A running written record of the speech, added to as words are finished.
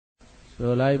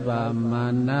ဆိုလိုက်ပါမာ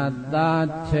နတာ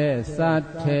ထဲစ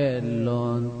ထဲလွ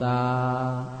န်တာ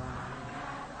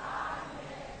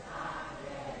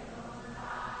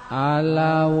အာ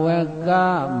လာဝက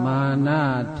မာန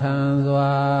ထံ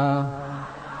စွာ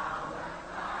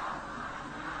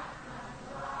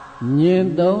ညင်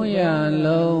300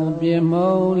လုံးပြင်း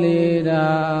မုံလေတာ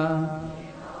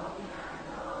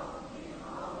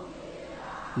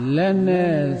လက်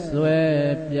နဲ့ဆွဲ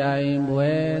ပြိုင်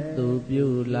ပွဲသူပြု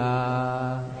လာ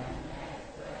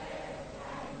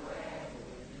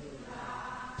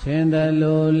ချင်းတ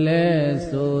လူလဲ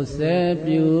ဆိုဆဲ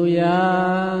ပြူရာ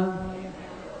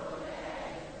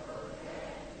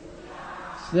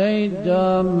စိတ်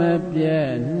တော်မပြ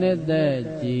ည့်နှစ်သက်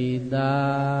ကြည်သာ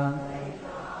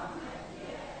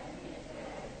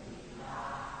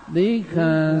သီ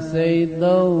ခံစိတ်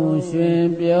သုံးရွှင်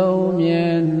ပြုံးမြဲ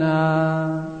နာ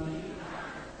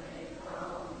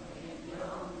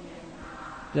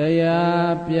တ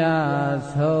ရားပြ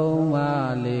ဆုံးမ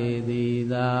လေသည်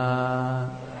သာ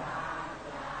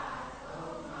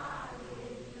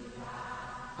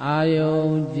အာယုံ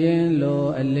ခြင်းလို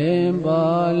အလင်း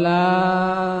ပေါ်လာ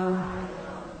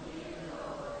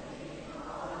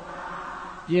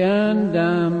ကြံတ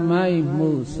မ်းမိုက်မှု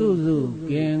စုစု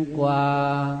ကင်းကွာ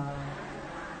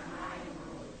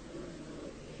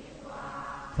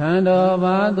သံတော်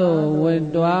ဘာသို့ဝတ်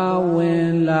တွားဝ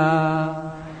င်လာ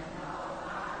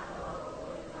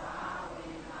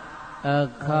အ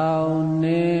ခေါင်နှ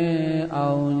င့်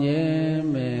အောင်ခြင်း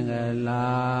မင်္ဂ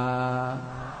လာ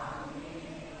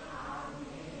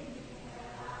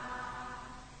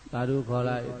သာဓုခေါ်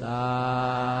လိုက်သာ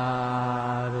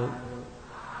ဓု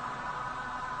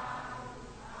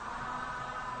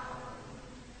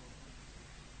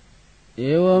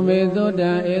ဧဝမေသု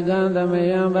တံဧကံသမ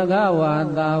ယံဘဂဝါ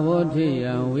သာဝဋ္ဌိ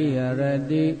ယံဝိဟရ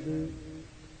တိ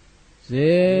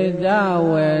ဇေတ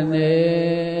ဝေနေ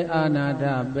အာနာထ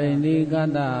ပိဏိက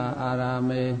တအာရ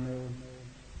မေ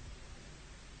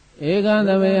ဧကံသ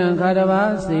မယံခါတ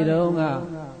ပါးစီတုံးက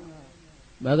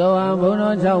ဘဂဝါဘုန်း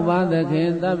တော်6ပါးသခင်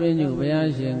သဗ္ဗညုဘုရား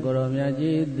ရှင်ကိုရောမြတ်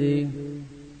ကြီးသည်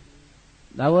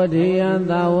သာဝတိယံ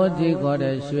သာဝတိခေါ်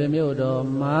တဲ့ရွှေမြို့တော်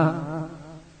မှာ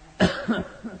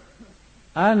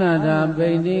အာနာထပိ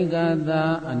ဏိကသာ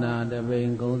အနာတပိ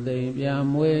န်ဂုံသိမ်ပြန်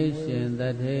မွေးရှင်တ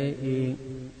ထေဤ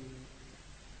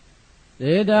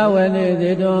ဒေတဝနေ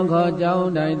ဒေတွန်ခေါ်ကြော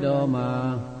င်းတိုင်းတော်မှာ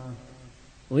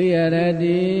ဝိရ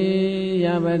တိယ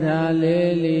ပထာ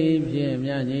လေးလီဖြင့်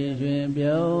မြတ်ကြီးရွှင်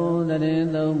ပြုံးတရင်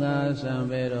သုံးကားဆံ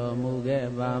ပေတော်မူခဲ့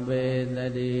ပါပေ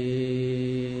တ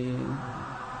ည်း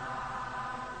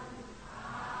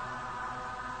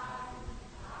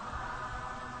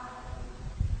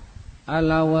အ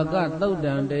လာဝကသုတ်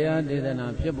တံတရားဒေသနာ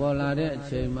ဖြစ်ပေါ်လာတဲ့အ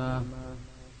ချိန်မှာ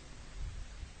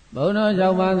ဘုန်းတော်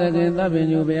6ပါးသခင်သဗ္ဗ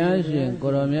ညုဘုရားရှင်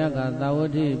ကိုရောမြတ်ကသာဝ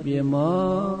တိပြေမော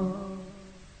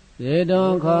ဇေတုံ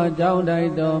ခေါ်ကြောင်းတို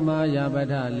က်တော်မှာယပ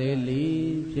ထလေးလီ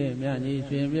ဖြင့်မြတ်ကြီး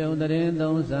ရွှင်ပြုံးတရင်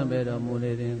သုံးဆံပေတော်မူ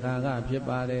နေတင်ခါကဖြစ်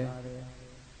ပါတယ်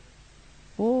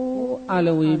။ဟိုးအလ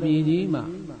ဝီပြည်ကြီးမှာ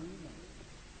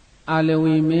အလ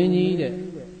ဝီမင်းကြီးတဲ့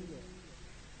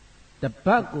တပ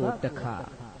တ်ကိုတစ်ခါ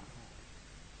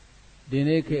ဒီ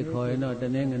နေ့ခေတ်ခေါ်ရင်တော့တ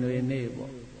နင်္ဂနွေနေ့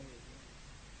ပေါ့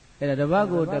အဲ့ဒါတပတ်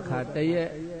ကိုတစ်ခါတရက်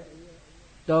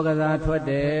တော်ကစားထွက်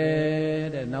တယ်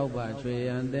တဲ့နောက်ပါချွေရ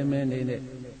န်သင်းမင်းနေနဲ့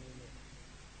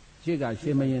ရှိကရှ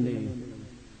င်းမရင်နေ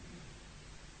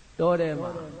တောထဲ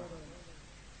မှာ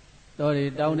တော်တွေ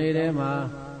တောင်းနေထဲမှာ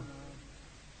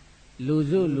လူ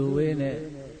စုလူဝေးနဲ့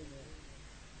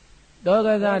တော်က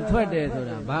စားထွက်တယ်ဆို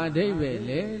တာဘာအဓိပ္ပာယ်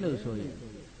လဲလို့ဆိုရင်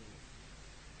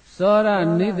သောရ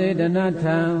နိသေဒနာ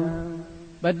ထံ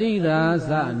ပတိရာ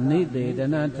ဇနိသေဒ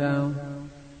နာထံ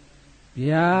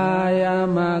ဗျာယာ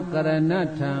မကရဏ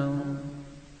ထံ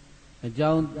အ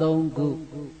ကြောင်း3ခု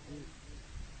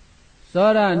သော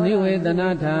ရနိဝေဒနာ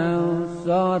ထံ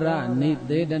သောရနိ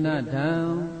သေဒနာထံ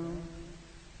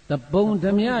တပုံဓ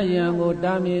မြယံကို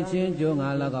တာမြင်ချင်းကြုံငါ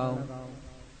၎င်း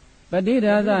ပတိ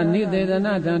ရာဇနိသေဒ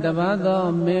နာထံတပါးသော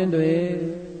မင်းတွေ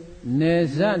နေ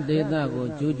ဇဒေသကို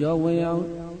ကျူးကျော်ဝင်အောင်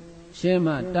ရှင်း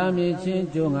မှတာမြင်ချင်း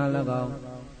ကြုံငါ၎င်း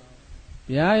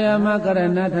ဗျာယာမကရ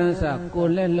ဏထံစကို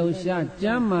လက်လှရှားကျ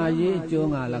မ်းမာရေးအကျိုး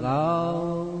ငါ၎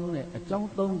င်းတဲ့အကြောင်း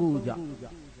3ခုကြောင့်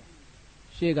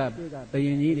ရှေ့ကဘယ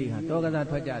င်ကြီးတွေဟာတောကစား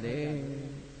ထွက်ကြတယ်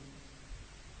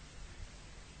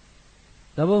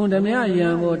တပုံဓမြယံ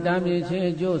ကိုတာမြင်ချင်း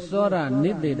အကျိုးသောရ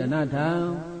နိသေဒနာထံ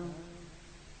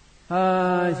ဟာ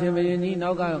ရှင်ဘယင်ကြီး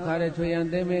နောက်ကခါတဲ့ချွေရန်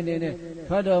သိမင်းတွေနဲ့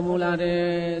ထွက်တော်မူလာတယ်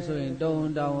ဆိုရင်တုံ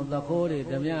တောင်သခိုးတွေ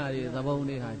ဓမြတွေသဘုံ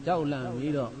တွေဟာကြောက်လန့်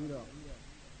ပြီးတော့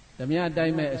ဓမြတို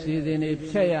က်မဲ့အစီအစဉ်တွေ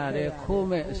ဖျက်ရတယ်ခိုး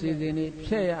မဲ့အစီအစဉ်တွေ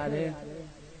ဖျက်ရတယ်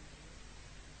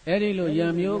Erilo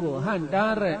Yamyogo,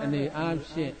 Handare, and the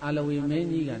Abshe, Alawi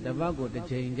Meniga, the Vago, the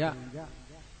Chainja.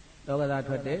 Dogada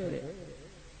Twate.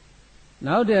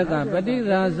 Now there can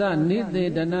Padiza, need the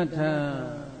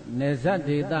Danata,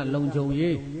 Nezati, that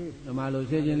Longjoye, the Malo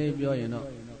Shajin you know.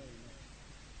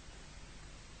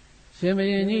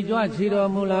 Shimmy, Joachiro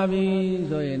Mulavi,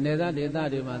 so in Nezati,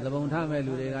 that is the Bontame,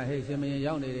 Luda, Shimmy,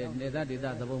 Young, Nezati,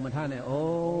 that the Bomatane,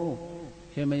 oh,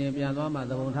 Shimmy, Pianoma,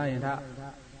 the Bontine.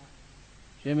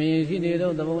 Shimmy, she did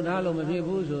the Bontalo, maybe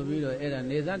Buzo, Vido, Eda,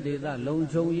 Nezati, that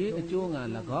Longjoye, a Junga,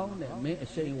 Lacon, make a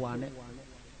shame one.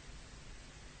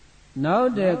 Now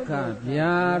there can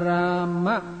Yara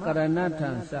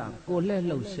Makaranatan Sa, Kule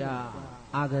Lusha,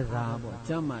 Agazabo,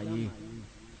 Jamayi.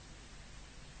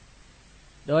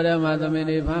 Daughter Mother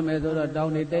many families or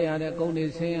down the day at a coney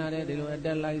say at it,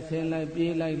 they like say like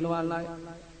be like lower light.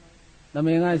 The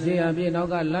men I say I be no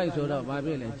got lights or up my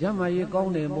village, Jamayi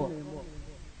Coney book.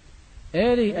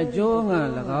 Eri a Jonga,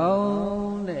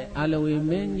 Lagone, Aloe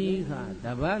Menjiha,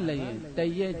 the Valley,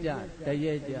 Tayeja,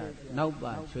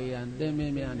 Nauba, Chui and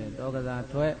Demian, Dogaza,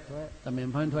 Twe, the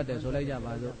Mempantua de Soleja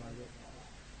Bazo.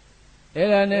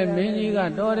 Elane Menjiga,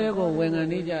 Dorego, when a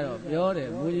Nija of Yore,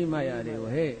 Mujimaya,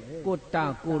 hey, good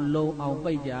talk, good low, our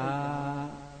Paja,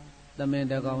 the men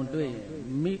that go to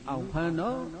meet our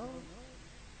pano.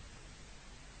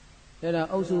 There are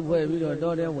also where we do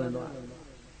Dore window.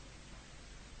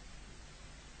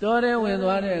 Dore with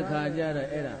what a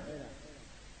Kajara era.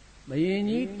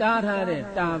 Mayini Tata,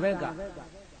 Taveka.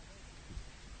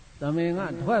 The men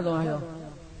got 12.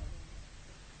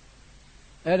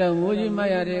 Era Muji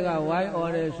Mayariga, white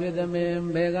orders with the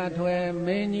men, Bega Twe,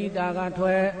 Many Daga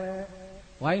Twe,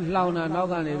 White Launa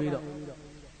Nogani Vido.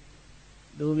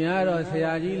 Dumiaro,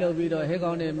 Sayajilo Vido,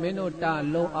 Hegone, Minuta,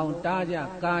 Low on Taja,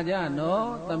 Kaja,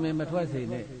 no, the men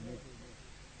Matwasi.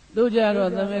 Dujaro,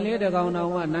 the Melita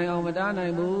Gona, 9 on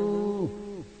Madana, boo.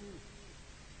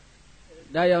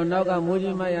 Dayo Noga,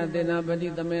 Muji Maya, did not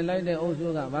believe the men like the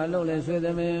Osuga, Valo, let's with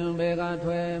the men, Bega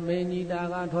Twe, Many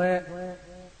Daga Twe.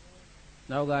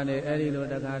 Now got a Eddie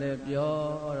the Gare,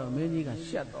 your many got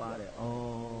shut on it.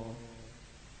 Oh,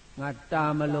 not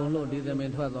time alone, did them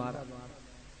in 12 hours.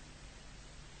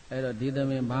 Edo did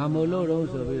them in Mamolo,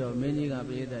 also with many got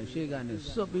paid and she got a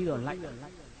so big or light.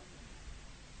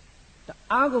 The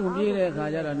Ago Gire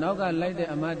Kajara, now got light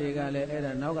the Amadegale,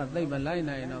 Eda, now got labor line,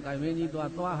 and I many to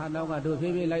Atwaha, now got to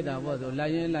heavy light that was a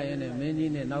lion, and many,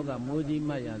 and now got Moji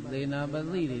Maya, they never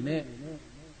lead in it.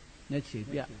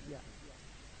 Netchip, yeah.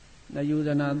 The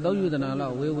Udana, though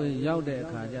Udana, we will yell there,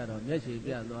 Kajaro, Jessie,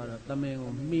 the men,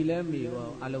 Milemi,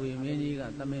 or Aloe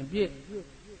Meniga, the men, Piet,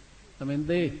 the men,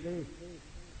 they.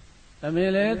 The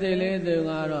men, they lay the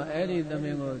Garo, Eddie, the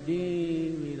men, or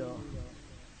Divido.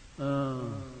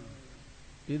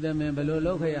 Did the men below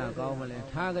Lokaya, Kaumala,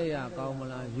 Tagaya,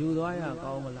 Kaumala, Judoya,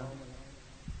 Kaumala.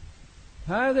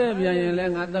 Tagaya,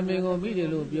 Lang at the Mingo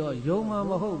Video, Yoma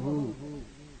Mahoku.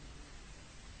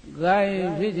 Guy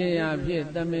Vijaya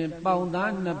Piet, the men pound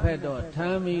on the pedal,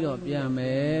 Tammy of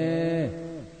Yame.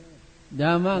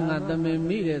 Damang at the men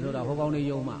meet it to the Hogoni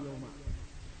Yoma.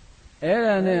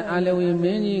 Era Aloe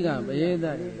Meniga,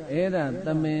 Era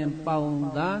the men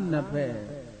pound on the pedal.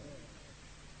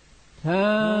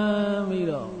 Tammy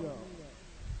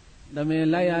the men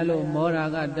Layalo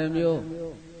Moraga Demio.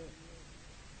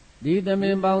 Did the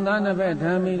men bound on the bed,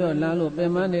 Tamido, Lalo,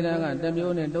 Pemanida,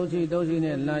 Demio, and Dosi,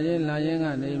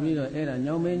 Layan, and Emido, Era,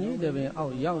 Yomini, the way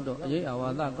out Yaudo,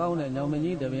 Yawada, Gaun, and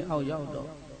Yomini, the way out Yaudo.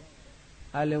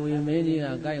 Aloe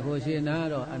Mania, Guy Jose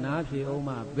Naro, and Afi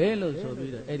Oma, Belo, so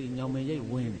be the Eddie Yomini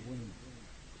win.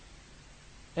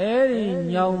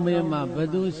 Eddie Yomima,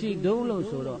 Badusi, Dolo,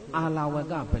 Soro,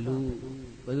 Alawaga, Pelu,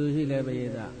 Badusi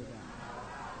Leveda.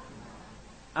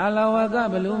 Alawaga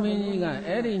Beluminiga,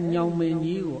 Eddie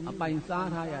Yomini, a pine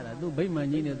Sahara, do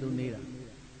Baymanina to Nira.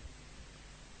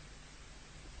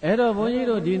 Edo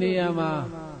Bonito Diniama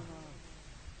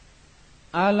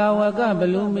Alawaga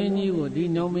Belumini, Di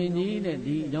Nomini,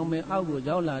 Di Nome Agu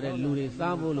Jola, Luri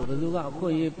Sabo, Luga,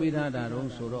 Koye Pita,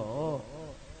 Ronsoro.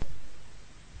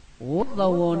 What the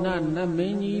one,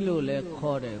 Namini le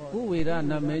Corde, Kuira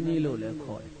Namini le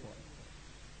Corde.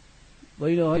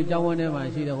 We don't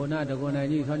have see the Hona, the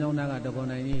Gonani, Sononaga, the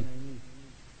Gonani.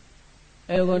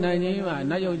 Egonani,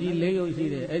 Nayoji Leo, see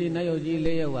the Eddie Nayoji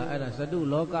Leo, at a Sadu,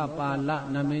 Loca, Pala,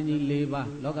 Namini Leva,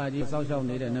 Loca, Social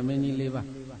Need, and Namini Leva.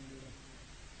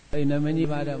 A Namini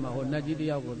Bada, Mahonaji,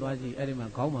 Waji,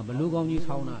 Edima, Koma, Belugon is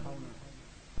Hauna.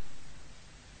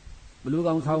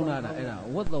 Belugon Hauna, era,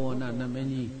 what the one,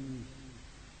 Namini.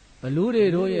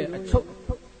 Belude, Roye, a choke,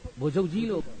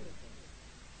 Bozogilo.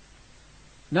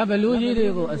 Nabaluji,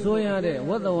 a soya,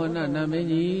 what the one,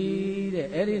 Namini, တဲ့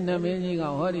အဲ့ဒီနမင်းကြီးက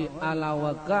ဟောဒီအာလာဝ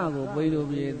ကကိုပိလို့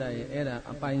ပြေးတဲ့အဲ့ဒါ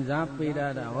အပိုင်စားပေးတာ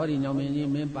ဟောဒီညောင်မင်းကြီး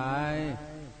မင်းပိုင်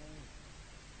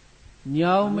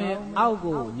ညောင်မင်းအောက်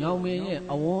ကိုညောင်မင်းရဲ့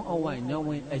အဝန်းအဝိုက်ညောင်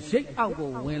မင်းအရှိတ်အောက်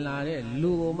ကိုဝင်လာတဲ့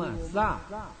လူကိုမှစား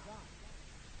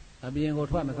အပြင်ကို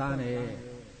ထွက်မစားနဲ့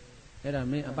အဲ့ဒါ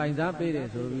မင်းအပိုင်စားပေးတယ်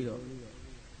ဆိုပြီးတော့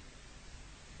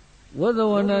ဝဇ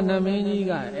ဝနနမင်းကြီး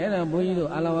ကအဲ့ဒါဘုန်းကြီးတို့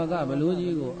အာလဝကဘလူး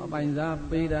ကြီးကိုအပိုင်စား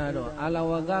ပေးတာတော့အာလ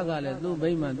ဝကကလည်းသူ့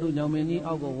ဗိမာန်သူ့ညောင်မင်းကြီး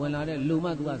အောက်ကိုဝင်လာတဲ့လူမှ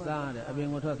သူကစားရတယ်အပြင်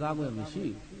ကိုထွက်စားခွင့်မရှိ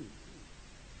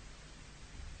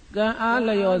ကံအား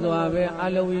လျော်စွာပဲအာ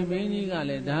လဝီမင်းကြီးက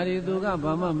လည်းဒါရီသူက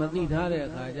ဘာမှမသိထားတဲ့အ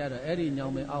ခါကျတော့အဲ့ဒီညော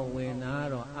င်မင်းအောက်ဝင်လာ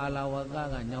တော့အာလဝက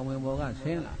ကညောင်မင်းဘောကဆ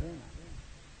င်းလာ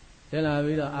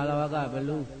ပြီးတော့အာလဝကဘ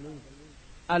လူး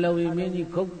အလဝီမင်းကြီး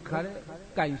ခုတ်ခါတဲ့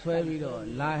ကြိုင်ဆွဲပြီးတော့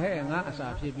လာဟဲ့ငါအစာ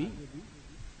ဖြစ်ပြီ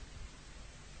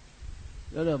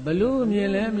တော့ဘလူးမြင်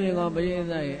လဲမြင်ကောပရိ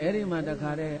သတ်ရဲ့အဲ့ဒီမှာတ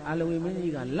ခါတဲ့အလဝီမင်း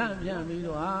ကြီးကလန့်ပြန်ပြီး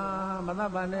တော့မသ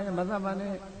တ်ပါနဲ့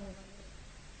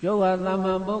ပြောဟာသမ္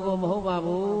မာပုဂ္ဂိုလ်မဟုတ်ပါ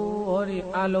ဘူးဟောဒီ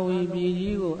အလဝီပြည်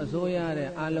ကြီးကိုအစိုးရတဲ့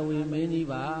အလဝီမင်းကြီး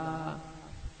ပါ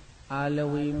အလ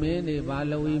ဝီမင်းတွေဘာ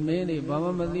လဝီမင်းတွေဘာမှ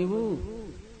မသိဘူး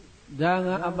ဒါ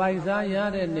ငါအပိုင်စားရ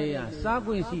တဲ့နေရာစား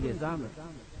ခွင့်ရှိတယ်စားမယ်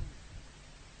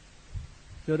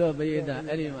ကျတော့ပရိသတ်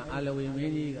အဲ့ဒီမှာအလဝီမ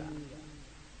င်းကြီးက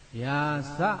ယာ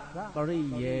စပရိ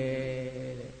ယေ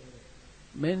တဲ့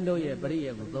မင်းတို့ရဲ့ပရိ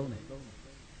ယေကိုသုံးတယ်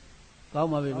ကော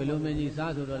င်းပါပြီဘယ်လိုမင်းကြီး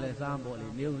စားဆိုတော့လဲစားပေါ့လေ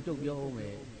နေကိုကျုပ်ပြောအောင်မ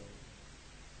ယ်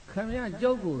ခမရ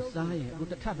ကျုပ်ကိုစားရင်အခု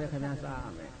တစ်ထပ်ပဲခမရစားရ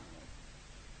မယ်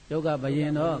ကျုပ်ကဘယ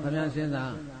င်တော့ခမရစဉ်း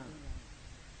စား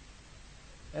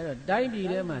အဲ့တော့တိုင်းပြည်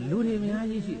ထဲမှာလူတွေအများ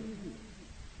ကြီးရှိ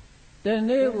တယ်တ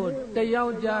နေ့ကိုတယော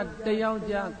က်ကြား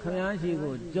ခမရရှိ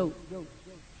ကိုကျုပ်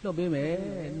လွတ်ပေးမယ်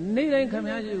နေ့တိုင်းခမ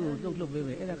ရရှိကိုကျုပ်လွတ်ပေးမ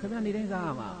ယ်အဲ့ဒါခမရနေ့တိုင်းစားရ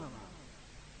မှာ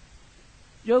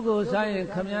ကျုပ်ကိုစားရင်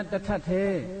ခမရတစ်ထပ်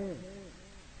သေး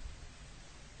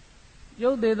ကျု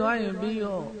ပ်သေးသွားရင်ပြီး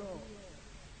ရော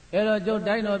အဲ့တော့ကျုပ်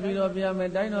တိုင်းတော်ပြီးတော့ပြမ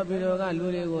ယ်တိုင်းတော်ပြီးတော့ကလူ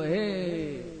တွေကိုဟေး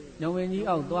ညောင်ဝင်ကြီး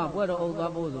အောက်သွားပွဲတော်အုပ်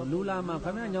သွားဖို့ဆိုလူလာမှခ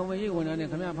မရညောင်ဝင်ကြီးဝင်လာနဲ့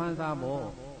ခမရဖမ်းစားဖို့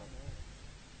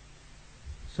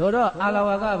ဆိုတော့အာလဝ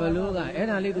ကဘလူးကအဲ့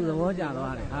ဒါလေးသူသဘောကျ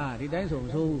သွားတယ်ဟာဒီတိုင်းဆိုမ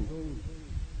ဆိုးဘူး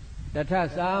တထ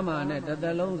စားမှနဲ့တစ်သ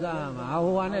က်လုံးစားမှ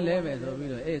ဟိုဟာနဲ့လဲပဲဆိုပြီး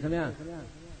တော့အေးခမရ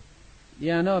ပြ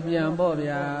န်တော့ပြန်ပေါ့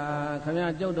ဗျာခမရ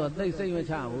ကျုပ်တော့သိစိတ်မ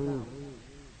ချဘူး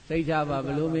စိတ်ချပါဘ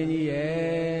လူးမင်းကြီးရဲ့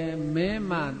မင်း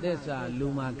မသစ္စာလူ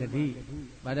မဂတိ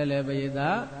ဗါတယ်လေပရိသ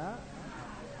တ်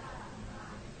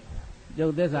ကျု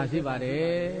ပ်သစ္စာရှိပါတယ်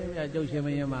ဗျာကျုပ်ရှင်မ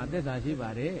င်းမှာသစ္စာရှိပါ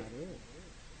တယ်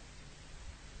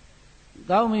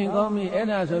ကောင်းပြီအဲ့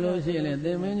ဒါဆိုလို့ရှိရင်လည်းသ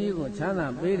င်မင်းကြီးကိုချမ်းသာ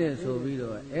ပေးတယ်ဆိုပြီး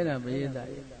တော့အဲ့ဒါပရိသတ်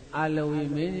အာလဝီ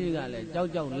မင်းကြီးကလည်းကြော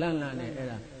က်လန့်နဲ့အဲ့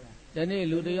ဒါဒီနေ့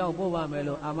လူတယောက်ပို့ပါမယ်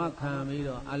လို့အာမခံပြီး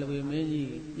တော့အာလဝီမင်း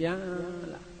ကြီးပြန်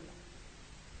လာ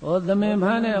ဟောသမင်ဖ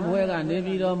န်းတဲ့ဘွဲကနေ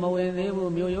ပြီးတော့မဝင်သေး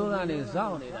ဘူးမြို့ရိုးကနေစော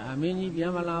င့်နေတာမင်းကြီးပြ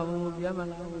န်မလာဘူးပြန်လာ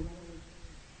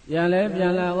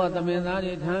ဟောသမင်သား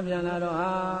တွေထမ်းပြန်လာတော့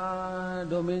ဟာ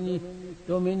ဒိုမင်း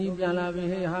ကြီးပြန်လာပြီ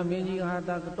ဟေးဟာမင်းကြီးဟာ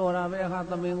တော်တာပဲဟာ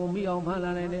သမင်ကိုမိအောင်ဖမ်း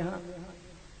လာနိုင်တယ်ဟာ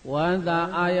ဝန္တာ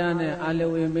အာရနဲ့အာလ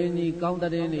ဝေမင်းကြီးကောင်း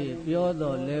တဲ့နေပြော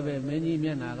တော့လဲပဲမင်းကြီးမျ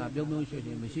က်နာကပြုံး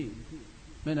ရွှေ့မရှိ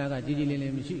မျက်နာကကြီးလ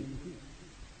င်းမရှိ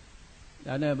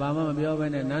ဒါနဲ့ဘာမှမပြောဘဲ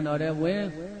နဲ့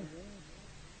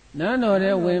နန်းတော်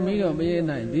ထဲဝင်ပြီးတော့မရေ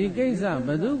နိုင်ဒီကိစ္စဘ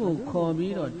သူကိုခေါ်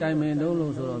ပြီးတော့တိုင်ပင်တော့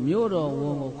လို့ဆိုတော့မြို့တော်ဝ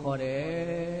န်ကိုခေါ်တ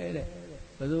ယ်တဲ့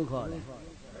ဘသူခေါ်လဲ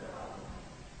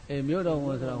အေးမြို့တော်ဝ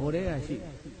န်ဆိုတော့ဟိုတည်းကရှိ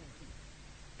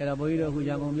အဲ့ဒါဘုန်းကြီးတို့အခုရ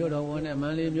န်ကုန်မြို့တော်ဝန်နဲ့မ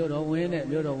န္တလေးမြို့တော်ဝန်နဲ့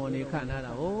မြို့တော်ဝန်တွေခန့်ထား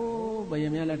တာဟိုးဘယ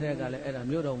င်မြတ်လက်ထက်ကလည်းအဲ့ဒါ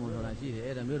မြို့တော်ဝန်ဆိုတာရှိတယ်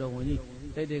အဲ့ဒါမြို့တော်ဝန်ကြီး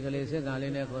တိတ်ကလေးစက်က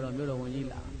လေးနဲ့ခေါ်တော့မြို့တော်ဝန်ကြီး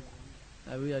လာ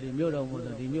အဲ့ပြီးတော့ဒီမြို့တော်ဝန်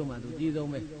ဆိုဒီမြို့မှာသူကြီးဆုံး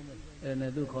ပဲအဲ့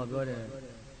နဲ့သူခေါ်ပြောတယ်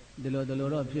ဒီလို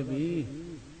တော့ဖြစ်ပြီ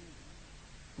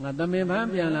ငါသမင်ဖန်း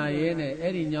ပြန်လာရဲနဲ့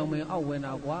အဲ့ဒီညောင်မင်းအောက်ဝင်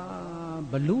တာကွာ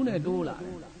ဘလူးနဲ့တိုးလာတ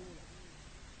ယ်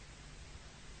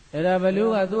အဲ့ဒါဘ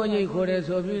လူးကသူ့အကြီးခိုးတယ်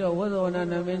ဆိုပြီးတော့ဝဇဝနာ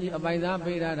နမင်းကြီးအပိုင်သား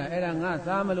ပေးထားတာအဲ့ဒါငါ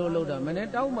စားမလို့လို့တော့မနေ့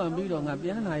တောင်းပန်ပြီးတော့ငါပြ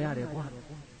န်လာရတယ်ကွာ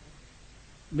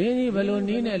မင်းကြီးဘလူး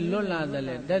နီးနဲ့လွတ်လာတယ်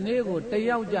လေတနေ့ကိုတ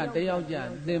ယောက်ကြ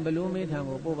သင်ဘလူးမင်းထံ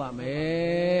ကိုပို့ပါမ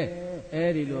ယ်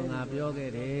အဲ့ဒီလိုငါပြော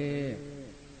ခဲ့တယ်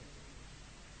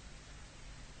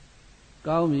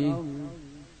ကောင်းပြီ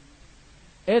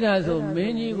အဲ့ဒါဆိုမ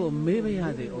င်းကြီးကိုမေးမရ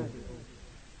သေးဘူး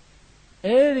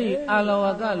အဲ့ဒီအာလဝ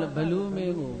ကဘလူးမ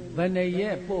င်းကိုဘယ်နှရ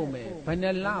က်ပို့မယ်ဘယ်နှ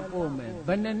လပို့မယ်ဘ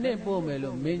ယ်နှနှစ်ပို့မယ်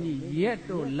လို့မင်းကြီးရက်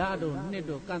တို့လတို့နှစ်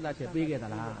တို့ကန့်သတ်ချက်ပေးခဲ့သ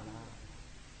လား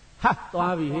ဟာ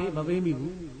သွားပြီဟေးမပေးမိ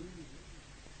ဘူး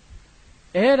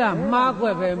အဲ့ဒါမှားခွ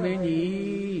က်ပဲမင်း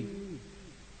ကြီး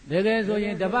တကယ်ဆိုရ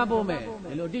င်တပတ်ပို့မယ်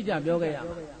ဒီလိုအတိအကျပြောခဲ့ရ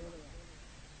မှာ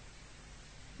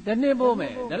တနှစ်ပို့မ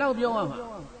ယ်ဒါတော့ပြောရမှာ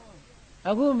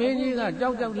အခုမင်းကြီးကကြော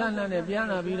က်ကြောက်လန့်လန့်နဲ့ပြန်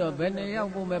လာပြီးတော့ဘယ်နှစ်ယော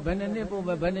က်ပို့မယ်ဘယ်နှစ်နှစ်ပို့မ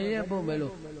ယ်ဘယ်နှစ်ရက်ပို့မယ်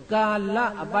လို့ကာလ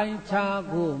အပိုင်းခြား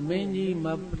ကိုမင်းကြီးမ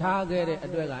ထားခဲ့တဲ့အ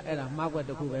တွက်ကအဲ့ဒါမှားကွက်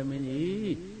တစ်ခုပဲမင်း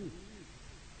ကြီး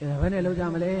အဲ့ဒါဘယ်နဲ့လုပ်ကြ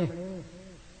မလဲ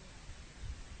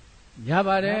ရ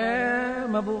ပါတယ်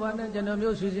မပူပါနဲ့ကျွန်တော်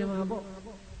မျိုးဆွေစဉ်မှာပေါ့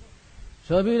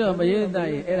ဆိုပြီးတော့ပရိသတ်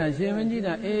ရဲ့အဲ့ဒါရှင်မင်းကြီးက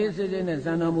အေးစစ်စစ်နဲ့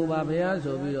စံတော်မူပါဘုရား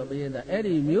ဆိုပြီးတော့ပရိသတ်အဲ့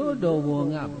ဒီမျိုးတော်ဝန်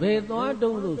ကဘယ်သွား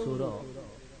တုံးလို့ဆိုတော့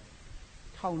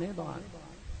ထောင်ထဲသွား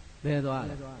ဘယ်သွား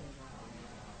လဲ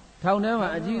ထောင်ထဲမှာ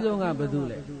အကြီးဆုံးကဘယ်သူ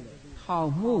လဲထောင်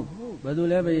မှုဘယ်သူ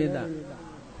လဲပရိသတ်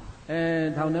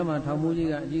ထောင်ထဲမှာထောင်မှုကြီး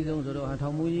ကအကြီးဆုံးဆိုတော့ထော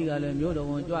င်မှုကြီးကလည်းမျိုးတော်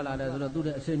ဝန်ကြွလာတယ်ဆိုတော့သူ့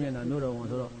တဲ့အစစ်မြင်တာမျိုးတော်ဝန်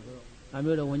ဆိုတော့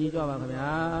မျိုးတော်ဝန်ကြီးကြွပါခင်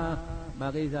ဗျာဘာ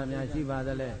ကိစ္စများရှိပါသ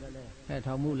လဲ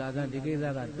ထောင်မှုလာစမ်းဒီကိစ္စ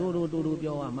ကတိုးတိုး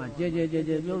ပြောရမှကြဲ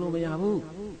ပြောလို့မရဘူး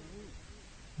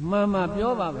မှန်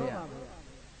ပြောပါဗျာ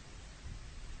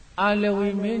အာလဝီ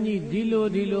မင်းကြီးဒီ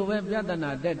လိုပဲပြဿ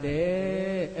နာတက်တ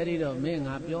ယ်အဲ့ဒီတော့မင်း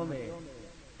ငါပြောမယ်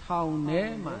ထောင်ထဲ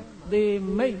မှာသေ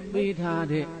မိတ်ပေးထား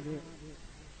တဲ့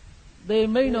သေ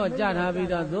မိတ်တော့ကြထားပြီး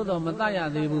တော့သို့တော်မတတ်ရ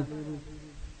သေးဘူး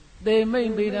သေမိ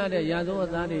တ်ပေးထားတဲ့ရာဇဝတ်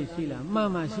သားတွေရှိလားမှ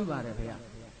န်ရှိပါတယ်ခင်ဗျာ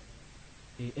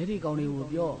အဲ့ဒီကောင်တွေကို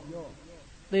ပြော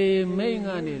သေမိတ်က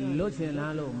နေလွတ်ချင်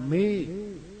လားလို့မေး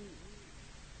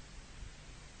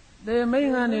သေမိတ်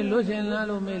ကနေလွတ်ချင်လား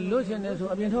လို့မေးလွတ်ချင်တယ်ဆို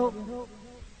အပြင်ထုတ်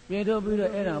ပြီးတော့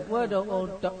အဲ့ဒါပွဲတော်အုပ်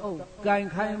တအုပ်ကင်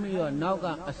ခိုင်းပြီးတော့နောက်က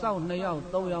အဆောက်2ယောက်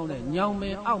3ယောက်နဲ့ညောင်မ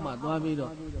င်းအောက်မှာသွားပြီး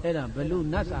တော့အဲ့ဒါဘလူ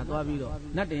နတ်စာသွားပြီးတော့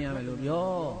နတ်တင်ရမယ်လို့ပြော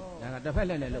ဒါကတစ်ဖက်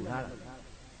လက်နဲ့လှုပ်ထားတာ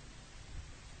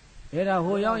အဲ့ဒါ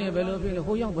ဟိုရောက်ရင်ဘယ်လိုဖြစ်လဲ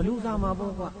ဟိုရောက်ဘလူစာမှာ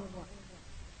ပေါ့ကွာ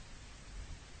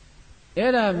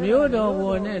အဲ့ဒါမျိုးတော်ဝ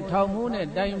န်နဲ့ထောင်မှုနဲ့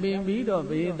တိုင်ပင်ပြီးတော့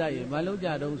ဘေးသားရေမလုပ်ကြ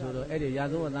တော့ဆိုတော့အဲ့ဒီရာ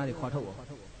ဇဝတ်သားတွေခေါ်ထုတ်ပါ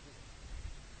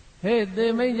ဟေးသေ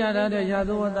မိတ်ကြတာတဲ့ရာဇ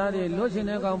ဝတ်သားတွေလွတ်ရှင်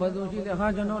တဲ့ကောင်ဘယ်သူရှိလဲဟာ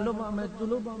ကျွန်တော်လွတ်ပါမယ်သူ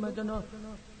လွတ်ပါမယ်ကျွန်တော်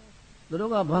သူ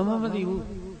တို့ကဘာမှမသိဘူး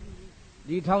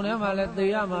ဒီထောင်ထဲမှာလဲသေ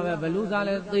ရမှာပဲဘလူစား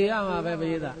လဲသေရမှာပဲ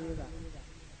ဘေးသား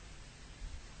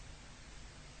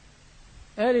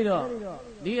အဲ့ဒီတော့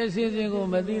ဒီအစီအစဉ်ကို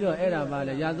မသိတော့အဲ့ဒါပါ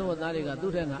လေရာဇဝတ်သားတွေက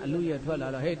သူ့ထက်ကအလူရဲ့ထွက်လာ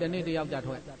တော့ဟေးတနေ့တယောက်ကြ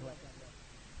ထွက်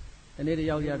တနေ့တ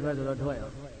ယောက်ကြထွက်ဆိုတော့ထွက်ရော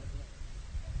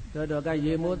တော်က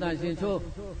ရေမိုးသားရှင်ချိုး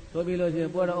ဆိုပြီးလို့ရှိရ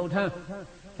င်ပွဲတော်အုပ်ထမ်း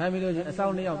ထိုင်ပြီးလို့ရှိရင်အဆော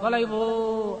င်2ယောက်သွားလိုက်ဖို့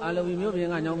အာလဝီမျိုးပြင်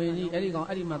ကညောင်မင်းကြီးအဲ့ဒီကောင်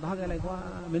အဲ့ဒီမှာသွားခဲ့လိုက်ကွာ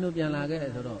မင်းတို့ပြန်လာခဲ့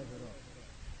ဆိုတော့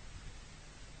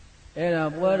အဲ့ဒါ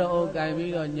ပွဲတော်အုပ်ကင်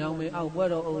ပြီးတော့ညောင်မင်းအောက်ပွဲ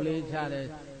တော်အုပ်လေးချတယ်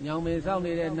ညောင်မင်းစောင့်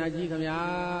နေတဲ့နတ်ကြီးခမညာ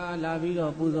လာပြီး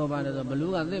တော့ပူဇော်ပါတယ်ဆိုဘ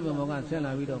လူးကသိပ်ပမောကဆင်း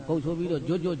လာပြီးတော့ခုတ်ဆိုးပြီးတော့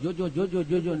ကြွတ်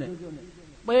နဲ့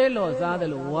ပဲလော်စားတယ်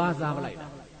လို့ဝါစားပလိုက်တာ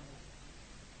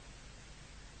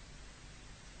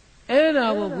အဲ့ဒါ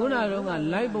ကိုခုနကတော့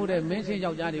လိုက်ပို့တဲ့မင်းချင်း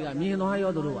ယောက်ျားတွေကမြင်သွား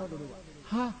ရောသူတို့က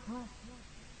ဟာ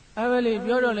အဲ့ပဲလေ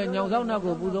ပြောတော့လေညောင်ဆောင်နောက်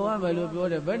ကိုပူဇော်ရမယ်လို့ပြော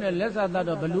တယ်ဘယ်နဲ့လက်ဆက်တတ်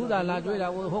တော့ဘလူးသာလာတွေ့တာ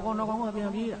ဟိုကောင်တော်ကောင်ကပြ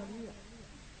န်ပြေးတာ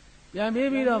ပြန်ပြေး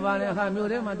ပြီးတော့ဗာလေအခါမြို့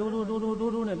ထဲမှာတူ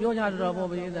နဲ့ပြောကြတော့ပေါ့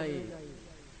ဘုရားသားကြီး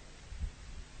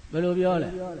ဘယ်လိုပြောလဲ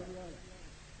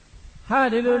ဟာ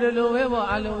ဒီလိုပဲပေါ့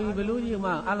အာလုံကြီးဘလူးကြီး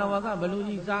မှအာလဝါကဘလူး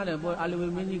ကြီးစားတယ်ပေါ့အာလုံ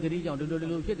မင်းကြီးဂရီကြောင့်ဒီ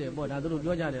လိုဖြစ်တယ်ပေါ့ဒါသူတို့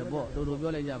ပြောကြတယ်ပေါ့တို့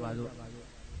ပြောလိုက်ကြပါစို့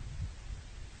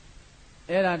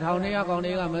အဲ့ဒါထောင်ထဲကောင်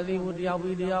တွေကမသိဘူးတယောက်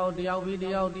ပြီးတယောက်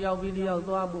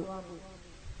သွားဖို့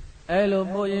အဲ့လို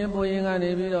ပို့ရင်က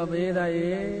နေပြီးတော့ဘေးသားရေ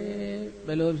ဘ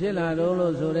ယ်လိုဖြစ်လာတော့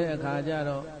လို့ဆိုတဲ့အခါကျ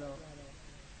တော့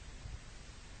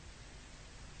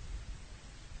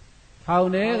ထောင်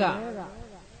ထဲက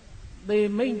သေ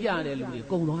မိတ်ကြတဲ့လူတွေ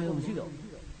ကုံသွားရောမရှိတော့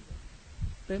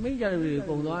သေမိတ်ကြတဲ့လူတွေ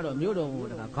ကုံသွားတော့မြို့တော်ဘု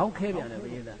ရားခေါင်းခဲပြန်တယ်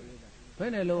ဘေးသားဘ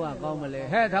ယ်နဲ့လို့ကောင်းမလဲ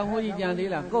ဟဲ့ထောင်ကြီးကြံသေး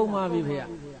လားကုံပါပြီဖေရ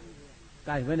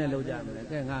ကဲဘယ်နဲ့လောက်ကြမလဲ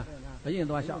ကဲငါဘရင်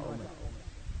သွားလျှောက်အောင်မယ်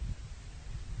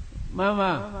မ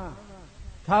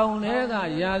ထောင်ထဲက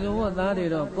ရာဇဝတ်သားတွေ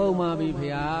တော့ကုန်ပါပြီဖေ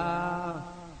ဟာ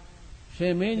ရှ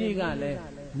င်မင်းကြီးကလည်း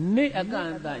နေ့အကန့်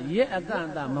အသတ်ရက်အကန့်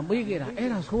အသတ်မပေးခဲ့တာအဲ့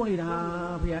ဒါဆိုးနေတာ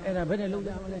ဖေဟာအဲ့ဒါဘယ်နဲ့လောက်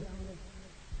ကြမလဲ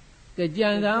ကဲကြံ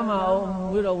သားမအောင်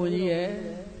မြို့တော်ဝန်ကြီးရဲ့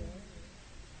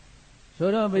ဆို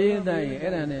တော့ဘရင်သားရဲ့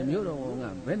အဲ့ဒါနဲ့မြို့တော်ဝန်က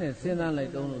ဘယ်နဲ့စဉ်းစားလို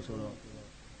က်တုံးလို့ဆိုတော့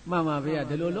မှန်ပါဗျာ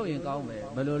ဒီလိုလုပ်ရင်ကောင်းမယ်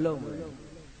ဘယ်လိုလုပ်မလဲ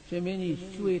ရှင်မင်းကြီး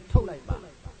ရွှေထုတ်လိုက်ပါ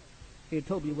အေး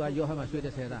ထုတ်ပြီးကရောဟမှာရွှေ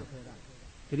30သား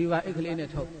ဒီပါအိတ်ကလေးနဲ့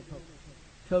ထုတ်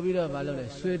ပြီးတော့မလုပ်လဲ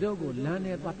ရွှေတုပ်ကိုလမ်း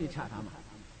ထဲသွားပစ်ချထားမှာ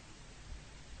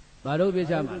ဘာလို့ပစ်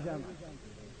ချမှာ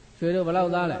ရွှေတုပ်ဘယ်လော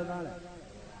က်သားလဲ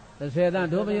30သား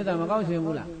ဒုပရိသမကောက်ရှင်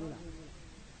ဘူးလား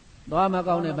သွားမ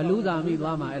ကောင်းနဲ့ဘလူးသာမိ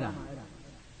သွားမှာအဲ့ဒါ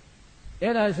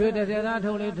ရွှေ30သား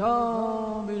ထုတ်လေး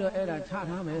ထုံးပြီးတော့အဲ့ဒါချ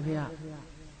ထားမယ်ဖေဟာ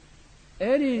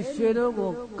အဲ့ဒီရွှေတို့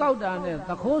ကိုကောက်တာနဲ့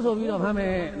သခိုးဆိုပြီးတော့ဖမ်းမ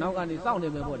ယ်နောက်ကနေစောင့်နေ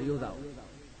မယ်ပေါ့ဒီဥစ္စာကို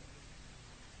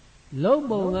လုံး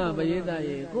ပုံကပရိသတ်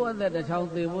ရေကိုယ့်အသက်တစ်ချောင်း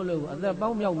သေဖို့လို့အသက်ပေါ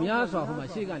င်းမြောက်များစွာဟိုမှာ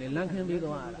ရှေ့ကနေလမ်းခင်းပြီး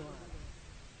သွားတာ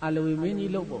အာလဝီမင်း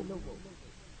ကြီးလုံးပုံ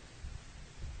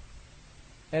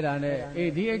အဲ့ဒါနဲ့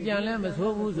ဒီအကြံလည်းမ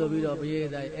ဆိုးဘူးဆိုပြီးတော့ပရိ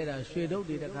သတ်အဲ့ဒါရွှေတုပ်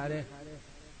တွေတခါတည်း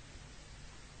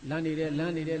လမ်းနေတဲ့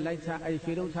လိုက်ချအဲ့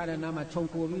ရွှေတုပ်ချတဲ့နားမှာခြုံ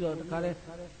ကိုပြီးတော့တခါတည်း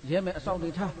ရဲမဲ့အဆောင်တွေ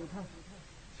ထား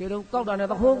ရွှေတုပ်ကောက်တာနဲ့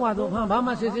သခိုးကွာဆိုဖမ်းဘာ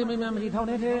မှစစ်စစ်မင်းမရှိထောင်း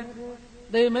နေတယ်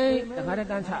သေမိန်တခါတည်း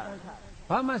တန်းချ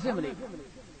ဘာမှစစ်မနေ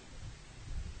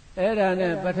အဲ့ဒါ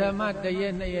နဲ့ပထမ1 ရ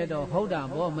က်2 ရက်တော့ဟုတ်တာ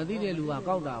ဘောမသိတဲ့လူက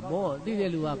ကောက်တာဘောသိတဲ့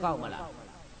လူကကောက်မလား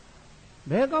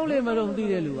ဘယ်ကောက်လိမ့်မလို့သိ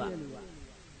တဲ့လူက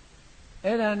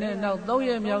အဲ့ဒါနဲ့နောက်3 ရ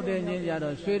က်မြောက်တဲ့ညကျ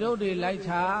တော့ရွှေတုပ်တွေလိုက်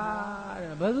ချ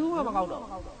တဲ့ဘယ်သူမှမကောက်တော့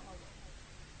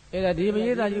အဲ့ဒါဒီပ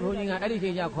ရိသတ်ကြီးဘုန်းကြီးကအဲ့ဒီချိ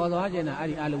န်ကျခေါ်သွားခြင်းတာအဲ့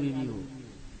ဒီအာလုံကြီးကို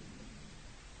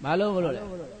မလို့လဲ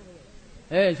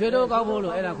ရွှေတုပ်ကောက်ဖို့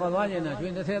လို့အဲ့ဒါခေါ်သွားခြင်းတာရွှေ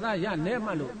30သားရနဲ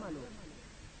မှလို့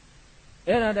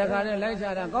အဲ့ဒါတခါနဲ့လိုက်ချ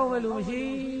တာကောက်မဲ့လူမရှိ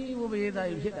ဘူးပရိသတ်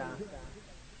ကြီးဖြစ်တာ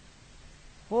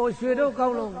ဟိုရွှေတုပ်ကော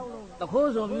က်လို့တ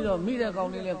ခိုးဆိုပြီးတော့မိတဲ့ကောင်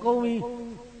လေးလဲကုန်းပြီး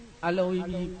အလုံး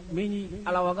ကြီးမင်းကြီးအ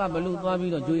လာဝကဘလူသွား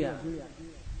ပြီးတော့ကျွေးရ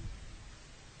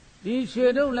ဒီရွှေ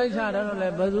တုပ်လိုက်ချတာတော့လ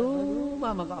ည်းဘယ်သူမှ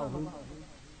မကောက်ဘူး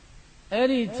အဲ့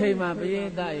ဒီချိန်မှာပရိ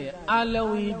သတ်ရဲ့အ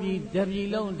လုံးကြီးတပြည်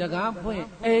လုံးတကားဖွင့်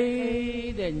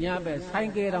အေးတဲ့ညဘက်ဆို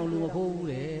င်ကဲတောင်လူမခိုးဘူး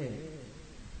တဲ့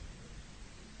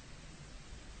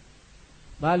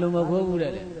ဘာလူမခိုးဘူး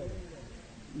တဲ့လေ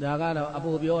ဒါကတော့အ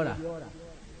ပေါ်ပြောတာ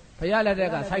ဘုရားလက်ထ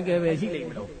က်ကဆိုင်ကဲပဲရှိလိမ့်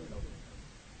မလို့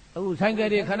အခုဆိုင်ကယ်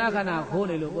တွေခဏခဏခိုး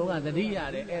နေလို့ကိုကသတိရ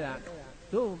တယ်အဲ့ဒါ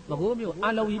တို့ဘကိုးမျိုးအ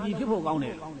လုံးကြီးဖြစ်ဖို့ကောင်းတ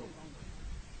ယ်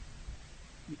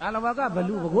အလဝကဘ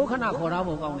လူဘကိုးခဏခေါ်ထား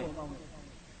ဖို့ကောင်းတယ်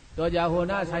တော့ကြဟို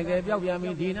နာဆိုင်ကယ်ပြောက်ပြန်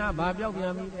ပြီဒီနာဘာပြောက်ပြ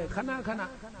န်ပြီခဏ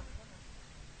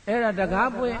အဲ့ဒါတ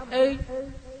ကားပွင့်အိတ်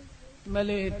မ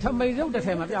လေးထမိန်စုပ်တစ်ထ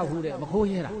ည်မပြောက်ဘူးတဲ့မခိုး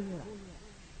ရဲတာ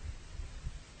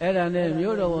အဲ့ဒါနဲ့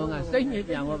မြို့တော်ဝန်ကစိတ်ညစ်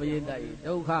ပြန်တော့ပရိသတ်ကြီး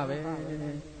ဒုက္ခပဲ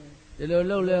ဒီလို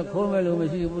လှုပ်လဲခိုးမဲ့လို့မ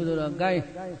ရှိဘူးဆိုတော့ gain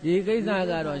ဒီကိစ္စ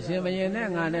ကတော့ရှင်မရင်နဲ့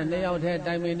ငါနဲ့2 ယောက်တည်း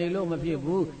တိုင်ပင်နေလို့မဖြစ်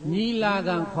ဘူးညီလာ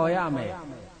ခံခေါ်ရမယ်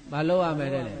မလုပ်ရမ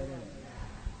ယ်တဲ့လေ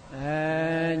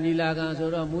ညီလာခံဆို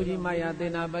တော့မူကြီးမယာသေ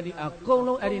နာပတိအကုန်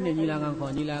လုံးအဲ့ဒီနဲ့ညီလာခံ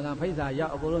ခေါ်ညီလာခံဖိတ်စာရော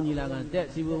က်အကုန်လုံးညီလာခံတက်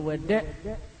စီဝဲတက်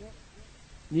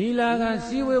ညီလာခံ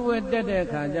စီဝဲတက်တဲ့အ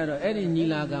ခါကျတော့အဲ့ဒီညီ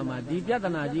လာခံမှာဒီပြဿ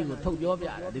နာကြီးကိုထုတ်ပြောပြ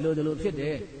တယ်ဒီလိုဖြစ်တ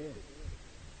ယ်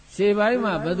ရှေ့ပိုင်း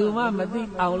မှာဘယ်သူမှမသိ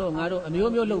အောင်လို့ငါတို့အ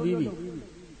မျိုးမျိုးလုပ်ပြီးပြီ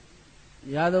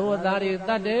ရာဇဝတ်သားတွေတ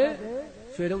တ်တယ်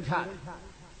ရွှေတုပ်ချ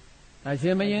ဒါရှ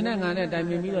င်မရင်နဲ့ငါနဲ့တိုင်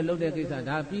ပင်ပြီးတော့လုပ်တဲ့ကိစ္စ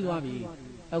ဒါပြီးသွားပြီ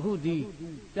အခုဒီ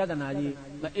ပြဿနာကြီး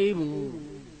မအေးဘူး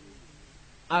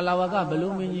အာလာဝကဘ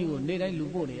လူးမင်းကြီးကိုနေ့တိုင်းလူ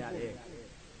ပို့နေရတယ်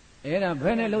အဲ့ဒါဘ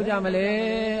ယ်နဲ့လုပ်ကြမလဲ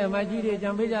အမကြီးတွေကြံ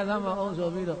ပေးကြသမ်းမအောင်ဆို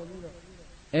ပြီးတော့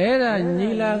အဲ့ဒါညီ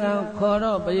လာခံခေါ်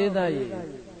တော့ပရိသတ်ကြီး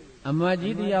အမ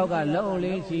ကြီးတယောက်ကလက်အုပ်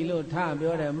လေးချီလို့ထ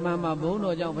ပြောတယ်မှန်မှဘုန်း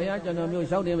တော်ကြောင့်ဘုရားကျွန်တော်မျိုး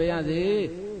လျှောက်တင်ပါရစေ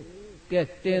ကဲ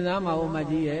တင်သားမအောင်မ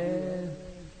ကြီးရဲ့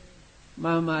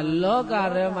မှန်မှလောက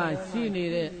ထဲမှာရှိနေ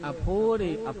တဲ့အဖိုး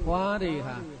တွေအဖွားတွေ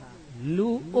ဟာလူ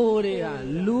အိုတွေဟာ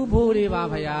လူဖိုးတွေပါ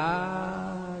ဗျာ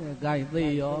တဲ့ဂိုင်းသိ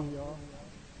ရော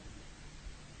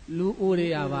လူအိုတွေ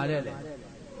ရပါတယ်လေ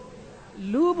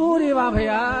လူဖိုးတွေပါ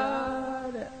ဗျာ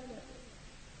တဲ့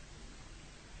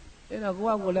အဲ့တော့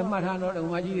ကိုလည်းမှတ်ထားတော့ဓ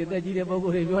မ္မကြီးတွေတက်ကြီးတဲ့ပုဂ္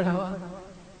ဂိုလ်တွေပြောတာပါ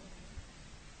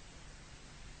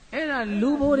အဲ့ဒါလူ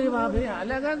ဘိုးတွေပါဖေ။အ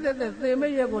လကသက်သက်သေမိ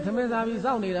တ်ရက်ကိုထမင်းစားပြီး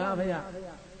စောင့်နေတာဖေ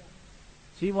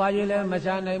။စီးပွားရေးလည်းမ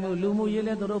ရှာနိုင်ဘူးလူမှုရေးလ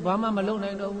ည်းသူတို့ဘာမှမလုပ်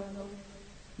နိုင်တော့ဘူး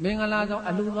။မင်္ဂလာဆောင်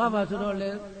အလှသွားပါဆိုတော့လေ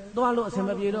သွားလို့အဆင်မ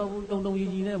ပြေတော့ဘူးတုံတုံ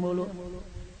ကြီးကြီးနဲ့မို့လို့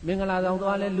မင်္ဂလာဆောင်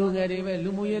သွားလဲလူငယ်တွေပဲလူ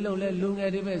မှုရေးလုပ်လဲလူငယ်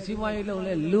တွေပဲစီးပွားရေးလုပ်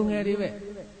လဲလူငယ်တွေပဲ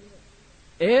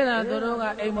အဲ့ဒါသူတို့က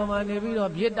အိမ်ပေါ်မှာနေပြီး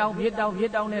တော့ပြစ်တောင်း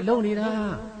နဲ့လုံနေတာ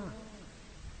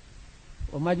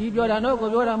ဟိုမကြီးပြောတာတော့ကို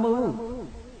ပြောတာမဟုတ်ဘူး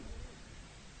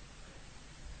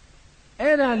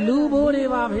အဲ့ဒါလူဘိုးတွေ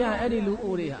ပါဗျာအဲ့ဒီလူ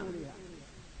အိုတွေဟာ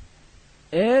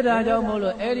အဲ့ဒါကြောင့်မို့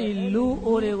လို့အဲ့ဒီလူ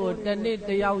အိုတွေကိုတနေ့တ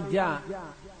ယောက်ကြ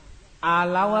အာ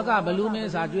လာဝကဘလူးမ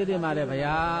င်းစာကျွေးတင်ပါတယ်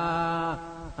ဗျာ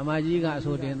အမကြီးကအ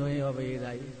ဆိုတင်သွင်းရောပေး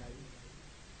သားကြီး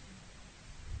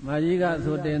မကြီးကအ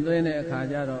ဆိုတင်သွင်းတဲ့အခါ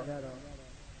ကျတော့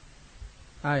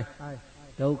ဟိုင်း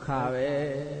ဒုက္ခပဲ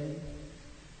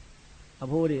အ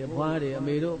ဖိုးတွေအဖွားတွေအ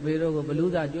မေတို့ဖေတို့ကိုဘ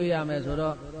လူးစာကျွေးရမယ်ဆို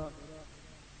တော့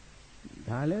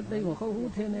ဒါလည်းသိမဟုတ်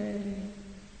ဘူးထင်တယ်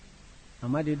အ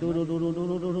မတ်တွေတိုးနဲ့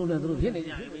သူတို့ဖြစ်နေ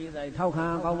ကြပြီသားကြီးထောက်ခံ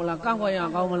ကောင်းမလားကန့်ကွက်ရ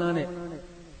ကောင်းမလားနဲ့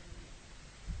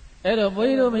အဲ့တော့ဘုန်း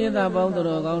ကြီးတို့မင်းသားပေါင်း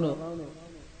တော်ကောင်းတို့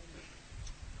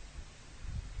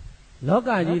လောက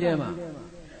ကြီးထဲမှာ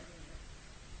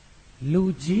လူ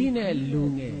ကြီးနဲ့လူ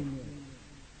ငယ်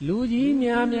လူကြီး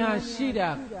များများရှိတာ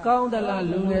ကောင်းသလား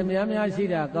လူငယ်များများရှိ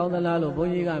တာကောင်းသလားလို့ဘု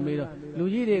န်းကြီးကမေးတော့လူ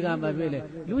ကြီးတွေကမပြေလေ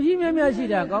လူကြီးများများရှိ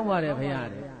တာကောင်းပါတယ်ဖေရ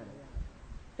တယ်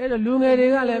အဲ့တော့လူငယ်တွေ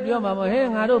ကလည်းပြောမှာမဟဲ့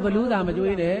ငါတို့ဘလူးသာမ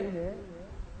ကြွေးနဲ့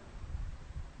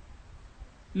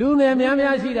လူငယ်များ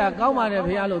များရှိတာကောင်းပါတယ်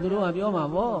ဖေရလို့သူတို့ကပြောမှာ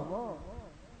ပေါ့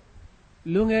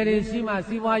လူငယ်တွေရှိမှ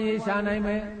စီးပွားရေးရှာနိုင်မ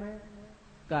ယ်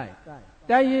ကဲ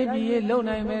တိုက်ရေးပြည်ရေးလုံ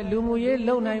နိုင်မယ်လူမှုရေး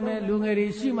လုံနိုင်မယ်လူငယ်တွေ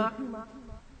ရှိမှ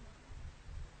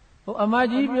ဟိုအမ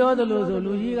ကြီးပြောသလိုဆို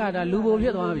လူကြီးကဒါလူပုံဖြ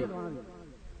စ်သွားပြီ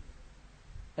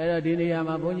အဲ့တော့ဒီနေရာ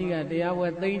မှာဘုန်းကြီးကတရားပွဲ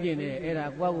သိမ့်ကျင်တယ်အဲ့ဒါ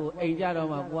ကိုယ့်ကိုအိမ်ကြတော့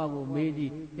မှကိုယ့်ကိုမေးကြ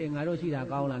ည့်ဟင်ငါတို့ရှိတာ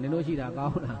ကောင်းလားနင်တို့ရှိတာကော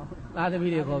င်းလားသားသ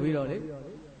မီးတွေခေါ်ပြီးတော့လေ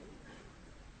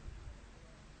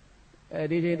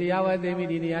ဒီချိန်တရားဝဲသိပြီ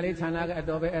ဒီနေရာလေးခြံလာကအ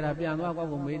တော်ပဲအဲ့ဒါပြန်သွားကောက်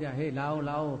ကိုမေးကြဟေးလာအောင်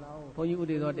လာအောင်ဘုန်းကြီးဥ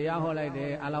တည်တော်တရားဟောလိုက်တ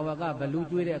ယ်အာလဝကဘလူ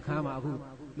ကျွေးတဲ့အခါမှာအခု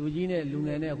လူကြီးနဲ့လူင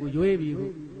ယ်နဲ့အခုရွေးပြီအခု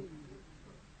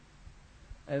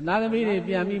သားသမီးတွေ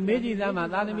ပြန်ပြီးမေးကြည့်သားမှာ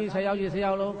သားသမီး10ယောက်ကြီး10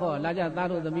ယောက်လုံးခေါ်လာကြသား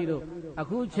တို့သမီးတို့အ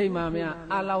ခုချိန်မှများ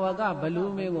အာလဝကဘလူ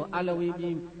မင်းကိုအာလဝီ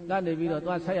ပြီးကနေပြီးတော့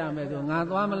သွားဆက်ရမယ်ဆိုငါ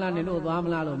သွားမလားနင်တို့သွားမ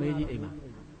လားလို့မေးကြည့်အိမ်မှာ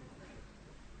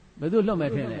ဘယ်သူလွတ်မ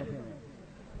ယ်ထင်လဲ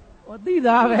သိ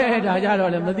သားပဲဒါကြ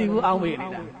တော့လည်းမသိဘူးအောင်းမေးနေ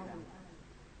တာ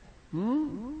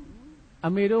အ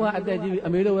မေတို့ကအသက်ကြီးပြီအ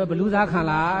မေတို့ပဲဘလူးသားခံ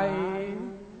လိုက်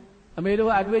အမေတို့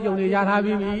ကအတွေ့အကြုံတွေရထား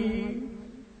ပြီးပြီ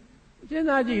စဉ်း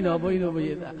စားကြည့်တော့ဘုန်းကြီးတို့ပြ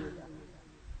ည့်သား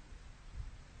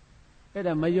အဲ့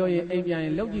ဒါမရောရင်အိမ်ပြန်ရ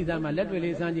င်လောက်ကြည့်သားမှလက်တွေ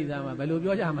လေးစမ်းကြည့်သားမှဘယ်လို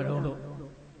ပြောကြမှာတော့လို့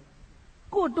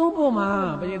ကိုတွန်းဖို့မှာ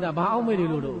ပြည့်သားဘာအောင်းမေးတွေ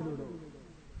လို့တော့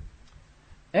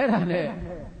အဲ့ဒါနဲ့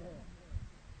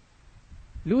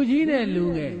လူကြီးနဲ့လူ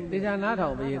ငယ်တရားနာထော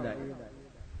င်ပြည့်သား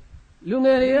လူင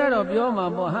ယ်တွေကတော့ပြောမှာ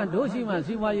ပေါ့ဟမ်တို့ရှိမှ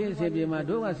စီးပွားရေးအစီအပြေမှာ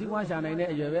တို့ကစီးပွားရှာနိုင်တဲ့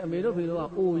အရွယ်ပဲအမေတို့ဖေတို့က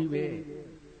အိုးကြီးပဲ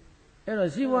အဲ့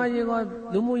တော့စီးပွားရေးက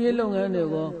လူမှုရေးလုပ်ငန်းတွေ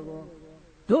ကို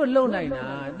တို့လုံနိုင်တာ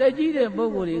တက်ကြီးတဲ့ပု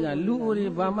ဂ္ဂိုလ်တွေကလူအိုတွေ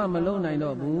ဘာမှမလုံနိုင်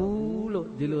တော့ဘူးလို့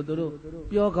ဒီလိုသူတို့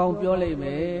ပြောကောင်းပြောလိုက်မ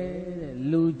ယ်တဲ့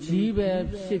လူကြီးပဲ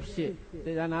ဖြစ်ဖြစ်တ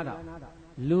ရားနာထောင်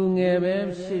လူငယ်ပဲ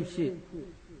ဖြစ်ဖြစ်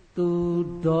သူ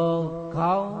တော်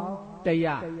ကောင်းတ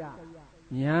ရား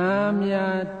ညာ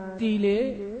များတီလေ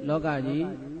လောကကြီး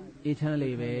အေးချမ်း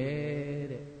လေပဲ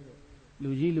တဲ့လူ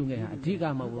ကြီးလူငယ်ဟာအဓိက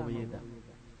မဟုတ်ဘူးပြည့်တာ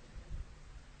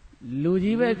လူ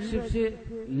ကြီးပဲဖြစ်ဖြစ်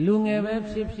လူငယ်ပဲ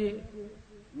ဖြစ်ဖြစ်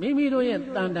မိမိတို့ရဲ့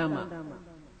တန်တမ်းမှာ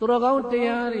သူတော်ကောင်းတ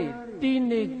ရားတွေတီး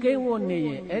နေကိန်းဝတ်နေရ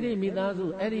င်အဲ့ဒီမိသားစု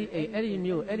အဲ့ဒီအိမ်အဲ့ဒီ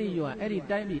မြို့အဲ့ဒီရွာအဲ့ဒီ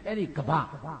တိုင်းပြည်အဲ့ဒီကမ္ဘာ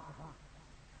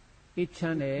အေးချ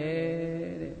မ်းတ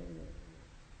ယ်တဲ့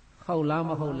ဟုတ်လား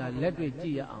မဟုတ်လားလက်တွေ့ကြ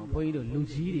ည့်ရအောင်ဘုန်းကြီးတို့လူ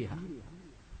ကြီးတွေဟာ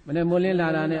မနေ့မိုးလင်းလာ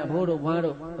တာနဲ့အဖိုးတို့ဘွား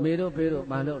တို့အမေတို့ဖေတို့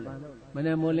မလုပ်လဲမ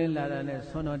နေ့မိုးလင်းလာတာနဲ့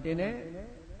ဆွမ်းတော်တင်တယ်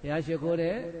ဘုရားရှိခိုးတ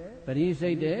ယ်ပရိစိ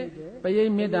တ်တယ်ပရိ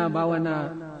မေတ္တာဘာဝနာ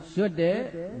ရွတ်တယ်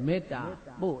မေတ္တာ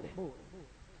ပို့တယ်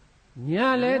ညာ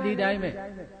လဲဒီတိုင်းပဲ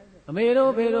အမေ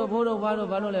တို့ဖေတို့ဘိုးတို့ဘွားတို့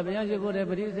ဘာလို့လဲဘုရားရှိခိုးတယ်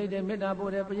ပရိစိတ်တယ်မေတ္တာ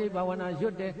ပို့တယ်ပရိဘာဝနာရွ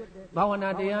တ်တယ်ဘာဝနာ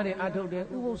တရားတွေအထုတ်တယ်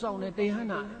ဥပုသ်ဆောင်တယ်တရား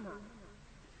နာ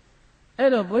အဲ့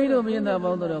တော့ဘုန်းကြီးတို့မြင်တာ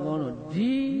ပေါင်းတော်ကောင်းတို့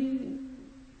ဒီ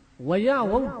ဝရ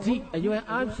ဝုဒ္ဓိအရွယ်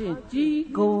အားဖြင့်ကြီး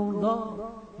ကုန်သော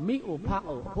မိအိုဖ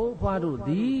အိုဖိုးဖွားတို့သ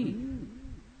ည်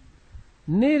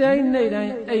နေ့တိုင်းနေ့တို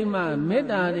င်းအိမ်မှာမေတ္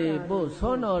တာတွေပို့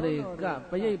ဆောတော်တွေက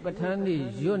ပရိပဋ္ဌာန်းတွေ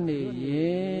ရွတ်နေရ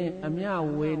င်အမြ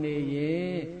ဝေနေရ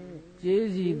င်ကျေး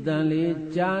ဇီးတန်လေး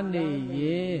ကြားနေရ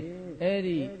င်အဲ့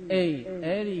ဒီအိမ်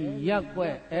အဲ့ဒီရက်ွ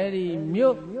က်အဲ့ဒီ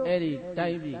မြို့အဲ့ဒီတို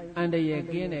င်းပြည်အန္တရာယ်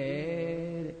ကင်းတယ်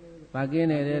တဲ့ဘာကင်း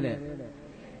တယ်တဲ့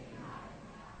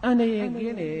အန္တရာယ်က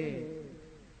င်းတယ်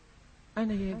အန္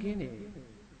တရာယ်ကင်းတယ်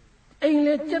အိမ်လ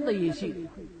ည်းစက်တရည်ရှိ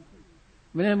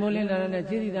မနေ့မိုးလင်းလာတဲ့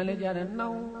ကျေးဇူးတန်လေးကြားတယ်နှော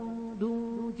င်း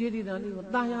ဒူးကျေးဇူးတန်လေးကို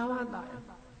တာယာပါတာယာ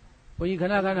ဘုန်းကြီးခ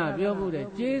ဏခဏပြောမှုတယ်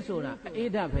ကျေးဆိုတာ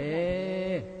အေးဓာတ်ပဲ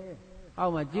အော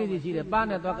က်မှာကျေးဇူးရှိတယ်ပါ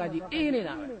နဲ့သွားကကြီးအေးနေ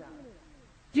တာပဲ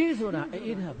ကျေးဆိုတာ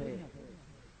အေးဓာတ်ပဲ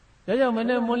ဒါကြောင့်မ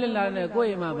နေ့မိုးလင်းလာတဲ့ကို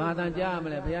ယ့်အိမ်မှာဘာသာကြားရမ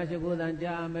လဲဘုရားရှိခိုးသံ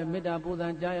ကြားရမယ်မေတ္တာပို့သံ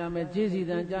ကြားရမယ်ကျေးဇူး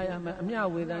သံကြားရမယ်အမြ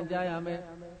ဝေသံကြားရမယ်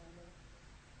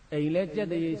အိမ်လည်းကြက်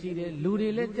တရေရှိတယ်လူတွေ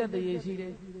လည်းကြက်တရေရှိတ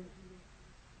ယ်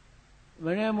မ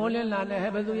နေ့မိုးလင်းလာတဲ့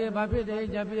ဟဲ့ဘယ်သူရဲ့ဘာဖြစ်တယ်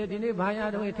ကြပ်ပြီးဒီနေ့ဘာရ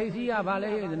တော့ထိတ်စီရဘာလဲ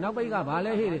ဟဲ့နောက်ပိတ်ကဘာ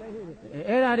လဲဟဲ့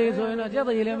အဲ့ဒါတွေဆိုရင်တော့ကြက်တ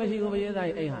ရေလည်းမရှိဘူးဘယ်သား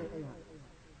အိမ်ဟာ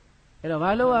အဲ့တော့ဘာ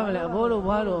လို့ရမလဲအဖိုးတို့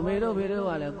ဘွားတို့အမေတို့ဖေတို့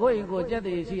ကလည်းကိုယ့်အိမ်ကိုကြက်တ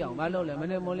ရေရှိအောင်ဘာလို့လဲမ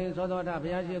နေ့မိုးလင်းစောစောတာဘု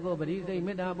ရားရှိခိုးပရိစိတ်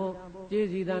မေတ္တာဖို့ကျေး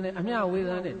ဇူးတန်နဲ့အမြဝေ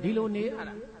သံနဲ့ဒီလိုနေရ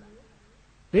တာ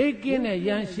ဘေးကင်းတဲ့ရ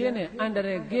န်ရှင်းတဲ့အန္တ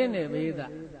ရာယ်ကင်းတဲ့ဘေး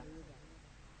သား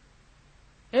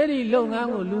အဲ့ဒီလုပ်ငန်း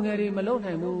ကိုလူငယ်တွေမလုပ်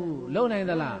နိုင်ဘူးလုပ်နိုင်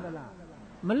သလား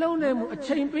မလုံနိုင်ဘူးအ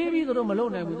ချိန်ပေးပြီးသူတို့မလုံ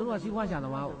နိုင်ဘူးသူတို့ကစီးပွားရှာသ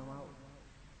မားဟုတ်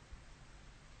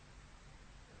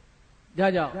ဒါ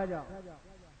ကြောင့်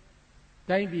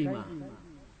တိုင်းပြည်မှာ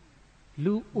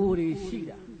လူအိုတွေရှိ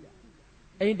တာ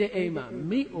အိမ်တအိမ်မှာ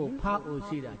မိအိုဖအို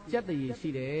ရှိတာကြက်တရေရှိ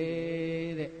တ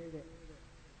ယ်တဲ့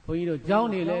ဘုန်းကြီးတို့ကျောင်း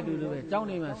နေလဲအတူတူပဲကျောင်း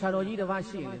နေမှာဆရာတော်ကြီးတစ်ပါး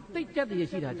ရှိရင်တိတ်ကြက်တရေ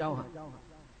ရှိတာကျောင်းဟာ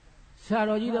ဆရာ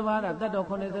တော်ကြီးတစ်ပါးကတက်တော်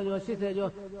80ကျော်80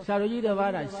ကျော်ဆရာတော်ကြီးတစ်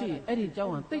ပါးကရှိရင်အဲ့ဒီကျော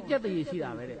င်းဟာတိတ်ကြက်တရေရှိတာ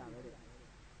ပဲတဲ့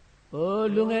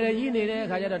လူငယ်တွေကြီးနေတဲ့အ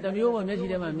ခါကျတော့တမျိုးပေါ်မျက်စိ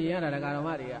ထဲမှာမြင်ရတာဒကာတော်မ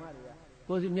တွေက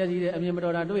ကိုယ်စီမျက်စိထဲအမြင်မ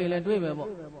တော်တာတွေ့ရင်လည်းတွေ့ပဲပေါ့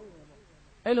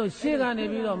အဲ့လိုရှေ့ကနေ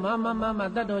ပြီးတော့မ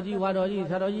တတ်တော်ကြီးဝါတော်ကြီး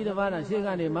ဆရာတော်ကြီးတစ်ပါးတာရှေ့က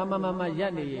နေမရ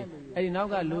က်နေရင်အဲ့ဒီနောက်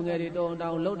ကလူငယ်တွေတော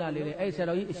င်းလှုပ်တာလေးတွေအဲ့ဆရာ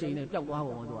တော်ကြီးအရှိန်နဲ့ပျောက်သွား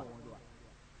ပုံသူကဒါ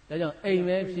ကြောင့်အိမ်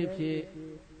ပဲဖြစ်ဖြစ်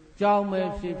ကျောင်းပဲ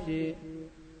ဖြစ်ဖြစ်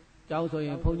ကျောင်းဆိုရ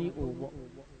င်ဘုန်းကြီးအိုပေါ့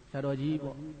ဆရာတော်ကြီး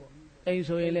ပေါ့အိမ်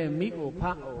ဆိုရင်လည်းမိအိုဖ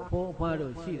အိုဖိုးဖွား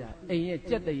တို့ရှိတာအိမ်ရဲ့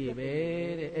ကြက်တရေပဲ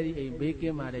တဲ့အဲ့ဒီအိမ်ဘေးက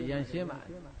င်းပါတယ်ရန်ရှင်းပါတ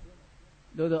ယ်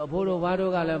တို့တော့အဖိုးတို့ဘာ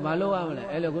တို့ကလည်းမလုပ်ရမလဲ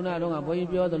အဲ့လိုခုနကတော့ဘုန်းကြီး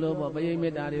ပြောသလိုပေါ့ပရိမေ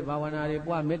တ္တာတွေဘာဝနာတွေ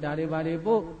ပွားမေတ္တာတွေဘာတွေ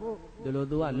ပို့ဒီလို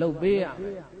သူကလှုပ်ပေးရမ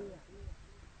ယ်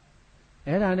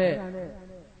အဲ့ဒါနဲ့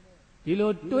ဒီ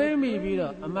လိုတွေးမိပြီး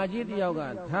တော့အမကြီးတယောက်က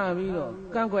ထားပြီးတော့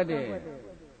ကန့်ကွက်တဲ့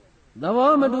သ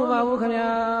ဘောမတူပါဘူးခင်ဗျာ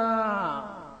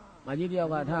မကြီးတယော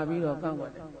က်ကထားပြီးတော့ကန့်ကွ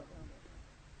က်တယ်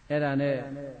အဲ့ဒါနဲ့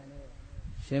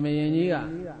ရှင်မင်းကြီးက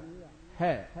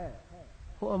ဟဲ့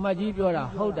ဟိုအမကြီးပြောတာ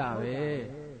ဟုတ်တာပဲ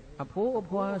အဖိုးအ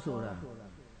ဖွားဆိုတာ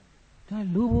ဒါ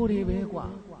လူဘိုးတွေပဲကွာ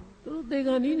သူတို့သေက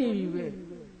န်နီးနေပြီပဲ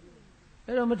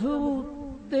အဲ့တော့မထူးဘူး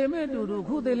သေမဲ့တူတူ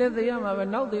ခုသေလဲသေရမှာပဲ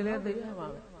နောက်သေလဲသေရမှာ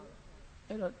ပဲ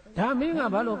အဲ့တော့ဒါမင်းက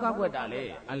ဘာလို့ကောက်ွက်တာလဲ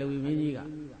အလဝီမင်းကြီးက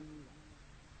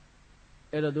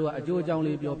အဲ့တော့သူကအကျိုးအကြောင်း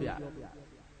လေးပြောပြ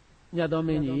ညတ်တော်မ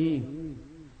င်းကြီး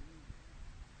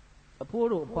အဖိုး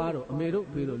တို့အဖွားတို့အမေတို့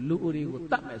ဖေတို့လူဦးတွေကို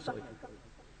တတ်မယ်ဆိုရင်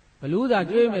ဘလူးသာ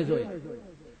ကျွေးမယ်ဆိုရင်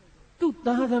သူ့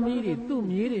သားသမီးတွေသူ့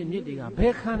မြေးတွေမြစ်တွေကဘ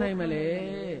ယ်ခံနိုင်မလဲ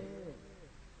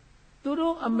သူ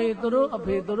တို့အမေသူတို့အ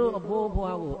ဖေသူတို့အဖိုးအ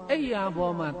ဖွားကိုအိယာ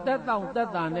ပေါ်မှာတက်တောင့်တက်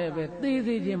တာနဲ့ပဲသိ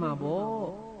စေခြင်းမှာပေါ့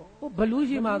ဟိုဘလူး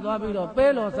ရှိမှသွားပြီးတော့ပဲ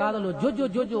လော်စားသလို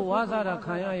ကြွဝါစားတာ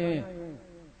ခံရရင်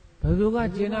ဘယ်သူက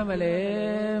ကျင်းရမလဲ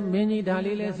မင်းကြီးဒါ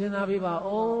လေးလဲစဉ်းစားပေးပါ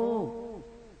ဦး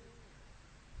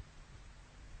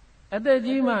အသက်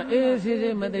ကြီးမှအေးဆေး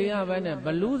ဆေးမတရားပဲနဲ့ဘ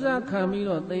လူးစားခံပြီး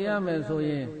တော့သိရမယ်ဆို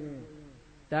ရင်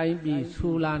တိုင်းပြည်ဆူ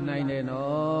လာနိုင်တယ်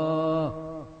နော်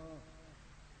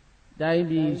တိုင်း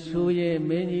ပြည်ဆူရင်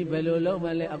မင်းကြီးဘယ်လိုလုပ်မ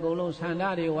လဲအကုန်လုံးဆန္ဒ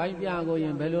တွေဝိုင်းပြကိုရ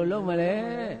င်ဘယ်လိုလုပ်မလဲ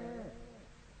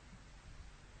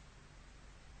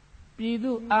ပြည်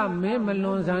သူအမင်းမ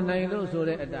လွန်ဆန်နိုင်လို့ဆို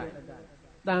တဲ့အတိုင်း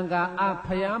တန်ခါအ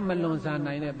ဖျားမလွန်ဆန်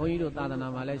နိုင်တဲ့ဘုန်းကြီးတို့သာသနာ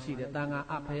မှာလည်းရှိတယ်တန်ခါ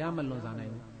အဖျားမလွန်ဆန်နို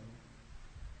င်ဘူး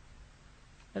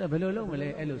အဲ့တော့ဘယ်လိုလုပ်မလဲ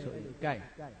အဲ့လိုဆိုရင်ကြိုက်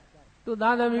သူ့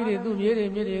သားသမီးတွေသူ့မြေးတွေ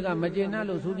မြစ်တွေကမကျေနပ်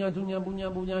လို့ဆူညံပူ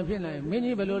ညံဖြစ်လာရင်မင်း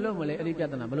ကြီးဘယ်လိုလုပ်မလဲအဲ့ဒီပြ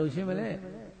ဿနာဘယ်လိုရှင်းမလဲ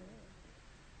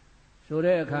ဆို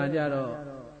တဲ့အခါကျတော့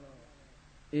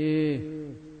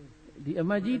ဒီအ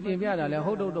မတ်ကြီးတင်ပြတာလဲ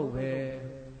ဟုတ်တုတ်ပဲ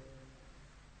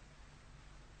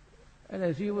အဲ့ဒါ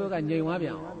စီဝဲကငြိမ်သွားပြ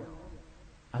န်အောင်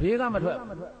အဖေကမထွက်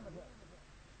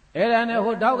အဲ့ဒါနဲ့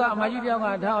ဟိုတောက်ကအမကြီးတယောက်က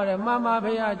ထားရတယ်မမ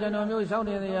ဖေရကျွန်တော်မျိုးရှောင်းတ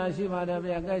င်တရားရှိပါတယ်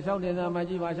ဗျာကဲရှောင်းတင်တာအမ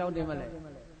ကြီးပါရှောင်းတင်မလဲ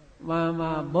မမ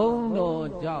ဘုံတော်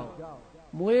ကြောင့်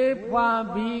မွေးဖွား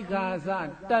ပြီးခါစ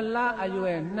တလအရွ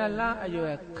ယ်2လအရွ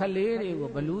ယ်ခလေးတွေကို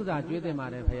ဘလူးသာကျွေးတင်ပါ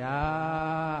တယ်ဖေဟာ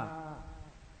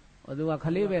ဟိုသူကခ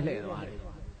လေးပဲလှည့်သွားတယ်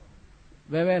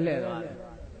ဘယ်ပဲလှည့်သွားတယ်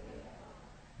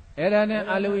အဲ့ဒါနဲ့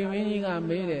အလဝီမင်းကြီးက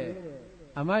မေးတယ်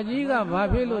အမကြီးကဘာ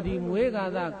ဖြစ်လို့ဒီမွေးခါ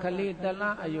စခလေးတလ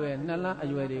အရွယ်2လအ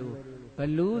ရွယ်တွေကိုဘ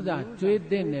လူးသာကျွေး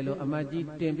တင်တယ်လို့အမကြီး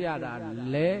တင်ပြတာ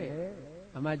လဲ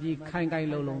အမကြီးခိုင်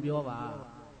လုံပြောပါ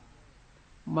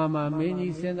မမမင်း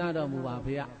ကြီးစဉ်းစားတော်မူပါ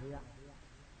ဖေရ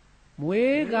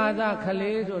မွေးကာသခ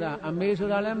လေးဆိုတာအမေဆို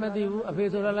တာလည်းမသိဘူးအဖေ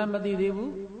ဆိုတာလည်းမသိသေး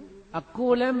ဘူးအ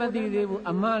ကိုလည်းမသိသေးဘူး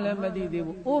အမလည်းမသိသေး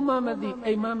ဘူးအိုးမမသိ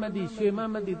အိမ်မမသိရွှေမ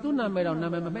မသိသူ့နာမည်တော့နာ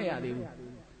မည်မမှတ်ရသေးဘူး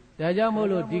ဒါကြောင့်မို့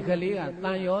လို့ဒီကလေးကတ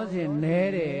န်ရောစဉ်နဲ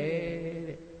တယ်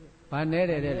တဲ့ဘာနဲ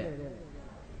တယ်တဲ့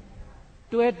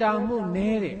တွေ့တာမှု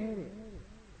နဲတယ်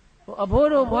ဟိုအဖိုး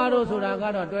တို့ဘွားတို့ဆိုတာက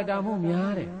တော့တွေ့တာမှု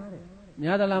များတယ်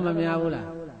များသလားမများဘူးလား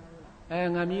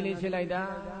ငါမြည်လေးချစ်လိုက်တာ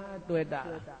တွေ့တာ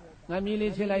ငါမြည်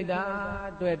လေးချစ်လိုက်တာ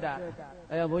တွေ့တာ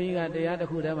ဘုန်းကြီးကတရားတစ်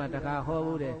ခုတည်းမှာတခါဟော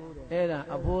ဘူးတယ်အဲ့ဒါ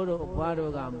အဖိုးတို့အဖွား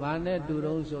တို့ကဘာနဲ့တူ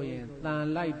တုံးဆိုရင်တန်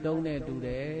လိုက်တုံးနဲ့တူတ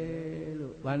ယ်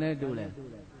လို့ဘာနဲ့တူလဲ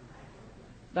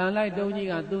တန်လိုက်တုံးကြီး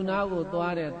ကသူ့နားကို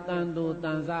သွားတဲ့တန်သူတ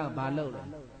န်စားဘာလုပ်လဲ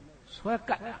ဆွဲ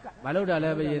ကတ်ဘာလုပ်တာ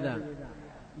လဲပရိသတ်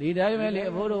ဒီတိုင်းပဲလေ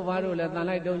အဖိုးတို့ဘာတို့လဲတန်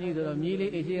လိုက်တုံးကြီးဆိုတော့မြည်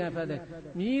လေးအရှိကဖတ်တယ်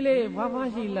မြည်လေးဘာမှ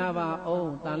ရှိလာပါအော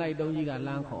င်တန်လိုက်တုံးကြီးကလ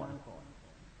မ်းခေါ်တယ်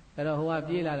အဲ့တော့ဟိုက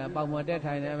ပြေးလာတယ်ပေါင်ပေါ်တက်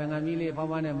ထိုင်တယ်ငါမြည်လေးဖော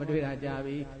င်းမနဲ့မတွေ့တာကြာ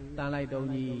ပြီတန်လိုက်တုံး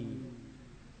ကြီး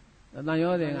တန်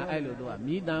ရောစဉ်ကအဲ့လိုသူက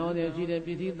မြည်တန်ရောစဉ်ရှိတယ်ပ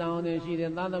စ္စည်းတန်ရောစဉ်ရှိတ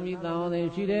ယ်သားသမီးတန်ရောစဉ်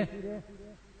ရှိတယ်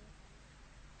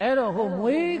အဲ့တော့ဟို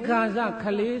မွေးခါစခ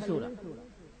လေးဆိုတာ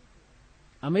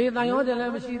အမေတန်ရောစဉ်လ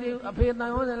ည်းမရှိသေးဘူးအဖေတန်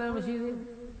ရောစဉ်လည်းမရှိသေးဘူး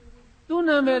သူ့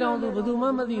နာမည်တောင်သူဘယ်သူမှ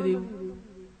မသိသေးဘူး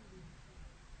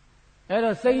အဲ့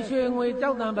တော့စိတ်ရွှေငွေ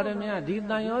ကြောက်တံပရမယဒီ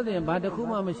တန်ရောစဉ်ဘာတစ်ခု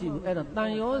မှမရှိဘူးအဲ့တော့တ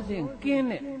န်ရောစဉ်ကင်း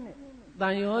တဲ့တ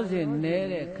န်ရောစဉ်နဲ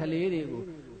တဲ့ခလေးတွေကို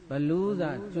ဘ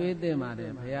Baluza, Jude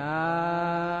Mare,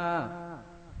 Pia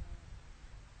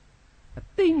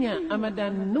Tinya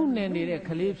Amadan Nunen, the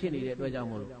Caliph in it,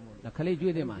 Wajamu, the Caliph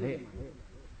Jude Mare.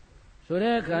 So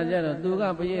there Kajana,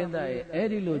 Duga Pienda,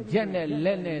 Edilu, Janet,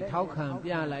 Lene, Taukan,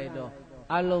 Pialaido,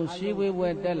 Alone, she will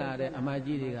wear Della,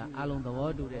 Amajiga, along the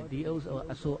water, the also,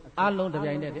 so along the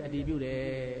behind the debut.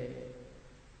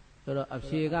 So of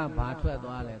Shiga,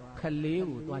 Batwa,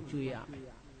 Kaliu, what you yam.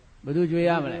 But do you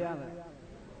yam?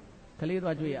 Khalid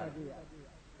what we are.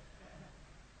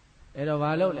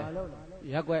 Erovalo,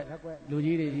 Yakwe,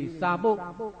 Luigi, Sabu.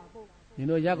 You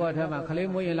know Yakwatama,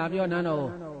 Kalimu, and Labio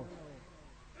Nano.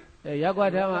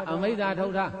 Yakwatama, Amida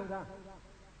Tota.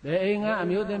 The Inga,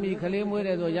 Amutami, Kalimu,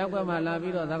 Yakwama,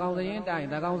 Lavido, the Gauzayan,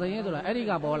 the Gauzayan,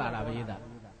 Erica Bola, Lavida.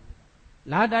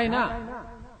 La Dina.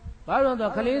 Baron the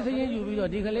Kalesi, you will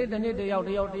declare the need the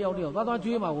audio. What don't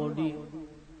you, my old D.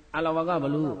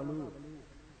 Alawagabalu.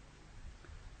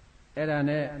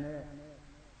 Erane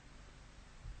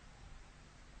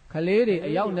Kaleri, a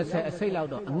young sail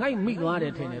out of 9 me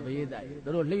wanted in a way that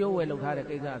the Leo will have a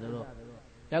case out of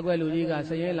Yagueluiga,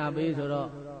 Sayela Base or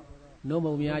no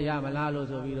Mumia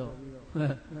Yamalalos of Vido.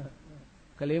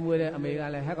 Kalim with a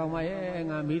mega heck of my and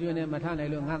a medium and Matana,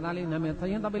 Natali,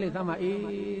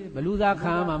 Namatayantabilis, Beluza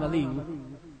Kama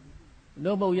Malim.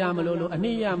 No Yamalo,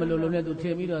 Ani Yamalo to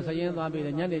Timido, Sayanta,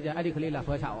 and Yanija adequately la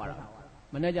first hour.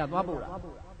 Manager Babura.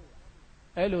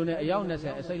 Elune, a youngness,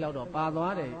 a sail out of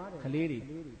Padre, Kaliri.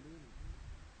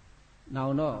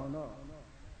 Now, no.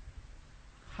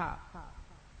 Ha.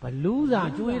 Baluza,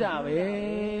 Juida,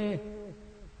 eh?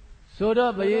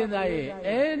 Soda Bayeda,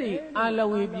 any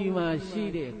Alawi Bima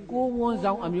Shide, go one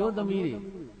sound amuse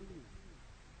meeting.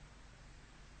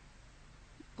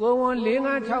 Go on,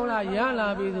 Linga Chaula,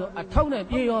 Yala, a town at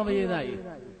Pio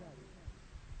Bayeda.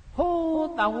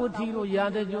 Ho, Tawutiro,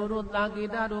 Yada Joro,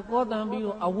 Takidado, Kotambi,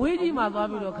 a witty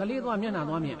Matabi, Kalido, Miana,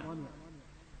 Nomia.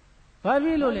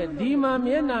 Fabilo, Dima,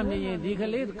 Miana,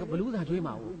 Dicalate, Kabaluza,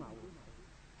 Twima.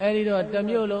 Editor,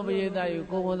 Tamulo, Bayeda,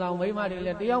 go down, Waymar,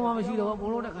 let the young woman see the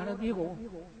Boroda Carabigo.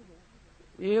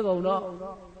 Ego,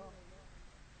 no.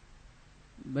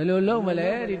 Below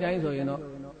Malay, times, you know.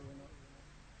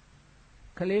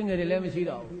 Kalinga, the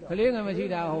Lemisido, Kalinga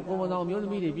Masida, who go down, you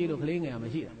meet the beautiful Kalinga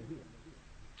Masida.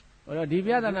 Or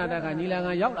Divia Nata,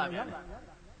 Nilanga Yola.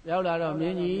 Yola,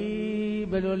 Mini,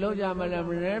 below Jamalam,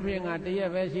 Manevering at the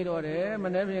Vesido,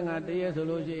 Manevering at the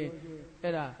Solusi,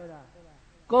 Era.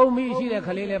 Go me see the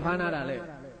Kalile Panada.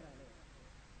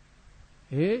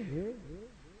 Eh?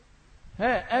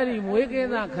 Hey, Eddie,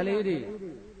 waking up Kalidi.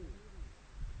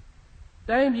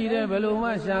 Time you there below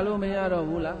my shallow Mayaro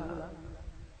Mula.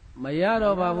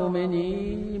 Mayaro Babu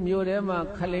Mini,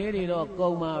 Murema, Kalidi or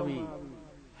Gomavi.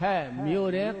 Hey,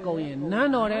 Mure going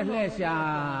none or less.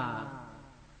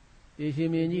 This is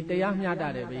me, the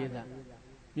Yamada.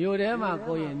 Murema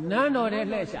going none or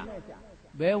less.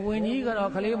 But when you got a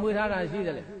Kalim without a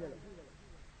seedle.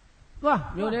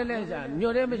 Well, Mure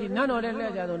none of the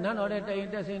leisure, none of the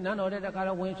interesting, none of the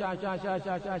color wind,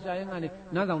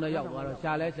 none of the yacht,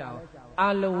 Shalesha.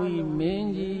 Aloe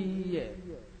Minji,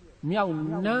 Meow,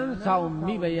 none sound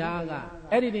Mibayaga,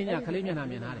 editing a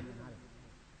Kalimian.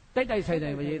 Take I say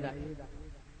that.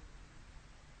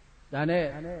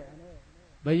 Dane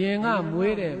Bayanga,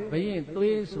 waited, Bayin,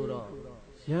 3 suro,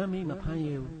 Yami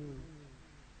Mapayu.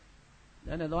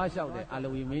 Then the Lord shouted,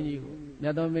 Aloe Mini,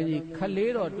 Nadomini,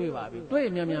 Kalero, Twivabi, Twi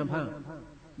Miamian Pan,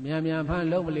 Miamian Pan,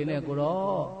 lovely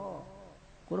Negro,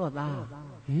 Kurota,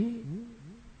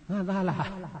 Nadala.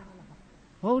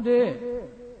 Oh, dear.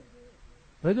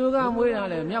 Peduga, wait on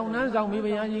them, young nuns on me,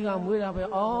 Yanigam, wait up,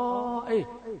 oh, eh,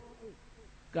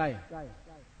 Guy.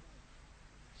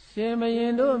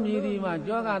 Semayendo, Mirima,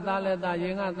 Joga Daleta,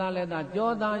 Yenga Daleta,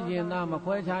 Jordan, Yena,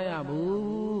 Maquachaya,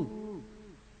 boo.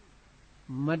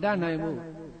 Madanaimu,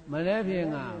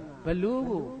 Manavianga,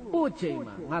 Belugu,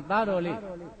 Uchima, Mataroli,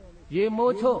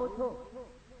 Yemocho,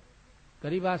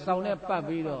 Kariba Saune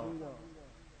Pabido,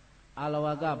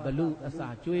 Alawaga, Belu,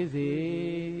 Asa,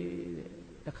 Juizy,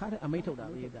 the car Amato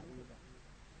Davida.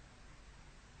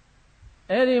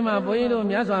 Erima, Boino,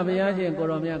 Miasa, Viaji, and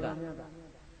Goromiaga.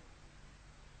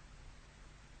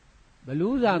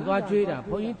 Beluza, Dwajuda,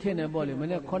 Pointin and Bolly, when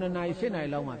they colonize Sinai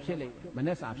Loma, Chile,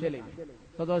 Manessa, Chile.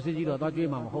 So those is you don't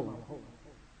dream of home.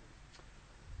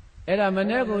 Era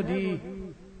Manego di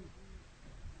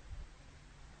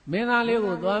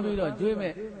Menalego, Dwabido, dream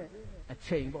it a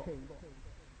chain.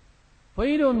 For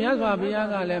you don't Miaswa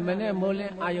Biaga, Lemene, Mole,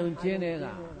 Ion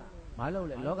Chenega, Malo,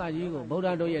 Loga Yigo,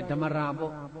 Bodado,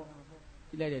 Tamarabo.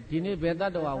 Let it dinner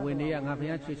better when they are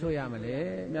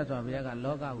Chisoyamale, Miaswa Biaga,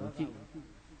 Loga, Uchi.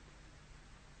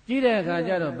 တဲ့အခါ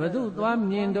ကျတော့ဘသူသွား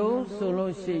မြင်တော့ဆို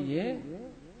လို့ရှိရင်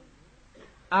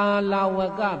အာလာဝ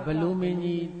ကဘလူမင်း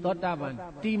ကြီးသောတာပန်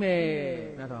တီးမယ်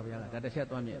မြတ်စွာဘုရားကဒါတစ်ချက်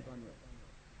သွားမြင်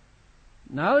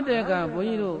နောက်တက်ကဘုန်း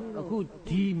ကြီးတို့အခု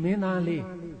ဒီမင်းသားလေး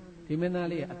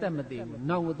အသက်မသေးဘူး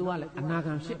နောက်သူကလည်းအနာ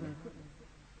ဂံဖြစ်မယ်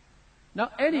နော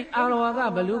က်အဲ့ဒီအာလာဝက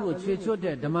ဘလူကိုခြေချွတ်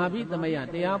တဲ့ဓမ္မပိသမယ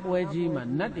တရားပွဲကြီးမှာ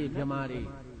နတ်တွေမြမာတွေ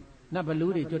နတ်ဘလူ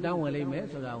တွေကျွတ်တန်းဝင်လိမ့်မယ်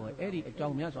ဆိုတာကိုအဲ့ဒီအကြော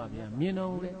င်းမြတ်စွာဘုရားမြင်တော်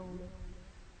မူတယ်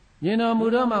မြင်တော်မူ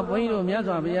တော့မှဘုန်းကြီးတို့မြတ်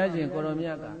စွာဘုရားရှင်ကိုရောမြ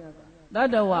တ်ကတတ္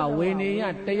တဝဝေနေယ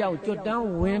တယောက်ကျွတ်တန်း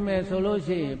ဝင်မယ်ဆိုလို့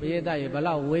ရှိရင်ဘုရားတရေဘ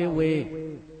လောက်ဝေး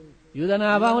ယူဇ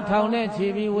နာပေါင်းထောင်နဲ့ချီ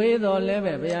ပြီးဝေးတော်လဲ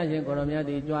ပဲဘုရားရှင်ကိုရောမြတ်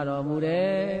တည်ကြွတော်မူတ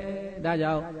ယ်ဒါ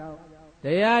ကြောင့်တ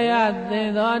ရားရသင်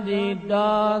သောတိ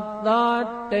တော်သော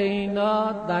တိန်သော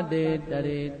တတ္တေတ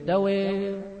ရေတဝေ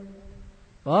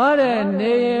ဘောရ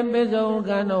နေရင်ပိစုံ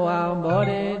ကံတော်ဝံဘော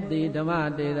ရတိဓမ္မ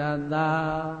တေရသာ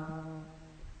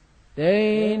တိ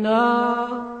န်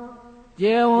တော်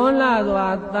ကျေဝန်းလာစွာ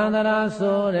တန်တရာ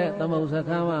ဆိုတဲ့သမုတ်စခ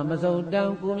န်းမှာမစုံတ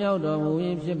န်းကူးမြောက်တော်မူရ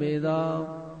င်ဖြစ်ပေသော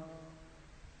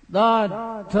သော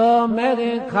ထောမဲခ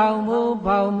င်ခေါင်မှု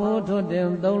ဖောင်မှုထွတ်တင်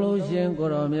သုံးလို့ရှင်ကို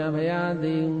ရောမြတ်ဖရာသ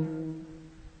ည်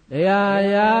တရား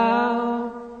ရာ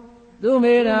သူ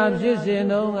မေရာဖြစ်စဉ်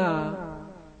တုန်းက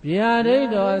ဗျာဒိတ်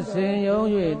တော်ဆင်ယုံ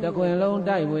၍တခွင်လုံး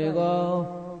တိုက်ဝေကို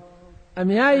အ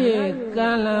မြတ်ရကံ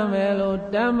လံမယ်လို့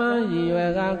တမ္မန်ရည်ရွ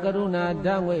ယ်ကကရုဏာ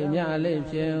ဓာတ်ဝိမြလေး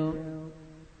ဖြင့်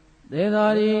သေ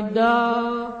တော်ဤ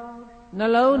တော်နှ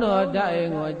လုံးတော်ဓာတ်အိ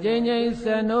မ်ကိုကျဉ်းကျဉ်းဆ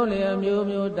န်နိုးလျက်မျိုး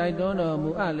မျိုးတိုက်တွန်းတော်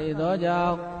မူအပ်လေသောကြော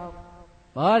င့်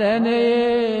ဘောရနေ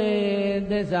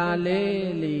သစ္စာ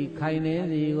လေးလီခိုင်နေ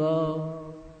စီကို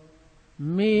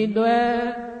မိတွယ်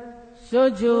စွ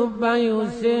ချူပန်းယူ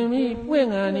စင်မိပွင့်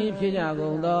ငံဤဖြစ်ကြကု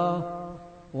န်သော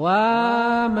ဝါ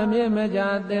မမြင့်မကြ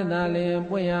တဲ့သာလင်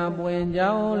ပွင့်ရပွင့်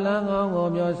ကြောင်းလမ်းကောင်းကို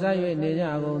မျောဆက်၍နေကြ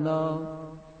ကုန်သော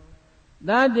တ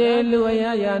တ္တေလူအယ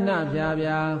ယနာဖြာ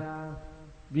ဖြာ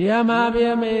ဗျာမ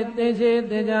ဗျာမေသင်္ချေ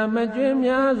သင်္ချာမကျွင်း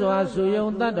များစွာစုယုံ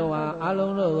တတ္တဝါအ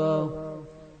လုံးတို့ကို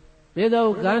ပိသု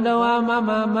ကန္တဝါမ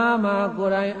မကို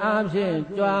ယ်တိုင်အားဖြင့်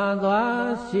ကြွားသွား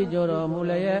ရှိကြတော်မူ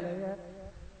လျက်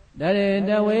တရေ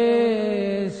တဝေ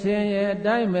ဆင်းရဲ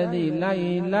တိုင်းမသိလို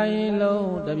က်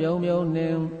လုံးတပြုံပြုံနှ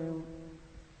င့်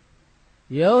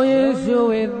ယုံရည်စု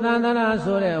ဝေသန္တနာ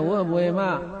ဆိုတဲ့ဝတ်ပွေမှ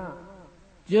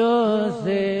ကျိုး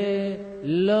စေ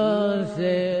လို့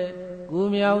စေကူ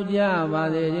မြောက်ကြပါ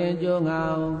စေခြင်းကြိုးငော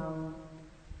င်း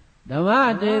ဓမ္မ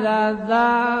တေသာသာ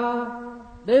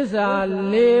သစ္စာ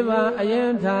၄ပါးအရ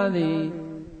င်ထားသည်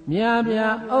မြားပြ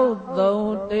ဥဒ္သုံ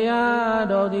တရား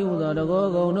တော်သည်ဟူသောတကော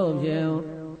ကုံတို့ဖြင့်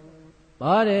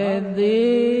ဘောရတိ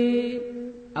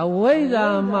အဝိဇ္ဇာ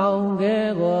မောင်ကဲ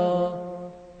ကို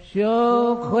ဖြို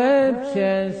ခွဲဖြ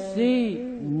စ်စီ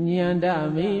ညံတ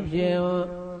မိဖြင့်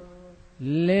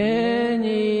လင်း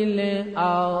ကြီးလင်း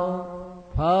အောင်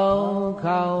ဖုံး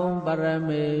ခေါင်ပရ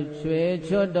မေချွေ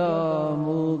ချွတ်တော်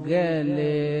မူခဲ့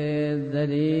လေသ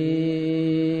တ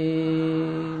ည်း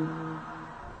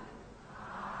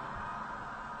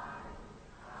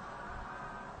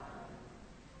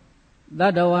တ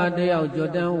တ္တဝါတယောက်ကြွ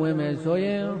တန်းဝင်မယ်ဆိုရ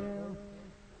င်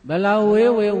ဘလောက်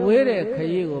ဝေးတဲ့ခ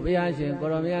ရီးကိုဘုရားရှင်ကို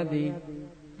ရောမြတ်သည်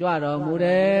ကြွတော်မူတ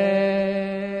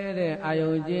ယ်တဲ့အာယု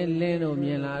န်ကြီးလင်းတို့မြ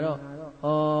င်လာတော့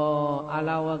အာ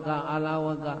လာဝ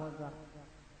က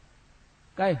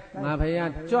ကဲငါဖ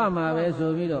ယားကြွမှာပဲ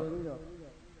ဆိုပြီးတော့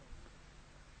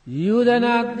ယူဒ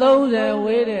နာ30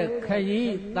ဝေးတဲ့ခ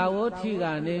ရီးတာဝတိက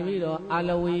နေပြီးတော့အာလ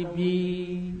ဝီပြည်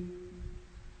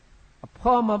အ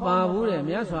ဖော်မပါဘူးတဲ့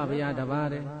မြတ်စွာဘုရားတပါး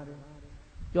တဲ့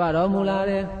ကြွတော်မူလာ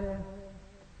တယ်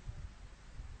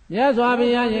မြတ်စွာဘု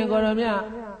ရားရှင်ကိုရောမြတ်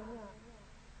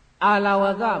အာလာဝ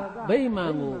ကဗိမာ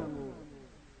န်ကို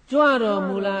ကြွတော်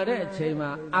မူလာတဲ့အချိန်မှာ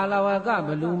အာလာဝကဘ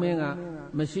လူမင်းက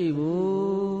မရှိ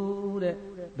ဘူးတဲ့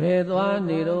ဘယ်သွား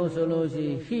နေတော့ဆိုလို့ရှိ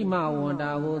ဟိမဝန္တာ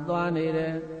ကိုသွားနေတ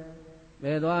ယ်ဘ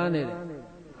ယ်သွားနေတယ်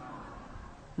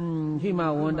ဟိမ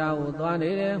ဝန္တာကိုသွား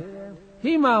နေတယ်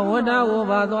ဟိမဝန္တာကို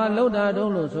ဘာသွားလှုပ်တာ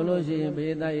တုံးလို့ဆိုလို့ရှိရင်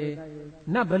ဘေးသားရဲ့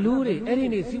နတ်ဘလူးတွေအဲ့ဒီ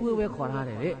နေ့စီဝေးပဲခေါ်ထား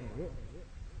တယ်တဲ့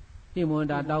ဟိမဝန္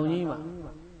တာတောင်ကြီးမှာ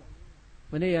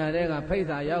မနေ့ရတဲ့ကဖိတ်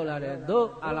စာရောက်လာတယ်သို့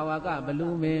အာလာဝကဘ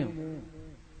လူးမင်း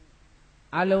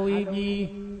အလုံးဤကြီး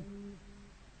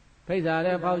ဖိတ်စာ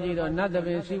တဲ့ဖောက်ကြည့်တော့နတ်တပ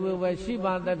င်စီဝေဝဲရှိ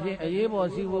ပါသဖြင့်အရေးပေါ်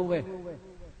စီဝေဝဲ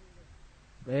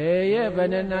ဘယ်ရဲ့ဘယ်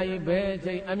နဲ့နိုင်ဘယ်အ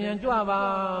ချိန်အမြန်ကြွပါ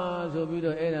ဆိုပြီး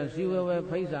တော့အဲ့ဒါစီဝေဝဲ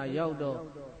ဖိတ်စာရောက်တော့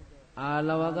အာလ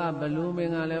ဝကဘလူးမ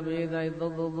င်းကလည်းပြေးတိုင်း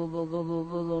သုံး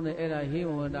နဲ့အဲ့ဒါဟိမ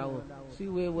ဝန္တာကိုစီ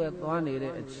ဝေဝဲသွားနေ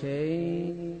တဲ့အချိ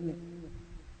န်နဲ့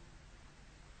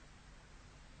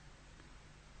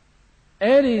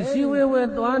အဲ့ဒီစီဝေဝဲ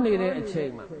သွားနေတဲ့အချိ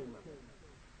န်မှာ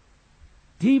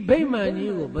ဒီဗိမာန်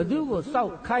ကြီးကိုဘသူကိုစော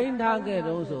က်ခိုင်းထားခဲ့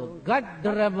တော့ဆိုဂတ်ဒ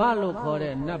ရဘလို့ခေါ်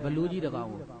တဲ့နတ်ဘလူကြီးတကောင်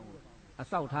ကိုအ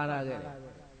စောက်ထားရခဲ့တယ်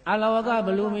အလဝကဘ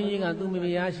လူမင်းကြီးကသူ့မိ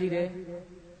ဖုရားရှိတယ်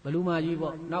ဘလူမကြီး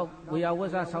ပေါ့နောက်ဝေယဝ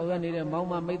ဆဆောင်ရွက်နေတဲ့မောင်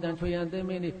မမိတ်တန်ချွေရန်သင်း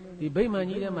မင်းဒီဗိမာန်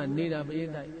ကြီးထဲမှာနေတာပရိ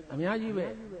သတ်အများကြီးပဲ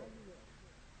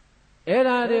အဲ့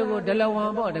ဒါတွေကိုဒလဝံ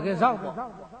ပေါ့တကယ်စောက်ပေါ့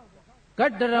ဂ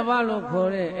တ်ဒရဘလို့ခေါ်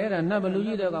တဲ့အဲ့ဒါနတ်ဘလူ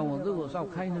ကြီးတကောင်ကိုသူ့ကိုစောက်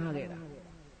ခိုင်းထားခဲ့တာ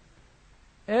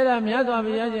အဲ့ဒါမြတ်စွာ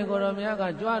ဘုရားရှင်ကိုရောမြတ်က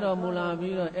ကြွတော်မူလာ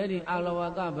ပြီးတော့အဲ့ဒီအာလဝ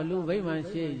ကဘလူဗိမာန်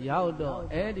ရှိရောက်တော့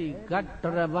အဲ့ဒီဂတ်တ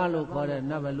ရဘလို့ခေါ်တဲ့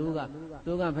နတ်ဘလူက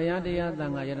သူကဘုရားတရားသံ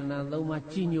ဃာယတနာသုံးပါး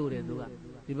ကြီးညိုတယ်သူက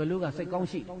ဒီဘလူကစိတ်ကောင်း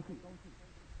ရှိ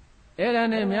အဲ့ဒါ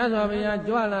နဲ့မြတ်စွာဘုရား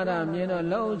ကြွလာတာမြင်တော့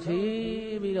လှုပ်ချီ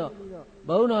ပြီးတော့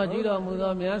ဘုန်းတော်ကြီးတော်မူ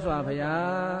သောမြတ်စွာဘု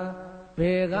ရားဘ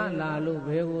ယ်ကလာလို့ဘ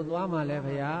ယ်ကိုသွားမှလဲ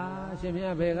ဘုရားရှင်ဘု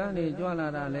ရားဘယ်ကနေကြွလာ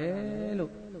တာလဲ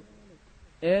လို့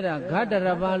အဲ့ဒါဂတ်တရ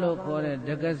ဘလို့ခေါ်တဲ့တ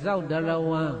ကစောက်ဒလ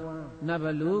ဝံနတ်ဘ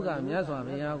လူကမြတ်စွာ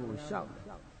ဘုရားကိုလျှောက်တယ်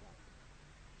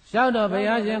လျှောက်တော့ဘု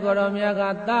ရားရှင်ကိုရောမြတ်က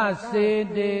သစေ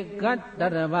တေဂတ်တ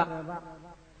ရဘ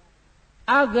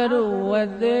အဂရုဝ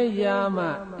သေယာမ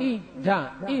ဣဒ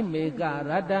ဣမေက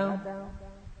ရတံ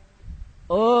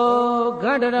အိုဂ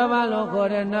တ်တရဘလို့ခေါ်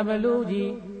တဲ့နတ်ဘလူ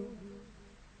ကြီး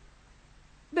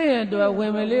တင့်အတွက်ဝ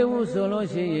င်မလေးဘူးဆိုလို့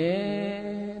ရှိရ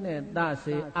င်တဲ့သ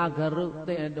စေအဂရုတ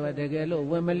င့်အတွက်တကယ်လို့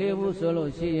ဝင်မလေးဘူးဆို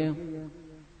လို့ရှိရင်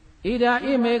ဣဒာဣ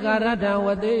မေကရထံဝ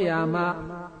တေယာမ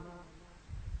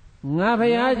ငါဘု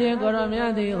ရားရှင်ကိုရောမြ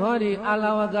တ်သည်ဟောဒီအလ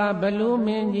ဝကဘလူမ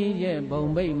င်းကြီးရဲ့ဘုံ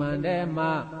ဗိမာန်ထဲ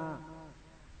မှာ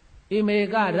ဣမေ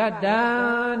ကရတံ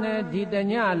နဲ့ဒီတ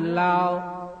ညလောက်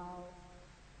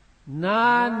နာ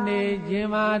နေခြင်း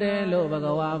ပါတယ်လို့ဘဂ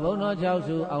ဝါဘုန်းတော်၆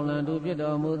စုအောင်လံသူဖြစ်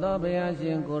တော်မူသောဘုရားရှ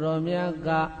င်ကိုရောမြတ်က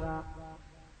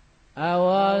အဝ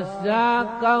စာ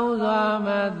ကောင်းစွာမ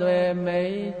သွေမိ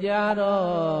န်ကြ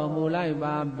တော်မူလိုက်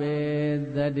ပါပေ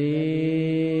သတ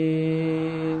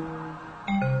ည်း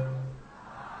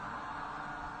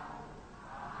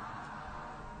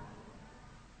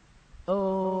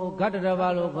အိုးဂတ်တရဘ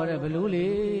လို့ခေါ်တဲ့ဘလူလေ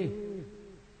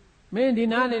မင်းဒီ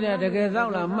နားနေတဲ့တကယ်သော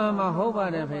က်လားမှန်မှဟုတ်ပါ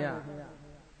တယ်ဖေ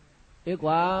။အေး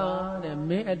ကွာတဲ့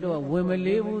မင်းအတွက်ဝင်မ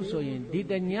လေးဘူးဆိုရင်ဒီ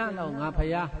တညလောက်ငါဖေ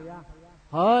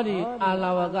ဟောဒီအာလ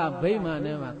ဝကဗိမာန်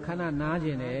ထဲမှာခဏနားကျ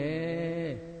င်တယ်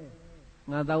။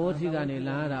ငါသဝတိကနေ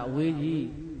လာရတာအဝေးကြီး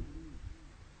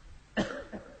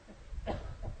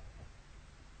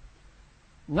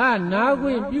ငါနာခွ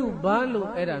င့်ပြုပါလို့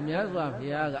အဲ့ဒါမြတ်စွာဘု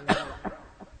ရားက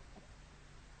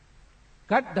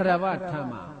ဂတ်တရဘထံ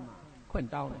မှာခွင့်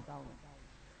တောင်းတယ်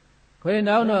ခွင့်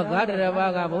တောင်းတော့ဂတ်တရဘ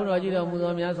ကဘုန်းတော်ကြီးတော်မူ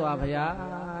သောမြတ်စွာဘုရား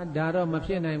ဒါတော့မ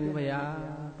ဖြစ်နိုင်ဘူးဘုရား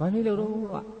ဘာဖြစ်လို့တော့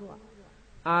ကွာ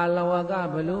အာလဝက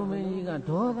ဘလူမင်းကြီးက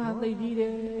ဒေါသသိပ်ကြီးတ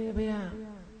ယ်ဘုရား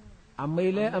အမေ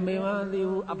လည်းအမေမသိ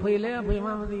ဘူးအဖေလည်းအဖေမ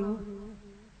မသိဘူး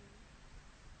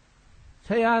ဆ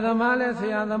ရာသမားလည်းဆ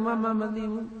ရာသမားမမသိ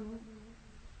ဘူး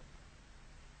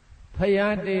ဖ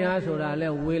ယားတရားဆိုတာလဲ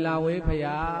ဝေလာဝေးဖ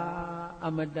ယားအ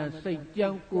မတန်စိတ်ကြ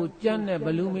မ်းကိုကြမ်းတဲ့ဘ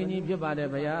လူမင်းကြီးဖြစ်ပါတယ်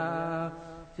ဖယား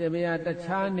ရှင်ဘုရားတ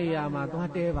ခြားနေရာမှာသွား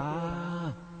တဲပါ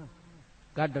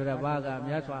ဂတ်တရဘက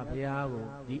မြတ်စွာဘုရားကို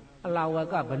ဒီအလဝ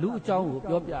ကဘလူအကြောင်းကို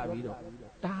ပြောပြပြီးတော့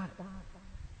တားဒါ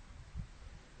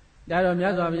တော့မြ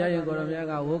တ်စွာဘုရားရှင်ကိုရောမြတ်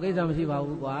ကဟိုကိစ္စမရှိပါ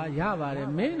ဘူးကွာရပါတယ်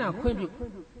မင်းနာခွင့်ပြု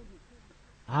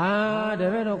ဟာတ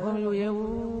ပည့်တော်ခွင့်မပြုရ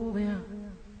ဘူးဘုရား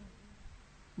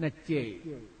နှစ်ကြိမ်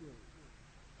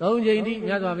သုံးကြိမ်တိ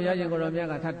မြတ်စွာဘုရားရှင်ကိုရောမြတ်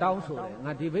ကထပ်တောင်းဆိုတယ်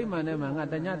ငါဒီဗိမာန်ထဲမှာငါ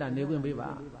တညတာနေခွင့်ပေးပါ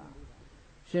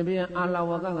ရှင်ဘုရားအာလ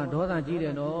ဝကကဒေါသကြီးတ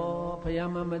ယ်နော်ဘုရား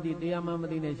မမသိတရားမမ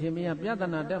သိနဲ့ရှင်ဘုရားပြဿ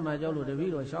နာတက်မှကြောက်လို့တပ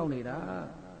ည့်တော်ရှောင်းနေတာ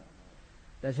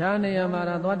တခြားနေရာမှာ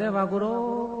တော့သွားတဲ့ပါကိုရော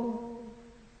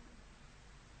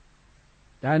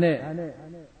ဒါနဲ့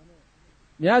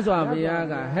မြတ်စွာဘုရား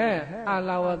ကဟဲ့အာလ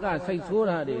ဝကစိတ်ဆိုး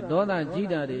တာတွေဒေါသကြီး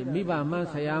တာတွေမိဘမှန်း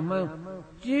ဆရာမှန်း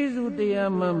ကျေးဇူးတ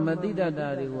ရားမှန်းမသိတတ်တာ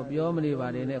တွေကိုပြောမနေပါ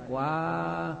နဲ့ကွာ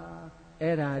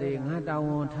အဲ့ဓာတွေငါတောင်း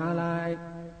ဝန်ထားလိုက်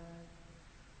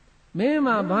မင်း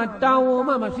မှဘာတောင်းဝန်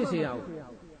မှမဖြစ်စေရဘူး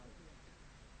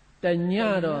တည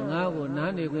တော့ငါ့ကို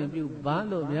နားနေခွင့်ပြုဘာ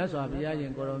လို့မြတ်စွာဘုရားရှ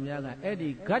င်ကိုရောမြတ်ကအဲ့ဒီ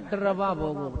ဂတ်တရဘ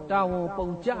ဘောကိုတောင်းဝန်ပုံ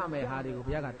ကြမယ်ဟာတွေကို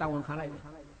ဘုရားကတောင်းဝန်ခံလိုက်တယ်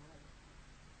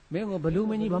မင်းကိုဘလူ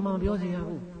မင်းကြီးဘာမှမပြောစေရ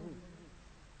ဘူး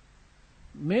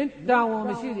မင်းတောင်းဝန်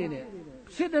မရှိသေးနဲ့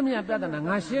ဖြစ်တဲ့မြတ်ပြဿနာ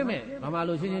ငါရှင်းမယ်ဘာမှ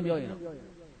လို့ရှင်းရှင်းပြောရင်တော့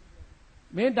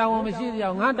မင်းတောင်းဝန်မရှိသေး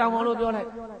အောင်ငါတောင်းဝန်လို့ပြောလိုက်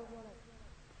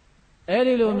အဲ့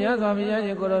ဒီလိုမြတ်စွာဘုရားရှ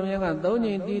င်ကိုရောမြတ်ကသုံး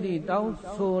ကြိမ်တိတိတောင်း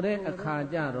ဆိုတဲ့အခါ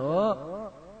ကျတော့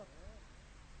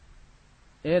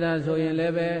အဲ့ဒါဆိုရင်လ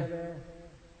ည်းပဲ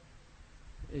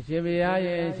ရှင်ဘုရား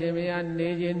ရဲ့ရှင်ဘုရားနေ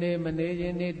ခြင်းနေမနေခြ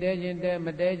င်းနေတဲခြင်းတဲမ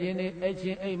တဲခြင်းနေအိတ်ခြ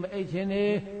င်းအိတ်မအိတ်ခြင်းနေ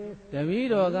တပည့်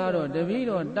တော်ကတော့တပည့်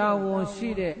တော်တာဝန်ရှိ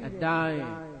တဲ့အတိုင်း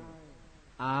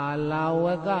အာလာဝ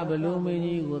ကဘလူမင်း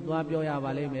ကြီးကိုသွားပြောရ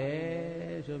ပါလိမ့်မ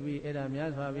ယ်ဆိုပြီးအဲ့ဒါမြတ်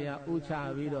စွာဘုရားဥချ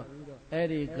ပြီးတော့အဲ့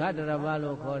ဒီဂတ္တရဘ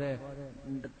လို့ခေါ်တဲ့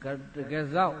ကဲ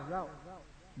စောက်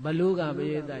ဘလူကပ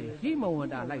ရိသတ်ဟိမဝန္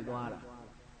တာလိုက်သွားတာ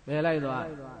ဘယ်လိုက်သွား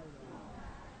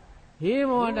ဟိ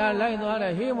မဝန္တာလိုက်သွားတ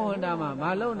ယ်ဟိမဝန္တာမှာမ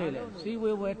လုပ်နေလဲစီ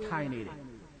ဝေဝဲထိုင်နေတယ်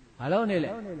မလုပ်နေ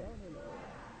လဲ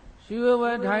စီဝေ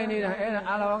ဝဲထိုင်နေတာအဲ့ဒါ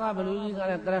အာလဝကဘလူကြီးက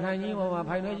လည်းကရထိုင်ကြီးပေါ်မှာ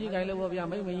ဖိုင်နှဲကြီးခိုင်လို့ပေါ့ဗျာ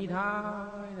မိမကြီးထို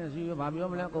င်တဲ့စီဝေဘာပြော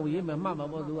မလဲကုန်ရေးမမှတ်မှာ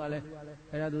ပေါ့သူကလည်း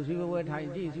အဲ့ဒါသူစီဝေဝဲထိုင်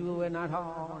ကြည့်စီဝေဝဲနားထောင်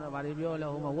တယ်ဗါတွေပြောလဲ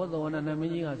ဟိုမှာဝတ်တော်ဝနနမ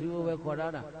င်းကြီးကစီဝေဝဲခေါ်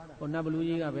ထားတာဟိုနတ်ဘလူ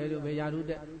ကြီးကဘယ်လိုပဲယာထု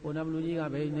တဲ့ဟိုနတ်ဘလူကြီးက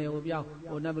ဘယ်နေဟိုပြောင်း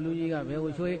ဟိုနတ်ဘလူကြီးကဘယ်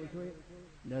ဟိုရွှေ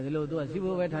ဒါလိုသူကစီ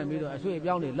ဝေဝဲထိုင်ပြီးတော့အရွှေ့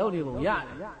ပြောင်းနေလှုပ်နေပုံရတ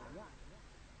ယ်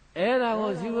အဲ့ဒါ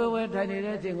ကိုစီဝေဝဲထိုင်နေ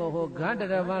တဲ့အချိန်ကိုဟိုဂန္တ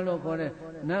ရဘလို့ခေါ်တဲ့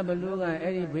နတ်ဘလူက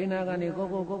အဲ့ဒီဘေးနာကနေကို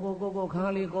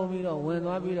ခါးလေးကုန်းပြီးတော့ဝင်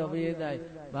သွားပြီးတော့ပြေးတိုက်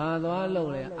ဘာသွားလို့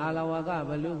လဲအာလဝက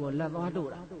ဘလူကိုလက်သွားတို့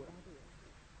တာ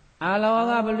အာလဝ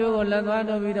ကဘလူကိုလက်သွား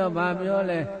တို့ပြီးတော့ဘာပြော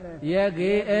လဲယ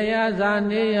ကေအယဇာ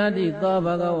နေယတိသောဘ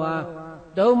ဂဝါ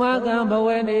ဒုမကံဘ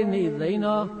ဝေနေနိသိ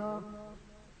ဏော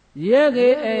ယကေ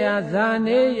အယဇာ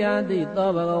နေယတိသော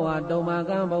ဘဂဝါဒုမ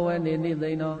ကံဘဝေနေနိ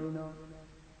သိဏော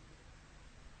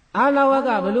အာလဝက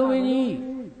ဘလူမင်းကြီး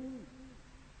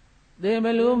သေဘ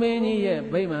လူမင်းကြီးရဲ့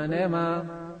ဗိမာန်ထဲမှာ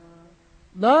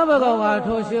သောဘဂဝါ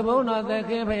ထိုရှိဘုံတော်သ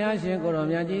ခင်ဘုရားရှင်ကိုယ်တော်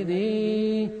မြတ်ကြီးသ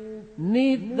ည်နိ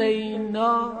သိ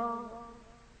ဏော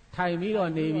ထိုင်ပြီး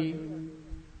တော့နေပြီ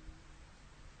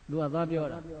လူကသွားပြော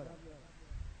တာ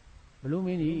ဘလူမ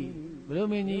င်း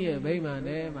ကြီးရဲ့ဗိမာန်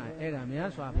ထဲမှာအဲ့ဒါမြတ်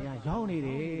စွာဘုရားရောက်နေတ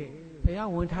ယ်ဘုရား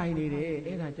ဝင်ထိုင်နေတယ်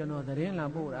အဲ့ဒါကျွန်တော်သတင်းလာ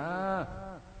ပို့တာ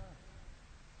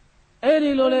အဲ့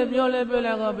ဒီလိုလေပြောလဲ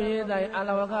ကောပိယတိုင်အာလ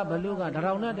ဝကဘလူကတ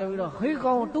ရောင်နဲ့တပြီးတော့ဟေး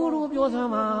ကောင်တူတူပြောစ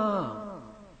မ်းပါ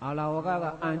အာလဝကက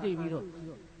အန်ကြည့်ပြီးတော့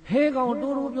ဟေးကောင်တူ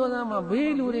တူပြောစမ်းပါ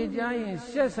ဘေးလူတွေကြားရင်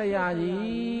ရှက်စရာ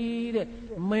ကြီးတဲ့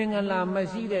မင်္ဂလာမ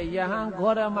ရှိတဲ့ယဟန်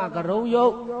ဂေါရမကရုံယု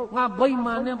တ်ငါဗိ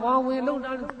မာန်နဲ့ဘွားဝင်လုံး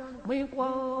တာမင်းကွာ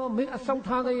မင်းအဆောက်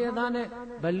ထားကြရသားနဲ့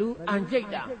ဘလူအန်ကြိတ်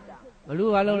တာဘလူ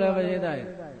ကလုံးလဲပိယတိုင်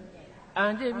အ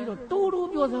န်ကြိတ်ပြီးတော့တူတူ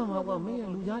ပြောစမ်းပါကွာမင်း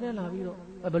လူကြားတဲ့လာပြီးတော့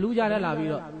ဘလူကြားတဲ့လာ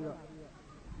ပြီးတော့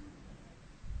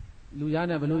လူကြား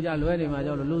နဲ့ဘလူကြားလွဲနေမှာ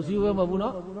ကြောက်လို့လူစည်းဝဲမဟုတ်ဘူး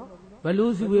နော်ဘလူ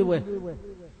စည်းဝဲဝဲ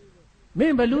မ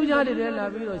င်းဘလူကြားတွေလာ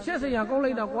ပြီးတော့ရှက်စရာကောင်း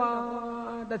လိုက်တော့ကွာ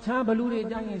တခြားဘလူတွေ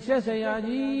ကြားရင်ရှက်စရာ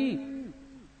ကြီး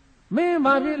မင်း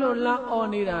ဘာဖြစ်လို့လာအော်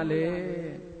နေတာလဲ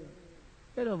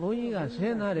အဲ့တော့ဘုန်းကြီးကဆ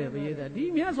င်းသားတယ်ဘုရားဒီ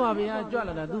မြတ်စွာဘုရားကြွ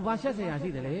လာတာ तू ဘာရှက်စရာရှိ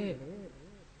တယ်လေ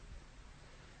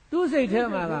သူ့စိတ်ထဲ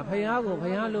မှာကဘုရားကိုဘု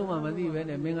ရားလုံးမှမသိပဲ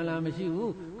နဲ့မင်္ဂလာမရှိ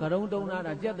ဘူးကရုံတုံးနာ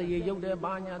တာကြက်တရေရုပ်တယ်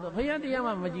ဘာညာတော့ဘုရားတရား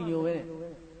မှမကြည်ညိုပဲ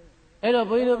အဲ့တော့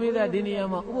ဘုန်းကြီးတို့ပြည်သားဒီနေရာ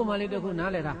မှာဥပမာလေးတစ်ခု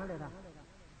နားလည်တာ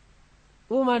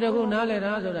ဥပမာတစ်ခုနားလည်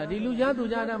တာဆိုတာဒီလူကြားသူ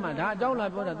ကြားထဲမှာဒါအကြောင်းလာ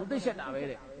ပြောတာသူသိရှက်တာပဲ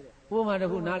တဲ့ဥပမာတစ်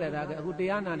ခုနားလည်တာကအခုတ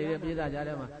ရားနာနေတဲ့ပြည်သားကြား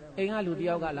ထဲမှာအိမ်ကလူတ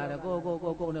ယောက်ကလာတယ်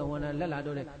ကိုနဲ့ဝန်နဲ့လက်လာ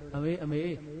တော့တယ်အမေ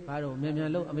ဘာတော့မြန်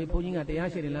လို့အမေဘုန်းကြီးကတရား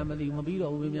ရှိတယ်လားမသိဘူးမပြီး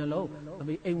တော့ဘူးမြန်လို့အ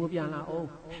မေအိမ်ကိုပြန်လာအောင်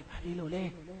ဘာဒီလိုလဲ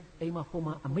အိမ်မှာဟို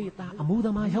မှာအမေသားအမှုသ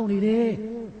မားရောက်နေတယ်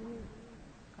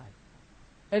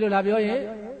အဲ့လိုလာပြောရင်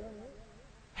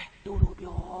တူတူ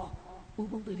ပြောဥ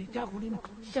ပုံတွေကြောက်ကုန်နေ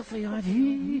ရှက်စရာ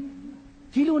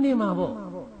ကြီးလိုနေမှာပေါ့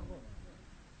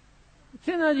စ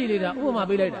ဉ်းစားကြည့်လိုက်တာဥပမာ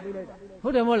ပေးလိုက်တာဟု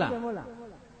တ်တယ်မဟုတ်လား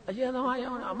အရင်သမားရော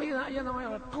က်အမေသားအရင်သမား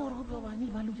ရောက်ထိုးပြောပါညီ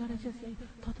မလူကြတဲ့ရှက်စရာကြီး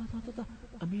သွား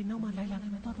အမေနောက်မှလိုက်လာနို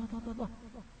င်မယ်သွား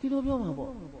ဒီလိုပြောမှာပေါ့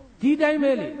ဒီတိုင်း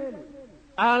ပဲလေ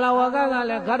အာလဝကက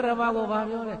လည်းဂရဘကိုဗာ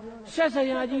ပြောတယ်ရှက်စ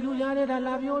ရာကြီးလူကြတဲ့ဒါ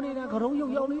လာပြောနေတာခရုံးရု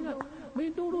ပ်ရောက်နေတာမ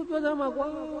င်းတူတူပြောစမ်းပါကွာ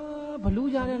ဘလူ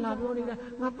ကြတဲ့လာပြောနေတာ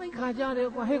ငါသိခါကြတယ်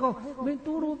ကွာဟဲ့ကောင်မင်း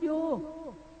တူတူပြော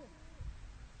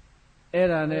အဲ့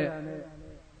ဒါနဲ့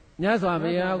မြတ်စွာ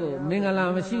ဘုရားကိုမင်္ဂလာ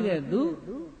မရှိတဲ့သူ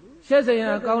ရှက်စ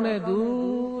ရာကောင်းတဲ့သူ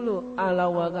လို့အာလ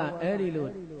ဝကအဲ့ဒီလို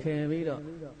ထင်ပြီးတော့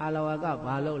အာလဝက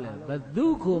ဘာလုပ်လဲဘသူ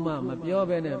ခုမှမပြော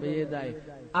ဘဲနဲ့ပရိသတ်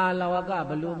အာလဝက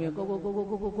ဘလူမင်းကို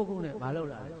နဲ့ဘာလုပ်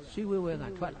လာလဲစီဝေဝဲက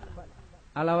ထွက်လာ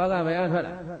အာလဝကဘယ်ကထွက်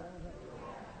လာ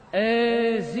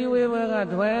စီဝေဝဲက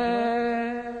ထွက်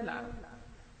လာ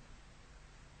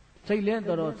စိတ်လဲ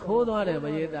တော်တော်သိုးသွားတယ်ပ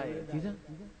ရိသတ်ဒီစမ်း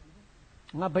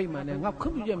ငါဗိမာန်နဲ့ငါခွ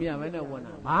င့်ပြုချက်မရဘဲနဲ့ဝင်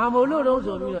တာဘာမို့လို့တော့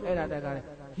ဆိုပြီးတော့အဲ့ဒါတက်ကလည်း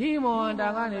ဟိမောဟန္တာ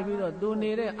ကနေပြီးတော့သူ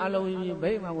နေတဲ့အလုံးကြီး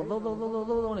ဗိမာန်ကိုသုံး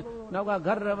နဲ့နောက်က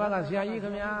ဂရဘကဆရာကြီးခ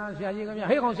င်ဗျာ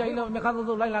ဟေးကောင်ဆရာကြီးလည်းမြခါ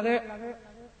သုံးလိုက်လာခဲ့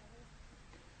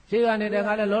ရှိကနေတက်က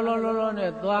လည်းလော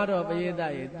နဲ့သွားတော့ပရိသ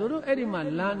တ်ရေသူတို့အဲ့ဒီမှာ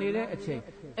လာနေတဲ့အချိန်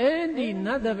အဲ့ဒီန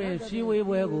တ်သဘင်ရှိဝေး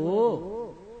ပွဲကို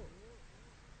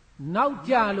နောက်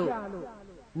ကြလို့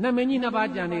နမင်းကြီးနှစ်ပါး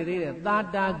ကြံနေသေးတယ်သာ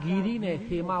တာဂီရိနဲ့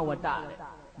ဟေမဝတ္တ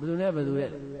တဲ့ဘယ်သူလဲ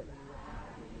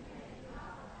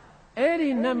အဲ့ဒီ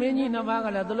နတ်မင်းကြီးနှစ်ပါးက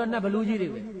လည်းသူတို့နတ်ဘလူကြီးတွေ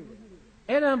ပဲ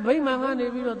အဲ့ဒါဗိမာန်ကနေ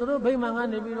ပြီးတော့သူတို့ဗိမာန်က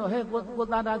နေပြီးတော့ဟဲ့ကို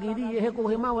သာတာဂီရိဟဲ့ကို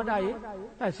ဟိမဝတ္တရေ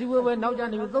အဲစီဝဲဝဲနောက်ကျ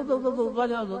နေပြီးသုတ်သွား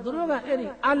ကြဆိုသူတို့ကအဲ့ဒီ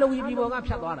အာလုံကြီးပြည်ပေါ်က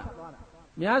ဖြတ်သွားတာ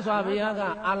မြတ်စွာဘုရားက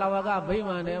အာလဝကဗိ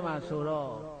မာန်ထဲမှာဆိုတော့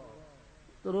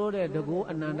သူတို့တဲ့တကူ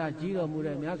အနန္တကြီးတော်မူ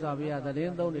တဲ့မြတ်စွာဘုရားသတ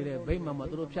င်းသုံးနေတဲ့ဗိမာန်မှာ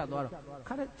သူတို့ဖြတ်သွားတော့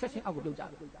ခါတဲ့ချက်ချင်းအောက်ကိုပြုတ်ကြတယ်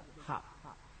ဟာ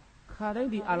ခါတို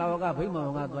င်းဒီအာလဝကဗိမာန်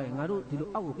ကသွားရင်ငါတို့ဒီလို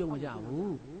အောက်ကိုပြုတ်မကြ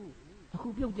ဘူးအခု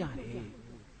ပြုတ်ကြတယ်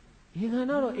ဧက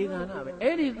နာတော့ဧကနာပဲ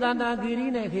အဲ့ဒီသန္တာဂီရိ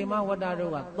နဲ့ခေမဝတ္တ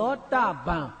တို့ကသောတာပ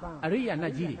န်အရိယာန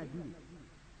တ်ကြီးတွေ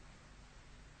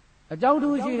အကြောင်းတူ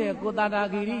ရှိတဲ့ကိုသန္တာ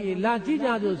ဂီရိရေလာကြည့်ကြ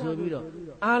စို့ဆိုပြီးတော့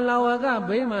အာလဝက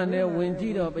ဗိမာန်နဲ့ဝင်ကြ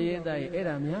ည့်တော့ပရိသတ်ရေအဲ့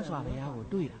ဒါမြတ်စွာဘုရားကို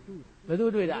တွေ့တာဘယ်သူ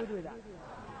တွေ့တာ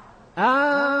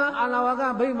အာလဝက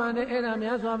ဗိမာန်နဲ့အဲ့ဒါမြ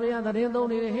တ်စွာဘုရားသတင်းသုံး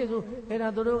နေတဲ့ဟေ့ဆိုအဲ့ဒါ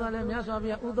သူတို့ကလည်းမြတ်စွာဘု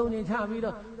ရားဥသုံးခြင်းချပြီး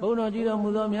တော့ဘုန်းတော်ကြီးတော်မူ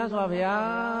သောမြတ်စွာဘု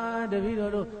ရားတပည့်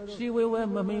တော်တို့စီဝေဝဲ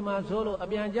မမိမှဆိုလို့အ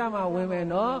ပြန်ကြမှာဝင်မယ်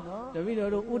နော်တပည့်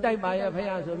တော်တို့ဥတိုက်ပါရဲ့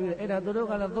ဖះဆိုပြီးတော့အဲ့ဒါသူတို့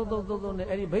ကလည်းသုတ်နဲ့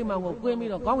အဲ့ဒီဗိမာန်ကိုကွင်းပြီး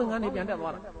တော့ကောင်းကင်ကနေပြန်တက်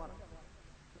သွားတာ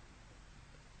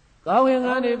ကောင်းကင်က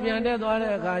နေပြန်တက်သွား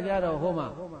တဲ့အခါကျတော့ဟိုမှာ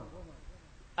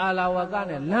အာလဝက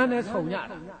နဲ့လမ်းနဲ့ဆုံည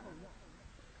တာ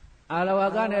အာလဝ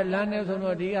ကနဲ့လမ်းနဲ့ဆို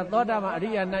တော့ဒီကသောတာပန်အရိ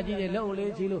ယာနတ်ကြီးတွေလက်ဦး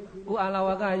လေးချီလို့ကိုအာလဝ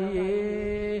က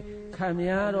ကြီးခံ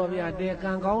များတော့ဗျာတေ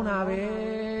ကံကောင်းတာပဲ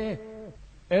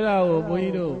အဲ့ဒါကိုဘုန်း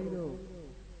ကြီးတို့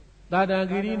သာတံ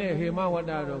ဂီရိနဲ့ဟေမဝတ္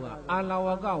တတို့ကအာလဝ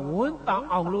ကဝန်းတောင်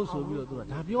အောင်လို့ဆိုပြီးတော့သူက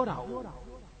ဒါပြောတာဟုတ်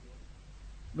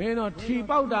မင်းတော့ထီ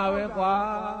ပေါက်တာပဲကွာ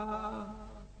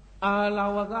အာလ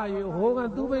ဝကရေဟိုက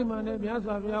သူ့ဗိမာန်နဲ့မြတ်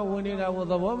စွာဘုရားဝင်နေတာကို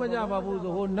သဘောမကျပါဘူး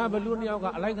ဆိုဟိုနတ်ဘလူနှစ်ယောက်က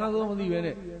အလိုက်ခံဆုံးမသိပဲ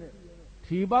နဲ့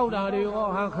ထီပေါက်တာတွေဟော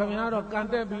ဟာခမရတော့ကန်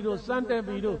တက်ပြီးတော့စမ်းတက်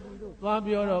ပြီးတော့သွား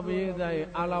ပြောတော့ပိဿရဲ့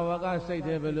အာလဝကစိတ်တ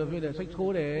ယ်ဘယ်လိုဖြစ်လဲစိတ်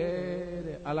ထိုးတယ်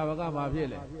တဲ့အာလဝကဘာဖြစ်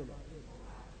လဲ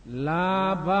လာ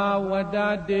ဘဝတ္တ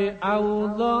တေအာဟု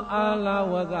သောအာလ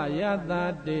ဝကယတ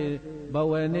တေဘ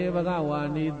ဝနေဘဂဝါ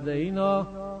နိသိဏော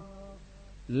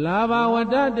လာဘဝတ္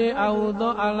တတေအာဟု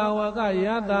သောအာလဝကယ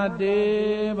တတေ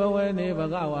ဘဝနေဘ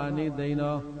ဂဝါနိသိ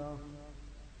ဏော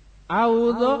အာဟု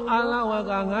သောအာလဝ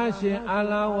ကငါရှင်အာ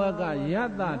လဝကယ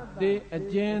တတေအ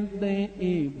ကျဉ်သိင်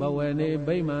ဤဘဝနေ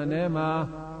ဗိမာန်ထဲမှာ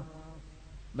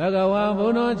ဘဂဝါဘု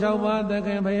န်းတော်6ပါးသခ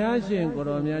င်ဘုရားရှင်ကို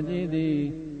ရောမြတ်ကြီးသည်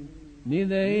နိ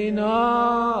သိ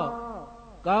ဏော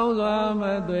ကောင်းစွာမ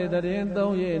သွေတရင်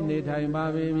သုံးရနေထိုင်ပါ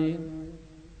ပေမည်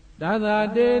ဒါသာ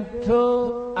တေထို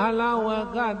အာလဝ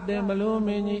ကတင်မလို့မ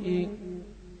င်းကြီးဤ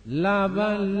လာဗံ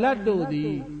လတ်တို့သ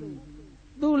ည်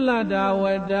သူလတ္တဝ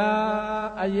တ္တာ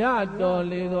အယတော်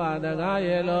လေးစွာတကား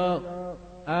ရဲ့လော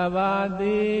အဘာ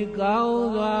တိကောင်း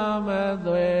စွာမ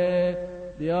သွေ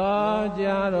ပြောကြ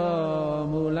တော်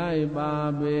မူလိုက်ပါ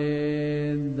ပေ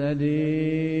သတ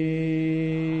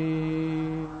ည်း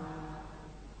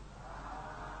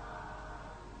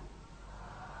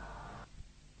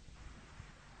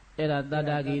အဲ့ဒါတတ္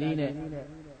တဂီရိနဲ့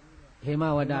ဟေမ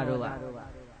ဝတ္တတို့က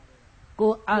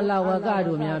ကိုအာလဝက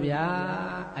တို့များဗျာ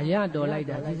အရတော်လိုက်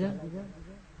တာကြည်စမ်း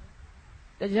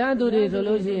တရားသူတွေဆို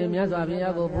လို့ရှိရင်မြတ်စွာဘု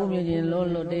ရားကိုဖူးမြင်ခြင်းလွ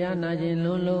န်းလို့တရားနာခြင်း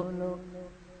လွန်းလို့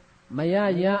မရ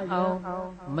ရအောင်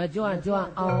မကြွ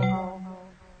အောင်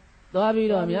သွားပြီး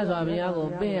တော့မြတ်စွာဘုရားကို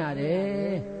ပင့်ရတ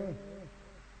ယ်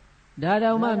ဒါ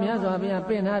တောင်မှမြတ်စွာဘုရားပ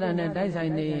င့်ထားတာနဲ့တိုက်ဆို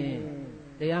င်နေ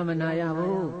တရားမနာရ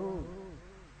ဘူး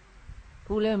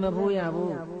ဖူးလည်းမဖူးရ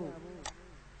ဘူး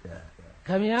ခ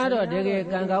မည်းတော်တကယ်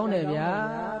ကံကောင်းတယ်ဗျာ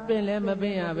ပင့်လည်းမပ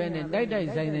င့်ရပဲနဲ့တိုက်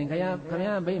ဆိုင်နေခမ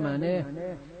ည်းဗိမာန်နဲ့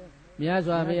မြတ်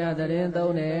စွာဘုရားတရင်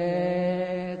သုံးတ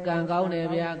ယ်ကံကောင်းတယ်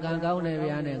ဗျာကံကောင်းတယ်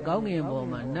ဗျာနဲ့ကောင်းငင်ပေါ်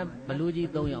မှာနတ်ဘလူကြီး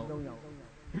3ယောက်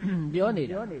ပြောနေ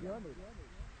တယ်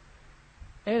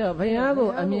အဲ့တော့ဘုရားကို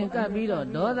အမြင်ကပ်ပြီးတော့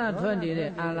ဒေါသထွက်နေ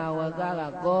တဲ့အာလဝကက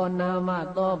ကောနာမ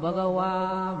သောဘဂဝါ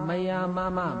မယမ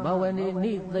မဘဝနေ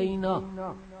နိသိဏော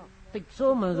တိတ်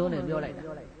ဆိုးမှန်ဆိုးနဲ့ပြောလိုက်တာ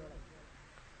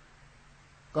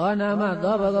ကောနာမ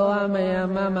သောဘဂဝါမယ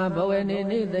မမဘဝနေ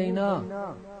နိသိဏော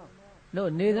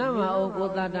တို့နေသမအိုကို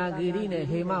တတ္တဂီရိနဲ့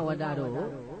ဟေမဝတ္တတို့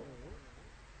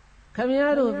ခမ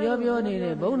ည်းတော်ပြောနေ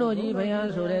တဲ့ဘုန်းတော်ကြီးဘုရား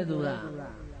ဆိုတဲ့သူက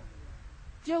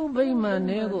ကျုပ်ဗိမာန်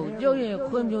နဲ့ကိုကျုပ်ရဲ့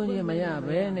ခွင့်ပြုခြင်းမရ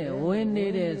ဘဲနဲ့ဝင်နေ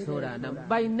တယ်ဆိုတာက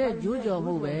ပိုင်နဲ့ကျူးကျော်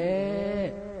မှုပဲ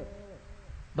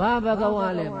ဘာဘဂဝါ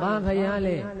လဲဘာဖယား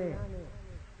လဲ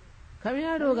ခမ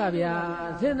ည်းတော်ကဗျာ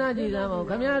စဉ်းစားကြည့်စမ်းအောင်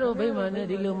ခမည်းတော်ဗိမာန်နဲ့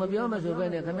ဒီလိုမပြောမဆိုပဲ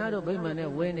နဲ့ခမည်းတော်ဗိမာန်နဲ့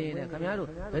ဝင်နေတယ်ခမည်းတော်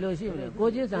ဘယ်လိုရှိမလဲကို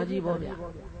ချင်းစာကြည့်ပေါ့ဗျာ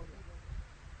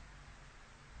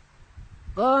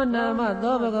ကောနာမ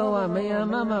သောဘဂဝါမယ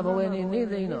မမဘဝနေနိ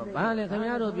သိဏောဘာလဲခမ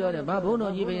ည်းတော်ပြောတယ်ဘာဘုန်း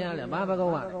တော်ကြီးဘုရားလဲဘာဘဂ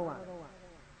ဝါ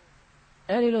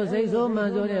အဲ့ဒီလိုစိတ်ဆိုးမှန်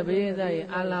ဆိုတဲ့ဘုရားရဲ့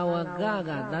အာလဝက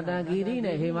ကတတ္တဂီရိ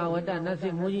နဲ့ဟေမဝတ္တနတ်စ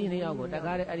စ်မူကြီးနှစ်ယောက်ကိုတ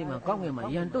ကားတဲ့အဲ့ဒီမှာကောင်းကင်မှာ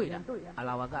ရန်တွေ့တာအာ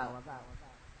လဝက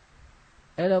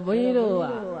အဲ့တော့ဘုန်းကြီးတို့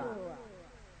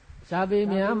က Sabi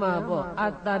Myanmar po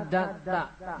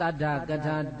Attadatta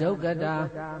Tadakata Dokata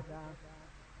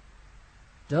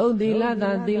Dok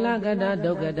Dilata Dilakata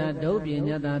Dokata Dok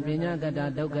Pinyata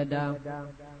Pinyakata Dokata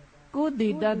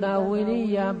Kuditata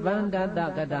Viriya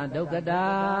Bandata Kata Dokata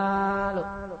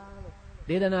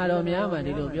Dedanaro Myanmar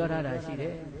Dilo Pyorada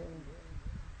Shide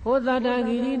Hotata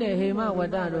Giri ne Hema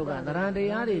Wadaroga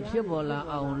Tarandayari Pipola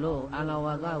Aulo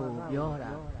Alawaka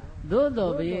Pyora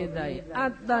Dodo Bietai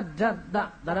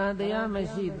Attadatta Tarandaya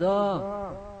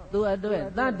Mashido Tu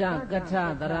Adwe Tada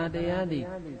Kata Tarandayandi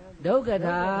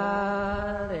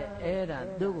Dokata Era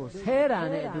Dugo Sera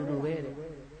ne Duduere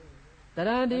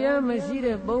Tarandaya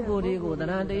Mashide Bogorigo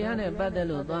Tarandayane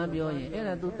Badalo Tambioye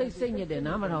Era to take sing it in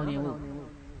Amaroni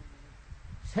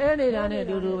Senirane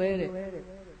Duduere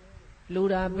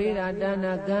Lura Pira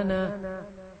Dana Gana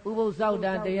Ubo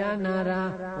Sauda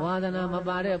Diana Wadana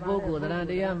Mabare Bogo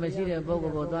Tarandaya Mashide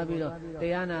Bogo Tabiro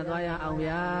Diana Daya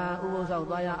Auya Ubo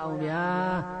Saudaya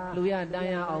Auya Luya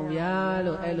Daya Auya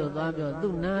Lo Elo Tabio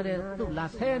Dunare Tu La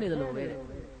Seni the Lovere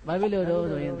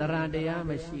Babilo in Tarandaya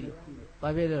Mashide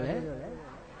Babilo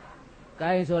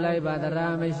Kai Solai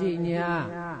Badara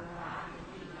Mashinya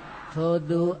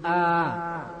Todu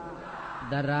A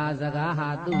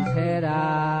Darazagaha Tu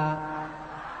Sera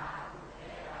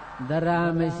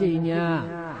Dara Mashinya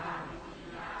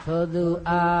Todu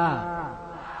A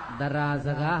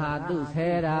Darazagaha Tu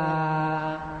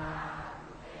Sera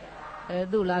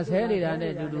Edula Serida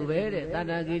ne Dudubere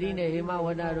Tanagiri ne Hima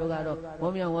Wada Rogaro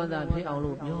Momia Wanda Pi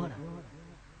Aulu Piora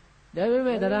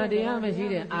Devi Tarandaya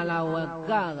Mashide Alawa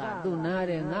Gaga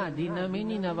Dunare Nga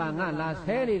Dinamini Navanga La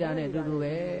Serida ne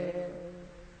Dudube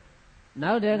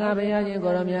Now de Gabayajin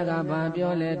Goramiaga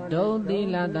Babiole Don't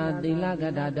Dilata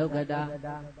Dilagata Dokata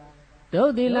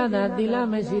Don't Dilata Dila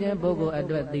Mashide Bogo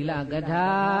Adwet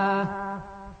Dilagata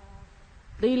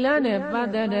Dilane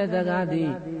Padane Zagadi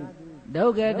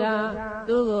Dokata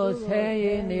Tugo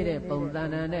Say Nide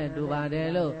Pondana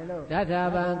Dubadelo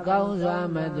Databan Kaunza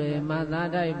Madre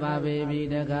Mazadai Baby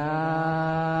Daga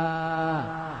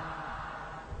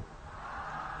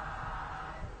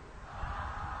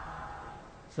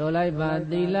Solai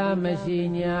Badila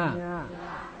Mashinya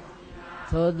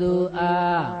Todu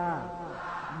A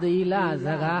Dila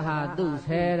Zagaha Tu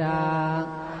Sera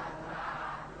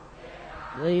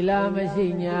Dila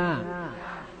Mashinya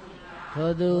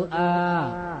Todu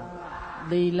A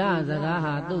Dila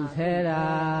Zagaha Tu Sera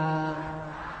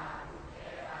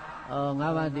Oh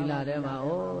Ngava Dila Dema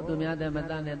Oh Tumia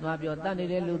Dematane Twapio Tani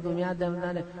Lu Tumia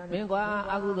Dematane Mingwa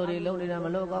Agudori Lodina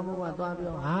Maloka Mua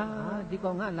Twapio Ha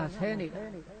Dikonga La Seni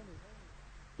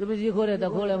Tubisi Kore the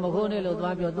Kole Mokone Lo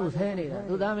Twapio Tu Seni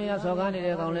Tudamia Sogani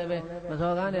de Kaulebe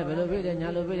Masogane Velovide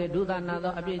Nyalovide Duda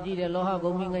Nado Abiji de Loha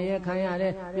Gominga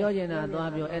Kayare Piojena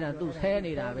Twapio Era Tu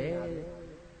Seni Rabe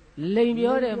Lane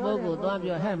Biore Bogo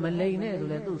Twapio Ham Lane to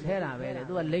let Tu Sera Vere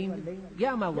Do a lane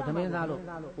Yama with the Menzalo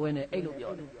when a Elo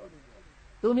Biore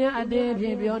Tumia Ade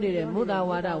Biore Muda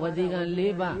Wada Wazigan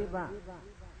Leva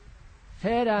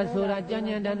Sera Sura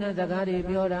Janyan Dana Zagari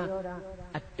Biora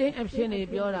a ten of Shini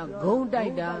Biora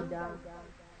Gondaida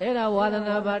Era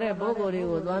Wadana Bare Bogori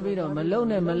with Wabiro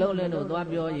Malone Malone no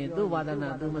Dwabio in Du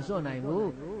Wadana Du Masona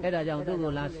Mu Era Jang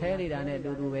Dugo La Seri Dane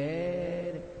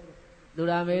Duduve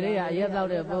Dura Meria Yetao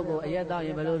de Bogo Yetao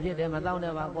in Belovi de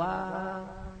Madonna Bagua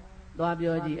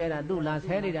Dwabioji Era Du La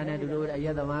Seri Dane Dudu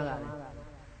Yetamaga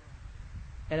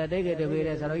Era Dege de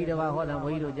Vere Saroida Hoda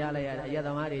Moido Jala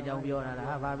Yadamari Jang Biora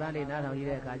Havani Nana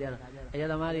Hide Kajal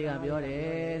Yadamari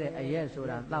Biore a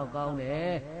Yesura Tau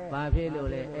Gone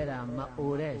Bavile Era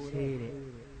Maure Siri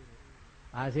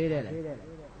I see it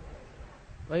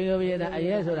Wait over here a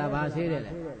Yesura Basile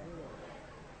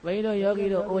Wait on Yogi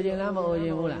to Ojinama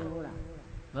Ojimula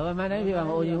Baba Manaviva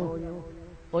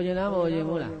Ojinama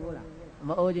Ojimula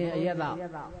Ojin Ayala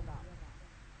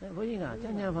Boyina,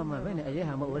 Chanya from my penny, I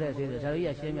have more says,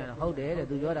 Saria Shemian, how dare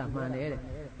do your man there.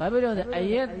 Babylon, I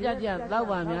yet Jaja,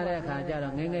 Lava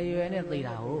Miara, Nanga, you anything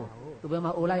now, to be my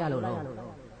Olayalo.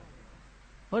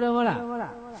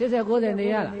 Hodamola, sister good in the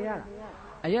Yala.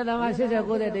 I yet my sister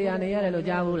good at the Yanayalo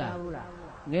Javula.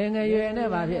 Nanga, you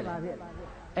never hit.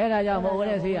 Era Yam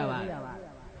Olesia.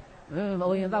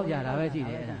 Owing about Yara, I see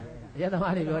it. Yet the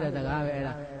money got at the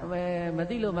Gavera.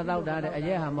 Matilo Matauda, I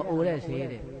have more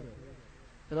Olesia.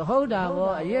 The whole damo,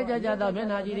 a year Jaja,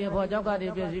 Menaji for Jaka, the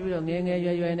Pesivio,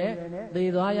 Nene,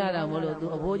 the Doyada Molo to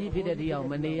Oboji Pidia,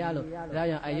 Manialo,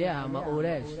 Raya Ayama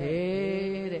Ore,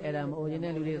 say, Adam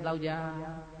originally Lauja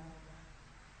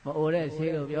Ore,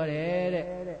 say of your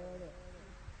head.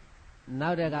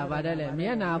 Now they got Badele,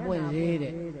 Miana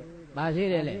Buenzide,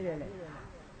 Basile,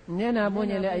 Nena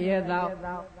Bunele, a year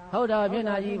thou, ဟုတ်တော့မျက်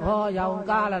နှာကြီးဖောရောင်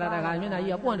ကားလာတာတခါမျက်နှာ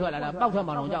ကြီးကပွင့်ထွက်လာတာပေါက်ထွက်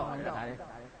မှလုံးကြောက်တယ်တခါလေ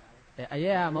အရ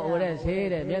က်ကမအိုတဲ့ဆေး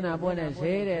တဲ့မျက်နှာပွင့်တဲ့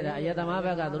ဆေးတဲ့ဒါအရသမားဘ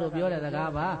က်ကသူတို့ပြောတဲ့စ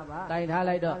ကားပါတိုင်ထား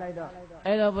လိုက်တော့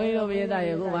အဲ့တော့ဘုန်းကြီးတို့ပိဿ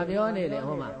ရေခုမှပြောနေတယ်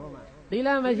ဟိုမှာသီလ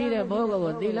မရှိတဲ့ဘိုး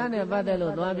ကိုသီလနဲ့ပတ်သက်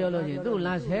လို့သွားပြောလို့ရှိရင်သူ့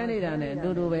လာဆဲနေတာနဲ့အတူ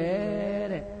တူပဲ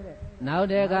တဲ့နောက်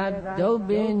တဲ့ကဒုပ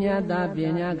ညာတာပ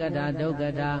ညာကတာဒုက္က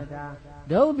တာ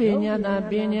ဒုပညာတာ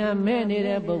ပညာမဲ့နေ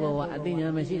တဲ့ပုဂ္ဂိုလ်ကအသိဉာ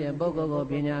ဏ်မရှိတဲ့ပုဂ္ဂိုလ်ကို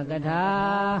ပညာကတာ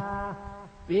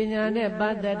ပညာနဲ့ပ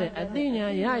တ်သက်တဲ့အသိဉာ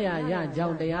ဏ်ရကြော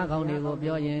င်းတရားကောင်းတွေကို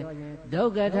ပြောရင်ဒု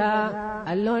က္ကထာ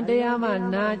အလွန်တရားမှ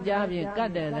နာကြဖြင့်က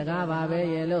တ်တဲ့စကားပါပဲ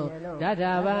ရဲ့လို့ဓာတ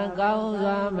ဗံကောင်း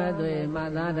စွာမသွေမှ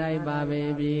သာတိုင်းပါပေ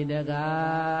ပြီတ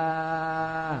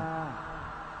ကား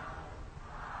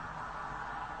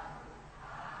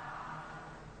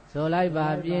ဆိုလိုက်ပါ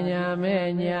ပညာမဲ့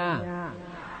ညာ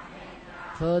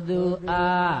ထိုသူ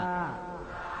အား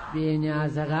ပညာ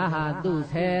စကားဟာသူ့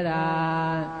ဆဲတာ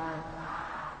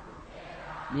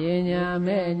ပညာ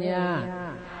မဲ့ညာ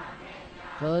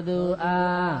ထိုသူ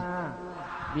အား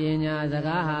ပညာစ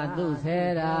ကားဟာသူ့ဆဲ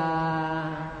တာ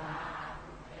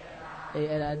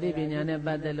အဲ့ဒါအသိပညာနဲ့ပ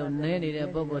တ်သက်လို့နဲနေတဲ့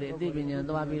ပုဂ္ဂိုလ်တွေအသိပညာ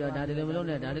သွားပြီးတော့ဒါဒီလိုမလုပ်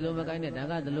နဲ့ဒါဒီလိုမကိုင်းနဲ့ဒါ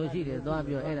ကဒီလိုရှိတယ်သွား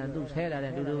ပြီးတော့အဲ့ဒါသူ့ဆဲတာ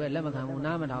တဲ့တူတူပဲလက်မခံဘူး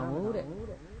နားမထောင်ဘူးတဲ့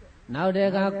နောက်တ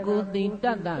ကကုသိတ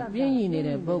တ္တပြင်းရည်နေ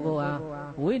တဲ့ပုဂ္ဂိုလ်ဟာ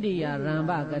ဝိတ္တိယရံ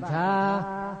ပကထာ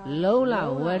လုံးလ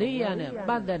ဝရိယနဲ့ပ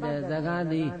တ်သက်တဲ့စကား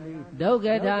သည်ဒုက္ခ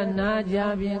ထာနာကြ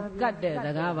ဖြင့်ကတ်တဲ့စ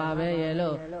ကားပါပဲရဲ့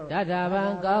လို့ဓာတဗံ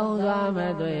ကောင်းစွာမ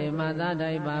သွေမှသာ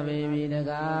တိုင်းပါပေပြီတ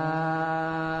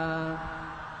ကား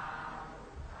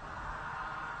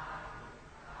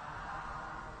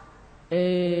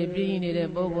ပြင်းနေတဲ့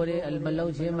ပုဂ္ဂိုလ်တွေမလုံ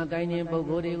ချင်းမကိုင်းခြင်းပုဂ္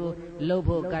ဂိုလ်တွေကိုလှုပ်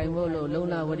ဖို့ကိုင်ဖို့လို့လုံ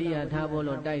လဝရိယထားဖို့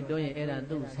လို့တိုက်တွန်းရင်အဲ့ဒါ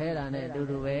သူ့ဆဲတာနဲ့အတူ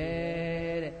တူပဲ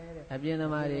တဲ့အပြင်းသ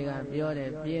မားတွေကပြောတ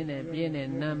ယ်ပြင်းတယ်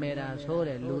နာမည်တာဆိုးတ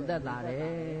ယ်လူသက်တာတယ်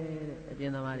တဲ့အပြ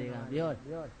င်းသမားတွေကပြောတယ်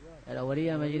အဲ့တော့ဝရိ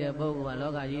ယမရှိတဲ့ပုဂ္ဂိုလ်က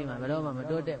လောကကြီးမှာဘယ်တော့မှမ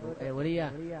တိုးတက်ဘူးဝရိယ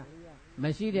မ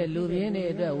ရှိတဲ့လူပြင်းတွေ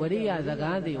အတွက်ဝရိယစ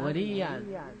ကားသည်ဝရိယ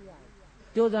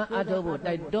ကြိုးစားအထောက်ဖို့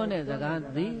တိုက်တွန်းတဲ့စကား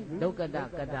သည်ဒုက္ကတ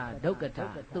ကတာဒုက္ကတာ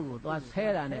သူ့ကိုသွားဆဲ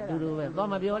တာနဲ့တူတူပဲသွား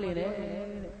မပြောလေနဲ့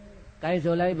။ကိုင်း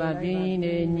ဆိုလိုက်ပါပြင်း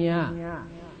နေညာ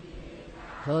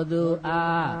ထိုသူ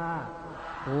အား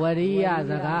ဝရိယ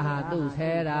စကားဟာသူ့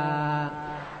ဆဲတာ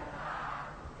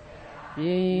ပြ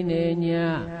င်းနေညာ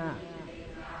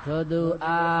ထိုသူ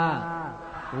အား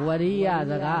ဝရိယ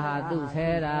စကားဟာသူ့ဆဲ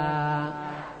တာ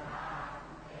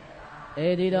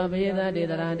ဒီတော့ဘိသတေ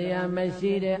တရံတရားမ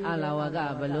ရှိတဲ့အလဝက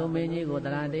ဘလူမင်းကြီးကိုတ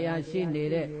ရံတရားရှိနေ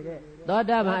တဲ့သော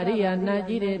တာပန်အရိယာနတ်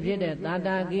ကြီးတွေဖြစ်တဲ့သာ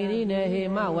တာဂိရိနဲ့ဟေ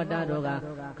မဝတ္တတို့က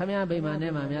ခမည်းဗိမာန်ထဲ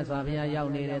မှာမြတ်စွာဘုရားရော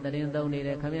က်နေတဲ့တရင်သုံးနေ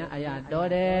တဲ့ခမည်းအရာတော်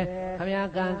တယ်ခမည်း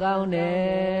ကံကောင်းတ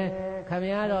ယ်ခမ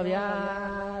ည်းတော်ဗျာ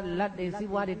လက်တွေစီး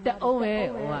ပွားတွေတက်အောင်ပဲ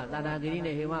ဟိုကသာတာဂိရိ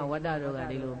နဲ့ဟေမဝတ္တတို့က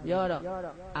ဒီလိုပြောတော့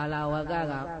အလဝက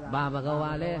ကဘာဘဂ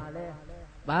ဝါ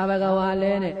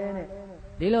လဲနဲ့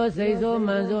ဒီလိုစိတ်ဆိုး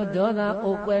မှန်ဆိုးဒေါသ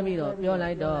အိုကွဲပြီးတော့ပြော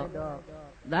လိုက်တော့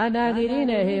သာတာဂိရိ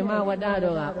နဲ့ဟေမဝတ္တ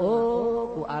တို့က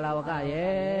အိုးကိုအာလဝက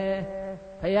ရဲ့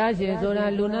ဘုရားရှင်ဆိုတာ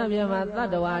လူနာမြတ်မှာတတ္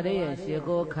တဝါတွေရဲ့ရှေ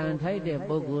ကိုခံထိုက်တဲ့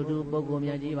ပုဂ္ဂိုလ်သူပုဂ္ဂိုလ်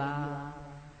မြတ်ကြီးပါ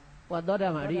ဟောသောတာ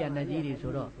ပန်အရိယာနတ်ကြီးတွေ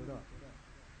ဆိုတော့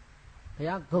ဘု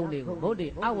ရားဂုဏ်တွေကိုဗုဒ္ဓ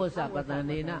အဝဆပတန္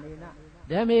ဒေန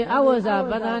ဓမ္မေအဝဆ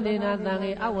ပတန္ဒေနသံ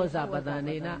ဃေအဝဆပတန္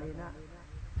ဒေန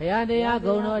ဘုရားတရား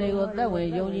ဂုဏ်တော်တွေကိုသက်ဝင်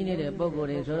ယုံကြည်နေတဲ့ပုဂ္ဂိုလ်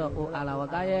တွေဆိုတော့အိုအာလဝ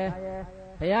ကရဲ့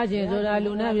ဘုရားရှင်ဆိုတာ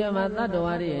လူနာပြမှာတတ္တ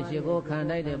ဝါတွေရဲ့ရှေကိုခံ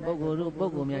တိုက်တဲ့ပုဂ္ဂိုလ်တို့ပု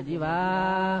ဂ္ဂိုလ်များကြီးပါ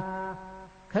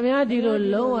ခမည်းဒီလို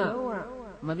လုံးဝ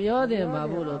မပြောသင့်ပါ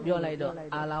ဘူးလို့ပြောလိုက်တော့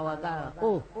အာလဝက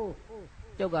အိုး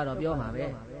ကျုပ်ကတော့ပြောမှာပဲ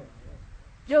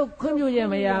ကျုပ်ခွင့်ပြုရ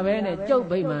မရပဲနဲ့ကျုပ်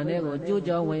ဗိမာန်ထဲကိုကျိုး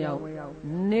ကြောင်းဝင်ရောက်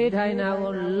နေထိုင်တာ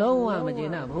ကိုလုံးဝမကျေ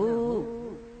နပ်ဘူး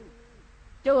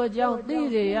ကျုပ်အကြောင်းသိ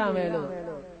စေရမယ်လို့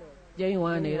ကျိန်း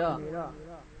ဝါနေတော့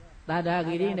သာတာ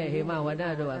ဂိရိနဲ့ဟေမဝတ္တ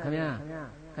တို့ကခ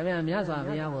မည်းမြတ်စွာ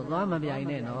ဘုရားကိုသွားမပြိုင်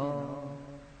နဲ့နော်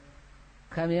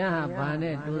ခမည်းဟာဘာ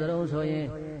နဲ့တူသလုံးဆိုရင်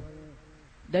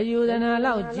တယူဇနာ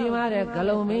လောက်ကြီးမားတဲ့ဂ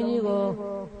လုံမင်းကြီးကို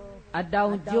အတော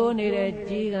င်ကျိုးနေတဲ့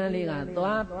ကြီးကန်းလေးက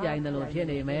သွားပြိုင်တယ်လို့ဖြစ်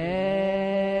နေမ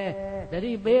ယ်တ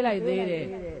တိပေးလိုက်သေးတယ်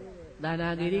သာတာ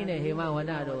ဂိရိနဲ့ဟေမဝတ္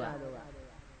တတို့က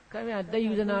ခမည်းတ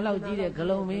ယူဇနာလောက်ကြီးတဲ့ဂ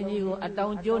လုံမင်းကြီးကိုအတော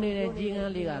င်ကျိုးနေတဲ့ကြီးက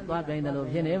န်းလေးကသွားပြိုင်တယ်လို့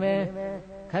ဖြစ်နေမယ်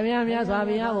ခမည်းမြတ်စွာ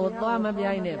ဘုရားကိုသွားမ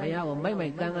ပြိုင်နဲ့ဘုရားကိုမို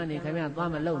က်ကန်းနေခမည်းသွား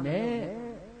မလုံနဲ့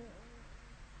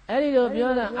အဲ့ဒီလို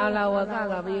ပြောတာအာလဝက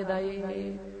ကပိယတယေ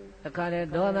တခါတည်း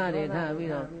ဒေါသတွေထပြီး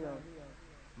တော့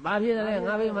ဘာဖြစ်တယ်လဲ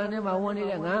ငါဗိမာန်ထဲမှာဝင်နေ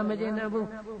တဲ့ငါမကျင်တတ်ဘူး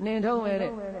နင်ထုံးပဲ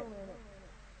တဲ့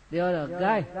ပြောတော့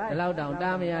gain ဒီလောက်တောင်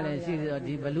တားမရလဲရှိတော့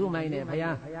ဒီဘလူးမိုင်းနဲ့ဘု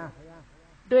ရား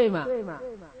တွေ့မှ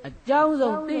အကြောင်း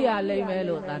ဆုံးသိရလိမ့်မယ်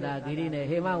လို့သာတာဂိရိနဲ့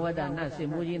ဟေမဝတ္တနတ်ရှင်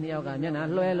မူကြီးနှစ်ယောက်ကမျက်နှာ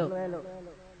လွှဲလို့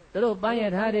တို့ပန်းရ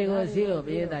ထားတွေကိုစီးလို့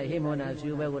ပြေးတိုင်းဟိမွန်နာဖြူ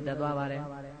ဘက်ကိုတက်သွားပါတယ်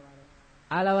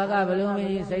အာလဝကဘလူမင်း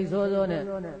ကြီးစိတ်ဆိုးဆိုးနဲ့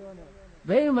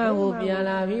ဗိမာန်ကိုပြန်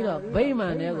လာပြီးတော့ဗိမာ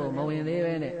န်ထဲကိုမဝင်သေး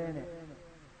ပဲနဲ့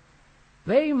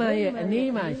ဗိမာန်ရဲ့အ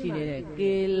နီးမှာရှိနေတဲ့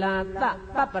ကေလာတ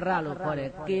ပပ္ပရလို့ခေါ်တဲ့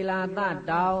ကေလာတ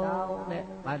တောင်တဲ့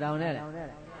ဘာတောင်လဲ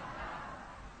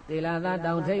ကေလာတ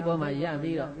တောင်ထိပ်ပေါ်မှာရပ်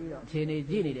ပြီးတော့ခြေနေ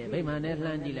ကြည့်နေတယ်ဗိမာန်နဲ့လှ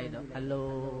မ်းကြည့်လိုက်တော့အလို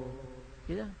ကြ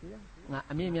ည့်စမ်းငါ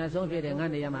အမြင့်မြတ်ဆုံးဖြစ်တဲ့ငါ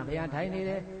နေရာမှာဘုရားထိုင်နေ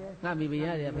တယ်ငါမိဘရ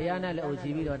တယ်ဘုရားနဲ့လည်းအုပ်ချ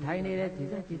ပြီးတော့ထိုင်နေတယ်ကြည်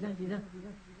စမ်း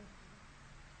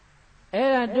အဲ့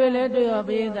ဒါတွေ့လဲတွေ့ရော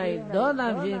ပြင်းတိုင်းဒေါသ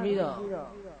ဖြစ်ပြီးတော့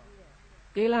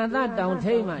ကေလာသတောင်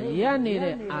ထိပ်မှာရပ်နေ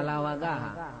တဲ့အာလာဝက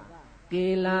ဟာကေ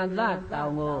လာသတော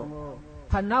င်ကို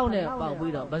ဖနှောက်နဲ့ပေါက်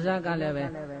ပြီးတော့ပါဇက်ကလည်းပဲ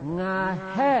ငါ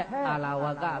ဟဲ့အာလာဝ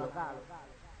ကလို့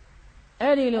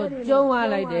အဲ့ဒီလိုကျုံးသွား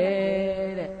လိုက်တယ်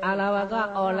တဲ့အာလာဝက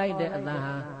အော်လိုက်တဲ့အတန်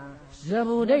ဟာဇ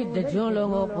ဘူဒိတ်တကြွ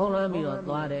လုံးကိုဖုံးလွှမ်းပြီးတော့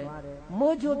သွားတယ်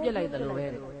မိုးချိုးပြစ်လိုက်တယ်လို့ပဲ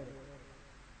တဲ့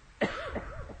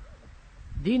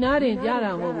ဒီနာတင်ကြား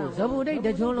တာမဟုတ်ဘူးဇဘူဒိတ်တ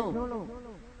ကြွလုံး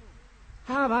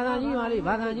ဟာဘာသာကြီးပါလေ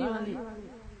ဘာသာကြီးပါလေ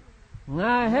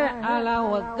ငါဟဲ့အာလာ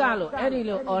ဝကလို့အဲ့ဒီ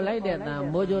လိုអော်လိုက်တဲ့တန်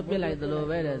မိုးချိုးပြစ်လိုက်တယ်လို့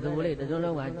ပဲတဲ့ဇဘူဒိတ်တကြွ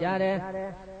လုံးကကြားတယ်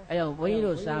အဲ့တော့ဘုန်းကြီး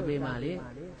တို့စာပေမှာလေ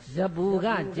ဇဘူက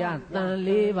ကြားတန်၄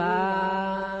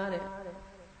ပါးတဲ့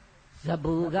ဇ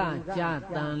ဘူကကြာ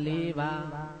တန်၄ပါး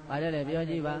ပါတယ်လေပြော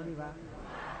ကြည့်ပါ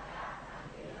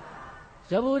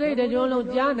ဇဘူဒိတ်တကြုံလုံး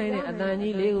ကြားနိုင်တဲ့အတန်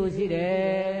ကြီး၄ခုရှိတယ်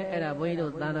အဲ့ဒါဘုန်းကြီး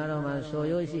တို့သံဃာတော်မှာဆို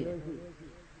ရိုးရှိ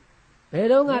ဘယ်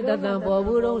တော့ကတတန်ပေါ်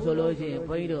ဘူးတော့ဆိုလို့ရှိရင်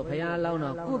ဘုန်းကြီးတို့ဘုရားလောင်း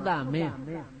တော်ကုသမင်း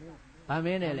ဗာမ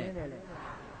င်းနဲ့လေ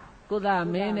ကုသ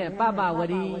မင်းနဲ့ပပဝ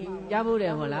ရီကြားဘူးတ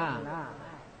ယ်မဟုတ်လား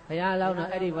ဘုရားလောင်းတော်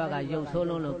အဲ့ဒီဘက်ကရုပ်ဆိုး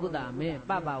လုံးလို့ကုသမင်း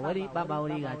ပပဝရီ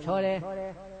ကချောတယ်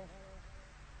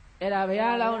အဲ့ဒါဘု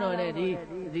ရားလောင်းတော်နဲ့ဒီ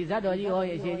ဇတ်တော်ကြီးဟော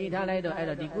ရအရှင်ကြီးထားလိုက်တော့အဲ့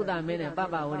တော့ဒီကုသမင်းနဲ့ပ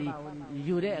ပဝရီ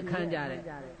ယူတဲ့အခန်းကြတဲ့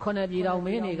ခုနှစ်ပြည်တော်မ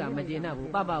င်းတွေကမကျေနပ်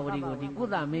ဘူးပပဝရီကိုဒီကု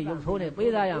သမင်းရုပ်ဆိုးနဲ့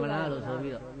ပေးသားရမလားလို့ဆို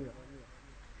ပြီးတော့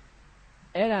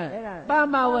အဲ့ဒါပ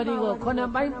ပဝရီကိုခုနှစ်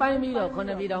ပိုင်းပြီးတော့ခု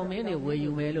နှစ်ပြည်တော်မင်းတွေဝေ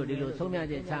ယူမယ်လို့ဒီလိုဆုံးဖြတ်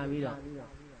ချက်ချပြီးတော့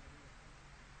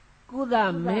ကုသ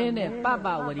မင်းနဲ့ပပ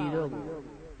ဝရီတို့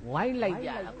ဝိုင်းလိုက်ကြ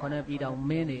တာခုနှစ်ပြည်တော်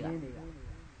မင်းတွေက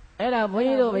အဲ့ဒါဘုန်း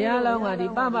ကြီးတို့ဘုရားလောင်းကဒီ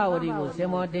ပပဝရီကိုစင်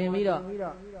မော်တင်ပြီးတော့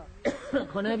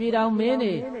ခုနှစ်ပြည်တော်မင်း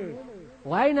တွေ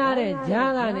ဝိုင်းနာတဲ့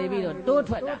ဂျားကနေပြီးတော့တိုး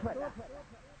ထွက်တာ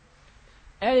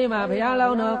အဲ့ဒီမှာဘုရားလော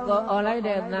င်းတော်ကိုអော်လိုက်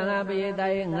တဲ့သံဃာပရိသ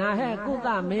တ်ရဲ့ငါဟဲ့ကုသ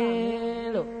မင်း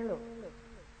လို့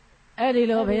အဲ့ဒီ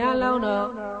လိုဘုရားလောင်းတော်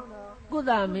ကု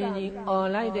သမင်းကြီးអော်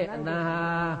လိုက်တဲ့အတန်ဟာ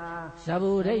ဇ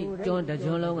ဘူဒိတ်ကျွန်းတ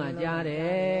ကျွန်းလုံးကကြားတ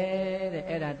ယ်တဲ့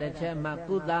အဲ့ဒါတစ်ချက်မှ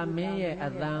ကုသမင်းရဲ့အ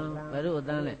တန်ဘယ်လိုအ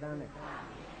တန်လဲ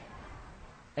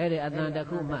အဲ့ဒီအတန်တစ်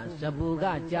ခုမှဇဘူက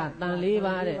ကြာတန်၄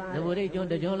ပါးတဲ့ဇဘူရိတ်ကျွန်း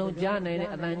တကျွန်းလုံးကြားနိုင်တဲ့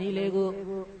အတန်ကြီးလေးကို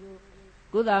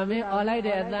ကုသမင်းអော်လိုက်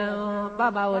တဲ့အတန်ပ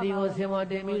ပဝရီကိုစင်မော်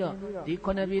တင်ပြီးတော့ဒီ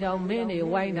ခုနှစ်ပြည်တော်မင်းတွေ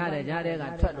ဝိုင်းထားတဲ့ကြားထဲက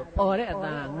ထွက်လို့អော်တဲ့အတ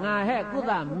န်ငါဟဲ့ကု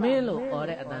သမင်းလို့អော်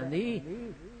တဲ့အတန်ဒီ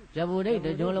ဇဘူရိတ်တ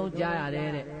ကျွန်းလုံးကြားရတယ်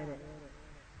တဲ့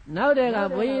နောက်တဲ့က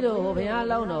ဘုန်းကြီးတို့ဘုရား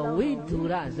လောင်းတော်ဝိဓု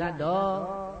ရဇတ်တော်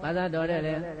ဘာသာတော်တဲ့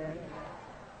လေ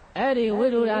အဲ့ဒီဝိ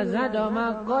ဓုရဇတ်တော်မှာ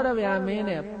ကောရဗျာမင်း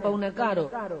နဲ့ပုံနကတို့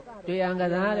တွေ့ရန်က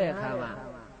စားတဲ့အခါမှာ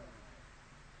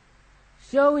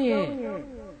ရှုံးရင်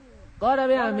ကောရ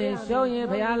ဗျာမင်းရှုံးရင်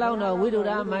ဘုရားလောင်းတော်ဝိဓု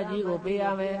ရမကြီးကိုပေးရ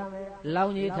မယ်လော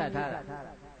င်းကြီးထပ်ထားတာ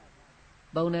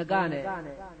ပုံနကနဲ့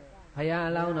ဘုရား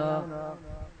လောင်းတော်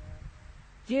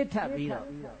ကြေးထပ်ပြီးတော့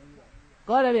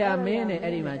ကောရဗျာမင်းနဲ့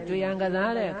အဲ့ဒီမှာတွေ့ရန်က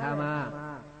စားတဲ့အခါမှာ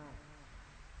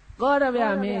ကောရဗျ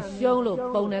မင်းရှုံးလို့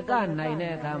ပုံနကနိုင်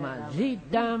တဲ့အခါမှာဇိ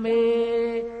တံမေ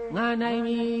ငါနိုင်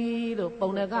ပြီလို့ပုံ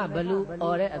နကဘလူ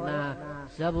អော်တဲ့အတန်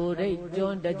ဇဘူဒိတ်ကျွ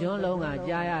န်းတကျွန်းလုံးက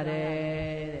ကြားရတ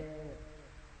ယ်တဲ့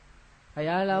ဘု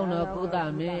ရားလောင်းတော်ကုသ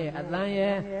မင်းရဲ့အတန်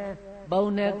ရဲ့ပုံ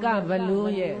နကဘလူ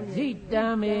ရဲ့ဇိတံ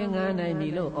မေငါနိုင်ပြီ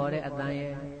လို့អော်တဲ့အတန်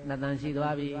ရဲ့နှစ်တန်ရှိ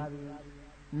သွားပြီ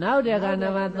နောက်တဲ့ကနံ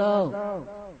ပါတ်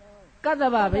3ကတ္တ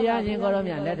ဗဘုရားရှင်ကိုရော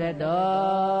မြတ်လက်ထက်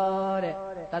တော်တဲ့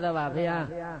ကတ္တဗဘုရား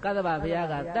က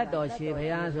တတ်တော်ရှည်ဘု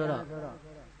ရားဆိုတော့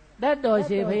တတ်တော်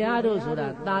ရှည်ဘုရားတို့ဆိုတာ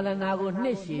သာသနာကိုနှ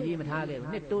စ်ရှည်ကြီးမထားခဲ့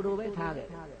ဘူးနှစ်တူတူပဲထားခဲ့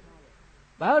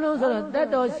ဘာလို့ဆိုတော့တတ်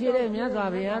တော်ရှည်တဲ့မြတ်စွာ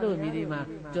ဘုရားတို့မြည်ဒီမှာ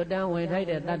ကျွတ်တန်းဝင်ထိုက်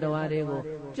တဲ့တတ္တဝါတွေကို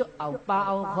ကျွတ်အောင်ပါ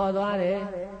အောင်ခေါ်သွားတယ်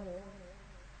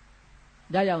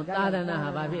ဒါကြောင့်သာသနာဟာ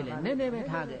ဘာဖြစ်လဲနည်းနည်းပဲ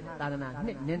ထားခဲ့သာသနာနှ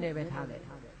စ်နည်းနည်းပဲထားခဲ့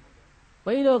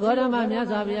ဘုန်းကြီးတို့ဂေါတမမြတ်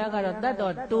စွာဘုရားကတော့တတ်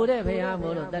တော်တူတဲ့ဘုရား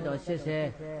မို့လို့တတ်တော်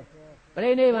80ပြိ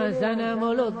ဋိဘံဇန္နံ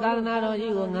မို့လို့သာသနာတော်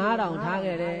ကြီးကို9000ထား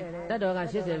ခဲ့တယ်တတ်တော်က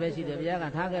80ပဲရှိတယ်ဘုရားက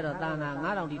ထားခဲ့တော့သာသနာ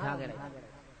9000တိထားခဲ့လိုက်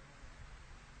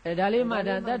အဲဒါလေးမှတ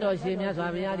တ်တော်ရှင်မြတ်စွာ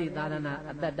ဘုရားဒီသာသနာ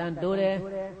အသက်တန်းတိုးတယ်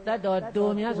တတ်တော်တူ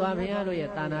မြတ်စွာဘုရားတို့ရဲ့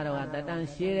သာသနာတော်ကတတ်တန်း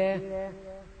ရှည်တယ်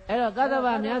အဲ့တော့ကသဗ္ဗ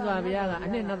မြတ်စွာဘုရားကအ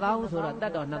နှစ်2000ဆိုတော့တ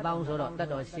တ်တော်2000ဆိုတော့တတ်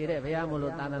တော်ရှည်တဲ့ဘုရားမို့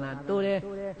လို့သာသနာတိုးတယ်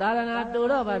သာသနာတိုး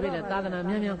တော့ဘာဖြစ်လဲသာသနာ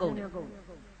မြန်မြန်ကုန်တယ်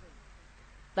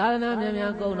သာသနာမြန်မြ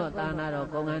န်ကုန်တော့သာသနာတော်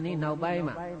ကုန်ကန်ဤနောက်ပိုင်း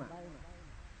မှာ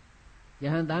ယ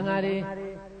ဟန်သံဃာတွေ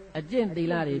အကျင့်သီ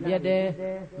လတွေပြတ်တယ်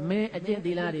မင်းအကျင့်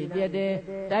သီလတွေပြတ်တယ်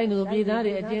တိုင်းသူပြည်သား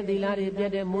တွေအကျင့်သီလတွေပြ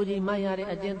တ်တယ်မူကြီးမရတဲ့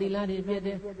အကျင့်သီလတွေပြတ်တ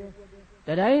ယ်တ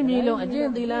တိုင်းပြည်လုံးအကျင့်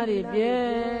သီလတွေပြဲ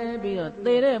ပြီးတော့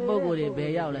သေတဲ့ပုဂ္ဂိုလ်တွေဘ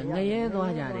ယ်ရောက်လဲငရဲ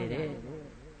သွားကြတယ်တဲ့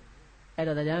အဲ့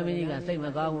တော့တရားမင်းကြီးကစိတ်မ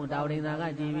ကောင်းဘူးတာဝရိန္ဒာက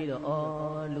ကြည်ပြီးတော့ဩ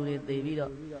လူတွေသေပြီး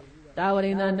တော့တာဝ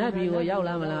ရိန္ဒာနတ်ပြည်ကိုရောက်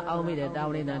လာမလားအောင်းမိတယ်တာဝ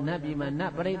ရိန္ဒာနတ်ပြည်မှာန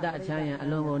တ်ပရိသတ်အချမ်းရံအ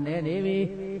လွန်ကိုနဲနေပြီ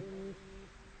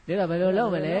ဒါတော့ဘယ်လိုလု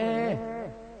ပ်မလဲ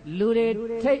လူတွေ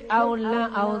ထိတ်အောင်လ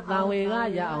န့်အောင်သံဝေက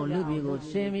ရအောင်လူပြည်ကို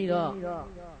ရှင်းပြီးတော့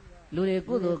လူတွေ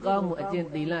ကုသိုလ်ကောင်းမှုအကျင့်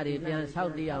သီလတွေပြန်ဆော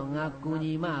က်တည်အောင်ငါကူ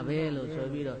ညီမှပဲလို့ဆို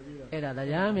ပြီးတော့အဲ့ဒါတ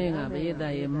ရားမင်းကပရိသ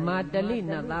တ်ရေမာတလိ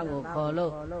နတ်သားကိုခေါ်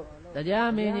လို့တ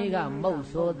ရားမင်းကြီးကမုတ်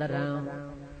ဆိုးတရံ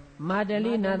မာတ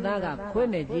လိနတ်သားကခွေး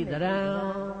နဲ့ကြီးတရံ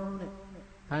တဲ့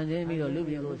ခံချင်းပြီးတော့လူ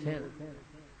ပြည်ကိုဆင်း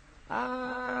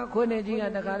ခွေးနဲ့ကြီးက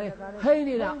တခါလေဟိမ့်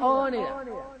နေတာအော်နေတာ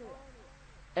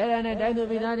အဲ့ဒါနဲ့တိုင်းသူ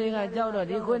ပြည်သားတွေကကြောက်တော့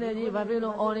ဒီခွေးနဲ့ကြီးဘာဖြစ်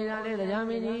လို့အော်နေတာလဲတရား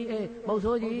မင်းကြီးမုတ်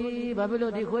ဆိုးကြီးဘာဖြစ်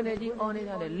လို့ဒီခွေးနဲ့ကြီးအော်နေ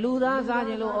တာလဲလူသားစား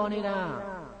ခြင်းလို့အော်နေတာ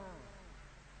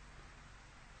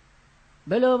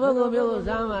ဘယ်လိုပုဂ္ဂိုလ်မျိုးကို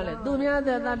စားမှလဲသူများသ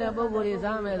က်တတ်တဲ့ပုဂ္ဂိုလ်တွေ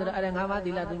စားမယ်ဆိုတော့အဲ့ဒါငါးပါး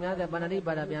သီလသူများသက်ပါဏိ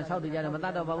ပါဒပြန်ဆောက်တည်ကြတယ်မတ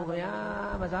တ်တော့ပါဘူးခင်ဗျာ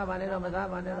မစားပါနဲ့တော့မစား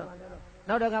ပါနဲ့တော့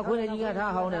နောက်တခါခွေးနဲ့ကြီးက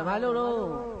ထားဟောင်းတယ်ဘာလို့လို့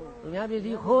သူများပစ္စ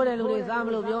ည်းခိုးတဲ့လူတွေစားမ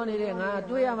လို့ပြောနေတယ်ငါ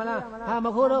တွေးရမလားဟာမ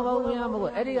ခိုးတော့ပါဘူးခင်ဗျာမဟု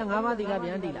တ်အဲ့ဒီကငါးပါးသီလပြ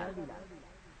န်တည်လာ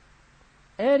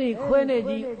အဲ့ဒီခွေးနဲ့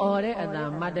ကြီးအော်တဲ့အတန်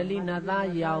မတ္တလိနတ်သား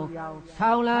ရောင်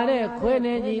ဆောင်းလာတဲ့ခွေး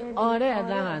နဲ့ကြီးအော်တဲ့အ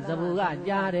တန်ကဇဘူက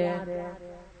ကြားတယ်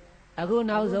အခု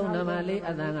နောက်ဆုံးနမလေး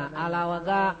အတန်ကအာလာဝ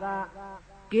က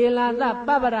ကေလာသပ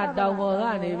ပ္ပရတောင်ပေါ်က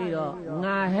နေပြီးတော့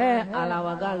ငါဟဲအာလာဝ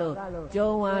ကလို့ကျုံ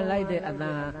ဝါလိုက်တဲ့အတ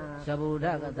န်ဇဘူ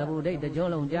ဒိတ်တကြုံ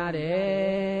လုံးကြားတ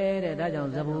ယ်တဲ့ဒါကြော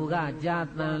င့်ဇဘူကကြား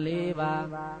တန်လေးပါ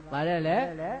ပါတယ်လေ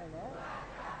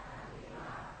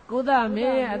ကုသမ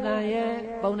င်းရဲ့အတန်ရဲ့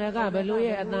ပုံနကဘလူ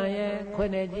ရဲ့အတန်ရဲ့ခွေ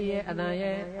နဲ့ကြီးရဲ့အတန်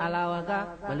ရဲ့အာလာဝက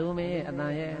ဘလူမင်းရဲ့အတ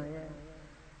န်ရဲ့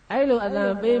အဲ့လိုအတ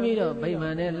န်ပေးပြီးတော့ဗိမာ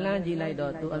န်နဲ့လှမ်းကြည့်လိုက်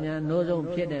တော့သူအများနိုးဆုံး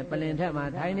ဖြစ်တဲ့ပလင်ထက်မှာ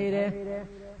ထိုင်နေတယ်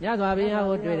မြတ်စွာဘုရား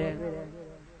ကိုတွေ့တယ်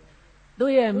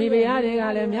သူ့ရဲ့မိဖုရားတွေက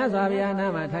လည်းမြတ်စွာဘုရား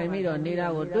နားမှာထိုင်ပြီးတော့နေတာ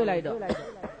ကိုတွေ့လိုက်တော့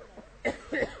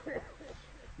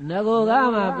ငကိုက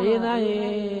မှပေးသားရေ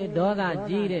ဒေါသ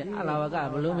ကြီးတဲ့အာလာဝက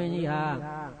ဘလူမင်းကြီးဟာ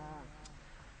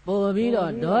ပို့ပြီး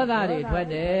တော့ဒေါသတွေထွက်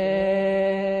တ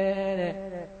ယ်တဲ့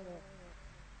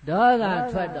ဒေါသ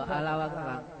ထွက်တော့အာလာဝက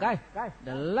ကဲ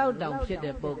ဒီလောက်တောင်ဖြစ်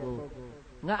တဲ့ပုဂ္ဂိုလ်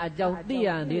ငါအကြောင်းသိရ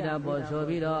နေတာပေါ့ဆို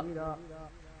ပြီးတော့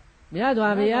မြတ်စွာ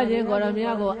ဘုရားရှင်ကိုရမြ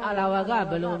တ်ကိုအာလာဝက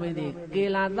ဘလုံးမင်းသည်ကေ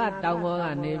လာသတောင်ပေါ်က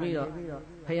နေပြီးတော့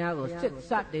ဘုရားကိုစစ်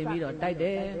စတင်ပြီးတော့တိုက်တ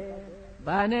ယ်။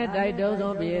ဘာနဲ့တိုက်တုံး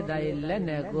ဆုံးပြေးတိုင်းလက်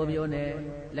နဲ့ကိုမျိုးနဲ့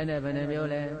လက်နဲ့ဘယ်နှမျိုး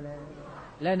လဲ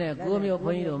လက်နဲ့ကိုမျိုး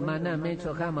ဘုန်းကြီးတို့မာနမင်း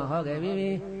ချုပ်ခမ်းမှာဟောခဲ့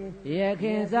ပြီ။ရခ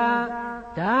င်စား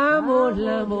ဓာမိုး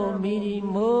လှမ်းမိုးမိဒီ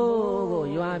မိုးကို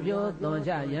ရွာပြိုးသွန်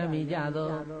ချရမ်းမိကြ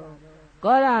သော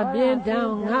ကောရပြင်းထန်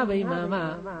ငါဗိမာန်မှ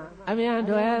အမြန်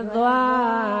ထွယ်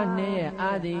သွားနှင့်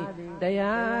အာသည်တ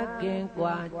ရားကင်း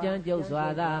ကွာကြမ်းကြုတ်စွာ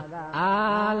သာအာ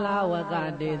လာဝက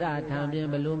ဒေသထံပြင်း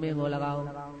ဘလူမင်းကို၎င်း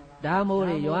ဓာမိုး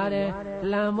တွေရွာတယ်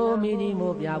လှံမိုးမိဒီ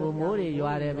မိုးပြဖို့မိုးတွေ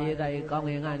ရွာတယ်ပြေးသားကြီးကောင်းင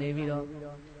င်ကနေပြီးတော့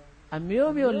အ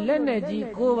မျိုးမျိုးလက်နဲ့ကြီး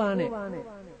ကိုးပါးနဲ့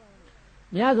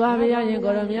မြတ်စွာဘုရားရှင်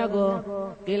ကိုရမြတ်ကို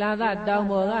ကိလာသတောင်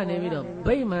ပေါ်ကနေပြီးတော့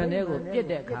ဗိမာန်ထဲကိုပြစ်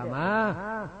တဲ့အခါမှာ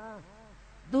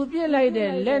သူပြစ်လိုက်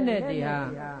တဲ့လက်နဲ့တည်းဟာ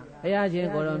ဘုရားရှင်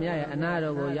ကိုရမြတ်ရဲ့အနာ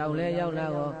တော်ကိုရောက်လဲရောက်လာ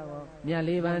တော့မြတ်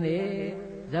လေးပန်းနေ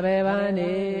ဇပယ်ပန်း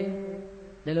နေ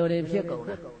ဒီလိုတွေဖြစ်ကုန်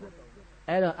တာ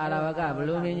အဲ့တော့အာရဝကဘ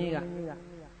လူမင်းကြီးက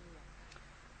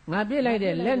ငါပြစ်လိုက်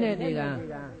တဲ့လက်နဲ့တည်းက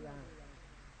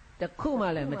တခုမှ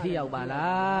လည်းမထိရောက်ပါ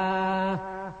လား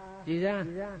ဒီစမ်း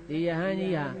ဒီယဟန်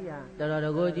ကြီးဟာတော်တော်တ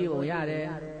ကိုးကြီးပုံရတယ်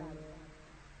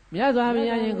မြတ်စွာဘု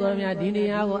ရားရှင်ကိုရမြတ်ဒီနေ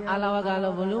ရာကိုအာလာဝက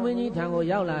လို့ဘလူမင်းကြီးထံကို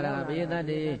ရောက်လာတာဘိယသတ္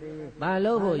တေဘာ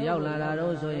လို့ဖို့ရောက်လာတာ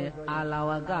တော့ဆိုရင်အာလာ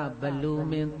ဝကဘလူ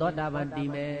မင်းသောတာပန်တည်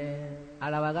မယ်အာ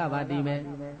လာဝကဘာတည်မယ်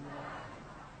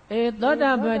သော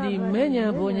တာပတိမဉ္ဇ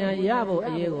ဉ်ဘုံညာရဖို့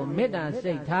အရေးကိုမေတ္တာ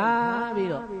စိတ်ထားပြီး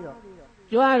တော့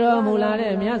ကြွတော်မူလာ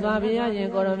တဲ့မြတ်စွာဘုရားရှင်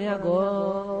ကိုရမြတ်ကို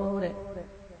တဲ့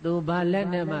သူဘာလက်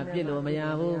နဲ့မှပြစ်လို့မရ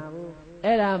ဘူး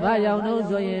အဲ့ဒါဘာကြောင့်လို့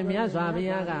ဆိုရင်မြတ်စွာဘု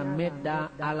ရားကမေတ္တာ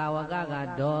အာလာဝကက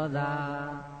ဒေါသ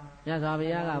မြတ်စွာဘု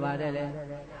ရားကဗါတဲ့လေ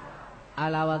အာ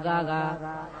လာဝကက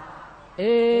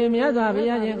မြတ်စွာဘု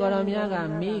ရားရှင်ကိုရမြတ်က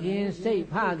မိခင်စိတ်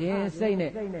ဖခင်စိတ်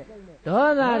နဲ့ဒေါ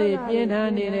သတွေပြင်းထန်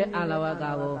နေတဲ့အာလာဝက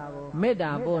ကိုမေတ္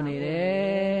တာပို့နေတ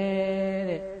ယ်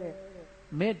တဲ့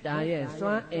မေတ္တာရဲ့စွ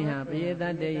မ်းအင်ဟာပရိသ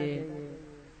တ်တည်း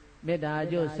မေတ္တာအ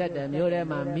ကျိုးဆက်တဲ့မျိုးထဲ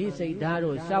မှာမိစိတ်ဓာတ်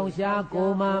တို့ရှောင်ရှားကို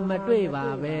မှမတွေ့ပါ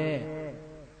ပဲ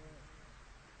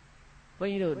ဘု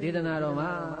န်းကြီးတို့ဒေသနာတော်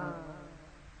မှာ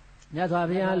မြတ်စွာ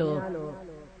ဘုရားလို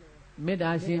မေတ္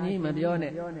တာရှင်ကြီးမပြော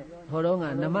နဲ့ဟိုတော့က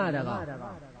နမတကောင်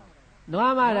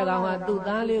နွားမတကောင်ကသူ့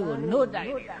သားလေးကိုနှုတ်တို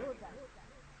က်နေတာ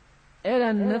အဲ့ဒါ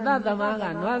နတသမားက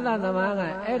နွားသသမားက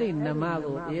အဲ့ဒီနမ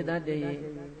ကိုဧတတည်း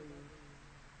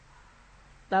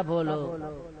တတ်ဖို့လို့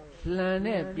လှန်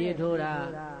နဲ့ပြေထိုးတာ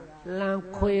လှန်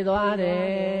ခွေသွားတ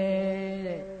ယ်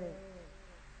တဲ့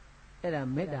အဲ့ဒါ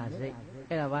မေတ္တာစိတ်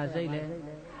အဲ့ဒါဘာစိတ်လဲ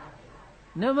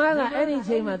နမကအဲ့ဒီ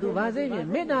ချိန်မှာ तू ဘာစိတ်ဖြစ်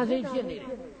မေတ္တာစိတ်ဖြစ်နေတယ်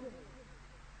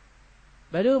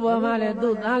ဘယ်သူပေါ်မှာလဲ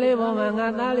သူ့သားလေးပေါ်မှာငါ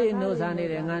သားလေးနှိုးစားနေ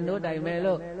တယ်ငါနှိုးတိုင်မယ်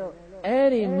လို့အဲ့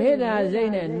ဒီမေတ္တာစိ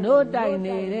တ်နဲ့နှိုးတိုင်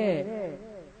နေတဲ့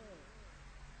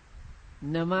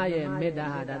နမရဲ့မေတ္တာ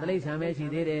ဟာဒါတိရစ္ဆာန်ပဲရှိ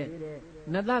သေးတယ်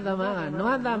နတသမားက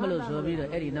နွားသမလို့ဆိုပြီးတော့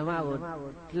အဲ့ဒီနမကို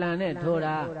လှန်နဲ့ထိုး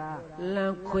တာလှ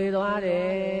န်ခွေသွားတ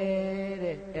ယ်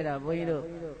တဲ့အဲ့ဒါဘုန်းကြီးတို့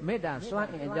မေတ္တာစွမ်း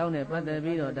အင်အကြောင်းနဲ့ပတ်သက်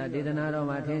ပြီးတော့ဒါဒေသနာတော်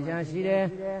မှာထင်ရှားရှိတယ်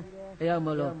အဲကြောင့်မ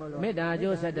လို့မေတ္တာအ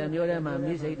ကျိုးဆက်တဲ့မျိုးထဲမှာ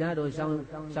မိစိတ်ဓာတ်တို့ရှော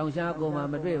င်ရှားကိုမှ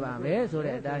မတွေ့ပါပဲဆို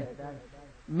တဲ့အတိုင်း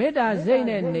မေတ္တာစိတ်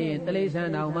နဲ့နေရင်တိရစ္ဆာန်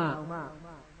တော်မှ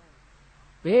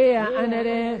ဘေးရအန္တ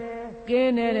ရာယ်က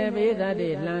င်းနေတဲ့ဘေးသားတွေ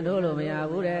လှန်ထိုးလို့မရ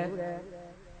ဘူးတဲ့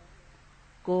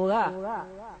ကိုက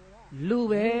လူ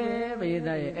ပဲဘေး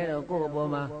သားရဲ့အဲ့တော့ကိုယ့်အပေါ်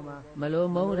မှာမလို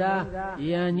မုန်းတာ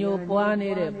ရံညိုပွားနေ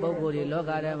တဲ့ပုဂ္ဂိုလ်တွေလော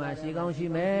ကထဲမှာရှိကောင်းရှိ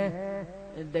မယ်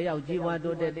တယောက်ကြီးပွား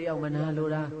တိုးတဲ့တယောက်မနာလို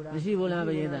တာမရှိဘူးလား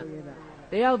ဘေးသား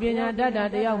တယောက်ပညာတတ်တာ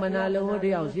တယောက်မနာလိုဘူးတ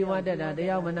ယောက်ရှိပွားတတ်တာတ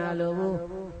ယောက်မနာလိုဘူး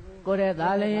ကိုယ်တဲ့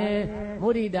သားလည်းမု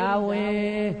ဒိတာဝ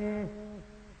င်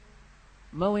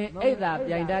မဝင်အိတ်သာ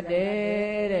ပြိုင်တတ်တ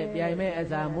ယ်တဲ့ပြိုင်မဲ့အ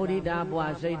စာမုဒိတာ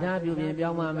ဘွားစိတ်ထားပြုပြင်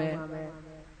ပြောင်းပါမယ်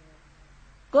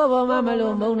ကိုယ်ပေါ်မှာမ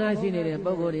လို့မုန်းနာရှိနေတဲ့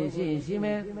ပုဂ္ဂိုလ်တွေရှိရင်ရှိမ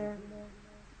ယ်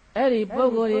အဲ့ဒီပု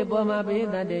ဂ္ဂိုလ်တွေပေါ်မှာဘေး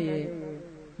တတ်တဲ့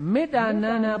မေတ္တာ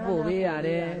နာနာပို့ပေးရတ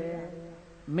ယ်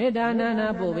မေတ္တာနာနာ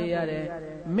ပို့ပေးရတယ်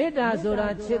မေတ္တာဆိုတာ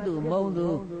ချစ်သူမုန်းသူ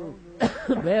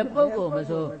ဘယ်ပုဂ္ဂိုလ်မ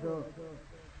ဆို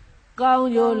ကောင်း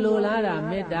ကျိုးလိုလားတာ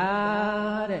မေတ္တာ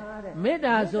တဲ့မေတ္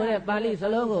တာဆိုတဲ့ပါဠိစ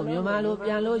လုံးကိုမြန်မာလိုပြ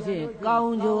န်လို့ရှိရင်ကော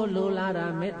င်းကျိုးလိုလားတာ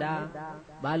မေတ္တာ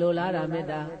ဘာလိုလားတာမေတ္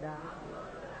တာ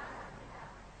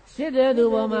ရှိတဲ့သူ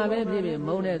ပေါ်မှာပဲဖြစ်ဖြစ်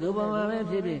မုန်းတဲ့သူပေါ်မှာပဲ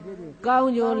ဖြစ်ဖြစ်ကော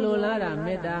င်းကျိုးလိုလားတာ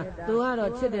မေတ္တာသူက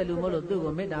တော့ချစ်တဲ့လူမို့လို့သူ့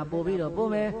ကိုမေတ္တာပို့ပြီးတော့ပို့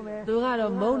မယ်သူက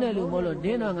တော့မုန်းတဲ့လူမို့လို့ဒ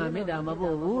င်းတော့ငါမေတ္တာမ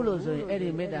ပို့ဘူးလို့ဆိုရင်အဲ့ဒီ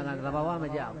မေတ္တာကသဘာဝမ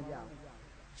ကျဘူး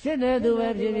ရှင်းတဲ့သူပဲ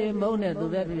ဖြစ်ဖြစ်မုန်းတဲ့သူ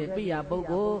ပဲဖြစ်ဖြစ်ပိယပုဂ္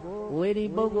ဂိုလ်ဝေဒီ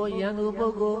ပုဂ္ဂိုလ်ယံသူပု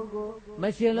ဂ္ဂိုလ်မ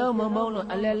ရှင်းလို့မမုန်းလို့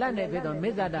အလယ်လက်နဲ့ဖြစ်တော့မေ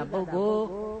ဇ္ဇတာပုဂ္ဂိုလ်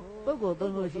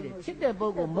သုံးမျိုးရှိတယ်ချစ်တဲ့ပု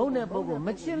ဂ္ဂိုလ်မုန်းတဲ့ပုဂ္ဂိုလ်မ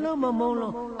ရှင်းလို့မမုန်း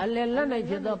လို့အလယ်လက်နဲ့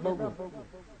ဖြစ်သောပုဂ္ဂိုလ်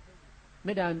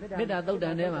မေတ္တာသုတ်တ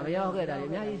န်ထဲမှာဘုရားဟောခဲ့တာအ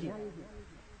များကြီးရှိ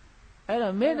အဲ့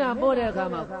တော့မေတ္တာပို့တဲ့အခါ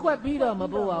မှာကွက်ပြီးတော့မ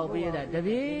ပို့ပါဘူးပြည့်တာတပ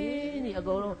ည့်ကြီးအ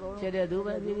ကုန်လုံးချစ်တဲ့သူ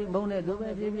ပဲဖြစ်ဖြစ်မုန်းတဲ့သူပဲ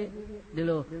ဖြစ်ဖြစ်ဒီ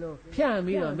လိုဖြန့်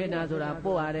ပြီးတော့မေတ္တာဆိုတာ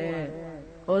ပို့ရတယ်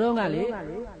ဟိုတော့ကလေ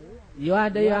ရွာ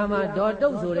တရားမှာဒေါ်တု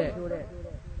တ်ဆိုတဲ့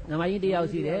နမကြီးတယောက်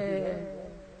ရှိတယ်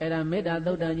အဲ့ဒါမေတ္တာ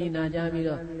သုတ်တန်ကြီးနာကြားပြီး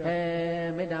တော့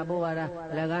မေတ္တာပို့ရတာ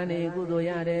လက်ကားနေကုသိုလ်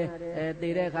ရတယ်တ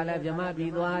ည်တဲ့ခါလဲဗြဟ္မပြ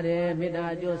ည်သွားတယ်မေတ္တာ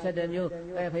အကျိုး7မျိုး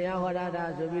ဘုရားဟောတာ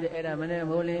ဆိုပြီးတော့အဲ့ဒါမနဲ့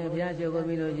မိုးလင်းဘုရားရှိခိုး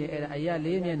ပြီးလို့ရှိရင်အဲ့ဒါအရာ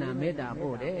4မျက်နှာမေတ္တာ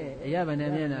ပို့တယ်အရာဘယ်နှ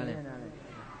မျက်နှာလဲ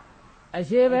အ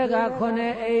ရှိဘက်က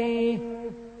9အိမ်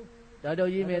တော်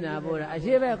တော်ကြီးမျက်နှာပို့တာအ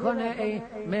ရှိဘက်9အိမ်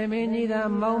မေမင်းကြီးသား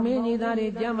မောင်မင်းကြီးသားတွေ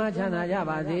ကျမ်းမာချမ်းသာကြ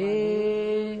ပါစေ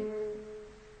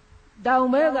တောင်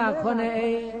ဘက်က9အိ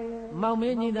မ်မောင်မ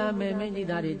င်းကြီးသားမေမင်းကြီး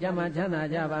သားတွေကျမ်းမာချမ်းသာ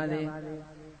ကြပါစေ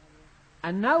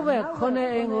အနောက်ဘက်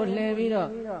9အိမ်ကိုလှည့်ပြီးတော့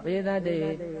ဘေးသားတွေ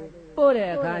ပို့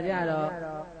တဲ့အခါကျတော့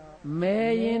မေ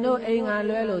ရင်တို့အိမ်က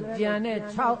လွဲလို့ကြံတဲ့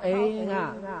6အိမ်က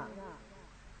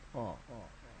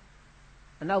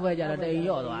အနောက်ဘက်ကျတော့တအိမ်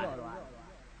ရော့သွားတယ်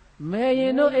မေရ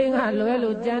င်တို့အိမ်ကလွဲ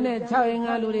လို့ကြံတဲ့6အိမ်က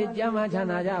လူတွေကျမ်းမာချမ်း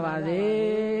သာကြပါစေ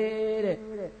တဲ့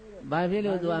ဘာဖြစ်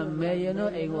လို့သူကမေရင်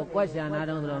တို့အိမ်ကိုကွက်ရှာနာ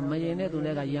တော့ဆိုတော့မေရင်နဲ့သူ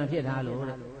နဲ့ကရံဖြစ်ထားလို့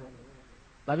တဲ့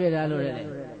ဘာဖြစ်ထားလို့လဲ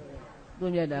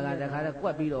သူ့မြတ်တာကတခါတည်းကွ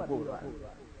က်ပြီးတော့ပို့သွား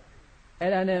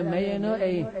အဲ့ဒါနဲ့မေရင်တို့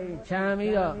အိမ်ခြံ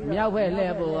ပြီးတော့မြောက်ဘက်လှ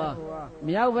ည့်ပို့ရော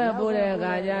မြောက်ဘက်ပို့တဲ့အ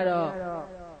ခါကျတော့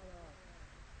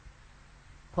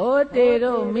ဖိုးတေ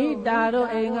တို့မိတာတို့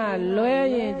အိမ်ကလွဲ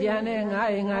ရင်ကြံတဲ့ငါ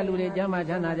အိမ်ကလူတွေကျမ်းမာ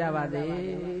ချမ်းသာကြပါစေ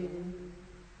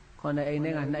9အိမ်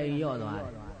နဲ့က2အိမ်ရော့သွားတ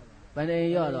ယ်ဘယ်နှအိ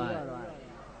မ်ရော့သွားလဲ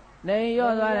နေ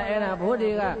ရော့သွားတယ်အဲ့ဒါဘိုး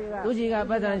တွေကသူရှိက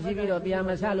ပတ်စံရှိပြီးတော့ပြန်မ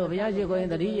ဆက်လို့ဘုရားရှိခိုးရင်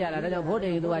တတိရတာဒါကြောင့်ဘိုးတေ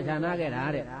သူကခြံနာခဲ့တာ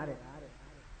တဲ့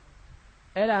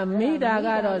အဲ့ဒါမိတာက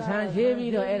တော့ခြံရှိ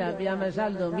ပြီးတော့အဲ့ဒါပြန်မဆ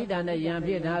က်လို့မိတာနဲ့ရံ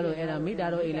ဖြစ်ထားလို့အဲ့ဒါမိတာ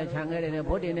တို့အိမ်လည်းခြံခဲ့တယ်နဲ့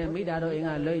ဘိုးတေနဲ့မိတာတို့အိမ်က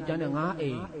လွဲကျန်တဲ့9အိ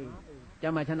မ်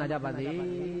Chăm mà chăn là cho bà tí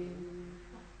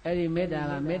Ê mê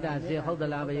đà sẽ không được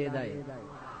làm bây giờ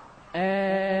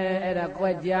Ê đã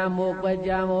quay cha mô bây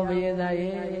giờ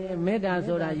Mê đà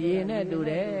sô đà dì nè đủ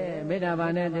đấy Mê đà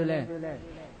bà nè đủ lệ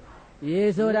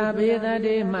Dì sô đà bây giờ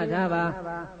đi mà thà bà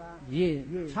Dì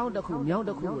cháu đã khu nhau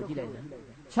đã khu của chị đây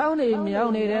cháu này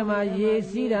nhau này đấy mà dì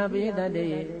xí đà bây giờ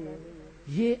đi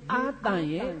Dì á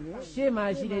tàn yế Xê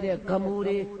mà xí đây cầm ưu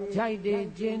đi Chạy đi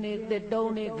trên đi tết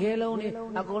đâu đi ghê lâu đi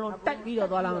À cô lòng tách bí đó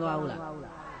tòa làm tòa hù là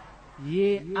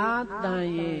Dì á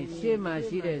tàn yế Xê mà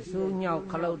xí đây xu nhau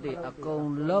khá lâu đi À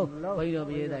công lâu bây giờ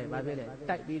bây giờ bà biết đấy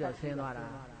tách bí đó xên tòa ra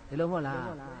Thế lúc mà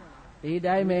là Ý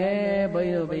đại mẹ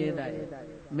bây giờ đây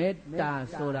Mết ta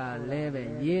sô đà lê về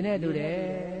Dì nè đủ đấy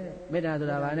Mết ta sô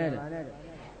đà bà nè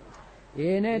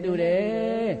Dì nè đủ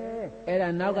đấy Ê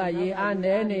là nào cả dì án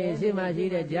đế nè Xí mà xí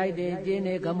đấy chạy đi trên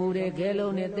nè cầm ưu đấy ghé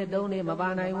lâu nè tết đâu nè mà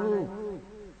bà này hù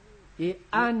Dì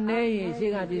án nè xí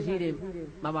gà bí xí đấy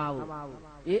mà bà hù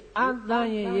Dì án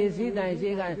tàn yế dì xí tàn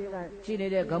xí gà xí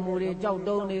đấy cầm ưu đấy chọc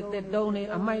đâu nè tết đâu nè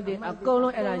à mày đấy à câu lâu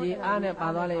ê là dì án nè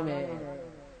bà toa lê mẹ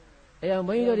Ê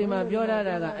mấy đứa đi mà biểu ra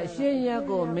là À xế nhá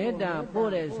cô mê đà bố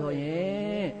đấy xô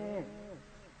yế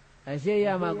À xế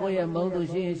nhá mà cô yá mông tù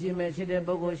xí mê xí đấy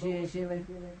bố cô xí mê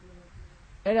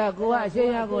Ê là cô à xế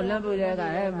nhá cô lâm bù đấy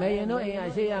cả Mấy yến nó yến à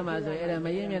xế nhá mà rồi Ê là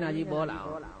mấy yến miền nào dì bố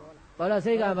lão Có là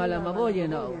xế cả bà là mà bố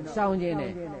yến đâu Sao yến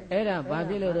này Ê là bà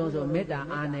phía lô đông xô mê đà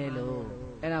án nê lô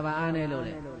Ê là bà án nê lô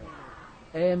lệ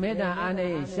Ê mê đà án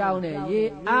nê sao nê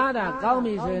Yê á đà cao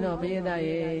mì xôi nó bê đà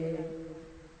yê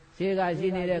Xê gà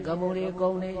xí nê cầm ưu đi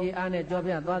công nê Yê á nê cho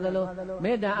phía toa tà lô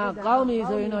Mê đà á cao mì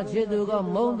xôi nó chết tu có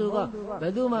mông tu có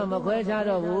Bê tu mà khỏe chá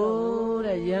đó vũ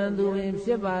Yàn tu bình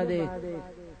xếp bà đi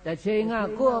Đã chế ngà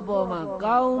cô bò mà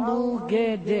cao tu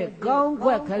ghê đê Cao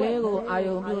quẹt khá lê cô ai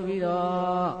ôm biểu bì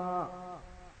đó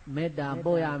Mê đà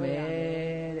bố yà mê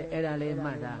Ê đà lê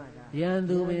mát đà Yàn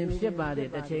tu bình xếp bà đi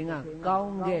Đã chế ngà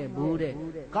cao ghê bù đê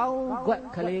Cao quẹt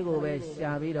khá lê cô bê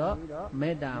xa bì đó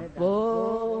Mê đà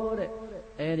bố đê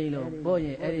Ê đi lô bố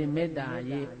nhé Ê đi mê đà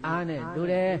yê á nè đủ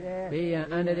đê Bì yà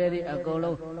án đê đi à câu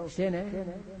lâu Xê nè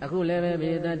À khu lê mê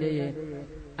bì tà đê yê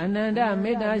Ananda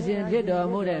mê đà xinဖြစ်တော်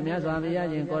မူတဲ့မြတ်စွာဘုရား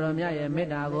ရှင်ကိုရောမြတ်ရဲ့မေတ္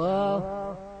တာကို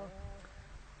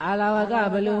အာလဝက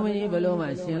ဘလူမကြီးဘလူမှ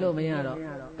ရှင်လို့မရတော့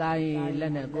ကာယလ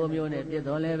က်နဲ့ကိုမျိုးနဲ့ပြည့်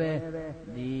တော်လည်းပဲ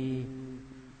ဒီ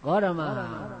ဂေါရမဟာ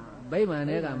ဗိမာန်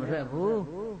တွေကမထွက်ဘူး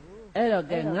အဲ့တော့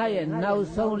ကဲငါရဲ့နောက်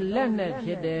ဆုံးလက်နဲ့ဖြ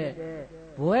စ်တဲ့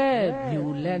ဘွဲဖြူ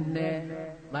လက်နဲ့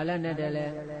ဗာလက်နဲ့တည်းလဲ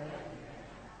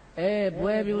အေး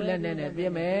ဘွဲပြူလက်နဲ့ပြ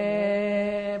င်းမ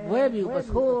ယ်ဘွဲပြူပ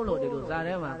ဆိုးလို့ဒီလိုဇာ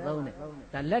ထဲမှာသုံးတယ်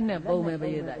ဒါလက်နဲ့ပုံမယ်ပ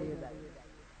ရိသတ်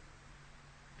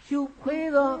ဖြူခွေး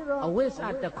သောအဝိဇ္ဇ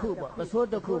တစ်ခုပေါ့ပဆိုး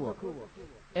တစ်ခုပေါ့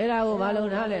အဲ့ဒါကိုဘာလို့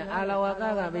ထားလဲအာလဝက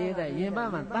ကပရိသတ်ရင်ပ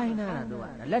မှာတိုင်းနာတာသူက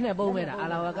လက်နဲ့ပုံမယ်တာအာ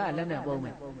လဝကလက်နဲ့ပုံမ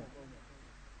ယ်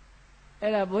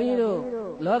အဲ့ဒါဘုန်းကြီးတို့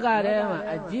လောကထဲမှာ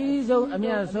အကြီးဆုံးအမြ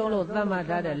တ်ဆုံးလို့သတ်မှတ်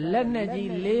ထားတဲ့လက်နဲ့ကြီး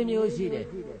၄မျိုးရှိတယ်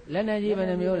လက်နဲ့ကြီးဘယ်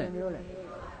နှမျိုးလဲ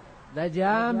တ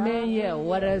ရားမင်းရဲ့ဝ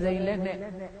ရဇိန်လက်နဲ့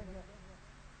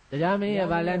တရားမင်းရဲ့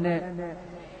ဗာလက်နဲ့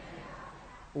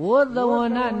ဝုသဝ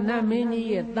နနတ်မင်းကြီး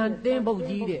ရဲ့တန်တင်းပုတ်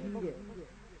ကြီးတဲ့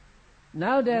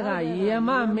နောက်တက်ကယမ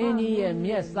မင်းကြီးရဲ့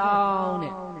မျက်စောင်း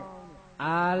တဲ့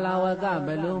အာလဝကဘ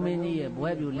လူမင်းကြီးရဲ့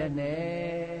ဘွဲပြူလက်နဲ့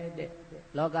တဲ့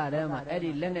လောကထဲမှာအဲ့ဒီ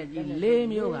လက်နဲ့ကြီး၄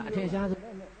မျိုးကအထင်ရှားဆုံး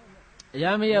တ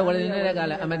ရားမင်းရဲ့ဝရဇိန်လက်က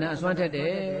လည်းအမှန်တန်အစွမ်းထက်တ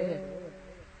ယ်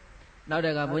နောက်တ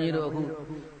က်ကဘုန်းကြီးတို့အခု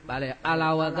ဗာလေအာလ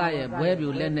ဝကရဲ့ဘွဲပြူ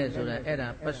လက်နဲ့ဆိုတာအဲ့ဒါ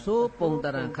ပစိုးပုံတ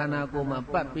ရံခန္ဓာကိုယ်မှာ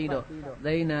ပတ်ပြီးတော့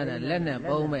သိနာတဲ့လက်နဲ့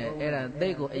ပုံမဲ့အဲ့ဒါသိ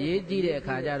ကိုအရေးကြီးတဲ့အ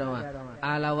ခါကျတော့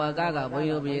အာလဝကဘုန်း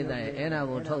ကြီးပြည်သားရဲ့အဲ့ဒါ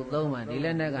ကိုထုတ်သုံးမှဒီလ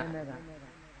က်နဲ့က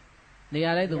နေ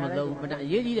ရာလိုက်သူမသုံးဘူးအ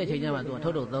ရေးကြီးတဲ့ချိန်ကျမှသူကထု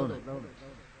တ်သုံးတယ်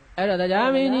အဲ့တော့တရား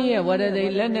မင်းကြီးရဲ့ဝရဇိ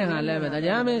န်လက်နဲ့ဟာလည်းပဲတ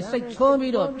ရားမင်းစိတ်ချုံး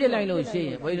ပြီးတော့ပြစ်လိုက်လို့ရှိရ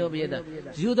င်ဘုန်းကြီးပြည်သား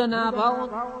ယူဒနာပေါင်း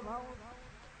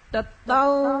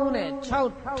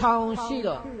1,600ရှိ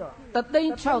တော့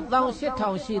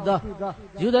1,68000ရှိသော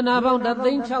ယူဒနာပေါင်း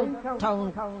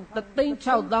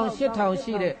1,68000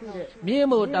ရှိတဲ့မြေ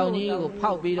မို့တောင်ကြီးကို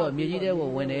ဖောက်ပြီးတော့မြေကြီးထဲကို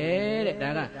ဝင်တယ်တဲ့ဒါ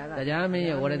ကတရားမင်း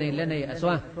ရဲ့ဝရဇိန်လက်နဲ့အစွ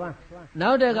မ်း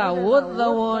နောက်တက်ကဝုသ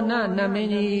ဝနနတ်မ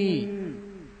င်းကြီး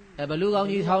ဘလူကောင်း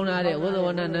ကြီးထောင်းလာတဲ့ဝုသဝ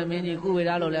နနတ်မင်းကြီးကုဝေရ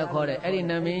လို့လည်းခေါ်တယ်အဲ့ဒီ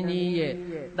နတ်မင်းကြီးရဲ့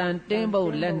တန်တင်းပု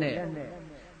တ်လက်နဲ့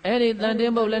အဲ့ဒီတန်တ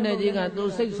င်းပုတ်လက်နဲ့ကြီးကသူ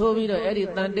စိတ်ဆိုးပြီးတော့အဲ့ဒီ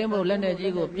တန်တင်းပုတ်လက်နဲ့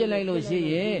ကြီးကိုပြစ်လိုက်လို့ရှိ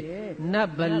ရင်နတ်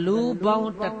ဘလူပေါင်း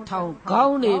1000ခေါ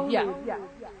င်းတွေပြ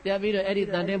ပြီးတော့အဲ့ဒီ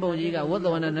တန်တင်းပုတ်ကြီးကဝုသ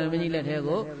ဝနနတ်မင်းကြီးလက်ထဲ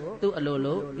ကိုသူ့အလို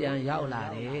လိုပြန်ရောက်လာ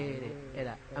တယ်တဲ့အဲ့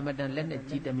ဒါအမတန်လက်နဲ့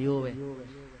ကြီးတစ်မျိုးပဲ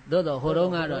သို့တော့ဟိုတု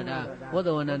န်းကတော့ဒါဝတ္တ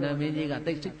ဝန္ဒနာမင်းကြီးက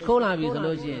တိတ်ထိုးလာပြီဆို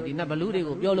လို့ရှိရင်ဒီနတ်ဘလူတွေ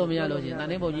ကိုပြောလို့မရလို့ရှိရင်တန်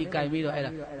တင်းဘုံကြီးကင်ပြီးတော့အဲ့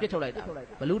ဒါပြစ်ထုတ်လိုက်တာ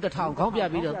ဘလူတစ်ထောင်ခေါင်းပြ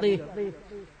ပြီးတော့သေး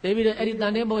ပြီးတော့အဲ့ဒီတ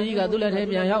န်တင်းဘုံကြီးကသူ့လက်ထဲ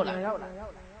ပြန်ရောက်လာ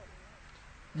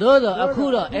သို့တော့အခု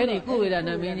တော့အဲ့ဒီကုဝေဒ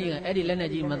နာမင်းကြီးကအဲ့ဒီလက်နဲ့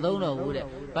ကြီးမသုံးတော့ဘူးတဲ့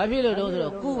ဘာဖြစ်လို့တုံးဆို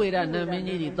တော့ကုဝေဒနာမင်း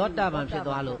ကြီးဒီသောတာပန်ဖြစ်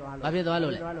သွားလို့ဘာဖြစ်သွား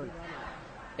လို့လဲ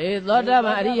သောတာပ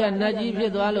န်အရိယနတ်ကြီးဖြ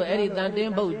စ်သွားလို့အဲ့ဒီတန်တ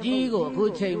င်းဘုတ်ကြီးကိုအခု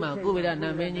ချိန်မှာကုဝေဒနာ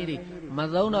မင်းကြီးဒီမ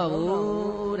သုံးတော့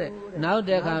ဘူးတဲ့နောက်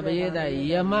တစ်ခါပရိသတ်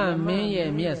ယမမင်းရဲ့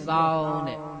မျက်စောင်း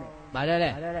တဲ့ဗါတယ်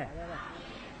လေ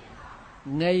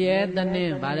ငရဲတန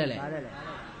င်းဗါတယ်လေ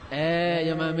ယ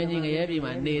မမင်းကြီးငရဲပြည်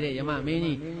မှာနေတဲ့ယမမင်း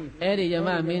ကြီးအဲ့ဒီယမ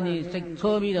မင်းကြီးစိတ်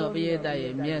ဆိုးပြီးတော့ပရိသတ်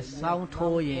ရဲ့မျက်စောင်း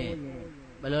ထိုးရင်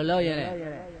ဘယ်လိုလုပ်ရလဲ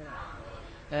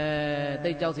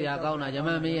တိတ်ကြောက်เสียကောင်းတာယမ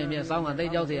မင်းရဲ့မျက်စောင်းကတိ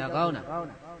တ်ကြောက်เสียကောင်းတာ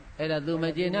အဲ့ဒါသူမ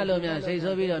ကျေနပ်လို့များစိတ်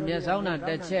ဆိုးပြီးတော့မျက်စောင်းတာတ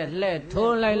စ်ချက်လှဲ့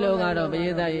ထိုးလိုက်လို့ကတော့ပရိ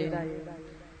သတ်ရဲ့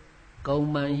ကုံ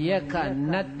မန်ရက်ခ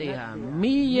နတ်တွေဟာ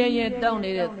မိရဲတောင်း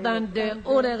နေတဲ့တန်တဲ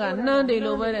အိုးတဲ့ကနှမ်းတွေ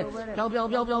လိုပဲတဲ့ပြောင်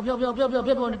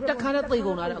တက်ခါနဲ့သိ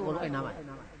ကုန်တာတဲ့အကုန်လုံးအဲ့နာမှာ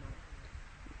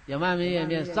ယမမင်းရဲ့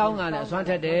မျက်စောင်းကလည်းအစွမ်း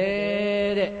ထက်တ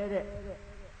ယ်တဲ့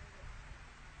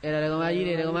အဲ့ဒါဒကမကြီး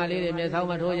တွေဒကမလေးတွေမျက်စောင်း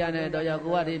မထိုးကြနဲ့တော့ကြောင့်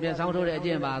ကိုကဒီမျက်စောင်းထိုးတဲ့အကျ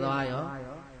င့်ပါသွားရော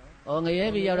ငရဲ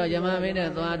ပြီရောက်တော့ယမမင်းနဲ့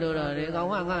သွားတို့တော့ဒီကောင်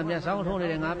ကငါမျက်စောင်းထိုးနေ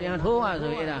တယ်ငါပြန်ထိုးပါ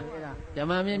ဆိုအဲ့ဒါယ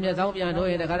မမင်းမျက်စောင်းပြန်ထိုး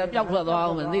ရင်တခါတော့ပျောက်ထွက်သွား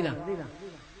အောင်မသိလား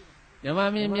ယမ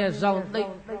မင်းမျက်စောင်းသိ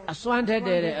အစွမ်းထက်တ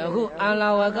ယ်တဲ့အခုအာလ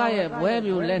ဝကရဲ့ဘွဲ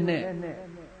ပြူလက်နဲ့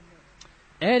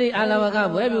အဲ့ဒီအာလဝက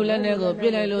ဘွဲပြူလက်နဲ့ကိုပြ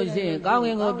စ်လိုက်လို့ရှိရင်ကောင်းက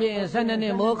င်ကိုပြစ်ရင်12နှ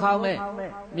စ်မိုးခေါင်းမဲ့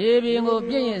မြေပြင်ကို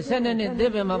ပြစ်ရင်12နှစ်သ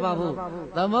စ်ပင်မပေါက်ဘူး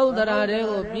သမုဒ္ဒရာတွေ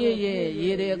ကိုပြစ်ရင်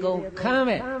ရေတွေအကုန်ခမ်း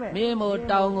မဲ့မင်းမို့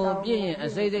တောင်ကိုပြစ်ရင်အ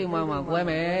စိမ့်စိမ့်မှကွဲ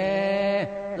မယ်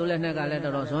သူလက်နဲ့ကလည်း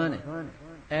တော်တော်စွမ်းတယ်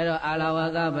အဲ့တော့အာလဝ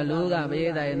ကဘလူးကပရိ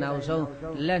သတ်ရဲ့နောက်ဆုံး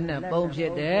လက်နဲ့ပုံဖြ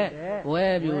စ်တဲ့ဘွဲ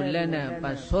ပြူလက်နဲ့ပ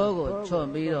စိုးကိုချွတ်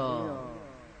ပြီးတော့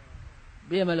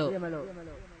ပြည့်မလို့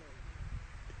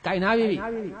ကြိုင်ထားပြီ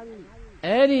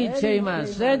အဲ့ဒီချိန်မှာ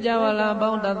စัจ java လာပေါ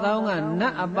င်း1000ကန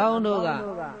တ်အပေါင်းတို့က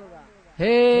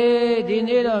ဟေးဒီ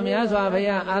နေ့တော့မြတ်စွာဘု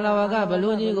ရားအာလဝကဘ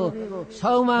လူးကြီးကို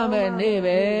ဆုံးမမဲ့နေ့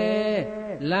ပဲ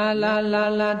လာ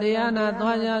တရားနာ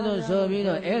သွားကြစို့ဆိုပြီး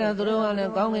တော့အဲ့ဒါသူတို့ကလ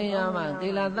ည်းကောင်းကင်ရမှာကိ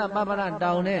လသပပရ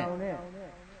တောင်နဲ့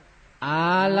အာ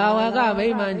လဝကဗိ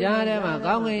မာန်ကြားထဲမှာ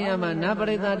ကောင်းကင်ရမှာနတ်ပ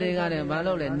ရိသတ်တွေကလည်းမ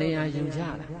လုပ်လဲနေရာယူကြ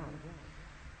တာ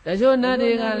တချို့နတ်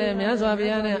တွေကလည်းမြတ်စွာဘု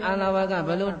ရားနဲ့အာလဝကဘ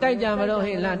လို့တိုက်ကြမလို့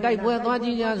ဟိလားတိုက်ပွဲသွားကြ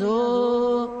ည့်ကြ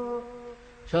စို့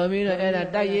ဆိုပြီးတော့အဲ့ဒါ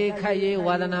တိုက်ရေးခိုက်ရေး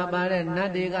ဝါဒနာပါတဲ့နတ်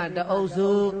တွေကတအုပ်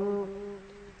စု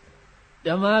ဓ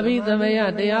မ္မဘိသမယ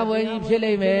တရားပွဲကြီးဖြစ်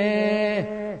လိမ့်မယ်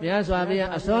မြတ်စွာဘု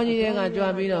ရားအစောကြီးတွေကကြွ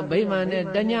ပြီးတော့ဗိမာန်နဲ့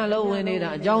တညလုံးဝင်နေတာ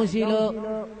အကြောင်းရှိလို့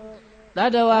တ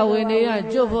တဝဝင်နေရ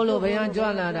ကျွတ်ဖို့လို့ဘုရားကြွ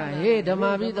လာတာဟေးဓမ္မ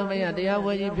ဘိသမယတရား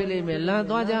ပွဲကြီးဖြစ်လိမ့်မယ်လမ်း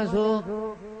သွားကြစို့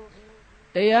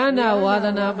တရားနာဝါဒ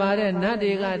နာပါတဲ့နတ်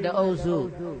တွေကတအုပ်စု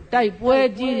တိုက်ပွဲ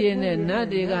ကြီးရင်နဲ့နတ်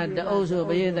တွေကတအုပ်စု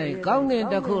ဘယင်းတိုင်းကောင်းကင်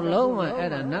တစ်ခုလုံးမှာအဲ့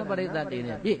ဒါနတ်ပရိသတ်တွေ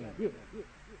နဲ့ပြည့်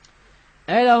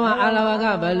အဲ့တော့မှအာလဝက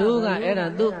ဘလူးကအဲ့ဒါ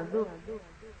သူ့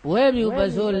ဘွဲပြူပ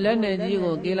စိုးလက်နဲ့ကြီး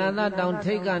ကိုကိလသတောင်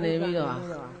ထိတ်ကနေပြီးတော့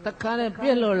တခါနဲ့ပြ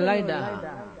စ်လို့လိုက်တာ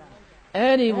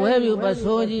အဲ့ဒီဘွဲပြူပ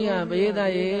စိုးကြီးကဘယင်းတို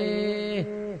င်းရေ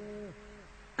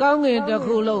ကောင်းကင်တစ်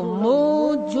ခုလုံး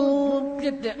မိုးချိုးပြ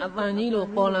စ်တဲ့အပန်ကြီးလို့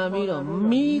ပေါ်လာပြီးတော့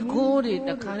မီးခိုးတွေတ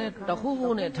ခါနဲ့တခုခု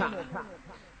နဲ့ထ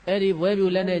အဲ့ဒီဘွဲပြူ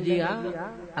လက်နဲ့ကြီးက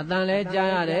အတန်လဲကြား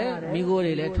ရတယ်မီးခိုး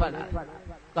တွေလည်းထွက်လာတယ်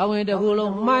ကောင်းကင်တစ်ခု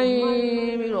လုံးမှိုင်း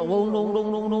ပြီးတော့ဝုံလုံး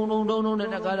နဲ့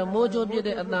တခါတော့မိုးချိုးပြစ်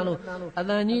တဲ့အတန်လို့အ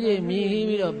တန်ကြီးတွေမြည်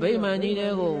ပြီးတော့ဗိမာန်ကြီးတွေ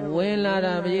ကိုဝင်လာ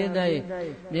တာပရိသတ်ရဲ့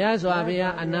မြတ်စွာဘု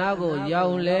ရားအနာကိုရော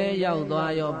က်လဲရောက်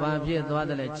သွားရောဘာဖြစ်သွား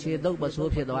တယ်လဲခြေတုပ်ပ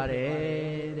စိုးဖြစ်သွားတ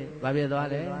ယ်တဲ့ဘာဖြစ်သွား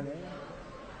လဲ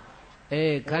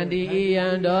ခန္တီဤယံ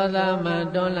ဒေါသမံ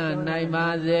တွန်းလှနိုင်ပါ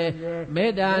စေမေ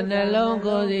တ္တာနှလုံး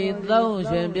ကိုယ်စီသုံး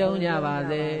ရှင်ပြုံးကြပါ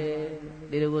စေ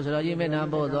ဒီလိုကိုဆိုတော်ကြီးမေတ္တာ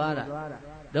ပို့သွားတာ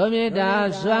ဒုမေတ္တာ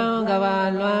စွမ်းကဘာ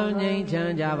လွမ်းငြိမ်းချ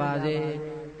မ်းကြပါစေ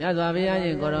မြတ်စွာဘုရားရှ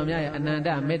င်ကိုရောမြတ်ရဲ့အနန္တ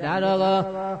မေတ္တာတော်ကို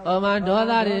ဩမဒေါ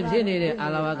သတွေဖြစ်နေတဲ့အာ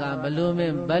လဝကဘလူမ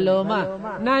င်းဘလို့မှ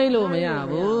နိုင်လို့မရ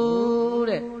ဘူး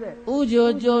တဲ့ဥကြို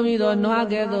ကြိုးပြီးတော့နွား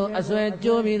ကဲ့သို့အဆွဲ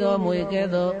ကြိုးပြီးတော့မွေကဲ့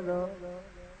သို့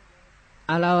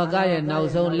အာလဝကရဲ့နောက်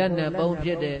ဆုံးလက်နဲ့ပုံဖြ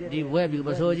စ်တဲ့ဒီဝဲပြူပ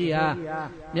စိုးကြီးဟာ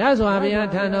မြတ်စွာဘုရား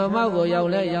ထံတော်မောက်ကိုရောက်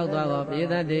လဲရောက်သွားတော့ပြည်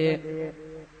သက်တွေ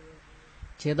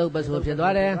ခြေတုပ်ပစိုးဖြစ်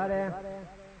သွားတယ်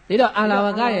ဒီတော့အာလဝ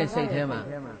ကရဲ့စိတ်ထဲမှာ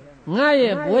ငါ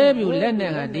ရဲ့ဘွဲပြူလက်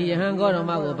နဲ့ကဒီယဟန်ကောတော်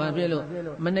မကိုဘာဖြစ်လို့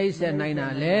မနှိမ့်ဆက်နိုင်တာ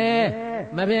လဲ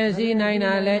မဖြစ်စီနိုင်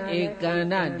တာလဲဧကန္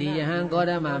တဒီယဟန်ကော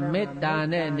တော်မှာမေတ္တာ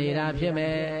နဲ့နေတာဖြစ်မ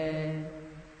ယ်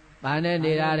။ဘာနဲ့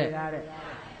နေတာတဲ့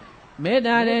မေတ္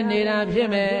တာနဲ့နေတာဖြစ်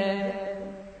မယ်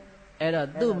။အဲ့တော့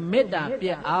သူ့မေတ္တာပြ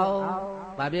ည့်အောင်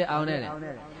ဘာပြည့်အောင်လဲ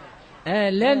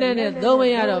လက်နဲ့သုံးမ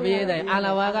ရတော့ပြေးတယ်အာလ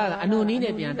ဝါကအနုနီး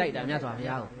နဲ့ပြန်တိုက်တာမြတ်စွာဘု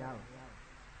ရားကို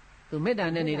သူမေတ္တာ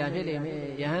နဲ့နေတာဖြစ်လိမ့်မယ်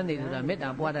ယဟန်နေဆိုတာမေတ္တာ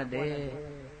ပွားတတ်တယ်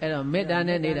အဲ့တော့မေတ္တာ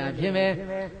နဲ့နေတာဖြစ်မယ်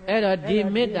အဲ့တော့ဒီ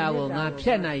မေတ္တာကိုငါဖြ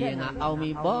တ်နိုင်ရင်ငါအောင်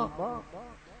ပြီပေါ့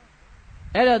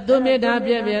အဲ့တော့သူမေတ္တာ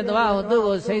ပြည့်ပြည့်သွားအောင်သူ့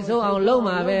ကိုစိတ်ဆိုးအောင်လုပ်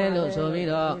မှာပဲလို့ဆိုပြီး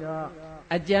တော့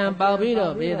အကြံပေါပြီး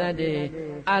တော့ဘေသတ္တိ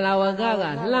အာလဝကကလှ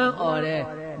မ်းអော်တဲ့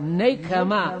နိက္ခ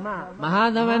မမဟာ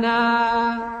သမဏ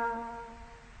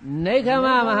နိက္ခမ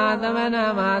မဟာသမ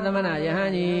ဏယဟ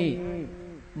န်ကြီး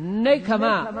နိက္ခမ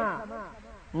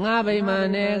ငါဗိမာန်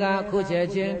တွေကခုချက်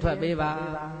ချင်းထွက်ပေးပါ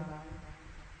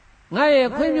ငါရဲ့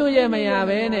ခွင့်ပြုရဲ့မရ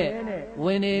ဘဲနဲ့ဝ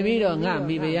င်နေပြီးတော့ငါ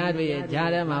မိဖုရားတွေရဲ့ဂျား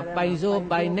ထဲမှာပိုင်စိုး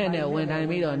ပိုင်နဲ့ဝင်ထိုင်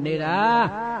ပြီးတော့နေတာ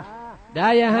ဒါ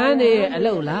ယဟန်တွေရဲ့အ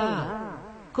လုပ်လား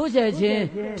ခုချက်ချင်း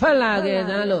ထွက်လာခဲ့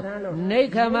သန်းလို့နိ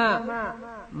က္ခမ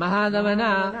မဟာသမဏ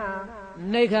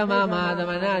နိက္ခမမဟာသ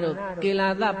မဏတို့ကေလာ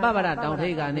သပပ္ပရတောင်ထိ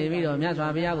ပ်ကနေပြီးတော့မြတ်စွာ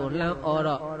ဘုရားကိုလှမ်းអော်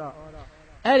တော့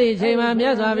အဲ့ဒီချိန်မှာမြ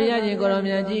တ်စွာဘုရားရှင်ကိုရော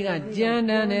မြတ်ကြီးကကြမ်း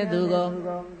တမ်းတဲ့သူကို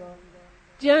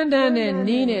ကြမ်းတမ်းတဲ့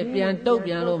နီးနဲ့ပြန်တုတ်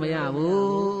ပြန်လို့မရ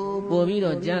ဘူးပို့ပြီး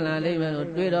တော့ကြမ်းလာလိမ့်မယ်လို့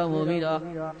တွေးတော်မူပြီးတော့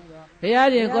ဘုရား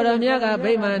ရှင်ကိုရောမြတ်က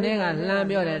ဗိမာန်ထဲကလှမ်း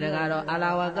ပြောတယ်တကားတော့အာလ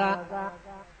ဝက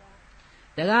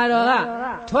တကားတော့က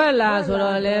ထွက်လာဆို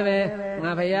တော့လည်းပဲ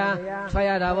ငါဘုရားထွက်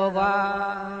ရတာပေါ့ကွာ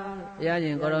ဘုရားရှ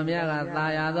င်ကိုရောမြတ်ကသာ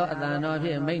ယာသောအတန်တော်ဖြ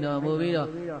င့်မိန့်တော်မူပြီးတော့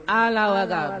အာလဝ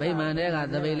ကဗိမာန်ထဲက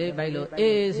သပိတ်လေးပိုက်လို့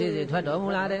အေးဆေးဆေးထွက်တော်မူ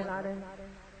လာတယ်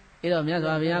အဲ့တော့မြတ်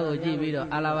စွာဘုရားကိုကြည့်ပြီးတော့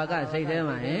အာလဝကစိတ်ထဲ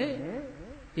မှာဟင်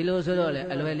ဒီလိုဆိုတော့လေ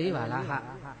အလွယ်လေးပါလားဟာ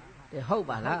ဟုတ်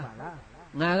ပါလား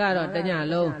ငါကတော့တည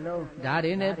လုံးဓာ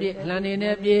တွေနဲ့ပြည့်လှန်တွေ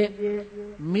နဲ့ပြည့်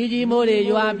မိကြီးမိုးတွေ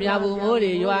ရွာပြာဘူးမိုး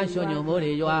တွေရွာရွှွညုံမိုး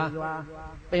တွေရွာ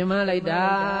ပင်မလိုက်တာ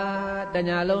တည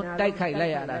လုံးတိုက်ခိုက်လို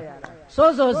က်ရတာစော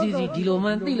စောစီစီဒီလိုမှ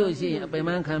သိလို့ရှိရင်အပင်မ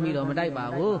ခံပြီးတော့မတိုက်ပါ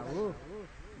ဘူး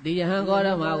ဒီယဟန်ကောရ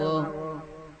မကို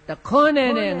တခွန်း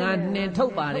နဲ့ငါနှင်ထု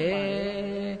တ်ပါတ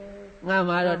ယ်ငါ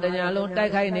မှာတော့တညလုံးတို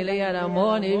က်ခိုက်နေလိုက်ရတာ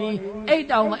မောနေပြီအိတ်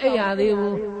တောင်မအိတ်ရသေး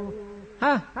ဘူး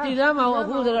ဟာဒီသားမောင်အ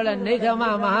ခုဆိုတော့လေနိက္ခမ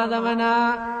မဟာသမဏ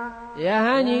ယဟ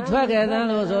န်ကြီးထွက်ခဲ့သန်း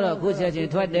လို့ဆိုတော့ခုချက်ချင်း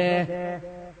ထွက်တယ်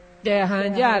တဲဟန်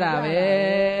ကြတာပဲ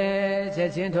ချက်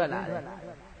ချင်းထွက်လာတယ်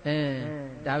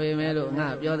ဒါပေမဲ့လို့ငါ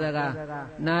ပြောစကား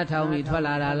နားထောင်ပြီးထွက်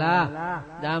လာတာလား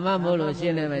ဒါမှမဟုတ်လို့ရှ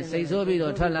င်းနေမယ်စိတ်ဆိုးပြီး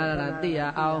တော့ထွက်လာတာသိရ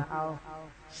အောင်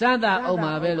စသအောင်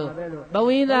မှာပဲလို့ပ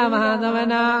ဝိသမဟာသမ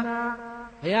ဏ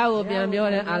ဘုရားကိုပြန်ပြော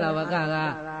တဲ့အာလဝကက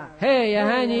ဟဲ့ယ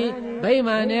ဟန်ကြီးဗိ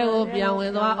မာန်ထဲကိုပြန်ဝ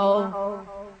င်သွားအောင်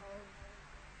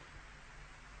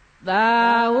သာ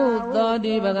ဟုသော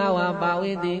တိဘဂဝါပါ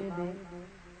ဝိတိ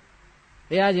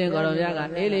ဘုရားရှင်ကိုရောမြတ်က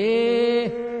အေးလေ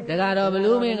တကားတော့ဘ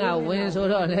လူးမင်းကဝင်ဆို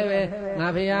တော့လည်းပဲငါ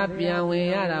ဘုရားပြန်ဝင်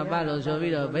ရတာပါလို့ဆို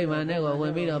ပြီးတော့ဗိမာန်ထဲကိုဝ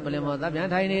င်ပြီးတော့ပလင်မော်သပြန်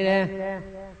ထိုင်နေတယ်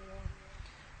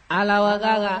အာလဝက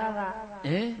က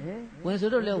ဝင်ဆို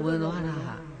တော့လည်းဝင်သွားတာ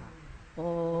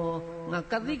ငါ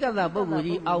ကတိကသပုဂ္ဂိုလ်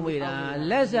ကြီးအောက်မေတာ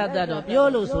လက်ဆက်တတ်တော့ပြော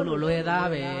လို့ဆိုလို့လွယ်သား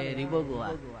ပဲဒီပုဂ္ဂို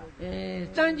လ်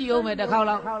ကစမ်းကြည့်အောင်မယ်တစ်ခေါက်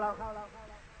လောက်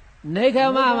နိက္ခ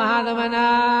မမဟာသမဏ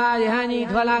ယဟန်ကြီး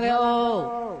ထွက်လာခဲ့အောင်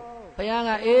ဘုရား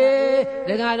က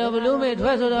ဒကာတော်ဘလူးမေထွ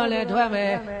က်ဆိုတော့လဲထွက်မ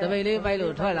ယ်တပိတ်လေးပိုက်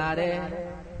လို့ထွက်လာတယ်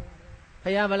ဘု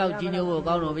ရားဘလောက်ကြီးညိုဖို့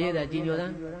ကောင်းတော့ပြည့်တဲ့ကြီးညိုသ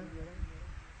မ်း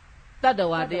တတ္တ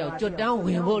ဝါတယောက်ကြွတန်းဝ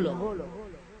င်ဖို့လို့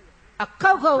အ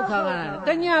ခောက်ခောက်ခါကတ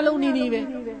ညလုံးနီးနီးပဲ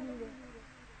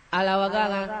အာလဝက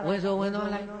ကဝင်ဆိုဝင်သွား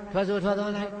လိုက်ထွက်ဆိုထွက်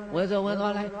သွားလိုက်ဝင်ဆိုဝင်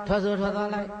သွားလိုက်ထွက်ဆိုထွက်သွား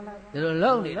လိုက်ဒီလို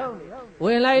လုံးနေတာဝ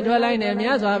င်လိုက်ထွက်လိုက်နဲ့မြ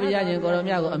တ်စွာဘုရားရှင်ကိုရော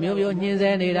မြတ်ကိုအမျိုးမျိုးညှင်း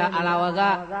ဆဲနေတာအာလဝက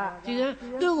ကြည်စမ်း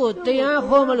သူ့ကိုတရား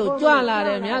ဟောမလို့ကြွလာတ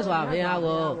ယ်မြတ်စွာဘုရား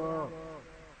ကို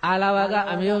အာလဝက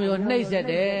အမျိုးမျိုးနှိပ်စက်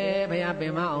တယ်ဘုရားပ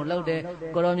င်မအောင်လုပ်တယ်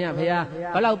ကိုရောမြတ်ဘုရား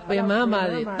ဘလောက်ပင်မပါ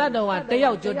စေတတ္တဝါတ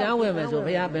ယောက်ကြွတန်းဝင်မယ်ဆို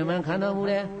ဘုရားပင်မခံတော်မူ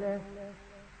တယ်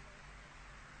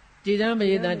ကြည်စမ်းပ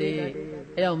ရိသတ်တွေအဲ့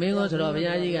တော့မင်းကိုဆိုတော့ဘု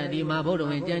ရားကြီးကဒီမှာဘုဒ္ဓ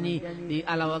ဝင်ကျမ်းကြီးဒီ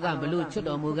အာလဝကဘလူချွတ်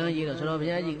တော်မူကန်းရေးတော့ဆိုတော့ဘု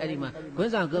ရားကြီးအဲ့ဒီမှာခွ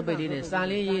န်းဆောင်ကုတ်ပိတ်လေးနဲ့စာ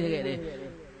လေးရေးခဲ့တယ်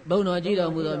ဘုံတော်ကြည်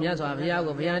တော်မူသောမြတ်စွာဘုရား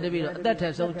ကိုဘုရားတပည့်တော့အသက်ထ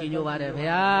က်ဆုံးကြည်ညိုပါတယ်ဘု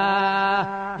ရား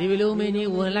ဒီဘလူမင်းကြီး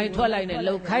ဝင်လိုက်ထွက်လိုက်နဲ့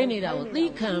လှုပ်ခိုင်းနေတာကိုသိ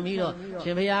ခံပြီးတော့ရှ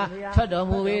င်ဘုရားထွက်တော်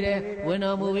မူပေတယ်ဝင်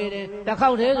တော်မူပေတယ်တစ်ခေါ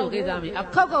က်တည်းဆိုကိစ္စမရှိအ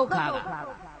ခောက်ခောက်ခါက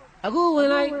အခုဝင်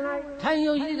လိုက်ထိုင်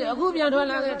ရုံရှိတယ်အခုပြန်ထွက်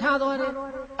လာခဲ့ထားသွားတယ်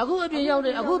အခုအပြင်ရောက်တ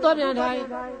ယ်အခုတော့ပြန်ထိုင်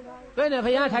ဘယ်နဲ့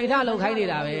ဘုရားထိုင်ထလှုပ်ခိုင်းနေ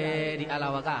တာပဲဒီအာလ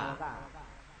ဝက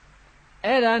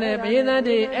အဲ့ဒါနဲ့ပရိသတ်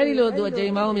တွေအဲ့ဒီလိုသူအချိ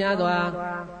န်ပေါင်းများစွာ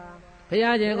ဘု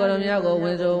ရားရှင်ကိုရောမြတ်ကိုဝ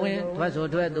င်ဆိုဝင်ထွက်ဆို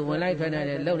ထွက်သူဝင်လိုက်ထွက်နေ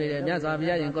တယ်လှုပ်နေတယ်မြတ်စွာဘု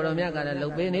ရားရှင်ကိုရောမြတ်ကလည်းလှု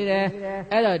ပ်ပေးနေတယ်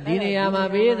အဲ့တော့ဒီနေရာမှာ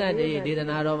ပရိသတ်တွေဒေသ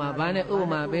နာတော်မှာဘာနဲ့ဥပ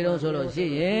မာပေးတော့ဆိုလို့ရှိ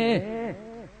ရင်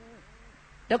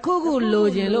တခုခုလို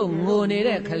ချင်လို့ငိုနေ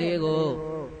တဲ့ကလေးကို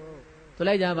ဆို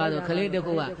လိုက်ကြပါဆိုကလေးတစ်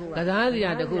ခုကကစားစ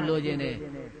ရာတစ်ခုလိုချင်တယ်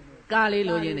ကားလေး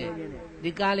လိုချင်တယ်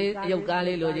ဒီကားလေးရုပ်ကား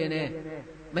လေးလိုချင်တယ်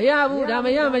မရဘူးဒါမ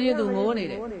ရမရင်သူငိုနေ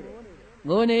တယ်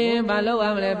ငိုနေရင်ဘာလုပ်ရ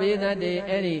မလဲပိဿတ်တွေ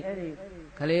အဲ့ဒီ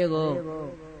ကလေးကို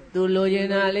သူလိုချင်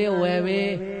တာလေးဝယ်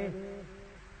ပြီး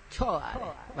ချော့ရတ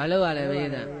ယ်ဘာလုပ်ရလဲပိဿ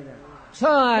တ်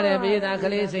ချော့ရတယ်ပိဿတ်က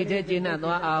လေးစိတ်ထဲကျေနပ်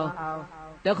သွားအောင်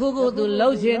တခုခုသူလှု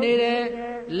ပ်ရှင်နေတယ်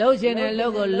လှုပ်ရှင်တဲ့လှု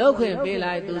ပ်ကိုလှုပ်ခွင့်ပေး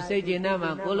လိုက်သူစိတ်ကျေနပ်မှ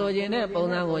ကိုလိုချင်တဲ့ပုံ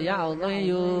စံကိုရအောင်သွင်း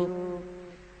ယူ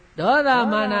ဒေါသ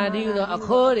မာနတိဟုသောအ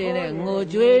ခိုးတွေနဲ့ငို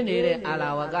ကြွေးနေတဲ့အာလ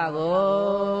ဝက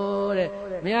ကိုတဲ့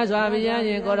မြတ်စွာဘုရား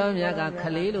ရှင်ကိုတော်မြတ်ကခ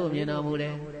လေးလိုမြင်တော်မူတ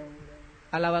ယ်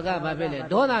အာလဝကဘာဖြစ်လဲ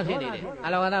ဒေါသဖြစ်နေတယ်အာ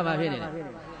လဝကဘာဖြစ်နေလဲ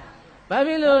ဘာ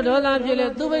ဖြစ်လို့ဒေါသဖြစ်လဲ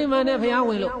သူ့ဗိမာန်နဲ့ဘုရားဝ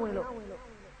င်လို့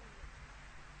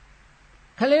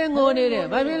ခလေးငိုနေတယ်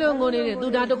ဘာဖြစ်လို့ငိုနေတယ်သူ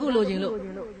ဒါတခုလိုချင်လို့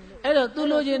အဲ့တော့သူ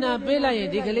လိုချင်တာပေးလိုက်ရင်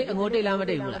ဒီကလေးအငိုတိတ်လားမ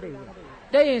တိတ်ဘူးလား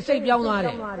တိတ်ရင်စိတ်ပြောင်းသွားတ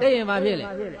ယ်တိတ်ရင်ဘာဖြစ်လဲ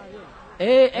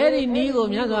အဲ့ဒီနီးကို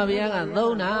မြတ်စွာဘုရားက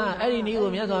သုံးတာအဲ့ဒီနီးကို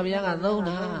မြတ်စွာဘုရားကသုံး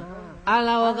တာအာလ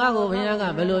ဝကကိုဘုရားက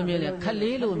ဘယ်လိုမြင်လဲခ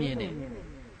လေးလိုမြင်တယ်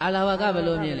အာလဝကဘယ်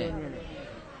လိုမြင်လဲ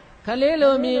ခလေး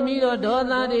လိုမြင်ပြီးတော့ဒေါ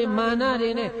သတွေမာနတွေ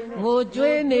နဲ့ငို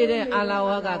ကြွေးနေတဲ့အာလဝ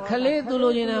ကခလေးသူ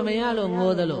လိုချင်တာမရလို့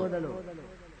ငိုသလို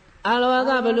အာလဝ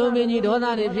ကဘလို့မင်းကြီးဒေါသ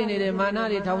တွေဖြစ်နေတယ်မာန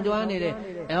တွေထောင်ကြွားနေတယ်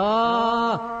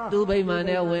သူ့ဗိမာန်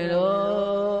နဲ့ဝင်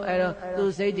လို့အဲ့တော့သူ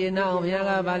စိတ်ကျေနပ်အောင်ဘုရားက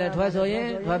ဘာလဲထွက်ဆိုရင်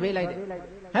ထွက်ပေးလိုက်တယ်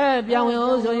ဟဲ့ပြောင်းဝင်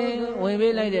အောင်ဆိုရင်ဝင်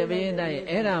ပေးလိုက်တယ်ဘုရင်တိုင်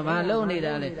အဲ့ဒါဘာလုပ်နေ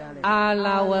တာလဲအာလ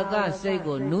ဝကစိတ်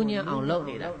ကိုနူးညံ့အောင်လုပ်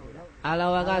နေတာအာလ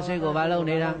ဝကစိတ်ကိုဘာလုပ်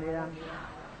နေတာ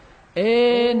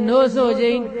နိုးဆိုချ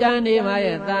င်းတန်းနေပါ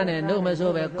ရဲ့သားနဲ့နို့မ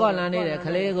ဆိုပဲကော့လန်နေတဲ့က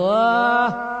လေး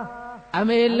ကိုအ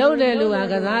မေလုံးတဲ့လူဟာ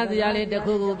ကစားတရားလေးတစ်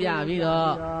ခုခုပြပြီး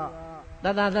တော့သ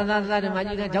တ္တဓမ္မ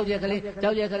ကြီးက6ချက်ကလေး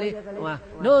ဟိုမှာ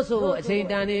နို့ဆိုဖို့အချိန်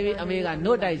တန်နေပြီအမေက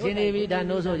နို့တိုက်ရှင်းနေပြီဒါ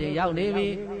နို့ဆိုချင်းရောက်နေပြီ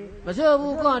မဆို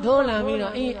ဘူးကော့ထိုးလန်ပြီး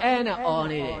တော့အဲနဲ့အော်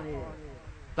နေတယ်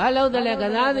ဘာလို့တလဲက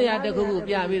စားတရားတစ်ခုခု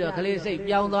ပြပြီးတော့ကလေးစိတ်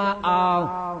ပြောင်းသွားအောင်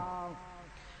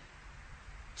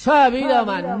ချပြီးတော့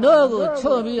မှနို့ကို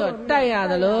ချွတ်ပြီးတော့တိုက်ရ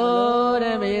သလို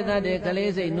တဲ့မေတ္တာတဲ့က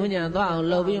လေးစိတ်နူးညံ့သွားအောင်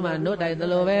လုပ်ပြီးမှနို့တိုက်သ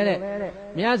လိုပဲတဲ့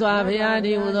မြတ်စွာဘုရား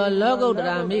ဒီဟူသောလောကုတ္တ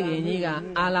ရာမိခင်ကြီးက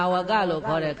အာလဝကလို့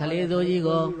ခေါ်တဲ့ကလေးစိုးကြီး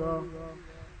ကို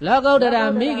လောကုတ္တရာ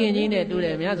မိခင်ကြီးနဲ့တူတ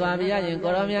ယ်မြတ်စွာဘုရားရှင်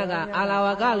ကိုရောမြတ်ကအာလဝ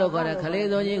ကလို့ခေါ်တဲ့ကလေး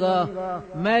စိုးကြီးကို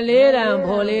မလေးတံ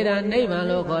ဖိုလေးတံနိဗ္ဗာန်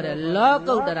လို့ခေါ်တဲ့လော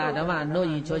ကုတ္တရာဓမ္မနို့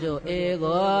ကြီးချိုးချိုးအေး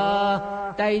ကို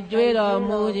တိုက်ကျွေးတော်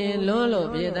မူခြင်းလွန်းလို့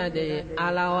ပြည့်တတ်တဲ့အာ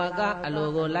လဝကအလို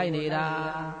ကိုလိုက်နေတာ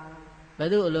ဘယ်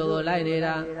သူအလိုကိုလိုက်နေ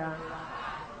တာ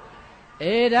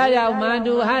ဒါကြောင့်မန္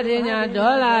တုဟတိညာ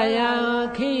ဒေါလာယံ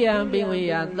ခိယံပိဝေ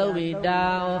ယသုတ်ပိတာ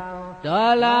ဒေါ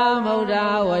လာမௌဒ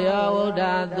ဝယောဝုဒ္ဓ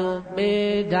သူပေ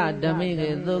ဒဓမိကေ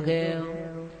သုခေ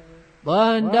ဘ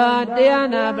န္တာတရား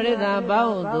နာပရိသပေါ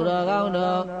င်းသူတော်ကောင်း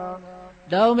တို့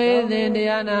တုံမေစဉ်တ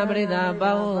ရားနာပရိသ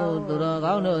ပေါင်းသူတော်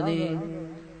ကောင်းတို့သည်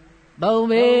ဘုံ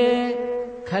မေ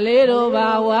ခလေးတို့ဘာ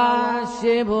ဝါ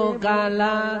ရှေးဖို့ကာလ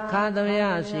ခါသမယ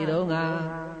ရှိတော်ငါ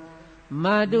မ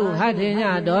တုဟထေည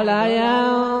ဒေါ်လာယံ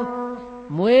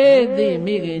မွေးသည်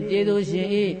မိခင်ကျေးဇူးရှင်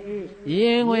ဤရ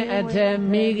င်ဝင်အထက်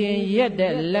မိခင်ရက်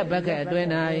တဲ့လက်ပကဲ့အတွင်း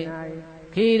၌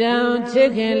ခိရံချစ်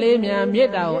ခင်လေးများမေ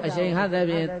တ္တာကိုအရှိန်ဟသ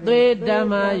ဖြင့်သွေးဓမ္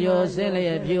မယောစင်းလျ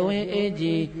က်ဖြူဝင်းအေးကြ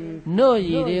ည်နို့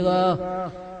ရည်တွေကို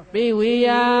ပိဝေယ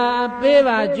ပေး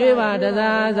ပါကျွေးပါတ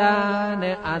သားစာ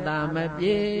နဲ့အာတာမ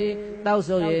ပြေတောက်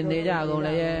ဆုပ်ရနေကြကုန်လ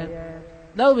ည်း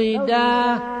သုတ်ပိတာ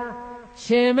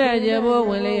ရှင်မဲ့ရေဘိုး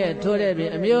ဝင်လေးရဲ့ထိုးတဲ့ပြ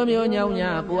င်အမျိုးမျိုးညောင်း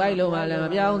ညာပူအိုက်လုံးမှလည်းမ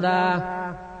ပြောင်းသာ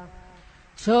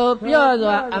ချိုပြော့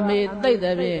စွာအမေသိ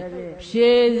တဲ့ဖြင့်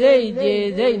ဖြေစိတ်ကြေ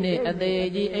စိတ်နဲ့အသေး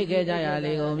ကြီးအိတ်ခဲ့ကြရ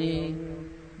လေကုန်ပြီ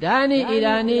ဒါနိဣ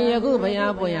ရာနိယခုဘု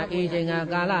ရားပွင့်ရအေးချိန်က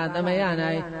ကာလသမယ၌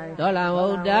ဒေါ်လာဝု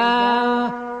ဒ္ဓ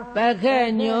ပခက်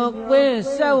ညိုကွင်း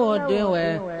ဆက်ဝတွင်ဝဲ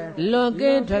လွန်က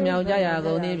င်းထွမြောင်ကြရ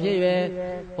ကုန်သည်ဖြစ်၍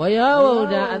ဝယောဝုဒ္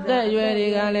ဓအသက်အရွယ်တွေ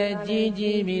ကလည်းကြီး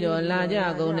ကြီးပြီးတော့လာကြ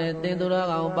ကုန်တဲ့သင်သူတော်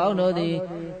ကောင်းပေါင်းတို့သည်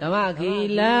ဓမ္မခီ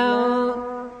လံ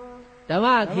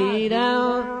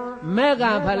မေဃ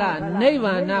ဖလနိဗ္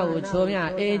ဗာန်ကိုချိုမြ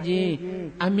အေးကြီး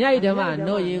အမြိုက်ဓမ္မ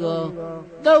နို့ရီကို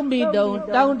သုံးပြီးတုံ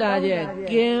တောင်းတရဲ့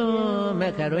ကင်းမ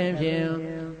ခရွင်းဖြင့်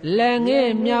လက်ငယ်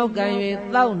မြောက်ကန်၍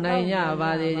တောက်နိုင်ကြ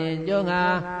ပါစေခြင်းကြုံငါ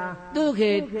ဒု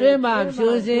ခေတွင်းမှဖြူ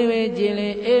စင်၍ကြည်လ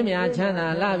င်အေးမြချမ်းသာ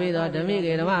လာပြီးတော့ဓမ္မိ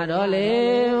ကေဓမ္မတော်လေ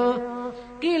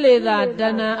ကိလေသာတ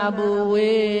ဏှာအပူ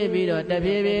ဝေးပြီးတော့တဖြ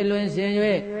ည်းဖြည်းလွင်ဆင်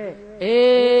၍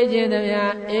အေးခြင်းသမျှ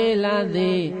အေးလန်းသ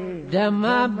ည်ဓမ္မ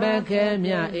ပခဲ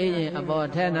မြအေးရင်အပေါ်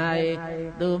ထက်၌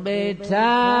သူပေ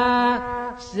ထာ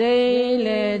စိတ်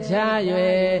လေချ၍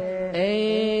အိ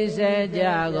စေကြ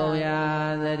ကုန်ရာ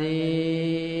သတ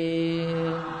ည်း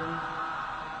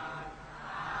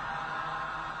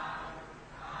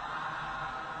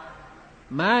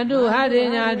မန္တုဟတိ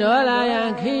ညာဒေါလာယံ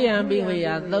ခိယံပိဝေယ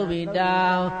သုတ်ပိ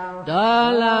တော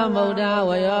Dala Moda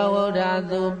Waya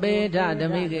Tu Beta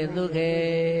Damiki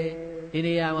Duke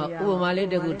Idiama Umali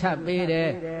de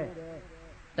Gutapede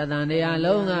Tadania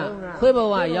Longa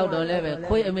Quibawa Yaudo Leve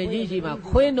Qui Amejishima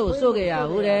Quino Sugea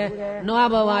Bude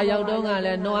Noabawa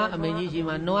Yaudonga Noa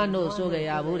Amejishima Noa no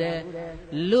Sugea Bude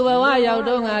Lubawa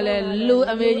Yaudonga Lu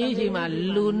Amejishima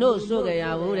Lu no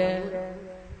Sugea Bude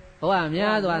Oa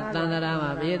Miadwa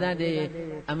Tandarama Veda de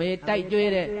Ame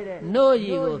Taituere No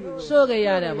Yigo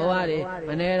Sugea de Boare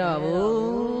Manero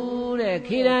Bude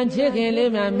Kiran Chicken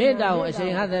Lima Meda She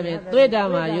had a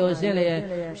Twitama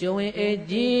Yosele showing a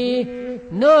G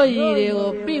No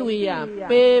Yigo Piwia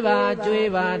Peva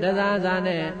Jueva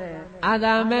Dazane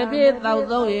Adame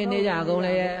Pitao in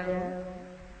Yagole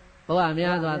Oa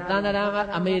Miadwa Tandarama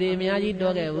Amiri Miyaji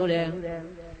Doge Bude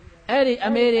Eri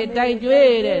Ameri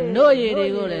Taituere, no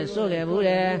Yedegole, Soge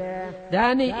Bude,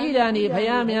 Dani Idani,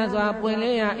 Payamiaswa,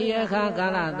 Puelea, Iaka,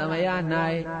 Gala, Damaya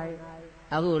Nai,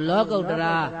 Agu Loco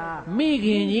Dra,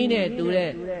 Migin Yine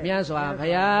Dure, Miaswa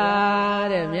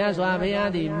Payade, Miaswa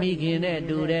Payadi, Migine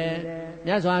Dure,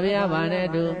 Miaswa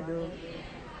Payavane do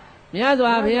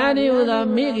Miaswa Payadi with a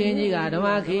Migin Yiga,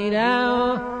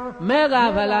 Damakida,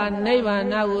 Mega Vala, Neva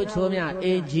Nagu Chomia,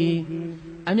 AG.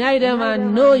 Amiadama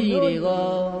no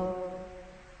Yigo.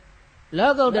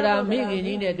 Logo that I'm making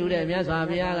in to the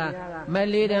Miaswabiaga,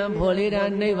 Malidan,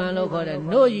 Polidan, Navan Loco,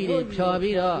 no Yidi, Pure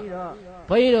Vido.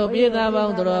 Poiro Pita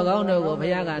Bang to Rogono,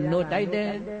 Payaga, no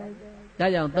Titan.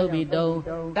 Dayan Toby Do.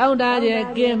 Down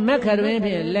there, game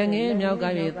Macaron, Langy,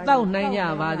 Miaga, 1,000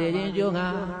 Yava, the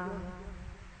Junga.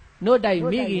 No die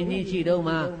Migi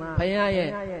Nichidoma,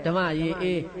 Payaye,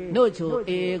 Damaye, no cho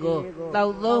ego,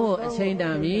 Taulo, Saint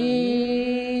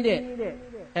Dami.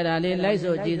 And I didn't like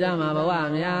so Jidama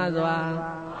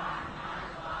Yazwa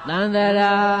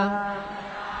Landara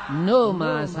No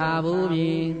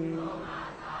Masabubi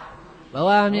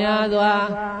Bawamiazwa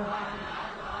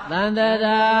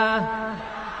Landara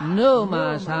No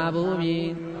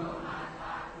Masabubi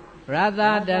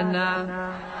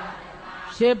Radadana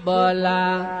Shibola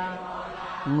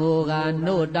Muga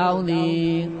no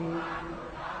downy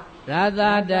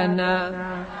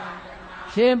Radadana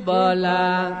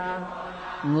Shibola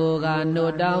Muga no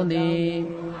downy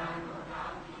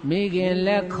Migin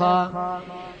Lekho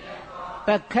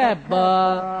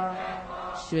Pakaba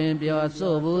Swim your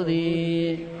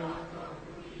sobudi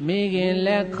Migin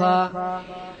Lekho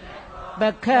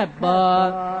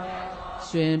Pakaba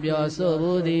Swim your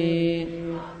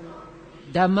sobudi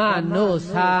Dhamma no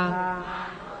sa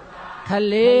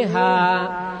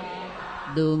Kaleha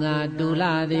Dunga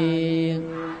duladi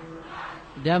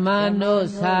Dhamma no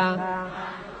sa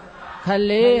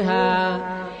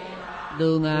Kaleha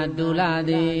Dunga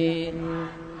duladi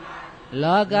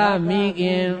Loga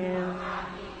migin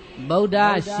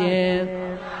Buddha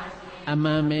shin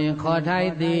Amamin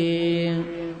khotai di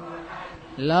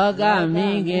Loga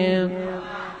migin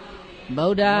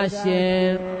Buddha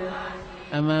shin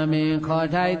Amamin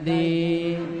khotai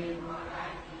di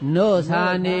No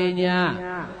saninya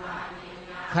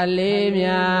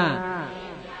Kalemya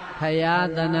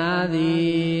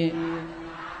Hayatanadi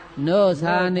No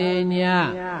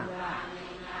saninya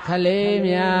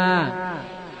Kalemya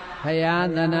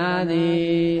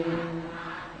Hayatanadi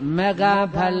Mega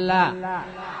Pala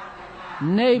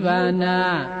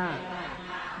Nivana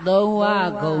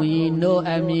Dowa Goyi no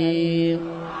Ami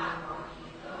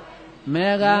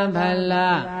Mega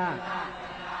Pala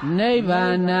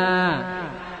Nivana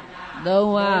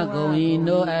Dowa Goyi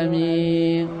no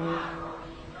Ami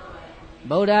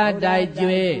Buddha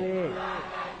Daijwe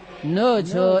No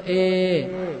cho e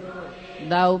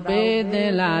Dao pe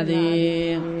de la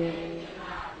di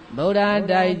Buddha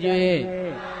Daijwe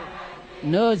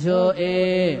No cho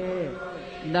e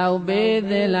Dao pe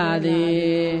de la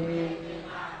di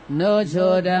No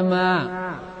cho Dhamma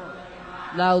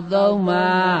Dao tông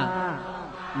ma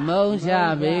Mông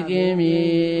cha bế kim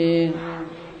mi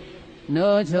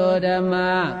No cho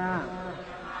Dhamma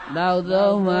Dao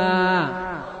tông ma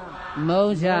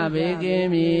Mông cha bế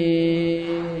kim mi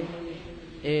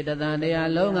E Tatandeya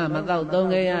Longa Matao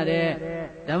Tonga de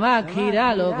Dhamma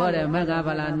Kira Loco de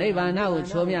Magabala Nivana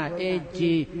Uchomia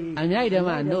Eji Amai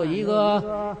Dhamma no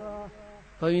Yigo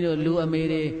Poino Lu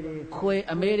Amere Kwe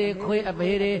Amere Kwe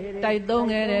Abere Tai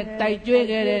Tonga Tai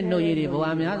Jwege no Yidi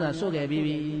Boamia Soge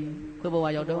Bibi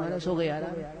Kuba Yodonga Sogea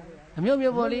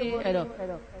Amu Boli Edo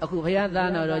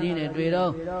Akupayana Rodine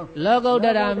Duero Logo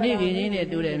Dara Migi in it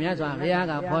to the Miaswa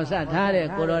Viaga Posa Tare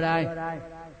Kororai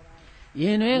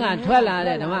Yenwinga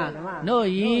Twala Dama No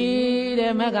Yi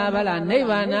de Magabala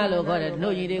Neva Nalo got it no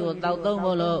Yidi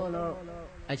Tautomolo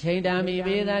အချိန်တန်ပြီ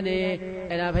ပေးသတ်တယ်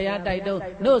အဲ့ဒါဘုရားတိုက်တော့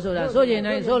နို့ဆိုတာစိုးကျင်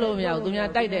တိုင်းစိုးလို့မရဘူးသူများ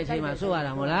တိုက်တဲ့အချိန်မှာစိုးရ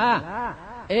တာမဟုတ်လား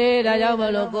ဒါကြောင့်မ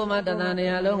လို့ကိုမတဏနေ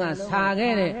ရာလုံးကစာ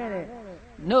ခဲ့တဲ့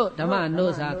နို့ဓမ္မ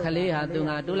နို့စာခလေးဟာသူ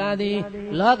ငါတူလာသည်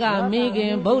လောကမိခ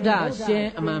င်ဗုဒ္ဓရှင်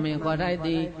အမှန်ပင်ခေါ်ထိုက်သ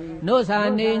ည်နို့စာ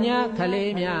နေညာခ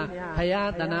လေးများဘု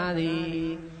ရားတနာသ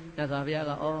ည်မြတ်စွာဘုရား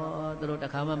ကသူတို့တ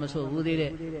ခါမှမဆိုဘူးသေး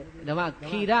တဲ့ဓမ္မ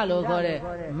ခီရလို့ခေါ်တဲ့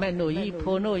မက်နို့ကြီး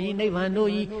ဖိုနို့ကြီးနိဗ္ဗာန်နို့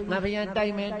ကြီးငါဘုရားတို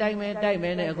က်မ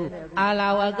ယ်နဲ့အခုအာလာ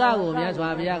ဝကကိုမြတ်စွာ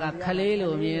ဘုရားကခလေး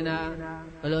လို့မြင်တာ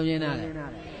ဘယ်လိုမြင်တာလဲ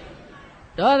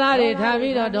ဒေါသတွေထား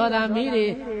ပြီးတော့ဒေါသမီးတွေ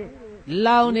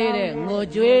လောင်နေတဲ့ငို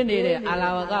ကြွေးနေတဲ့အာလာ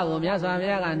ဝကကိုမြတ်စွာဘု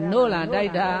ရားကနို့လာတို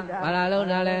က်တာဘာလာလုံး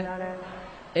တာလဲ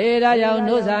ဒါကြောင့်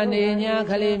နို့စာနေညာ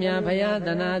ခလေးများဘုရားတ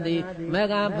နာသည်မ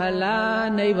ကဖလာ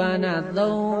နိဗ္ဗာန်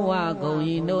သုံးဝဂုံ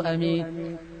ဤနို့အမည်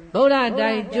ဗုဒ္ဓ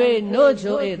တိုင်ကျွေးနို့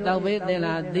ချို၏တောက်ပေးသင်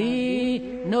လာသည်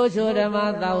နို့ချိုဓမ္မ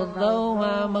တောက်သုံး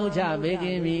မှာမုတ်ချပေးခြ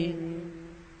င်းမည်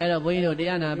အဲ့တော့ဘုန်းကြီးတို့တ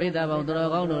ရားနာပိဿပေါင်းတော်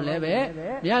ကောင်းတို့လည်းပဲ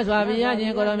မြတ်စွာဘုရားရှ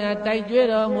င်ကိုယ်တော်များတိုက်ကျွေး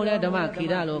တော်မူတဲ့ဓမ္မခိ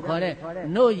ရလို့ခေါ်တဲ့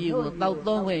နို့ကြီးကိုတောက်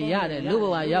သုံးခွင့်ရတဲ့လူဘ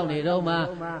ဝရောက်နေတော့မှ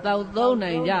တောက်သုံး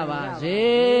နိုင်ကြပါစေ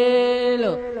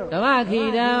လို့ဓမ္မခိ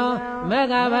ရမဂ္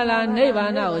ဂဖလာနိဗ္ဗာ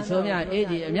န်ကိုချိုးမြအေး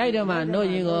ကြီးအမြိုက်ဓမ္မနို့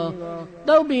ကြီးကို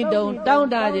တုတ်ပြီးတုံတောင်း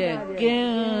တတဲ့က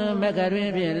င်းမဂ္ဂတွင်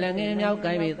ဖြင့်လက်ငင်းမြောက်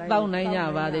ကိုင်းပြီးတောင်းနိုင်ကြ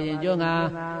ပါသေးရင်ကျွန်းငါ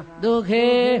ဒုခေ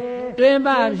တွင်ပ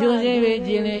ဖြူစင်းပြီး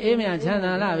ကြည်နေအေးမြချမ်း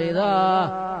သာလာပြီသော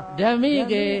ဓမ္မိ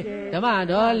ကေဓမ္မ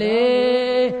တော်လေ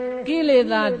ကိလေ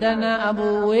သာတဏှာအပူ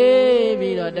ဝေး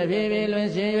ပြီးတော့တဖြည်းဖြည်းလွင်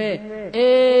ရှင်၍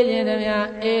အေးရင်တည်း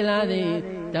အေးလာသည်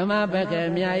ဓမ္မပက္ခ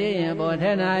မြာရင်ပေါ်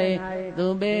ထဲ၌သူ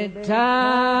ပေထာ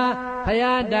ဖ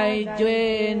ယားတိုင်ကျွေ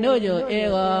နို့ကြအေ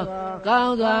ကိုကော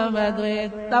င်းစွာမသွေ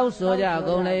တောက်ဆိုကြ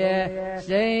ကုန်လျက်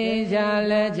စိန်ချ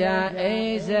လက်ချအိ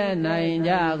မ်ဆက်နိုင်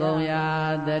ကြကုန်ရာ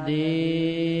တ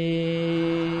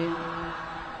ည်း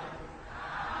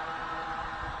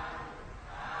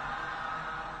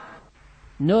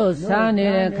နို့စားနေ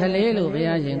တဲ့ခလေးလို့ဘု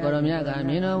ရားရှင်ကိုရောမြတ်က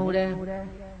မြင်တော်မူတယ်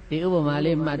ဒီဥပမာ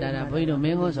လေးမှတ်တာဘုန်းကြီးတို့မ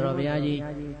င်းကုန်းဆိုတော်ဘုရားကြီး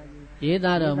ရေး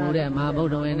သားတော်မူတဲ့မဟာဗု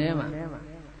ဒ္ဓဝင်ထဲမှာ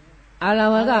အာလ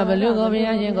ဝကဘလူကိုဘု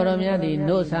ရားရှင်ကိုရောမြတ်ဒီ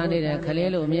နို့စားနေတဲ့ခ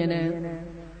လေးလို့မြင်တယ်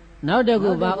နောက်တစ်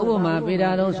ခုပါဥပမာပေးတာ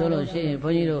တော့ဆိုလို့ရှိရင်ဘု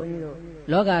န်းကြီးတို့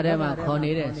လောကထဲမှာခေါ်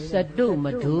နေတဲ့စတုမ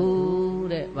ဓု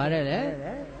တဲ့ဗါတဲ့လေ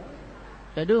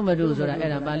စတုမဓုဆိုတာအဲ့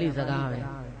ဒါပါဠိစကားပဲ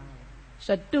စ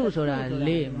တုဆိုတာ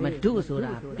လေးမဓုဆို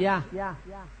တာပြား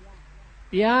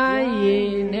ပြားရ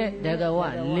ည်နဲ့တကဝ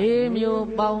လေးမျိုး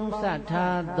ပေါင်းစပ်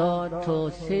ထားသောထို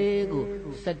ဆေးကို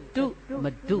စတုမ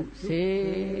ဓု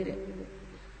ဆေးတဲ့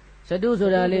စတုဆို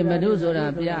တာလေးမဓုဆိုတာ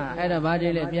ပြားအဲ့ဒါဘာတွေ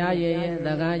လဲပြားရည်ရဲ့တ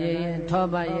ကားရည်ရဲ့ထော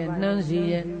ပတ်ရဲ့နှမ်းစီ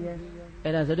ရဲ့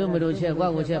အဲ့ဒါစတုမဓုချက်ကွာ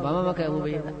ကိုချက်ဘာမှမခက်ဘူး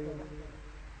ပဲ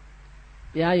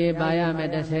ပြားရည်ပါရမယ်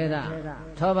30သာ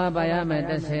ထောပတ်ပါရမယ်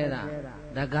30သာ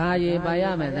တကားရည်ပါရ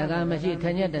မယ်တကားမရှိထ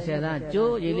ညက်30သာ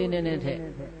ကျိုးရည်လေးနဲ့ထက်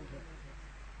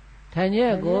ထည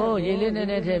က်ကိုရည်လေး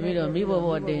နဲ့ထည့်ပြီးတော့မိဘ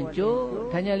ဘောတင်ကျိုး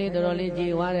ထညက်လေးတော်တော်လေးကြ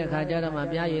ည်ဝါတဲ့ခါကျတော့မှ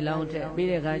ပြားရည်လောင်းထက်ပြီး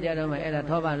တဲ့ခါကျတော့မှအဲ့ဒါ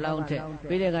ထောပတ်လောင်းထက်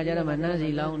ပြီးတဲ့ခါကျတော့မှနှမ်းစီ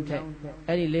လောင်းထက်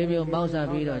အဲ့ဒီလေးမျိုးပေါင်းစပ်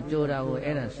ပြီးတော့ကျိုးတာကို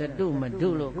အဲ့ဒါစတုမဓု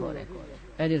လို့ခေါ်တယ်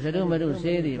အဲ့ဒီစတုမဓု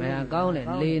ဆေးသည်ဘယ်ဟာကောင်းလဲ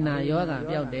လေနာယောဂ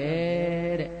ပျောက်တ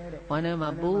ယ်တဲ့ဝမ်းထဲမှာ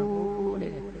ပူနေ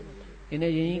တယ်ဒီ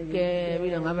နေ့ရင်ကြီးကဲ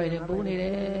ပြီးတော့ငါးပိုက်နဲ့ပူနေတ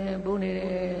ယ်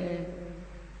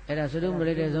အဲ့ဒါစတုမ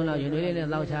လေးတဲ့ဆုံးလောက်ရင်တွေးလေးနဲ့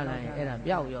လောက်ချလိုက်ရင်အဲ့ဒါ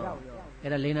ပျောက်ရော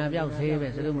အဲ့ဒါလေနာပြောက်သေးပဲ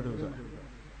စတုမဓုဆိုတာ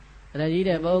အဲ့ဒါကြီး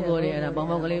တဲ့ပုဂ္ဂိုလ်တွေအဲ့ဒါပေါင်း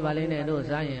ပေါင်းကလေးပါလေးနဲ့တို့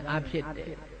စားရင်အားဖြစ်တ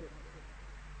ယ်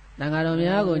တန်ဃာတော်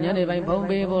များကိုညနေပိုင်းဖုံး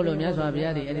ပေးဖို့လို့မြတ်စွာဘု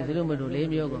ရားဒီအဲ့ဒီစတုမဓု၄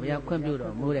မျိုးကိုဘုရားခွင့်ပြု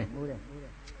တော်မူတယ်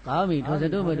ကောင်းပြီထိုစ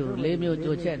တုမဓု၄မျိုး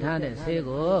ကြိုချက်ထားတဲ့ဆေး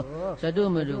ကိုစတု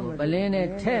မဓုကိုပလင်းနဲ့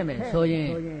ထဲ့မယ်ဆိုရ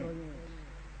င်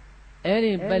အဲ့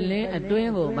ဒီပလင်းအတွ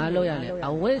င်းကိုမလုပ်ရလဲ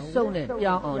အဝိစုံနဲ့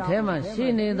ပြောင်းအောင်ထဲမှာရှိ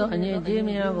နေသောအငြိကြီး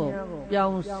များကိုပြော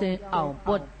င်းစင်အောင်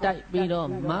ပွတ်တိုက်ပြီးတော့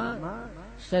မှ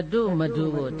စတုမဓု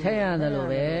ကိုထည့်ရတယ်လို့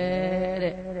ပဲ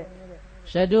တဲ့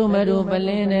စတုမဓုပလ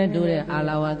င်းနဲ့တူတဲ့အာလ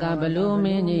ဝကဘလူမ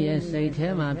င်းကြီးရဲ့စိတ်ထဲ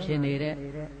မှာဖြစ်နေတဲ့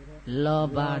လော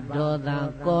ဘဒေါသ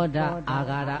ကောဓအာ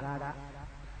ဃာတ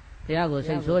ဘုရားကို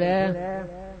စိတ်ဆိုးတယ်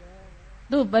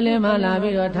သူ့ပလင်းမှလာ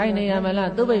ပြီးတော့ထိုင်နေရမ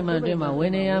လားသူ့ဗိမာန်အတွင်းမှာဝ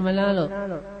င်နေရမလားလို့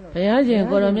ဘုရားရှင်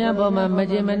ကိုရမြတ်ပေါ်မှာမ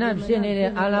ကျေမနပ်ဖြစ်နေ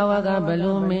တဲ့အာလဝကဘ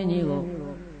လူမင်းကြီးကို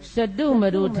စတုမ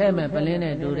ဓုထဲမဲ့ပလင်း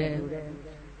နဲ့တူတယ်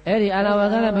အဲ့ဒီအာလဝ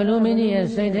ကဘလူမင်းကြီးရဲ့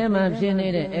စိတ်ထဲမှာဖြစ်နေ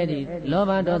တဲ့အဲ့ဒီလော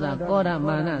ဘဒေါသကောဓ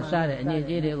မာနစတဲ့အညစ်အ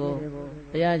ကြေးတွေကို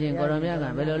ဘုရားရှင်ကိုရမြတ်က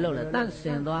ဘယ်လိုလုပ်လဲတန့်စ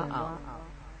င်သွားအောင်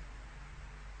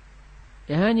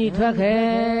ယဟန်ကြီးထွက်ခဲ့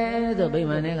ဆိုဗိ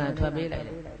မာန်ထဲကထွက်ပေးလိုက်တ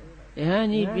ယ်ယဟန်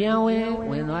ကြီးပြန်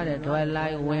ဝင်သွားတယ်ထွက်လို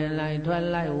က်ဝင်လိုက်ထွက်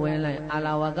လိုက်ဝင်လိုက်အာလ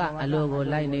ဝကအလိုကို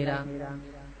လိုက်နေတာ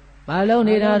ဘာလို့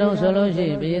နေတာတော့ဆိုလို့ရှိ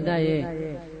ရင်ပိဋကရဲ့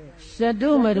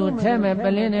Satu Madu Teme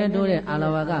Pelene Dure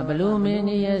Alawaka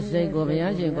Balumini Seko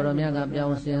Biasin Koromiaka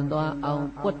Biausin Doa Au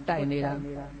Putainira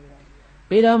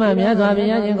Pidama Miaka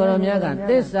Biasin Koromiaka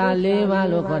Tessa Leva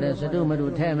Loco Satu Madu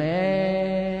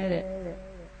Teme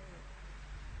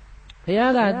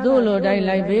Piaga Dulu Dai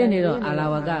Lai Benito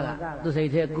Alawaka to say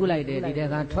take Gulai de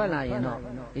Degan Twala, you know,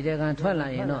 Degan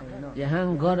Twala, you know,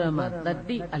 Jahan Gorama,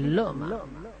 Tati Aloma.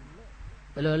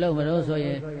 Below, but also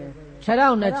ye. Shut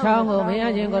down the Chango,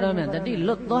 Piajan Gorama, Tati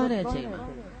look on a chamber.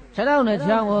 Shut down the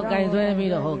Chango, guys, when we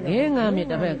the whole gang, I meet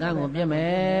the Gango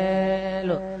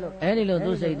Piamelo, any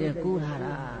little say the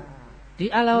Kuhara. The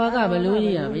Alawaka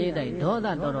Baluia, Veda,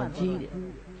 Doda, or cheated.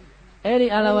 Eri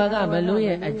Alawaga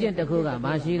Baluya, a gentakuga,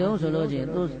 Mashiro Soloji,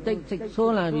 those take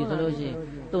solar Soloji,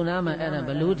 Tunama era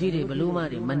Baluti,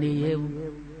 Balumari, Mandi.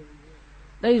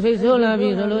 They say solar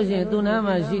Soloji,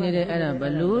 Tunama, she did era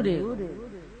Baludi.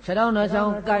 Shadowna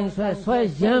sound kind sweat,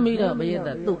 Yami,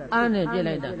 to Anne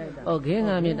Jelada, or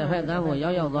Gingami, the Hagamo,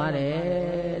 Yoyo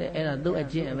Gare, era do a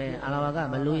gem, Alawaga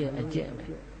Baluya, a gem.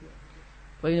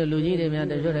 When you lose it,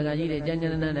 the Jotagaji, the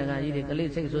Janjan and the Gaji, the Kali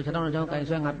six, so Chadon John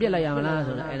swing a Pilla Yamala,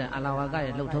 and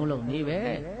Alawaga, Lotolo,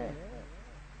 Nive.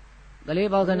 The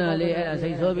Labakana lay at a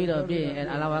say so bit of being and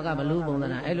Alawaga Balubo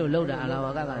and Elo Loda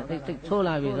Alawaga, take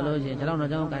solar with the Lojan, Chadon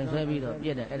John swing bit of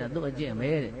Pieta, and a do a gem,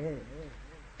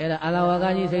 and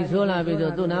Alawaga say solar with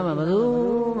the Tunama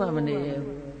Balu, Mamani.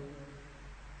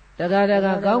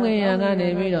 Tagadaga, Kongi and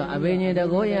Anemido, Aveni the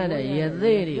Goya, the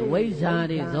Yazeri,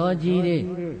 Waysadi,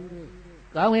 Zoji.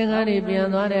 Going on it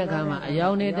beyond the Kama,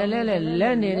 Yoni the Lele,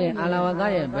 Lenny,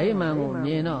 Alawagaya, Bayman,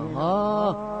 you know,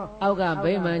 oh, Auga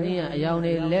Baymania,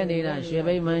 Yoni, Lenny,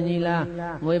 Shebe Manila,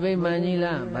 Webe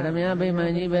Manila, Baramia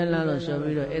Baymanibella,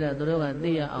 Sovido, Era Droga,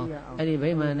 Dia, Eddie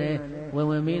Baymane, when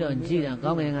we meet on Gina,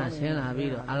 going as Hela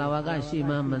Vido, Alawaga,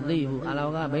 Shima, Malibu,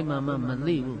 Alawaga, Bayman,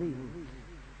 Malibu.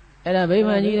 Era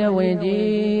Baymanila,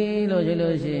 Wendy,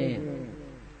 Logelosi,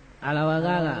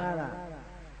 Alawaga.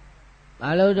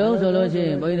 Alo don't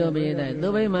solution, Boydo be that.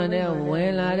 Dubai Mane,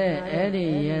 when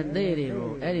Eddie,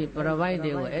 Eddie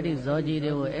provided, Eddie Zoji,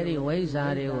 Eddie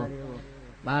Waysade,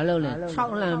 Balole,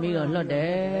 Chowla Milo, not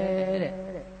dead.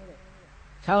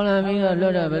 Chowla Milo,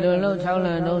 Loda, Below,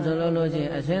 Chowla, no solution,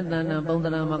 Ascendana,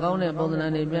 Bondana, Magone,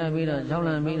 Bondana, Milo,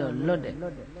 Chowla Milo, Lode.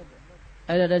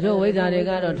 The Joe Waysade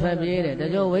got a trap yet, the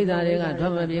Joe Waysade got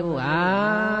trouble people.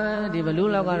 Ah, the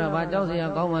Balula got about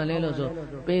Josia Goma Lelo, so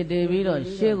pay David or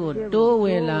Shego, do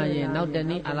we lie, not the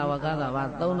Ni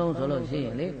Alawagaga, don't know solo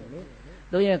see.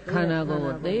 Do you canna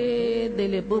go? They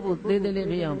live boo, they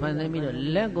live on Pandemido,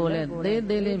 let go, they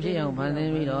live here on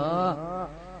Pandemido.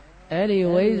 Eddie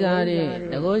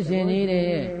Waysade, the Goshen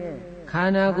needed.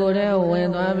 Kana go there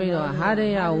when Abido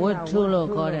Hadia would to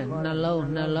look on it,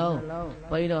 Nalo,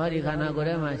 Paido Hadi Kana go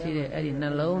there, my city, Eddie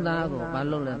Nalo Nago,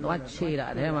 Balola, what shade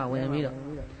at Hema when Mido.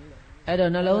 Edo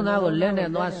Nalo Nago,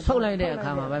 Leonard was so like that,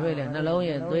 come up, Nalo,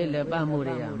 Dwele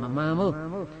Bamuria,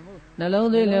 Mamamu,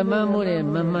 Nalo de Mamuri,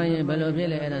 Mamma,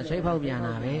 Beloville, and a shape of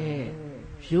Yana,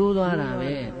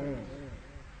 Shudana.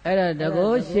 Era the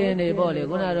Goshen, the body,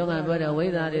 Gunadonga, but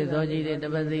away that is Oji, the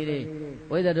Bazili.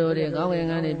 Whether they going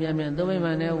on a Piaman, doing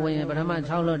my name when Brahma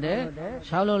Chalo there,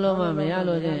 Chalo Loma,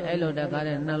 Mayalo, Elo da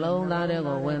Garden, Nalong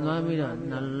Ladego, when Navido,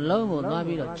 Nalongo,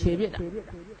 Navido, Chibita.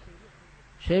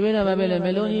 Chibita Babel,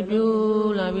 Meloni,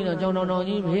 Pew, Lavino, John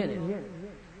O'Neill, hit.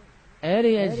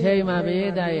 Area Chema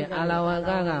Beda,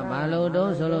 Alawagaga, Malo,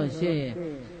 don't solo say.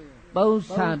 Both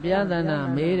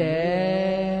Sabiadana made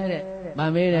it.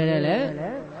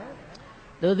 Bamade,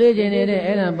 do they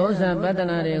generate and Bosa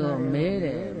Batanarego made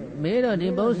it. Made on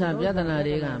the Bosa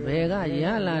Piatanariga, Vega,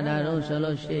 Yala, Daro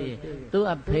Solo She, do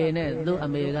a pene, do a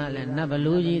mega, and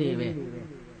Nabaluji.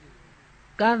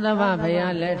 Kadava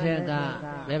Paya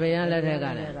Letega, Bebeya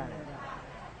Letega.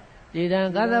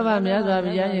 Didan Kadava Miaza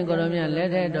Vijan Goromia,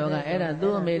 Lete Doga, Era,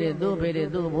 do made it, do pay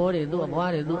it, do body, do a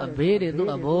body, do a bedi, do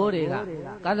a body.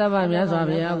 Kadava Miaza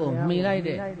Viago,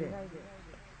 Milade.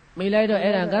 Milado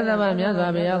era Kadava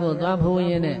Miaza Viago, Dwapu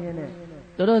in it.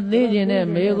 Todo Dijine,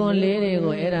 Megon Lady,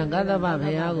 era Gadaba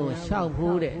Piago,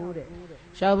 Shapude.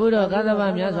 Shapudo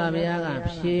Gadaba Miasa Piaga,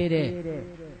 Pshide.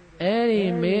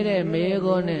 Eri made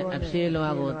Megone,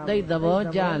 Apsiloago, take the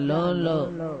Boja,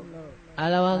 Lolo.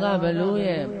 Alawaga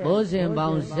Beluye, Bosin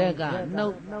Bounseka,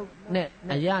 no, net,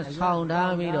 a yacht sound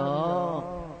Amido.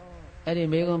 Eri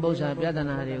Megon Bosa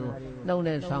Piatanario, no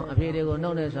net sound, a Piego,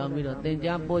 no net sound, then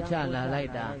Jam Bocha la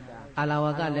Laida,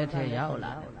 Alawaga let her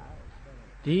yaula.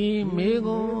 The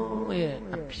Mego,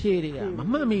 a Piria,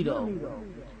 Mamamido.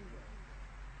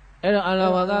 Era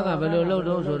Alawaga,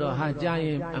 Below, so the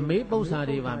Hajaim, a maple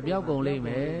sadi, and Biago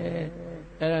Lame.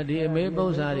 အဲ့ဒါဒီအမေပု္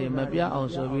ပ္ပစာတွေမပြအောင်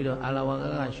ဆိုပြီးတော့အာလဝက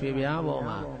ကရွှေပြားပေါ်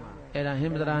မှာအဲ့ဒါဟ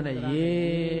င်္မတရာနဲ့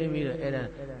ရေးပြီးတော့အဲ့ဒါ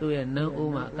သူ့ရဲ့နန်း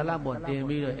ဦးမှာကလပ်ပေါ်တင်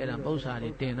ပြီးတော့အဲ့ဒါပု္ပ္ပစာတွေ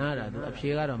တင်ထားတာသူအဖြေ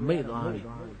ကတော့မိတ်သွားပြီ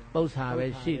ပု္ပ္ပစာပဲ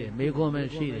ရှိတယ်မေခွန်းပဲ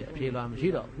ရှိတယ်အဖြေလွှာမရှိ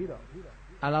တော့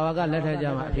အာလဝကလက်ထက်ကြ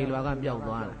မှာအဖြေလွှာကပျောက်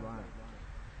သွားတာ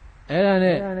အဲ့ဒါ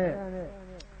နဲ့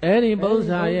အဲ့ဒီပု္ပ္ပ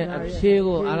စာရဲ့အဖြေ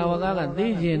ကိုအာလဝကကသိ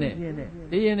ခြင်းနဲ့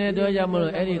တော့ကြောင့်မ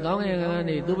လို့အဲ့ဒီကောင်းကင်က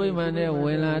နေသူပိမှန်နဲ့ဝ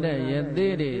င်လာတဲ့ယ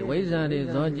သေးတွေဝိဇ္ဇာတွေ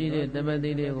ဇောကြီးတွေတပ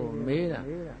တိတွေကိုမေးတာ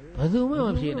ဘယ်သူမှမ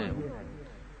ဖြေနိုင်ဘူး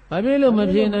ဘာဖြစ်လို့မ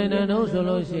ဖြေနိုင်တယ်တော့ဆို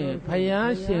လို့ရှိရင်ဖ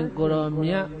ယားရှင်ကိုရော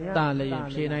မြတ်တာလည်း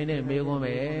ဖြေနိုင်တဲ့မေခွန်း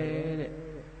ပဲတဲ့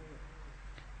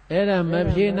အဲ့ဒါမ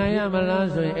ဖြေနိုင်ရမလား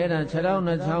ဆိုရင်အဲ့ဒါခြေထောက်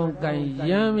နှချောင်းကန်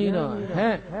ရမ်းပြီးတော့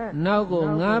ဟဲ့နောက်ကို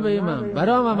ငါးပိမှဘ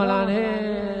ရောမှမလာနဲ့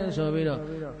ဆိုပြီးတော့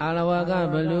အာလဝက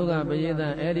ဘလူကပရိသ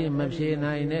တ်အဲ့ဒီမဖြေ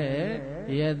နိုင်တဲ့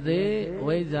ယသေး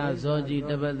ဝိဇ္ဇာဇောကြီး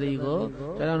တပတိကို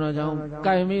ခြေထောက်နှချောင်းက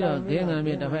န်ပြီးတော့ဂင်းငံ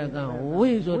မြေတစ်ဖက်ကဝိ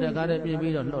ဆိုတဲ့ကားနဲ့ပြင်း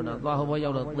ပြီးတော့လှုပ်တော့သွားဟော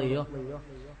ရောက်တော့သေရော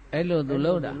အဲ့လိုသူ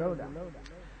လှုပ်တာ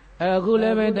အခုလ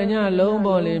ည်းပဲတညလုံး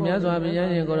ပေါ်လေမြတ်စွာဘုရား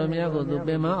ရှင်ကိုရမကိုသူပ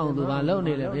င်မအောင်သူကလှုပ်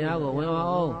နေတယ်ဘုရားကိုဝင်ပါ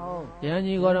အောင်ရဟန်း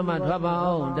ကြီးကိုရမထွက်ပါ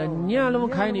အောင်တညလုံး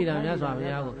ခိုင်းနေတာမြတ်စွာဘု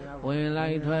ရားကိုဝင်လို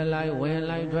က်ထွက်လိုက်ဝင်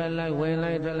လိုက်ထွက်လိုက်ဝင်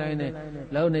လိုက်ထွက်လိုက်နဲ့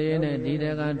လှုပ်နေရင်ဒီတ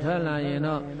ကထွက်လာရင်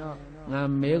တော့ငါ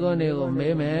မေခွန်းတွေကို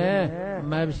မေးမယ်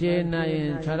မဖြေနိုင်ရ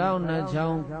င်ခြေထောက်နှစ်ချော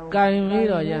င်းကင်ပြီး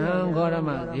တော့ယဟန်ခေါရမ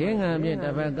ဂင်းငံပြည့်တ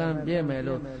စ်ဖက်ကမ်းပြည့်မယ်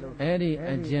လို့အဲ့ဒီ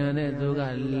အကြံနဲ့သူက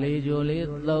လေကြိုလေး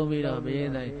သုံးပြီးတော့ပြေး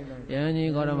တိုင်းယဟန်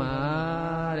ကြီးခေါရမ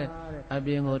တဲ့အ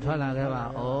ပြင်ကိုထွက်လာခဲ့ပါ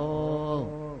ဦး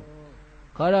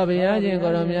ခေါ်တော့ဘုရားရှင်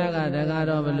ကိုရမကတကား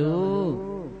တော့ဘလူ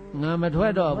ငါမထွ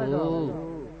က်တော့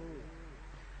ဘူး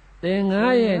သင်ငါ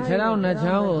ရဲ့ခြေထောက်နှစ်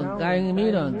ချောင်းကိုကင်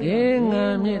ပြီးတော့ဂင်းငံ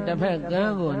မြင့်တစ်ဖက်က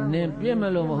မ်းကိုနင်ပြစ်မ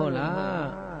လို့မဟုတ်လား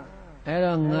အဲ့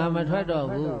တော့ငါမထွက်တော့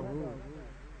ဘူး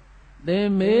သင်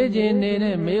မေးခြင်းနေ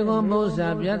တဲ့မေခွန်းပု္ပ္ပစာ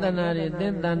ပြဿနာတွေသ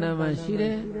င်တဏ္ဍာမှာရှိတ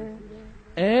ယ်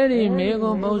အဲ့ဒီမေခွ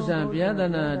န်းပု္ပ္ပစာပြဿ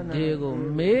နာတွေကို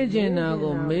မေးခြင်းနာ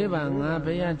ကိုမေးပါငါ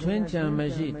ဘုရားချွင်းချံမ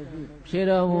ရှိဖြေ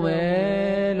တော်မူမ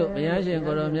ယ်လို့ဘုရားရှင်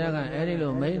ကိုရောမြတ်ကအဲ့ဒီ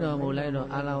လိုမိန့်တော်မူလိုက်တော့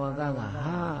အာလဝကက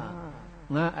ဟာ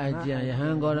ငါအကြံယဟ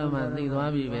န်ကောရမသိ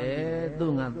သွားပြီပဲသူ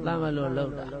ငါတတ်မလို့လော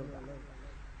က်တာ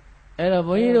အဲ့တော့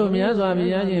ဘုန်းကြီးတို့မြတ်စွာဘု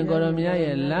ရားရှင်ကိုရောမြတ်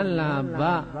ရဲ့လလာဘ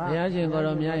ဘုရားရှင်ကို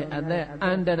ရောမြတ်ရဲ့အသက်အ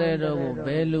န္တရာယ်တို့ကိုဘ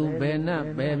ယ်လူဘယ်နတ်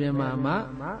ဘယ်ပြမမှာ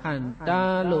ဟန်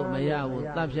တားလို့မရဘူး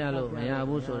တတ်ဖြတ်လို့မရ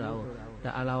ဘူးဆိုတာကို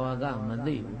ဒါအာလဝကမ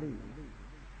သိဘူး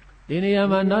ဒီနေရာ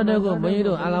မှာနောက်တစ်ခုဘုန်းကြီး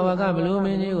တို့အာလဝကဘလူမ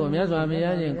င်းကြီးကိုမြတ်စွာဘု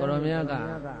ရားရှင်ကိုရောမြတ်က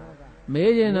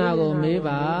မေးချင်တာကိုမေး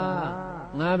ပါ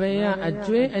ငါဘယ်ရအ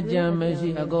ကျွင်းအကြံမရှိ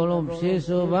အကုန်လုံးဖြေ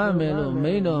ဆိုပါမယ်လို့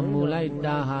မိန့်တော်မူလိုက်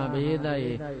တာဟာဘုရားသား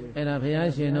ရဲ့အဲ့ဒါဘုရား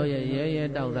ရှင်တို့ရဲ့ရဲရဲ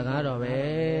တောက်စကားတော်ပဲ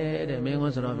တဲ့မင်းဝ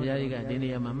န်းဆိုတော့ဘုရားကြီးကဒီနေ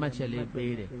ရာမှာမှတ်ချက်လေး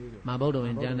ပေးတယ်မာဗုဒ္ဓဝ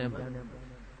င်ကျမ်းထဲမှာ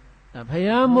ဒါဘု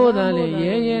ရားမို့သားလေး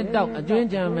ရဲရဲတောက်အကျွင်း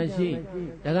ကြံမရှိ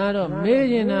ဒါကတော့မေး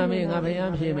ရင်နာမေးငါဘု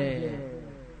ရားဖြေမယ်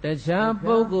တခြား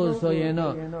ပုဂ္ဂိုလ်ဆိုရင်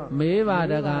တော့မေးပါ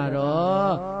တကား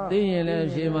တော့သိရင်လည်း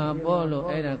ဖြေမှာပေါ့လို့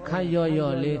အဲ့ဒါခတ်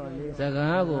ရော့လေးစ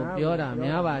ကားကိုပြောတာ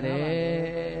များပါတ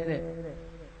ယ်တဲ့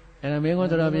အဲ့ဒါမင်းက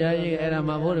တော်ဘုရားကြီးအဲ့ဒါ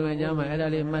မှာဘုရားဝင်ကျမ်းမှာအဲ့ဒါ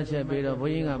လေးမှတ်ချက်ပြီးတော့ဘု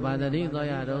န်းကြီးကဗာသတိသွား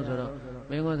ရတော့ဆိုတော့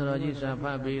မင်းကတော်ကြီးစာဖ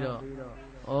တ်ပြီးတော့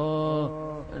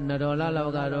နတော်လာလော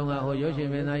က်ကတော့ဟိုရုပ်ရှင်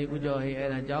မင်းသားကြီးဥကျော်ဟိအဲ့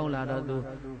ဒါကြောင်းလာတော့သူ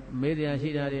မေးတရားရှိ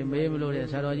တာတွေမေးမလို့တဲ့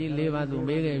ဆရာတော်ကြီး၄ပါးသူ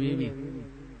မေးခဲ့ပြီး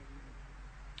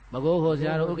မကိုဟိုဆ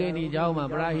ရာတော်ဥက္ကိဋ္ဌိကျောင်းမှာ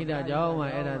ပရဟိတကျောင်းမှာ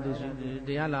အဲ့ဒါသူတ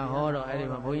ရားလာဟောတော့အဲ့ဒီ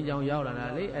မှာဘုန်းကြီးကျောင်းရောက်လာတာ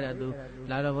လေအဲ့ဒါသူ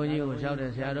လာတော့ဘုန်းကြီးကိုလျှောက်တ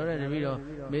ယ်ဆရာတော်တဲ့တပည့်တော်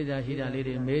မေးစရာရှိတာလေး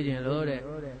တွေမေးခြင်းလို့တဲ့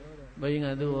ဘုန်းကြီးက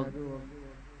သူ့ကို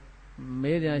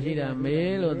မေးစရာရှိတာ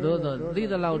မေးလို့သို့သောသိ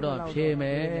သလောက်တော့ဖြေမ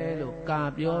ယ်လို့ကာ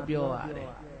ပြောရတယ်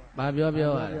။ဘာပြောရတ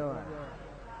ယ်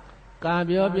။ကာ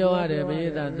ပြောရတယ်ဘု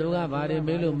ရားသူကဘာတွေ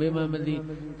မေးလို့မေးမှမသိ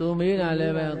သူမေးတာလ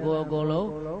ည်းပဲကိုယ်အကုန်လုံး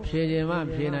ဖြေခြင်းမှ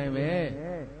ဖြေနိုင်မယ်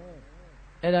။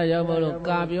အဲ့ဒါကြောင့်မို့လို့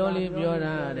ကာပြောလေးပြော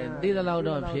တာတဲ့သိသလောက်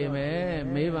တော့ဖြေမယ်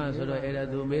မေးပါဆိုတော့အဲ့ဒါ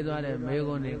သူမေးသွားတဲ့မေး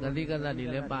ခွန်းတွေကတိကသတ်တွေ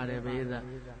လည်းပါတယ်ဘေးသား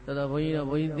တော်ဘုန်း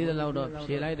ကြီးသိသလောက်တော့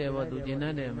ဖြေလိုက်တယ်ပေါ့သူကျင်တ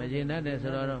တ်တယ်မကျင်တတ်တယ်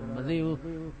ဆိုတော့မသိဘူး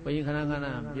ဘုန်းကြီးခဏ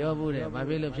ပြောဘူးတယ်ဘာ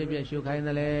ဖြစ်လို့ဖြစ်ရှုခိုင်းသ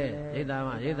လဲရိတ်သား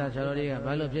ဆရာတော်တွေက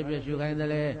ဘာလို့ဖြစ်ရှုခိုင်းသ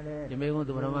လဲဒီမေးခွန်း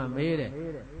သူပထမမေးတယ်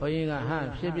ဘုန်းကြီးကဟာ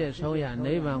ဖြစ်ဆုံးရ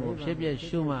နိဗ္ဗာန်ကိုဖြစ်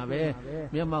ရှုမှာပဲ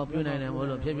မျက်မှောက်ပြုနိုင်တယ်မို့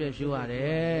လို့ဖြစ်ရှုရတ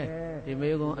ယ်ဒီ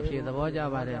မေးခွန်းအဖြေသဘောကျ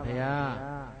ပါတယ်ခင်ဗျာ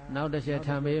နောက်တစ်ချက်ထ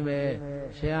ပ်မေးမယ်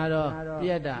ဆရာတော်ပြ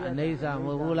က်တာအနိစ္စမ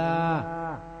ဟုတ်ဘူးလား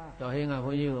တော်ဟင်းက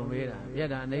ဘုန်းကြီးကိုမေးတာပြက်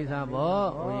တာအနိစ္စပေါ့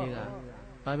ဘုန်းကြီးက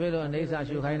ဘာဖြစ်လို့အနိစ္စ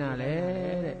ရှုခိုင်းတာလဲ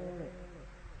တဲ့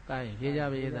။ကဲဖြေကြ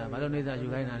ပါရဲ့သားဘာလို့အနိစ္စရှု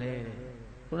ခိုင်းတာလဲတဲ့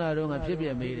။ခုနကတော့ငါဖြစ်ပြ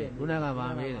မေးတယ်ခုနကဗာ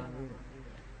မေးတယ်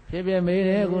ဖြစ်ပြမေးတ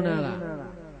ယ်ခုနက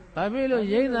ဘာဖြစ်လို့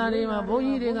ရိတ်သားတွေမှာဘုန်း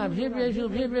ကြီးတွေကဖြစ်ပြရှု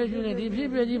နေဒီဖြစ်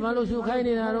ပြကြီးဘာလို့ရှုခိုင်း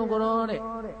နေတာတော့ကိုရောတဲ့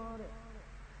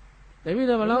တပည့်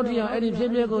တော်ဘလောက်ထိအောင်အဲ့ဒီဖြ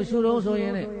စ်ပြကိုရှုတော့ဆိုရ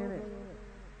င်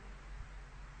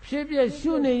ဖြစ်ပြ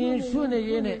ရှုနေ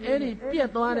ရင်နဲ့အဲ့ဒီပြက်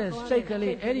သွားတဲ့စိတ်က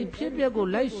လေးအဲ့ဒီဖြစ်ပြကို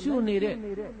လိုက်ရှုနေတဲ့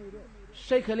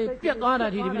စိတ်ကလေးပြက်သွားတာ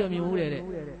ဒီတပည့်တော်မြင်မှုတယ်တဲ့။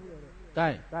ကဲ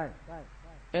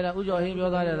အဲ့ဒါဥကျော်ဟင်းပြော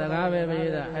သားတဲ့စကားပဲပဲ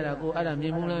ဒါအဲ့ဒါကိုအဲ့ဒါမြ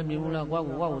င်မှုလားကွာ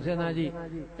ကိုစဉ်းစားကြည့်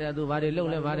အဲ့ဒါသူဘာတွေလုပ်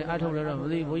လဲဘာတွေအထုတ်လဲတော့မ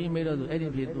သိဘုန်းကြီးမေးတော့သူအဲ့ဒီ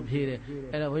ဖြေသူဖြေတယ်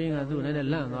အဲ့ဒါဘုန်းကြီးကသူ့နဲ့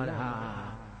လန့်သွားတယ်ဟာ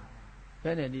ဘ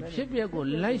ယ်နဲ့ဒီဖြစ်ပျက်ကို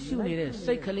လိုက်ရှုနေတဲ့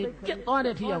စိတ်ကလေးပြက်သွား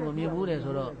တဲ့ထိအောင်ကိုမြင်ဘူးတယ်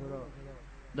ဆိုတော့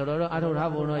တော်တော်အထုတ်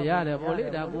ထားဖို့တော့ရတယ်ပေါ့လေ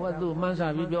ဒါကိုကသူ့မှန်းစာ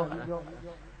ပြီးပြောတာ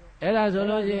အဲ့ဒါဆို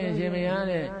လို့ရှိရင်ရှင်မရ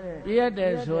တဲ့ပြည့်တ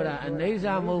ယ်ဆိုတာအနိစ္စ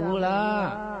မဟုတ်ဘူးလား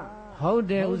ဟုတ်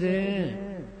တယ်ဥစ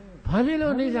ဉ်ဘာဖြစ်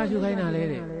လို့အိဋ္ဌာရှုခိုင်းတာလဲ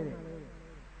တဲ့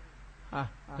ဟာ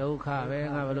ဒုက္ခပဲ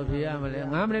ငါဘယ်လိုဖြေရမလဲ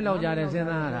9မိနစ်လောက်ကြာတယ်စဉ်း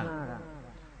စားရတာ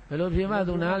ဘယ်လိုဖြေမှ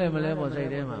သူနားလဲမလဲပေါ့စိတ်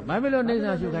ထဲမှာဘာဖြစ်လို့အိဋ္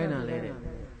ဌာရှုခိုင်းတာလဲတဲ့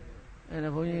အဲ့ဒါ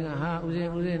ဘုန်းကြီးကဟာဥစ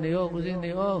ဉ်နေအောင်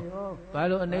ဘာ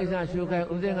လို့အိဋ္ဌာရှုခိုင်း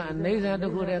ဥစဉ်ကအိဋ္ဌာတ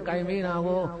ခုတည်းကြိုင်မေးတာ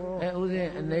ကိုဥစဉ်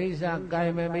အိဋ္ဌာကြို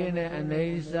င်မမေးနဲ့အိဋ္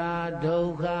ဌာဒု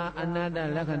က္ခအနတ္တ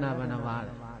လက္ခဏာဘယ်နှပါ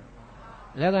လဲ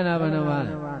လက္ခဏာဘယ်နှပါ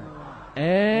လဲ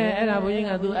အဲ့ဒါဘုန်းကြီး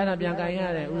ကသူအဲ့ဒါပြန်ကြိုင်ရ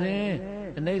တယ်ဥစဉ်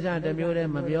အနိစ္စတစ်မျိုးတ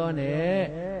ည်းမပြောနဲ့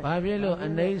ဘာဖြစ်လို့အ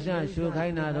နိစ္စရှုခို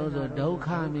င်းတာတော့ဆိုဒုက္ခ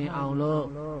မြင်အောင်လို့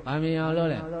ဘာမြင်အောင်လို့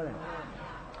လဲ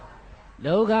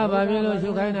ဒုက္ခဘာဖြစ်လို့ရှု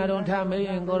ခိုင်းတာတော့ထမေးရ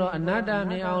င်ကိုတော့အနတ္တ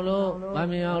မြင်အောင်လို့ဘာ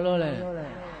မြင်အောင်လို့လဲ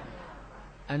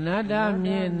အနတ္တမြ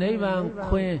င်နိဗ္ဗာန်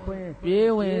ခွင်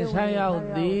ပြေးဝင်ဆက်ရောက်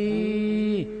သ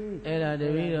ည်အဲ့ဒါတ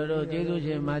ပည့်တော်တို့ကျေးဇူး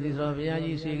ရှင်မာသီသောဘုရား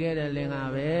ကြီးရှိခဲ့တဲ့လင်္ကာ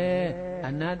ပဲ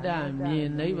အနတ္တမြင်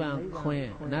နိဗ္ဗာန်ခွင်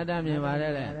အနတ္တမြင်ပါတ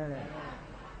ယ်လေ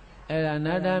အဲ့ဒါအန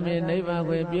တ္တမြင်နိဗ္ဗာန်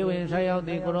ခွင်ပြေးဝင်ဆက်ရောက်သ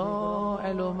ည်ကိုရော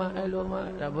အဲ့လိုမှ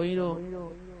ဒါဘုန်းကြီးတို့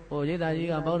ဟိုရိတ်သားကြီး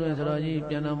ကပေါတွင်စတော်ကြီး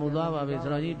ပြန်တော်မူသွားပါပြီစ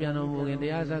တော်ကြီးပြန်တော်မူခင်တ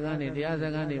ရားစခန်းနေ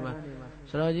မှာ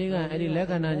စတော်ကြီးကအဲ့ဒီလက္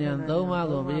ခဏာဉာဏ်၃ပါး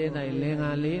ကိုပြည့်တိုင်းလင်္ကာ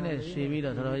လေးနဲ့ရှင်းပြီး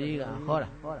တော့စတော်ကြီးကဟောတာ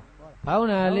ဖောင်း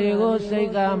နာလေးကိုစိတ်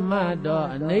ကမှတ်တော့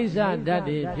အနိစ္စဓာတ်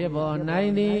တွေဖြစ်ပေါ်နို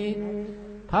င်သည်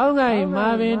ဖောင်းကိုင်မာ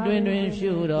ပင်တွင်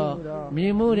ရှုတော့မြ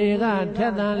င်မှုတွေကထ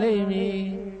က်သန်လိမ့်မည်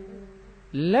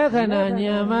လက္ခဏာ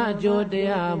ဉာဏ်မှအကျိုးတ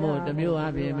ရားမို့တစ်မျိုးအ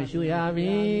ပြင်မရှုရမ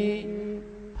ည်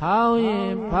ဖောင်း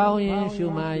ရင်ရှု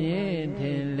မှရင်ထ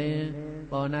င်လင်း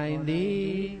ပေါ်နိုင်သ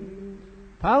ည်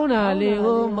ဖောင်းနာလေး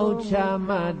ကိုမုတ်ချ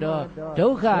မှတ်တော့ဒု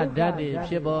က္ခဓာတ်တွေ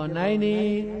ဖြစ်ပေါ်နိုင်သ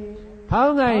ည်ဖော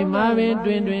င်းကိုင်မာပင်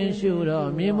တွင်ရှုတော့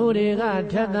မြင်မှုတွေက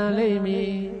ထက်သန်လိမ့်မ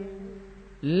ည်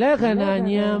လက္ခဏာ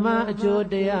ဉာဏ်မှအကျိုး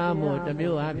တရားမို့တစ်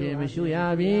မျိုးအပြင်မရှုရ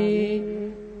ပြီ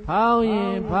ဖောင်း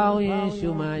ရင်ရှု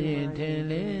မှရင်ထင်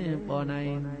လင်းပေါ်နို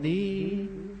င်သ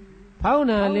ည်ဖောင်း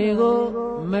နာလေးကို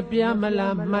မပြမ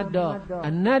လားမှတ်တော့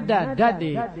အနတ္တဓာတ်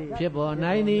တွေဖြစ်ပေါ်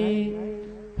နိုင်သည်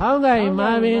ဖောင်းကိုင်မာ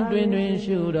ပင်တွင်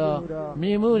ရှုတော့မြ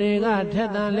င်မှုတွေကထက်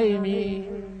သန်လိမ့်မည်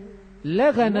လ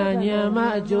က္ခဏာဉာဏ်မှ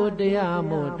အကျိုးတရား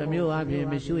မို့တစ်မျိုးအပြင်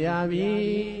မရှုရပြီ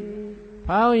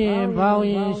ဖောင်း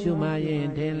ရင်ရှုမှရင်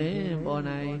ထင်လင်းပေါ်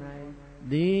နိုင်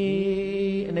သ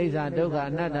ည်အနိစ္စဒုက္ခ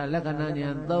အနတ္တလက္ခဏာဉာ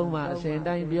ဏ်၃ပါးအစဉ်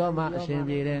တိုင်းပြောမှအရှင်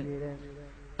ပြေတယ်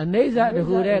အနိစ္စတ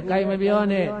ခုတည်းကြိုင်မပြော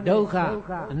နဲ့ဒုက္ခ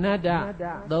အနတ္တ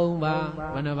၃ပါး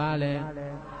ဘယ်နှပါလဲ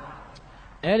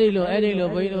အဲ့ဒီလိုဘုန်းကြီး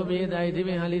တို့ပြေးတိုင်းဒီပ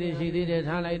င်ဟာလေးတွေရှိသေးတယ်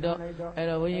ထားလိုက်တော့အဲ့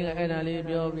တော့ဘုန်းကြီးကအဲ့ဒါလေး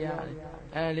ပြောပြတယ်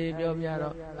အဲ့လေးပြောပြ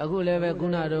တော့အခုလည်းပဲခု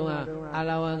နတုန်းကအာ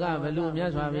လဝကဘလူမြ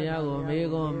တ်စွာဘုရားကိုမေး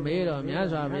တော့မြတ်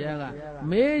စွာဘုရားက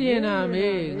မေးရင်တာ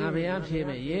မေးငါဘုရားဖြေမ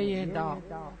ယ်ရေးရင်တောင်း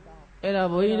အဲ့ဒါ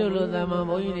ဘုန်းကြီးတို့လိုသမ္မာ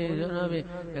ဘုန်းကြီးတွေဆိုတော့ဖြင့်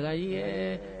ဒကာကြီး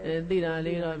ရဲ့သိတာ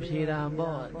လေးတော့ဖြေတာ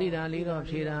ပေါ့ဒီ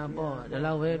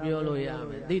လောက်ပဲပြောလို့ရ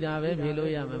မယ်သိတာပဲဖြေ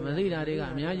လို့ရမယ်မသိတာတွေက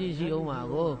အများကြီးရှိအောင်ပါ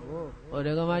ကိုဟိုဒ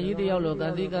ကာမကြီးတယောက်လိုက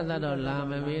တိကသတော့လာ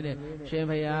မမေးနဲ့ရှင်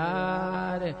ဖရာ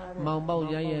တဲ့မောင်ပေါက်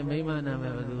ရိုင်းရဲ့မိမနာမ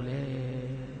ယ်ဘယ်သူလဲ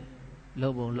လှု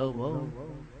ပ်ပုံ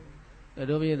အဲ့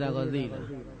တို့ပြေသားကသိလား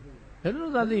ဘယ်လို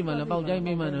သာသိမှလဲပေါက်ကြိုင်း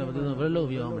မိမနာမယ်ဘယ်သူဘယ်လို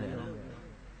ပြောမလဲ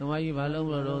ဓမ္မကြီးဘာလုံး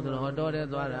လို့ဆိုတော့တော်တဲ့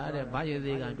သွားတာတဲ့ဘာရည်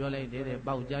သေးကပြောလိုက်တဲ့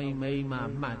ပေါက်ကြိုင်းမိမ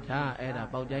မှတ်ထားအဲ့ဒါ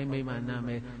ပေါက်ကြိုင်းမိမနာမ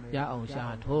ယ်ရအောင်ရှာ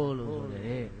ထိုးလို့ဆိုတ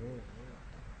ယ်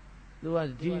သူက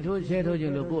ဒီထိုးချဲထိုးခြ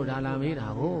င်းလို့ကိုယ်ဒါလာမေးတာ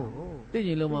ကိုသိခြ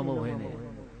င်းလုံးမမဟုတ်ဘဲနဲ့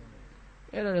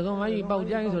အဲ့တော့ဓမ္မကြီးပေါက်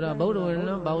ကြိုင်းဆိုတာဗုဒ္ဓဝင်လ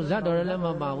ည်းပေါက်ဇတ်တော်လည်းမ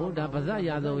ပါဘူးဒါပါဇတ်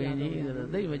ရာဇဝင်ကြီးဆိုတော့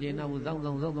သိမကျင်တော့ဘူးစောင်း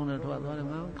နဲ့ထွက်သွားတယ်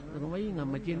ငါဓမ္မကြီးငါ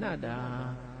မကျင်တတ်တာ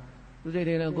သူစိတ်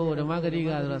တွေလည်းကိုယ်ဓမ္မဂတိက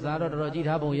ဆိုတော့စာတော့တော်တော်ကြည်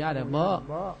ထားပုံရတယ်ပေါ့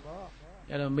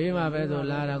အဲ့တော့မေးမှပဲဆို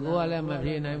လာတာကိုကလည်းမ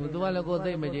ဖြေနိုင်ဘူးသူကလည်းကိုယ်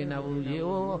သိမကျင်တော့ဘူးရေ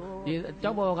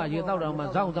ကြောက်ဘောကရေတောက်တော့မှ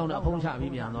စောင်းနဲ့အဖုံးချ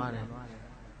ပြီးပြန်သွားတယ်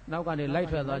နောက်ကနေလိုက်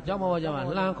ထွက်သွားကြောက်ဘောကမှ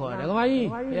လှမ်းခေါ်တယ်ဓမ္မကြီး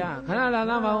ဗျာခဏလာ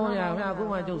သားပါဦးဗျာအခု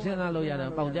မှကျုပ်စဉ်းစားလို့ရတ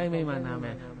ယ်ပေါက်ကြိုင်းမိမှနာမ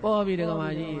ယ်ပေါ်ပြီဓမ္မ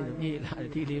ကြီးပြေးလာတယ်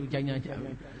ဒီလေးကြိုင်းကြ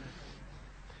ပြီ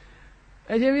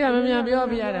အရှင်ဘုရားမမြန်ပြော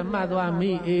ပြရတယ်မှတ်သွား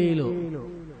မိအေးလို့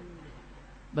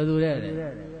ဘယ်သူတဲ့လဲ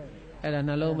အဲ့ဒါ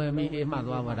နှလုံးပဲမိအေးမှတ်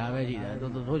သွားပါဒါပဲရှိတယ်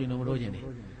သူထိုးချင်လို့မထိုးချင်နေ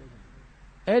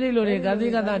အဲ့ဒီလိုတွေကတိ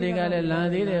ကတတွေကလည်းလမ်း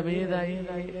သေးတယ်ဘေးသား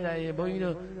ရေးဘုန်းကြီး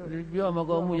တို့ပြောမ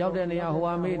ကုန်မှုရောက်တဲ့နေရာဟို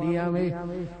အမေးဒီအမေး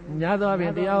ညာသွားပြ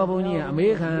င်တရားဘုန်းကြီးကအ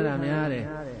မေးခံရတာများတယ်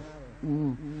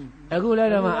အခုလ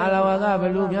ည်းတော့မှအာလဝကဘ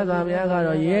လူမြတ်စွာဘုရားက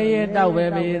တော့ရဲတောက်ပဲ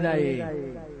ဘေးသားရေး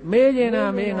မေးကျင်တာ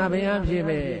မေးငါဘုရားဖြစ်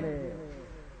ပဲ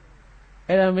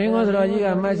အဲ့ဒါမင်းကိုဆိုတော်ကြီးက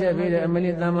မှတ်ချက်ပေးတယ်အမ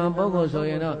လီတမ္မန်ပုဂ္ဂိုလ်ဆို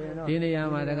ရင်တော့ဒီနေရာ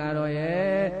မှာတကားတော့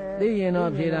ရဲ့သိရင်တော့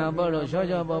ဖြေတာပေါ့လို့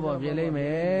ချောပေါ့ဖြေလိမ့်မ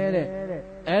ယ်တဲ့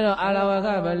အဲ့တော့အာလဝက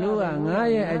ဘလူကငါ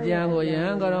ရဲ့အကြံကိုယဟ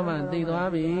န်ကောမှသိသွား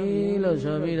ပြီလို့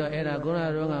ဆိုပြီးတော့အဲ့ဒါခုနက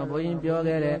တော့ကဘုန်းကြီးပြော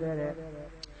ခဲ့တဲ့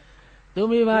သူ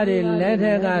မိဘတွေလက်ထ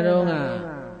က်ကတော့က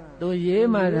သူရေး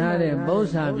မှတ်ထားတဲ့ဘု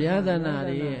ရားဗျာဒနာ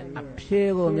တွေရဲ့အဖြေ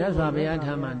ကိုမြတ်စွာဘုရား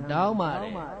ထံမှာတောင်းပါတ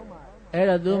ယ်အဲ့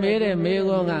တော့သူမေးတဲ့မေ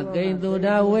ခွန်းကဂိဉ္တုဒ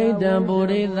ဝိတံပု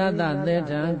ရိသတ္တသေ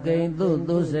ထံဂိဉ္တု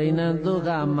သူစိဏံဒုက္ခ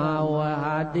မာဝ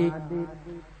ဟာတိ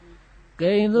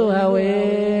ဂိဉ္တုဟဝေ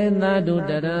သတု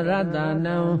တရရတ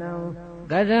နံ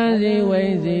ကထံစီဝိ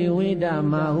စီဝိဒ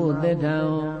မဟုသေထံ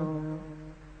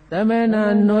သမဏ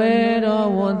နွယ်တော်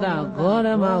ဝန္တဂေါရ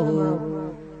မဟု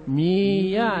မြည်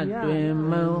ရတွင်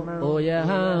မံအိုယ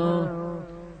ဟံ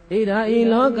ဣဒာဤ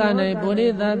လောက၌ပုရိ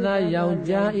သတ္တယော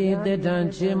က်ျားဤတိထံ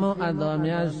ချေမွန်အပ်တော်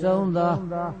များဆုံးသော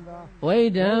ဝိ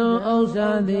ဒံဥစ္စာ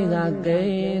တိကဂိ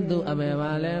ဉ္တုအဘေ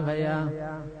ပါလဲဖယား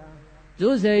သူ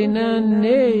စိဏံ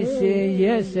နေရှိရ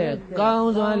က်ဆက်ကော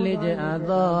င်းစွာလေ့ကျင့်အပ်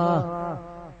သော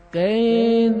ဂိ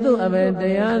ဉ္တုအဘေတ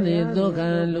ရားသည်ဒုက္ခ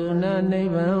လူနာနိ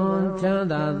ဗ္ဗာန်ချမ်း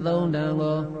သာသုံးတန်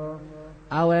ကို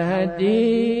အဝဟတိ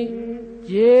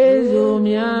ကျေးဇူး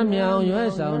များမြောင်ရွယ်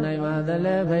ဆောင်နိုင်ပါသ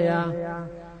လဲဖယား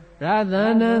ရသ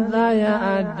နသာယအ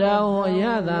တောင်းအရ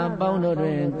သာပေါင်းတို့တွ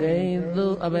င်ဂိဉ္တု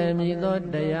အဘေမြည်သော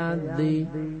တရားသည်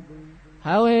ဟ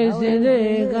ဝေစင်စေ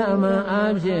ကမံ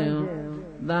အားဖြင့်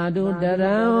သာဓုတ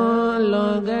ရံလွ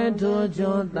န်ကဲထိုး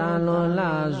ချွန်သာလွန်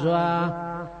လာစွာ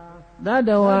တတ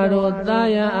ဝါတို့သာ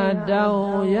ယအတော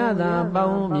င်းရသာပေါ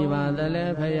င်းမိပါသလဲ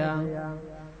ဖယား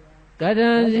က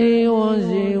တံစီဝံ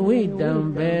စီဝိတံ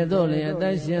ဘေတို့လည်းအသ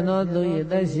က်ရှင်သောသူ၏အ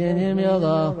သက်ရှင်ခြင်းမျိုး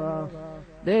ကို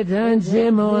တေထံချေ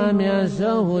မဝါများ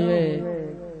ဆုံးဟု၍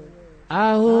အာ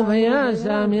ဟုဘုရား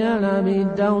စာများလာပြီး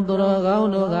တောင်းတော်ကောင်း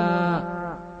တို့က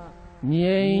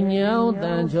ငြိမ်ညောင်းတ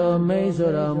န်ချိုမိတ်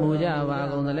ဆိုတော်မူကြပါ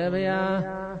ကုန်သလဲဘုရား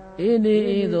ဣတိ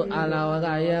ဤသို့အာလဝက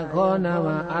ယခောနာ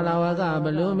မှာအာလဝကဘ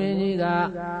လူမင်းကြီးက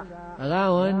အက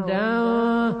ဝန္တံ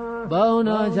ဘုံ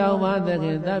တော်6ပါးသခ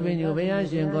င်သဗ္ဗညုဘုရား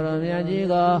ရှင်ကိုရောမြတ်ကြီး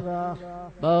ကို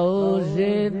ပု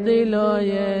စေတိလို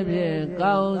ရဲ့ဖြင့်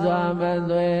ကောင်းစွာမ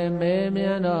သွေမေးမြ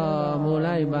န်းတော်မူ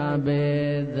လိုက်ပါပေ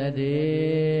သတ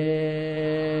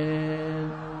ည်း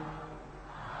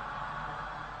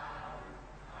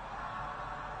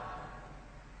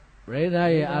ပရိသ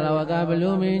တ်ရဲ့အာလဝကဘလူ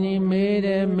မင်းကြီးမေး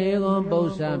တဲ့မေးခွန်းပု္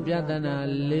ပ္ပာပြဿနာ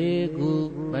4ခု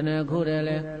ဘယ်နှခုတည်း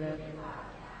လဲ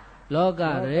လောက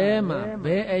ထဲမှာဘ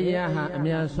ယ်အရာဟာအ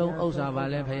များဆုံးဥစ္စာပါ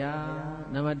လဲဖယား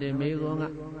နံပါတ်1မေးခွန်းက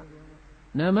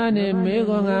နမနေမေ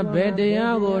ခွန်ကဘယ်တ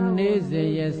ရားကိုနေ့စဉ်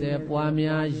ရက်ဆက်ပွား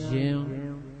များရင်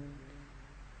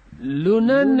လူန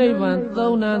တ်နိဗ္ဗာန်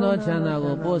သုံးနာသောချမ်းသာ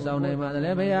ကိုပို့ဆောင်နိုင်ပါသ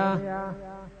လဲဘုရား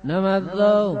နံပါတ်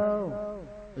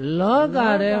3လောက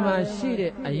ထဲမှာရှိ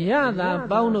တဲ့အရသာ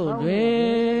ပေါင်းတို့တွ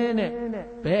င်တဲ့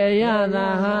ဘယ်အရသာ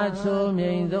ဟာချိုး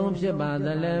မြိန်ဆုံးဖြစ်ပါသ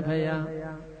လဲဘုရား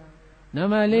နံ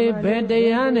ပါတ်4ဘယ်တ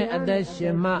ရားနဲ့အသက်ရှ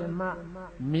င်မှ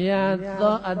မြတ်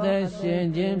သောအသက်ရှင်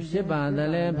ခြင်းဖြစ်ပါသ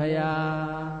လဲဖယား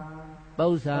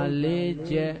ပု္ပ္ပာ4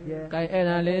ချက်ကဲအဲ့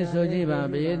ဒါလေးဆိုကြည့်ပါ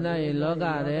ဘိသရဲ့လောက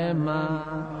ထဲမှာ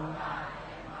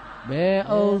ဘယ်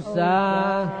ဥစ္စာ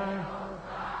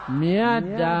မြတ်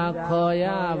တာခေါ်ရ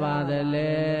ပါသ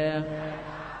လဲ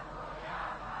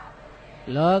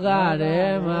လောကထဲ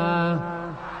မှာ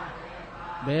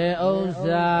ဘယ်ဥစ္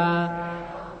စာ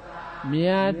မြ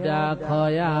တ်တာ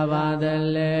ခေါ်ရပါသ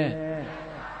လဲ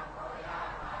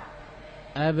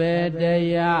အဘေတ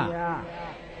ရား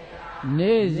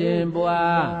နေ့စဉ်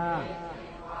ပွား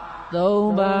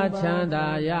3ပါးချမ်းသာ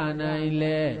ရနိုင်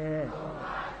လေ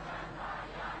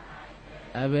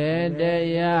အဘေတ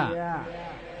ရား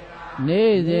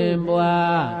နေ့စဉ်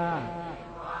ပွား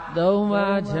3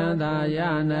ပါးချမ်းသာရ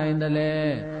နိုင်တယ်လေ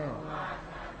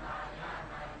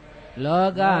လော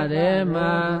ကထဲ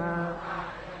မှာ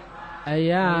အ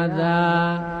ရသာ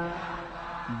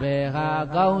ဘယ်ဟာအ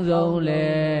ကောင်းဆုံး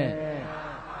လဲ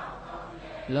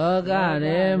လောက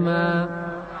ထဲမှာ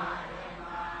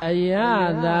အရ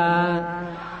သာ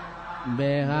ဘ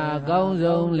ယ်ဟာအကောင်း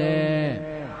ဆုံးလဲ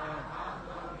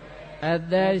အ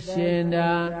သက်ရှင်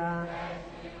တာ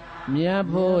မြတ်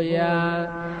ဖို့ရာ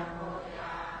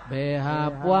Beha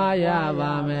Puaya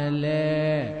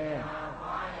Bamele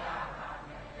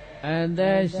and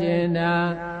the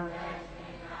Shina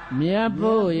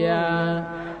Miapuya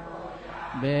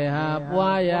Beha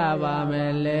Puaya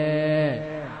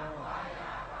Bamele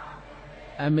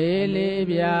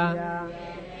Amelibia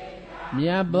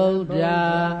Miabuddha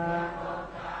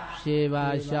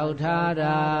Shiva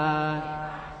Shautara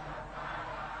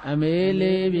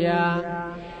Amelibia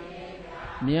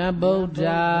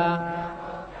Miabuddha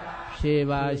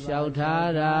Shiva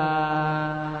Shautara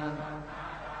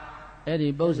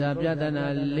Edi Bosa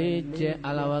Piatana Leche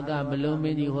Alawaka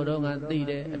Belumini Horonga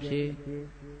Tide Apse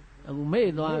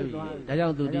May Dwavi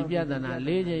Dajang to the Piatana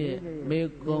Leche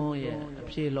Mekon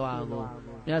Apse Loago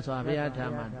Yaswa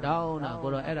Piatama down a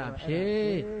Goro Arab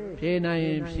She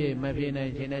Nine She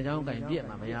Mapina China Jonga and Piet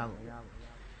Mamayago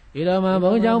Irama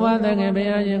Bojava Tang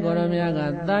Bian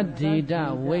Goromiaga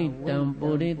Tatita Wait and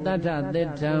Puri Tata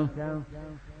Detam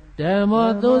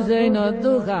Demo to say no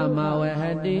Duka Mawe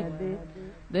Hadi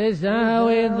This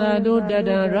way the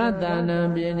Dudada Ratana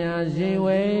Binya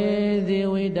Ziwe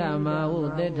Ziwidama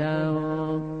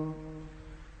Udetam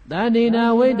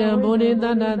Dadina wait and Puri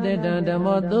Tata Detam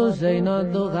Demo to say no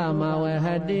Duka Mawe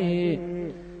Hadi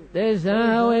This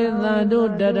way the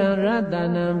Dudada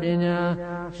Ratana Binya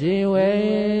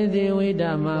Ziwe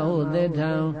Ziwidama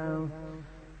Udetam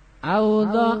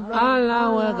Audo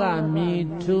Alawaka me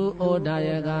to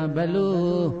Odayaga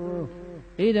Balu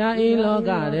Ida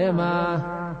Iloga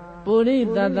Rema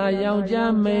Purita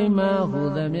Yauja Mema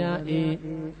Hudamia E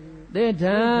The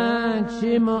Tan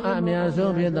Chimo Amia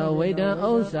Sophia the Waiter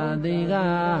Osa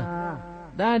Diga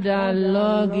Dada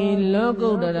Logi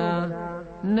Logo Dada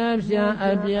Napsia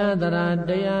Abia Dara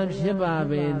Dayam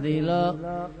Shibabe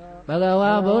Dilo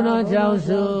Bagawa Bono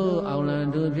Chausu,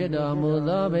 Aulandu Pido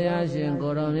Mudo Bayashin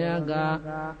Koromiaka,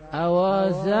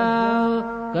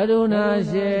 Awasa, Kaduna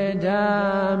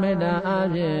Sheta, Meda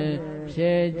Abe,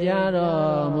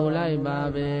 Shejaro, Mulai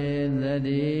Babe,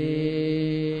 Zadi.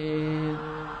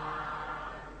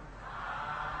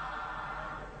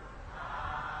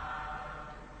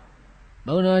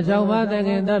 Bono Chauba, the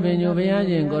Tabinu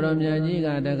Bayashin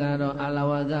Koromiajiga, the Garo,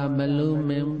 Alawaga,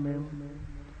 Malumim.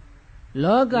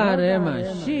 Loga Rema,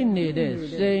 she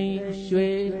needed saying,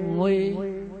 Shui, Mui,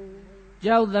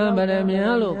 Jau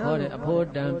Dambaramialo, called a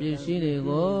port and Pussy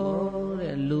go,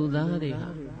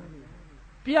 Ludariha.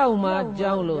 Piauma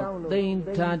Jaulo, Dain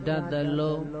Tata the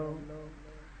low.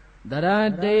 Dara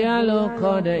Dealo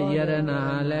called a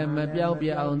Yerana, Lema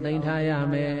Piaupia on Dain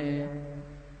Tayame.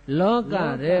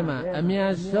 Loga Rema,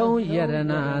 Amia so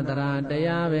Yerana, Dara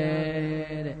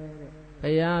Deave.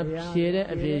 Paya Shire,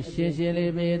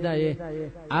 Shishili Medaye,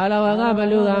 Alawaga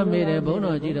Baluga made a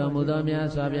bono Gido Mudomia,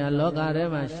 Sabia, Loga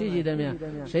Rema,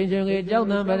 Shijidamia, Saint John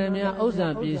Jaudan Baramia,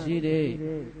 Osa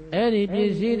Piside, Eddie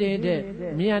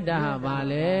Piside, Miadaha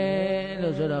Vale,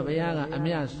 Losura Bayaga,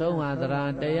 Amia Soma,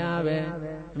 Deave,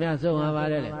 Mia Soma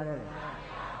Vale.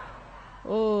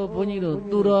 Oh, Punido,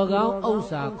 Turoga,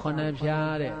 Osa,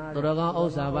 Conapiare, Turoga,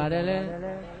 Osa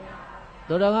Varele.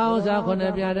 Toraga Osa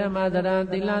Conapiare Madaran,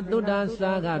 Dila Duda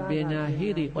Saga Bina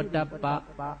Hiri Otapa,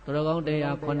 Toraga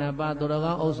Dea Conapa,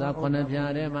 Toraga Osa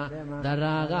Conapiare,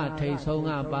 Daraga,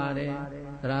 Taisonga Bale,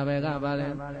 Dravega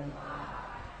Bale.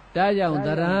 Dayang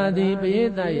Daradi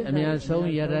Pieta, Amia So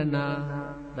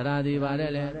Yerana, Daradi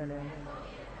Varele.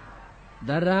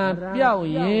 Dara Piao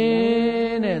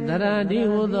Yen, Daradi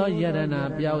Udo Yerana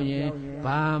Piao Yen,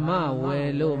 Pama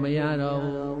Welu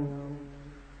Mayaro.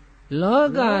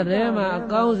 Loga Rema,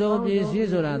 Kauzo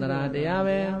Pisisura, Dara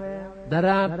Diave,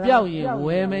 Dara Piauye,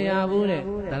 Wemea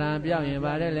Bure, Dara Piauye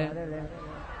Varele,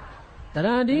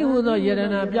 Dara Di Udo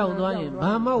Yerena Piaudoye,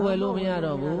 Bama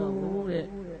Welumiaro Bure,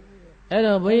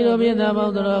 Ero Vido Vida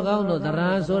about the Logando,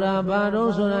 Dara Sura, Baro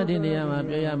Sura Didiama,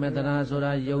 Pia Metara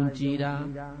Sura, Yonchira,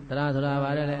 Dara Sura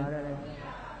Varele,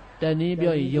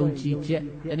 Danibio Yonchi Jet,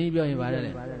 Danibio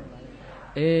Varele.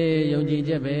 Yonji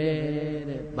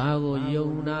Jebe, Bago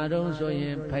Yona, don't so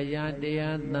yen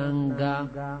Payadia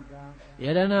Nanga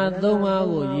Yadana Doma,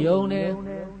 Yone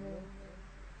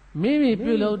Mimi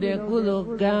Pilo de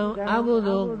Kudo Gown,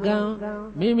 Agudo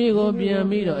Gown, Mimi go be a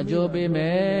meter, Jobe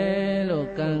Melo,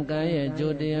 Kankai,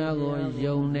 Jodiago,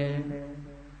 Yone.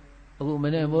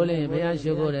 Umane Bole,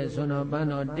 Payashugo, the son of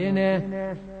Bano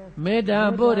Dine, Meda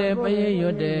Bode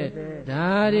Payode,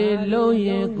 Dari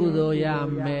Loye Kudo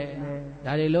Yame.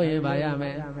 Dari Loye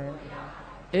Bayame.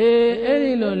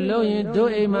 Eri Loye do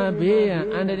Ema Bea,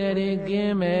 under the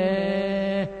game.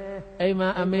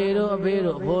 Ema Amero,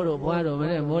 Vero, Poro, Paro,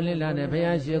 Molina, the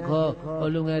Payashiko,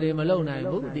 Olungari Malona,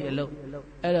 Budi Elo.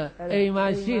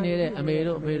 Ema Shine,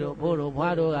 Amero, Vero, Poro,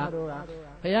 Paro,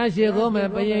 ဘုရားရှိခိုးမယ်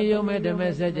ပရင်ယုံမယ်ဓမ္မ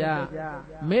စကြာ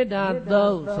မေတ္တာ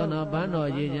သုံးဆွမ်းတော်ဘန်းတော်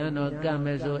ရည်ချမ်းတော်ကံမ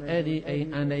ယ်ဆိုအဲ့ဒီအိမ်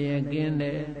အန္တရာယ်ကင်းတ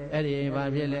ယ်အဲ့ဒီအိမ်ဘာ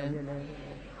ဖြစ်လဲ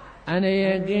အန္တရာ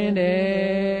ယ်ကင်းတ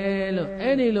ယ်လို့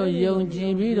အဲ့ဒီလိုယုံကြ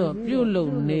ည်ပြီးတော့ပြုလု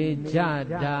ပ်နေကြ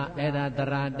တာအဲ့ဒါတ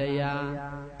ရားတရား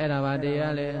အဲ့ဒါဘာတ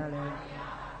ရားလဲ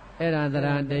အဲ့ဒါတ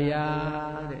ရားတ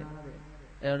ရားတဲ့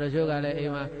အဲ့တော့တို့ကလည်းအိ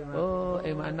မ်မှာ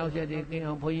အိမ်မှာအနောက်ဆက်ကြီးကင်း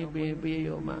အောင်ဘုန်းကြီးပေး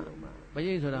ရုံမှာပ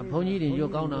ရိတ်ဆိုတာဘုန်းကြီးတွေရွ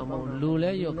တ်ကောင်းတာမဟုတ်လူလ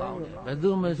ည်းရွတ်ကောင်းတယ်ဘယ်သူ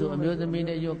မှဆိုအမျိုးသမီးလ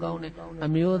ည်းရွတ်ကောင်းတယ်အ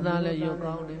မျိုးသားလည်းရွတ်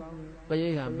ကောင်းတယ်ပရိ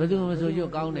တ်ကဘယ်သူမှဆိုရွ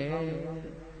တ်ကောင်းတယ်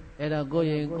အဲ့တော့ကို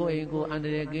ယ်အန္တ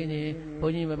ရာယ်ကင်းရင်ဘု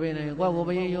န်းကြီးမပေးနိုင်ကိုယ့်ကို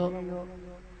ပရိတ်ရွတ်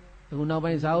အခုနောက်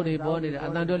ပိုင်းစာအုပ်တွေပေါ်နေတယ်အ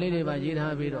တန်တွဲလေးတွေပါရေး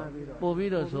ထားပြီးတော့ပို့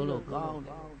ပြီးတော့ဆိုလို့ကောင်းတ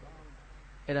ယ်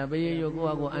အဲ့ဒါပရိတ်ရွတ်ကို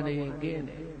ယ့်ကိုအန္တရာယ်ကင်း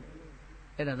တယ်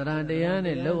အဲ့ဒါတရားတရား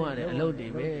နဲ့လုံးရတယ်အလုပ်တွေ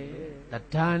ပဲ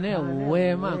ဒါနဲ့ဝ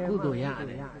ယ်မှကုသိုလ်ရ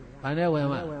တယ်ဘာနဲ့ဝယ်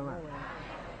မှ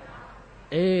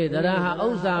တရားဟာဥ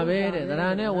စ္စာပဲတဲ့တ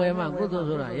ရားနဲ့ဝယ်မှကုသိုလ်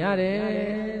ဆိုတာရတယ်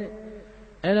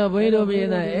အဲ့တော့ဘုန်းကြီးတို့ပြည်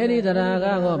သားအဲ့ဒီတရားက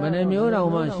တော့ဘယ်နှမျိုးတော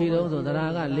င်မှရှိတော့ဆိုတ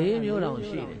ရားက၄မျိုးတောင်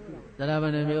ရှိတယ်တရားဘ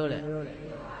ယ်နှမျိုးလဲ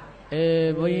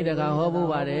ဘုန်းကြီးတခါဟောဖို့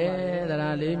ပါတယ်တ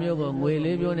ရား၄မျိုးကိုငွေ၄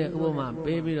မျိုးနဲ့ဥပမာ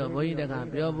ပေးပြီးတော့ဘုန်းကြီးတခါ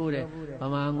ပြောဖို့တယ်ဗ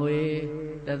မာငွေ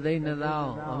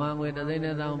3,200,000ဗမာငွေ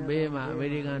3,200,000ပေးမှအမေ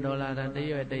ရိကန်ဒေါ်လာတန်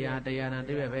100တန်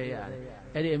100ပဲရတယ်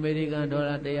အဲ့ဒီအမေရိကန်ဒေါ်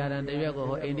လာ100တန်100ကို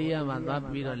ဟိုအိန္ဒိယမှာသွား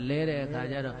ပြီးတော့လဲတဲ့အခါ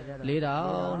ကျတော့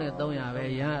4,300ပဲ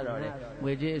ရတော့တယ်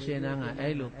ငွေကြေးအရှင်သားက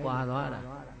အဲ့လိုကွာသွား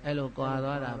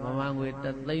တာဗမာငွေ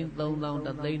3,300,000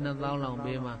 3,200,000လောက်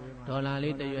ပေးမှဒေါ်လာ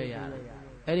လေး100ရတယ်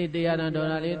အဲ့ဒီ100တန်ဒေါ်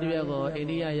လာလေး100ကိုအိန္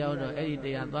ဒိယရောက်တော့အဲ့ဒီ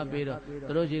100သွားပေးတော့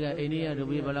သူတို့ရှိကအိန္ဒိယလူ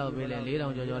ပြီးဘယ်လောက်ပေးလဲ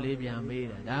4,000ကျော်ကျော်လေးပြန်ပေး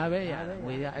တယ်ဒါပဲရတယ်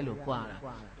ငွေကအဲ့လိုကွာတာ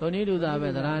ဒုနည်းတူတာပဲ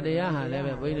သရတရားဟာလည်း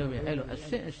ပဲဘုန်းကြီးတို့ပြန်အဲ့လိုအဆ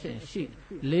င့်ရှိ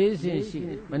၄ဆင့်ရှိ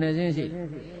မနှစင်းရှိ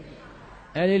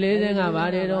အဲ့ဒီ၄ဆင့်ကဘာ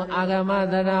တွေတော့အာဂမ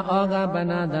သရဩဃပ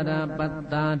နသရပတ္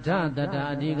တာဓသရ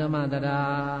အဓိကမသရ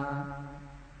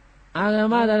အာဂ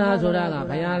မသရဆိုတာက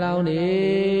ဘုရားလောင်းနေ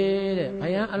တဲ့ဘု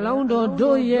ရားအလောင်းတော်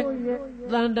တို့ရဲ့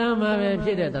တန်တမ်းမှာပဲဖြ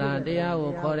စ်တဲ့တရား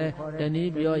ကိုခေါ်တယ်တန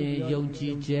ည်းပြောရင်ယုံကြ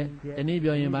ည်ချက်တနည်း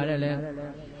ပြောရင်ဗါတယ်လေ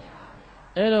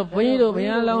အဲ့တော့ဘုန်းကြီးတို့ဘု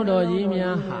ရားလောင်းတော်ကြီး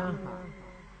များဟာ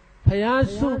ဘုရား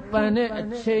စုပန်တဲ့အ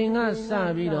ချိန်ကစ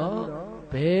ပြီးတော့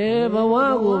ဘယ်ဘဝ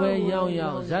ကိုပဲရောက်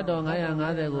ဇတ်တော်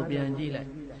950ကိုပြန်ကြည့်လိုက်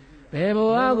ဘယ်ဘ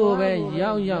ဝကိုပဲ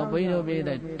ရောက်ဘုန်းကြီးတို့ပြ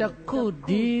တဲ့တခု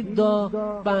ဒီသော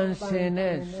ပန်ဆင်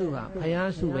တဲ့စုဟာဘု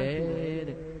ရားစုပဲ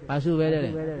တဲ့ဘာစုပဲ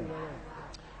တဲ့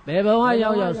ဘယ်ဘဝ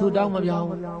ရောက်ဆူတောင်းမပြောင်း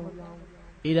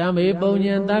ဣဒံမေပုံ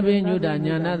ညံသဗ္ဗညုတ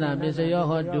ညာဏတပစ္စယော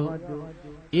ဟောတု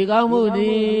ဤကောင်းမှုသ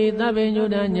ည်သဗ္ဗညု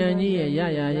တဉာဏ်ကြီးရဲ့ရ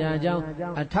ကြောင်း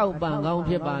အထောက်ပံ့ကောင်း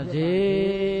ဖြစ်ပါစေ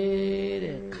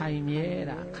တဲ့ခိုင်မြဲ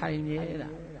တာ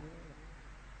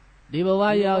ဒီဘဝ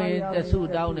ရောက်ရင်တဆု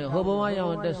တောင်းတယ်ဟိုဘဝရော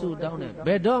က်ရင်တဆုတောင်းတယ်ဘ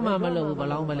ယ်တော့မှမလုပ်ဘူးဘ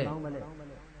လောင်းမလဲ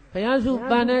ဘုရားစု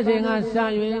ပန်တဲ့ချိန်ကစ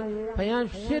၍ဘုရား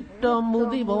ဖြစ်တော်မူ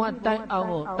သည့်ဘဝတိုင်အောင်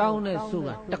ကိုတောင်းတဲ့စုက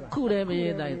တခုတည်းမ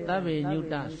ရေးတိုင်းသဗ္ဗညု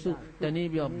တစုတန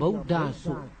ည်းပြောဗုဒ္ဓ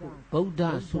စု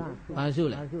ဘာစု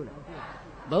လဲ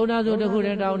ဗုဒ္ဓစုတခုတ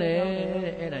ည်းတောင်းတယ်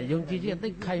တဲ့အဲ့ဒါယုံကြည်ခြင်းသိ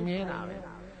ခိုင်မြဲတာပဲ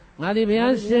ငါဒီဘု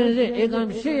ရားရှင်ဧကံ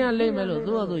ဖြစ်ရလိမ့်မယ်လို့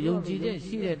သူကသူယုံကြည်ခြင်း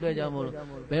ရှိတဲ့အတွက်ကြောင့်မို့လို့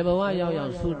ဘယ်ဘဝရော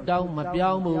က်ဆုတောင်းမ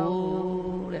ပြောင်း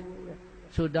ဘူးတဲ့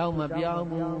ဆုတောင်းမပြောင်း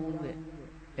ဘူးတဲ့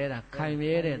အဲ့ဒါခိုင်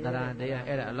မြဲတဲ့တရား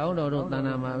အဲ့ဒါအလောင်းတော်တို့တဏ္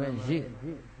ဍာမှာပဲရှိ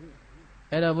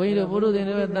အဲ့ဒါဘုန်းကြီးတို့ဘုရုသင်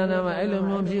တွေပဲတဏ္ဍာမှာအဲ့လို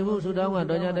မျိုးဖြစ်ဘူးဆုတောင်းက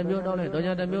တော်ကြတစ်မျိုးတောင်းလိုက်အ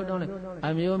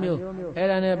မျိုးအဲ့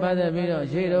ဒါနဲ့ပတ်သက်ပြီးတော့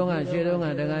ရှေ့တုန်းက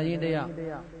တက္ကကြီးတယောက်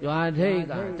ရွာထိပ်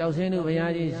ကကြောက်စင်းတို့ဘု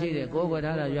ရားကြီးရှိတယ်ကိုယ်ကွယ်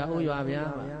ထားတာရွာဦးရွာဗျာ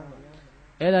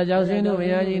အဲ့ဒါကြောက်စင်းတို့ဘု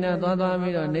ရားကြီးနဲ့သွား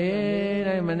ပြီးတော့နေ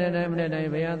တိုင်းမနေ့တိုင်း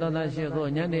ဘုရားသောသားရှိ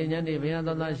ခိုးညနေဘုရား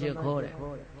သောသားရှိခိုးတယ်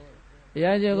တ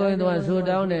ရားကျကိုသူကဆူ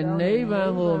တောင်းတဲ့နိဗ္ဗာ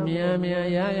န်ကိုမြန်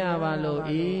ရပါလို့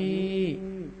ဤ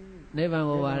နိဗ္ဗာန်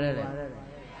ကိုပါတဲ့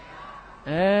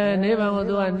နိဗ္ဗာန်ကို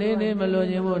သူကနေမလို့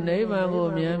ခြင်းမို့နိဗ္ဗာန်ကို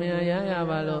မြန်ရ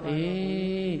ပါလို့ဤ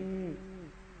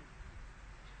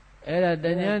အဲ့ဒါတ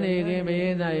ញ្ញနေခင်ဘု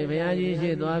ရားသားဘုရားကြီးရှိ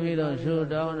သွားပြီးတော့ဆူ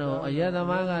တောင်းတော့အယက်သ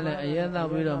မားကလည်းအယက်သောက်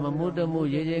ပြီးတော့မမှုတမှု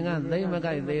ရေချိန်ကသိမ့်မ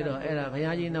ကြိုက်သေးတော့အဲ့ဒါဘု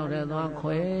ရားကြီးနောက်ထဲသွား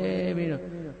ခွဲပြီးတော့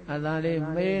အသာလေး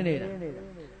မေးနေတာ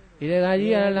ဒီတခါ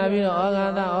ကြီးကလာပြီးတော့ဩဃာ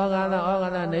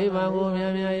သနိဗ္ဗာန်ကိုမြ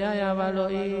န်ရပါလို့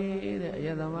ဤတဲ့အယ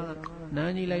က်သမားကန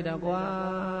န်းကြီးလိုက်တာကွာ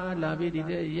လာပြီးဒီ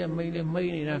တဲ့ရက်မိတ်လေးမိ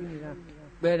တ်နေတာ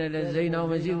ပဲတဲ့ဇိမ်တော်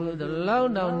မရှိဘူးလောက်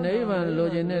တော့နိဗ္ဗာန်လို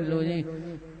ချင်တဲ့လူကြီး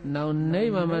နောက်နိ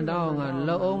ဗ္ဗာန်မတောင်းအောင်က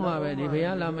လုံအောင်မှာပဲဒီဘု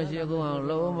ရားလာမရှိကုန်အောင်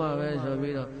လုံအောင်မှာပဲဆို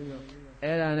ပြီးတော့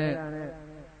အဲ့ဒါနဲ့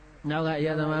နောက်ကယ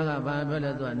သမားကဘာပြော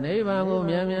လဲသူကနိဗ္ဗာန်ကို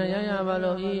မြန်ရပါ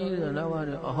လို့ဤဆိုတော့နောက်က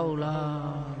တော့အဟုတ်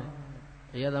လား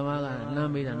ယသမားကလ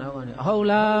မ်းပေးတာနောက်ကနေအဟုတ်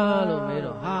လားလို့မေး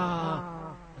တော့ဟာ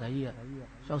ဒါကြီးက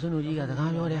ရှောက်စင်းလူကြီးကစ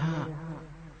ကားပြောတယ်ဟာ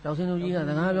ကျောက်စင်းတို့ကြီးက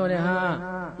စကားပြောတယ်ဟာ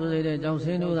သူစိတ်တဲ့ကျောက်စ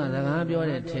င်းတို့ကစကားပြော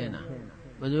တယ်ထင်တာ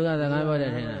ဘယ်သူကစကားပြောတ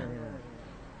ယ်ထင်တာ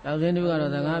ကျောက်စင်းတို့က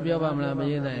တော့စကားပြောပါမလားမ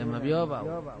ရင်နိုင်မပြောပါ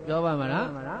ဘူးပြောပါမလား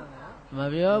မ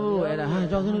ပြောဘူးအဲ့ဒါဟာ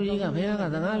ကျောက်စင်းတို့ကြီးကဘုရားက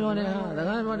စကားပြောတယ်ဟာစ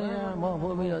ကားပြောတယ်မော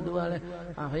ဖို့ပြီးတော့သူကလည်း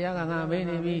ဘုရားကငါမေး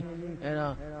နေပြီအဲ့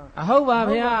တော့အဟုတ်ပါ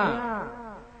ဘုရား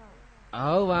အ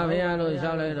ဟုတ်ပါဘုရားလို့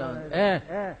လျှောက်လိုက်တော့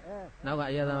နောက်က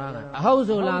အယသမားကအဟုတ်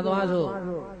ဆိုလာသွားဆို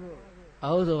အ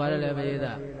ဟုတ်ဆိုပါတယ်လေဘု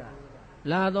ရား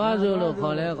လာသွားဆိုလို့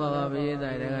ခေါ်လဲခေါ်ပါဘုရား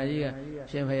တခါကြီးက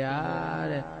ရှင်ဘုရား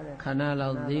တဲ့ခန္ဓာလော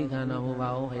က်သိခံတော်မူပါ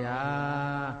ဦးဘု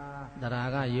ရားတရား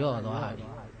ကယော့သွားပြီ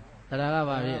တရားက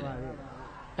ဘာဖြစ်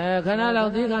လဲခန္ဓာလော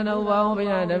က်သိခံတော်မူပါဦးဘု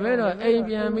ရားတပည့်တော့အိမ်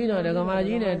ပြန်ပြီးတော့ဒကမာ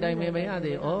ကြီးနဲ့တိုင်ပင်မရ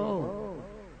သေးဩ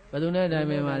ဘယ်သူနဲ့တိုင်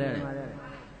ပင်ပါလဲဒ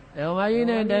ကမာကြီး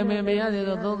နဲ့တိုင်ပင်မရသေး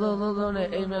တော့သုံးနဲ့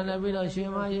အိမ်ပြန်လာပြီးတော့ရှင်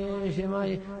မကြီး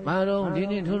ဘာတော့ဒီ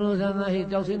နေ့ထူးထူးဆန်းဆန်းဟိ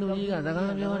ကြောက်စင်းသူကြီးကစ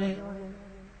ကားပြောတယ်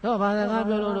တော့ဘာစကား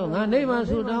ပြောလို့ငါနိဗ္ဗာန်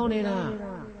ဆူတောင်းနေတာ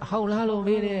အဟောက်လားလို့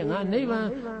ပြီးတယ်ငါနိဗ္ဗာန်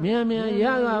မြန်ရ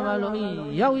ပါလို့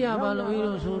ရောက်ရပါလို့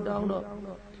လို့ဆူတောင်းတော့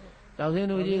ကျောက်စင်း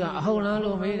သူကြီးကအဟောက်လား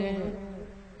လို့ပြီးတယ်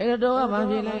အဲ့တော့ကဘာ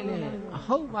ဖြစ်လိုက်လဲအ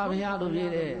ဟုတ်ပါဗျာလို့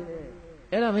ပြီးတယ်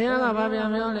အဲ့တော့ဘုရားကဘာပြန်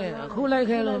ပြောလဲအခုလိုက်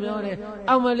ခဲလို့ပြောတယ်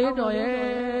အောက်မလေးတော်ရဲ့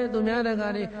သူများတ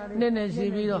ကားတွေနဲ့ရှိ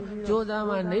ပြီးတော့ကြိုးစား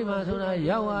မှနိဗ္ဗာန်ဆိုတာ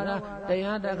ရောက်လာတာတ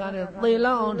ရားတကားတွေသေ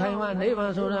လောက်အောင်ထိုင်မှနိဗ္ဗာ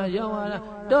န်ဆိုတာရောက်လာတာ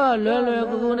တော့လွယ်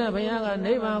ကူကူနဲ့ဘုရားက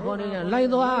နိဗ္ဗာန်ခေါ်နေတာလိုက်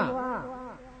သွား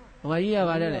ဓမ္မကြီးက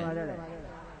ပါတယ်လေ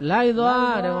လိုက်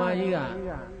သွားဓမ္မကြီးက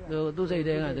သူစိတ်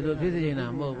တွေကဒီလိုဖြစ်စေချင်တာ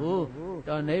မဟုတ်ဘူး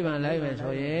တော့နိဗ္ဗာန်လိုက်မယ်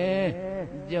ဆိုရင်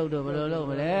ကျုပ်တို့ဘယ်လိုလုပ်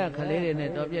မလဲခလေးတွေနဲ့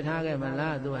တော့ပြစ်ထားခဲ့မ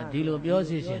လားသူကဒီလိုပြော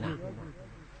စီချင်တာ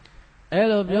အဲ့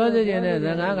လိုပြောစီချင်တဲ့စ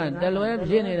ကားကတလွဲ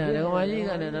ဖြစ်နေတာဓမ္မကြီးက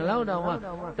လည်းဒီလောက်တောင်မှ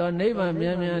တော့နိဗ္ဗာန်မြ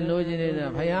န်လိုချင်နေတာ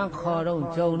ဘုရားခေါ်တော့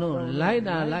ကြုံတော့လိုက်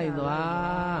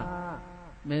သွား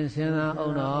မင်းစဉ်းစားအော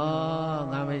င်တော့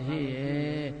ငါမရှိ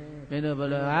ရဲ့မင်းတို့ဘယ်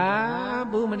လို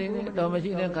ဘူးမနေနဲ့တော်မ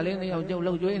ရှိတဲ့ကလေးနှစ်ယောက်ကျုပ်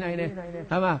လှုပ်ကြွေးနိုင်တယ်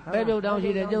ဟာမပဲပြုတ်တောင်းရှိ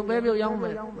တယ်ကျုပ်ပဲပြုတ်ရောက်မ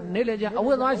ယ်နေ့လေကျအဝ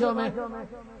တ်သွားလျှော်မယ်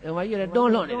ဓမ္မကြီးလည်းတွ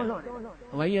န်းလွတ်နေတာ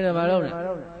ဓမ္မကြီးလည်းဘာလုပ်လဲ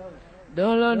တွ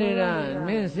န်းလွတ်နေတာမ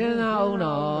င်းစဉ်းစားအောင်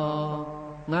တော့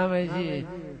ငါမရှိ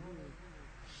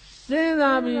စဉ်း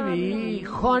စားပြီးပြီ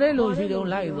ခေါ်တဲ့လူရှိတော့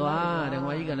လိုက်သွားဓမ္မ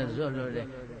ကြီးကလည်းဇွတ်လို့တယ်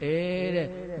တဲ့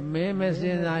မင်းမစ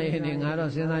ဉ်းစားရင်ငါ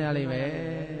တော့စဉ်းစားရလိမ့်မယ်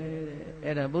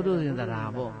အဲ့ဒါပုထုဇဉ်သရာ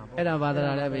ပေါ့အဲ့ဒါဘာသ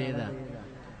ရာလဲဘိသ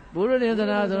ပုထုဇဉ်သ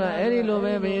ရာဆိုတာအဲ့ဒီလို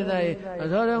ပဲဘိသရေအ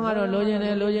စောတုန်းကတော့လိုချင်တ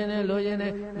ယ်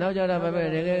နောက်ကြတော့ပဲ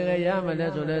တကယ်ရမယ်လဲ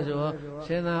ဆိုစဉ်း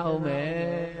စားအောင်မယ်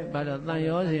ဘာလို့တန်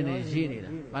ရောစဉ်တွေရှိနေတာ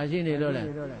ဘာရှိနေလို့လဲ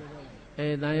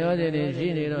တန်ရောစဉ်တွေရှိ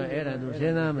နေတော့အဲ့ဒါသူစ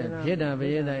ဉ်းစားမယ်ဖြစ်တာဘိ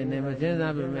သရေနေမစဉ်း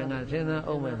စားပြီမယ်ငါစဉ်းစား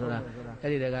အောင်မယ်ဆိုတာ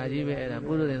အဲ့ဒီတကားကြီးပဲအဲ့ဒါ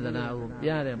ပုထုဇဉ်သရာကိုပြ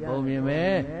တဲ့ပုံမြင်ပဲ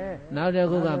နောက်တစ်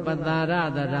ခုကပတ္တာရ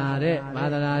သရာတဲ့ဘာ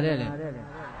သရာတဲ့လဲ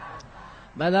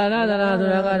ပတ္တာရသရာဆို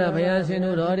တာကတော့ဘုရားရှင်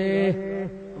တို့တော်တွေ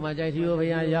ဟိုမှာကြိုက်စီကိုဘု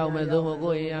ရားရောက်မယ်သို့မဟုတ်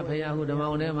ကိုယ်ရင်ဘုရားဟုဓမ္မ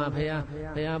အောင်ထဲမှာဘု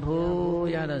ရားဖို့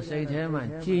ရတော့စိတ်ထဲမှာ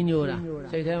ကြီးညိုတာ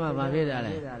စိတ်ထဲမှာဘာဖြစ်တာ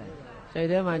လဲစိတ်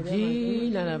ထဲမှာကြီး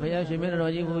လာတာဘုရားရှင်မြတ်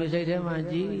တော်ကြီးကိုစိတ်ထဲမှာ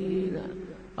ကြီးလာ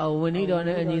ဝဏိတော်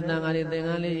နဲ့အညီတန်ဃာတွေသင်္က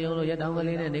န်းလေးယုံလို့ရတောင်းက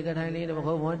လေးနဲ့နေကထိုင်လေးနဲ့မ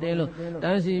ခုံဖော်တင်းလို့တ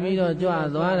န်းစီပြီးတော့ကြွ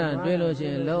သွားတာတွေ့လို့ရှိ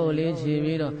ရင်လို့လေးချီ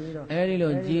ပြီးတော့အဲဒီ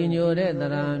လိုကြည်ညိုတဲ့သ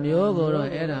ရာမျိုးကိုတော့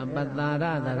အဲ့ဒါပတ္တာရ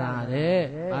သရာတဲ့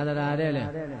ဘာသရာတဲ့လဲ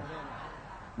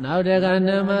နောက်တကန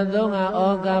မသုံးကဩ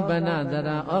ကပနသ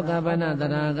ရာဩကပနသ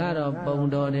ရာကတော့ပုံ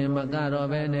တော်နေမကတော့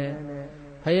ပဲနဲ့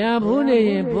ဖယားဘူးနေရ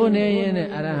င်နဲ့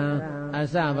အရဟံအ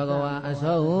စဘဂဝါအ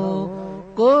စောဟု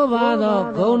ကိုးပါသော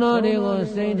ဂုဏ်တော်တွေကို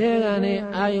စိတ်ထဲကနေ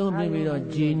အာယုပြုပြီးတော့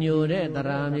ကြည်ညိုတဲ့တ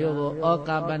ရားမျိုးကိုဩက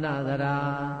ပနသရာ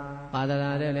ပါဒ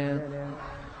ရာတဲ့လေ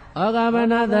ဩကပ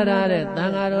နသရာတဲ့တ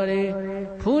န်ဃာတော်တွေ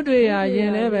ဖူးတွေ့ရရ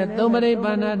င်လည်းပဲသုံးပရိ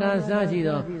ပါဏတာစရှိ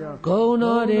သောဂုဏ်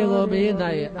တော်တွေကိုပိသ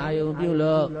ရဲ့အာယုပြု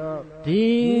လို့ဒီ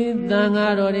တန်ဃာ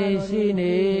တော်တွေရှိ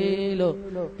နေလို့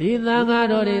ဒီတန်ဃာ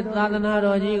တော်တွေသာသနာ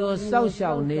တော်ကြီးကိုစောင့်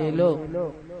ရှောက်နေလို့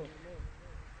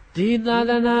ဒီသာ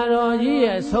သနာတော်ကြီး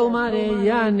ရဲ့အဆုံးအမတွေရ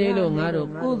နေလို့ငါတို့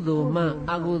ကုသိုလ်မှ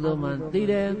အကုသိုလ်မှသိ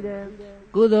တယ်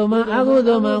ကုသိုလ်မှအကု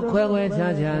သိုလ်မှခွဲ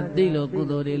ခြားသိလို့ကု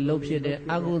သိုလ်တွေလှုပ်ဖြစ်တယ်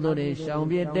အကုသိုလ်တွေရှောင်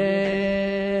ပြတ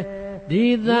ယ်ဒီ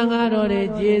သံဃာတော်တွေ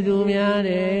ကျေးဇူးများတ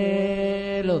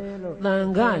ယ်လို့သံ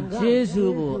ဃာကျေး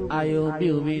ဇူးကိုအာယု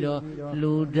ပြုပြီးတော့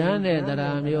လူဒန်းတဲ့တ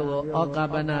ရားမျိုးကိုဩက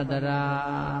ပနတရား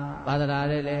ဘာတရား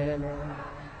လဲလေ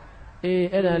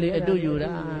အဲ့ဒါလေးအတုယူ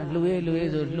တာလူ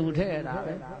ရေးဆိုလှူထဲ့တာ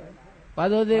ပဲဘာ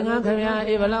လို့သင်္ကန်းခင်ဗျာ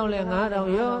ဘယ်လောက်လဲ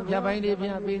9000ရောဖြတ်ပိုင်းလေးဖြ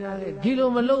တ်ပေးတာလေဒီလို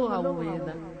မလုပ်အောင်ဘုရား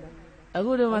အ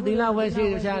ခုတော့သီလဝဲရှိ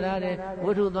ချတာတယ်ဝ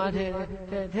တ္ထုသွား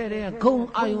ထဲတဲ့ခုံ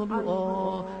အာယုံပြုဩ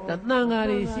ဒါတန်ဃာ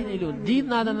တွေရှိနေလို့ဒီ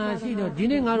သာသနာရှိတော့ဒီ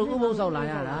နေ့ငါတို့ဥပုသ်ဆောက်လာ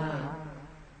ရတာ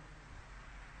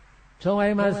从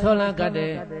外嘛说了个的，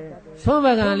从不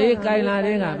讲里该哪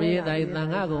里个别在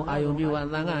当下个阿用比话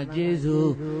当下接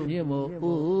受，你莫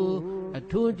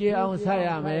突厥အောင်ဆက်ရ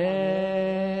မ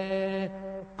ယ်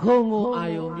ခုံကိုအာ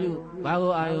ယုံပြုဘာ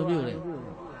ကိုအာယုံပြုလဲ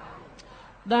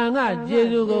တန်ခါကျေ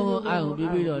စုကုံကိုအာယုံပြု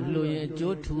ပြီးတော့လှူရင်အ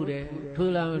ကျိုးထူတယ်ထူ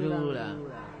လားမထူဘူးလား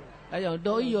အဲကြောင့်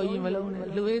တော်ကြီးရောကြီးမလုံးနဲ့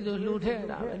လှူရေးဆိုလှူထဲ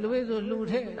တာပဲလှူရေးဆိုလှူ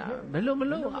ထဲတာဘယ်လိုမ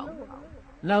လုပ်အောင်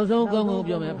နောက်ဆုံးကုံကို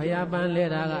ပြောမယ်ဘုရားပန်းလဲ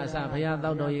တာကအစဘုရား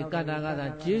တောက်တော်ကြီးကတ္တာကသာ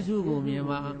ကျေစုကိုမြင်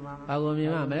မှာဘာကိုမြ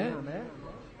င်မှာမလဲ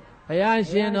ဘုရား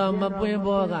ရှင်တော်မပွင့်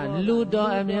ဘောကလူ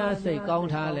တော်အများစိတ်ကောင်း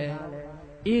ထားလဲ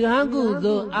ဤကားကု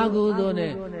သိုလ်အကုသိုလ်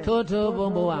နဲ့ထိုးထိုးဘုံ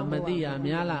ဘဝမသိရ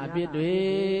များလားအပြစ်တွေ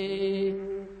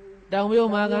တောင်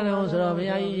ပြုံးမှာကန်းတော်ဆိုတော့ဘု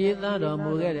ရားကြီးရေးသားတော်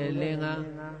မူခဲ့တဲ့လင်္ကာ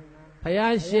ဘု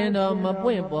ရားရှင်တော်မပွ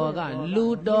င့်ပေါ်ကလူ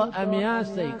တော်အများ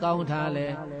စိတ်ကောင်းထားလဲ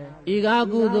ဤကား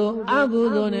ကုသိုလ်အကု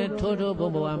သိုလ်နဲ့ထိုးထိုးဘုံ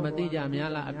ဘဝမသိကြ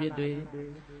များလားအပြစ်တွေ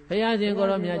ဘုရားရှင်ကို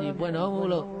ရောမြတ်ကြီးပွင့်တော်မူ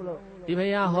လို့ဒီဘု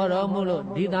ရားဟောတော်မူလို့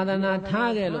ဒီသာသနာ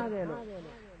ထားခဲ့လို့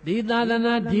ဒီသာသ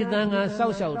နာဒီသံဃာစော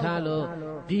က်ရှောက်ထားလို့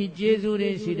ဒီကျေးဇူး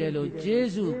တွေရှိတယ်လို့ကျေး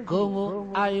ဇူးဂုဏ်ကို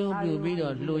အာယုံပြုပြီး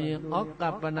တော့လှူရင်ဩက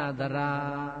ပ္ပနတရာ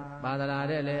ဘာတရာ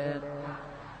တဲ့လေ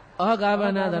ဩကပ္ပ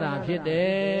နတရာဖြစ်တ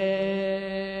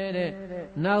ယ်တဲ့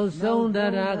နောက်ဆုံးတ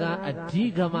ရာကအဓိ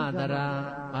ကမတရာ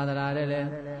ဘာတရာတဲ့လေ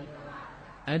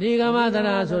အဓိကမတ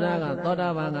ရာဆိုတာကသောတာ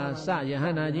ပန်ကစယဟ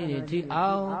န္တာကြီးတွေထိ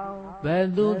အောင်ဘယ်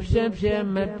သူဖြဲ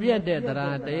မပြတ်တဲ့တရာ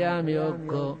တရားမျိုး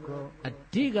ကိုအ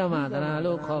ဓိကမတရာ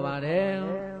လို့ခေါ်ပါတယ်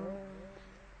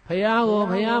ဘုရားကို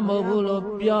ဘုရားမဟုတ်ဘူးလို့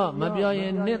ပြောမပြောရ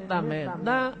င်နှစ်သက်မဲ့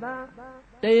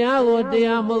တရားကိုတ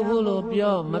ရားမဟုတ်ဘူးလို့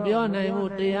ပြောမပြောနိုင်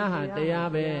ဘူးတရားဟာတရား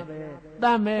ပဲတ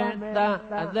တ်မဲ့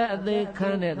အသက်အသေးခ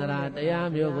န်းတဲ့တရား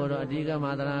မျိုးကိုတော့အဓိကမ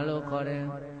တရာလို့ခေါ်တယ်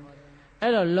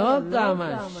အဲ့တော့လောကမှာ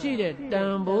ရှိတဲ့တ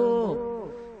န်ဖိုး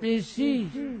ပစ္စည်း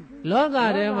လောက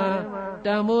ထဲမှာတ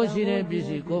န်ဖိုးရှိတဲ့ပစ္စ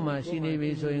ည်းကိုမှရှိနေ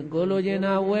ပြီဆိုရင်ကိုလိုချင်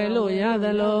တာဝယ်လို့ရသ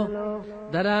လို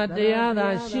တရားသာ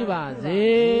ရှိပါစေ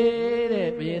တဲ့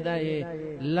ဘုရားရဲ့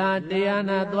လာတရား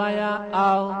နာသွားရ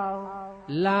အောင်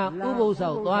လာဥပုသ်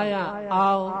ဆောက်သွားရ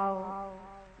အောင်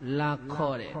လာ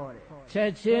ခေါ်တယ်ချ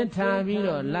က်ချင်းထားပြီး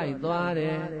တော့လိုက်သွားတ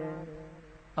ယ်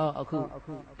အခု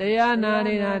တရားနာ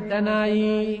နေတာတဏှာ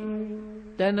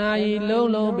ကြီး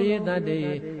လုံးပိသတ်တေ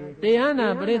တရားနာ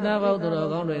ပရိသတ်ဘောက်တော်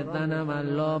ကောင်းတွေတဏှာမှာ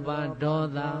လောဘဒေါ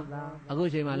သအခု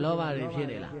ချိန်မှာလောဘတွေဖြစ်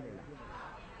နေလား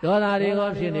ဒေါသတွေကော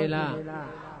ဖြစ်နေလား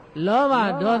လောဘ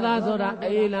ဒေါသဆိုတာ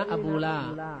အေးလားအပူလား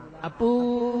အပူ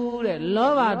တဲ့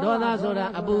လောဘဒေါသဆိုတာ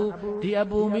အပူဒီအ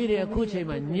ပူမီးတွေအခုချိန်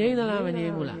မှာငြိမ့်သလားမငြိ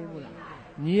မ့်ဘူးလား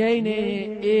ငြိမ့်နေရင်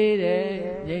အေးတယ်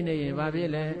ငြိမ့်နေရင်ဘာဖြစ်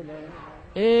လဲ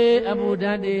အေးအပူ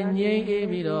ဓာတ်တွေငြိမ့်အေး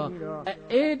ပြီးတော့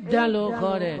အေးဓာတ်လို့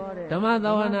ခေါ်တဲ့ဓမ္မသ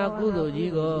ဝနာကုသိုလ်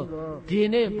ကြီးကိုဒီ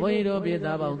နေ့ဘုန်းကြီးတို့ပြည်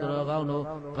သားပေါင်းတော်ကောင်းတို့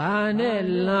ဘာနဲ့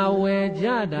လာဝယ်ကြ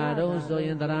တာတော့ဆိုရ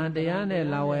င်တရားနဲ့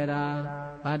လာဝယ်တာ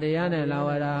ဘာတရားနဲ့လာဝ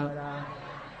ယ်တာ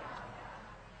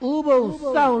ဥပုသ်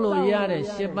စောင့်လို့ရတဲ့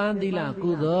၈ပန်းသီလ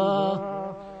ကုသိုလ်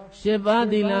၈ပါး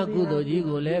သီလကုသိုလ်ကြီး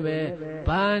ကိုလည်းပဲ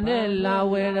ဘာနဲ့လာ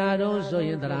ဝယ်တာတော့ဆိုရ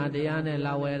င်တရားနဲ့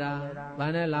လာဝယ်တာဘာ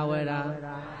နဲ့လာဝယ်တာ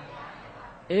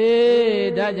အေး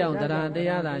ဒါကြောင့်တ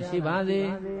ရားသာရှိပါစေ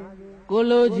ကို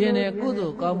လိုချင်တဲ့ကုသို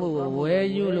လ်ကောင်းမှုကိုဝယ်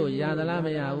ယူလို့ရသလားမ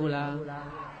ရဘူးလား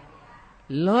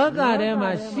လောကထဲ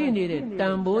မှာရှိနေတဲ့တ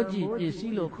န်ဖိုးကြီးပစ္စ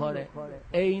ည်းလို့ခေါ်တဲ့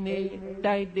အိမ်တွေ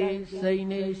တိုက်တွေစိန်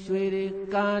တွေရွှေတွေ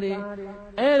ကားတွေ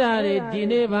အဲ့ဓာတွေဒီ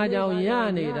နေ့ဘာကြောင့်ရ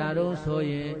နေတာတော့ဆို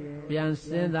ရင်ပြန်စ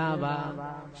ဉ်းစားပါ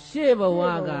ရှေ့ဘဝ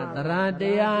ကတ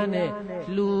ရားနဲ့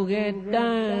လှူခဲ့တ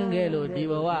န်းခဲ့လို့ဒီ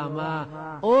ဘဝမှာ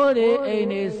အိုးတွေအိမ်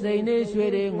တွေစိန်တွေရွှေ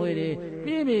တွေငွေတွေပြ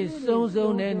ည့်ပြည့်စုံစုံ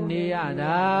နဲ့နေရ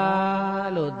တာ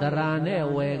လို့တရားနဲ့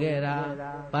ဝယ်ခဲ့တာ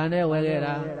ဘာနဲ့ဝယ်ခဲ့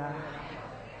တာ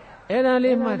အဲ့ဒါ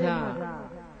လေးမှတ်ထား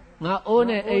ငါအိုး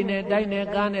နဲ့အိမ်နဲ့တိုက်နဲ့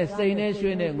ကားနဲ့စိန်နဲ့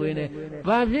ရွှေနဲ့ငွေနဲ့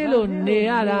ဘာဖြစ်လို့နေ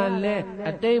ရတာလဲ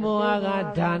အတိတ်ဘဝက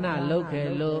ဒါနလုပ်ခဲ့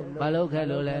လို့ဘာလုပ်ခဲ့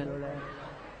လို့လဲ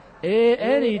အေး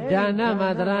အဲ့ဒီဒါနမှာ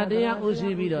တရားဥရှိ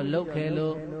ပြီးတော့လုပ်ခဲ့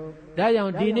လို့ဒါကြော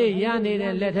င့်ဒီနေ့ရနေ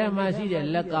တဲ့လက်ထက်မှာရှိတဲ့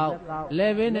လက်ကောက်လ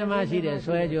က်ဘင်းထဲမှာရှိတဲ့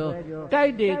ဆွဲကြိုးတို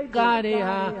က်တွေကားတွေ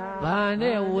ဟာဘာ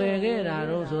နဲ့ဝယ်ခဲ့တာ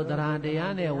တော့ဆိုတ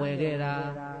ရားနဲ့ဝယ်ခဲ့တာ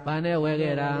ဘာနဲ့ဝယ်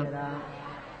ခဲ့တာ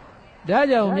ဒါ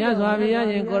ကြောင့်မြတ်စွာဘုရား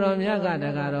ရှင်ကိုရောမြတ်ကတ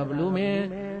ကားတော့ဘလူမင်း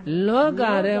လောက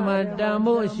ထဲမှာတန်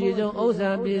ဖို့အရှိဆုံးဥစ္စာ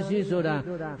ပစ္စည်းဆိုတာ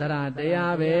တ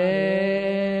ရားပဲ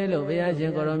လို့ဘုရားရှ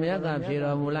င်ကိုရောမြတ်ကဖြေ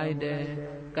တော်မူလိုက်တယ်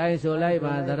။ကိုင်းဆိုလိုက်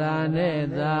ပါတရားနဲ့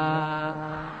သာ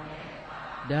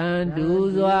တန်တူ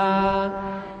စွာ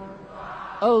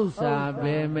ဥစ္စာ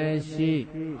ပဲမရှိ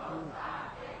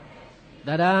တ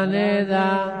ရားနဲ့သာ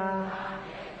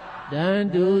တန်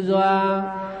တူစွာ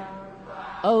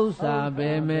ဥစ္စာ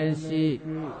ပဲမရှိ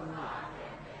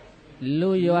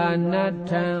လူရွာနတ်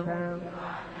ထံ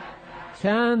ချ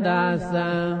မ်းသာစံ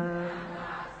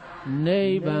နိ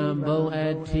ဗ္ဗာန်ဘုံအ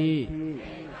ထိ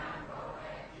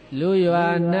လူရွာ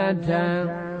နတ်ထံ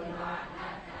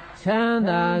ချမ်း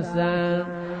သာစံ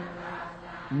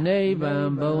နိဗ္ဗာန်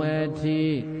ဘုံအထိ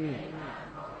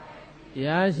ရ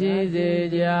ရှိစေ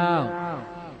ကြောင်း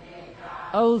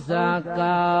ဥစ္စာ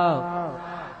ကောင်း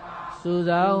စု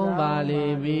ဆောင်ပါလိ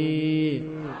မ့်မည်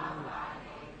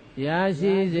ရ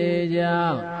ရှိစေကြော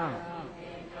င်း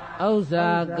ဥစ္စာ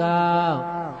ကောင်း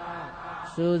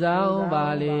စုဆောင်ပါ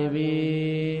လိမ့်မ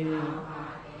ည်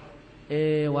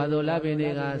ဝါသောလပင်တွေ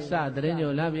ကစတရင်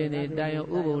ညိုလပင်တွေတိုင်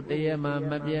ဥပုပ်တရေမှာ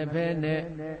မပြတ်ဖဲနဲ့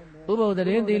ဥပုပ်တ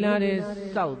ရင်သီလတွေ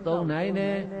စောက်သုံးနိုင်တ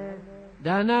ယ်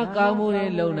ဒါနကောင်းမှုတွေ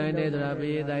လုပ်နိုင်တယ်ဆိုတာပိ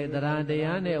ဋိသရတ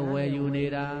ရားနဲ့ဝယ်ယူနေ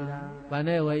တာဘာ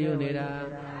နဲ့ဝယ်ယူနေတာ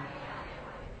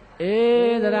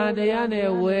သရတရားနဲ့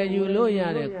ဝယ်ယူလို့ရ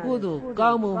တဲ့ကုသိုလ်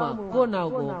ကောင်းမှုမှကိုယ်နော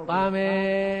က်ကိုပါမ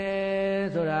ယ်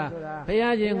ဆိုတာဘု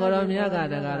ရားရှင်ကိုရောမြတ်က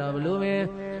တကားတော့ဘလို့ပဲ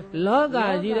လောက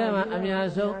ကြီးထဲမှာအများ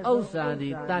ဆုံးဥစ္စာသ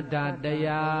ည်တတ္တတ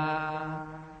ရား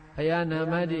ဘုရားနာ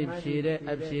မတိဖြေတဲ့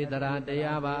အဖြေသရတ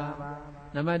ရားပါ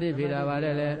နာမတိဖြေတာပါတ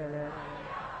ယ်လေ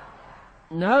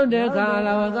နောက်တဲ့ခါအလ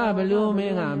ဝကဘလူမ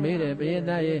င်းကမေးတယ်ပိဋ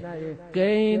ကရေ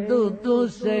ဂိန်သူ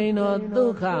စိန်တော်ဒု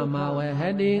က္ခမဝေဟ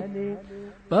တိ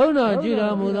ဘုန်းတော်ကြည်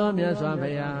တော်မူသောမြတ်စွာဘု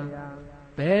ရား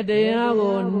ဘယ်တရား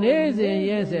ကိုနေ့စဉ်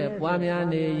ရက်ဆက်ပွားများ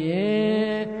နေရ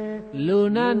င်လူ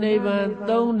နာနိဗ္ဗာန်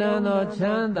သုံးတန်သောချ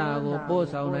မ်းသာကိုပို့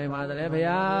ဆောင်နိုင်ပါသလဲဘု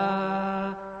ရား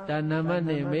ဒါနမ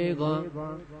နဲ့မေးခွန်း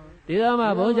ဒီတော့မှ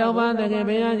ဘုန်းကြောင့်ပါတကယ်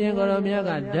ဘုရားရှင်ကိုရောမြတ်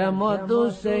ကဓမ္မောသူ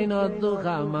စိန်တော်ဒုက္ခ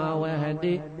မဝေဟ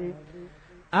တိ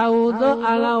အဟုသော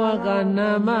အလဝကနာ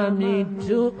မမြည်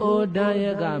သူဩဒယ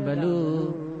ကဘလူ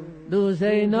သူ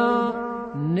စိန်တော်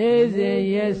နေစဉ်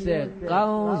ရက်ဆက်ကော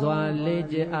င်းစွာလေ့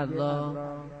ကျင့်အပ်သော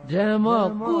ဓမ္မော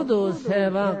ကုသိုလ်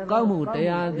7ပါးကောင်းမှုတ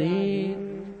ရားသည်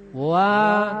ဝါ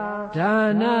ဒါ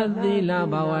နသီလ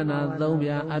ဘာဝနာ3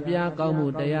ပြားအပြားကောင်းမှု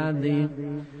တရားသည်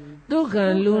ဒုက္ခ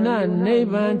လူနာနိဗ္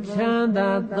ဗာန်ချမ်းသာ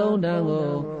3တန်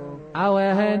ကိုအဝ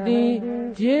ဟတိ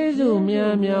ကျေးဇူး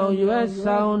များမြောင်ရွယ်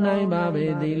ဆောင်နိုင်ပါပေ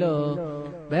သည်လို့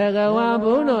ဘဂဝါ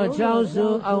ဘုန်းတော်6စု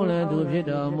အောင်လံသူဖြစ်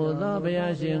တော်မူသောဘု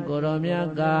ရားရှင်ကိုရောမြတ်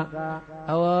က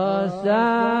အဝေါစာ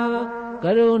က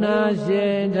ရုဏာရှ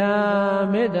င်သာ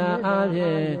မေတ္တာအားဖြ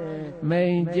င့်မိ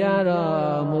န်ကြ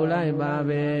တော်မူလိုက်ပါ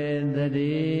ပေသတ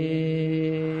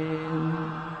ည်း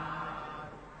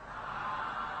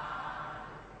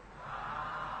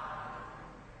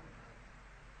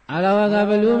အလဝက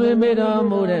ဘလူမေတော်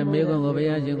မူတဲ့မိဂုံကိုဘု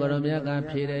ရားရှင်ကိုရောမြတ်က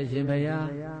ဖြေတယ်ရှင်ဘုရား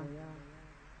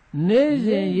နေ့စ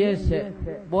ဉ်ရက်ဆက်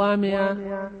ပွားများ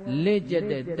လေ့ကျက်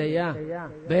တဲ့တရား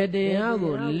ဘယ်တရား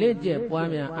ကိုလေ့ကျက်ပွား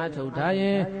များအထောက်ထားရ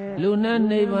င်လူနာ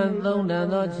နိဗ္ဗာန်သုံးတန်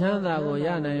သောချမ်းသာကိုရ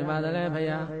နိုင်ပါသလဲဘု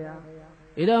ရား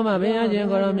ဤတော့မှဘုရားရှင်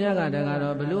ကိုရောမြတ်ကတကား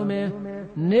တော့ဘလူမင်း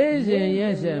နေ့စဉ်ရ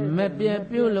က်ဆက်မပြတ်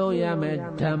ပြုလို့ရမယ်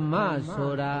ဓမ္မ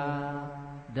ဆိုတာ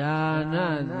ဒါန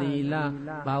သီလ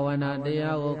ဘာဝနာတ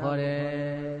ရားကိုခေါ်တ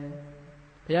ယ်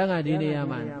ဘုရားကဒီနေရာ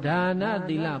မှာဒါန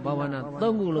သီလဘာဝနာ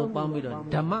3ခုလုံးပေါင်းပြီးတော့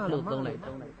ဓမ္မလို့သုံးလိုက်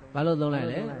တာဘာလို့သုံးလိုက်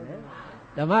လဲ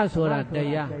ဓမ္မဆိုတာတ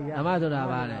ရားဓမ္မဆိုတာ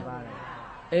ဘာလဲ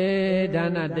ဒါ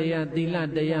နတရားသီလ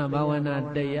တရားဘာဝနာ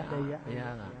တရားဘု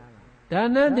ရားကဒါ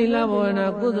နသီလဘာဝနာ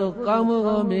ကုသိုလ်ကောင်းမှု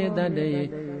ကိုမြတ်တည်း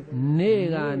နေ့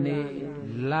ကနေ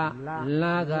လ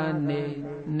ကနေ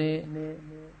နေ့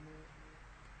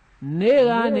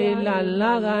ကနေလ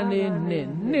ကနေ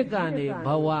နှစ်ကနေဘ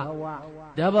ဝ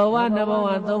တဘဝနှစ်ဘဝ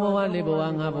သုံးဘဝလေးဘဝ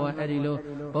ငါးဘဝအဲ့ဒီလို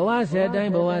ဘဝဆက်တို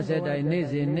င်းနေ့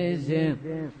စဉ်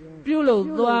ပြုလုပ်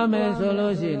သွားမယ်ဆို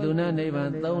လို့ရှိရင်လူနာနိဗ္ဗာ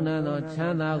န်သုံးတန်သောချ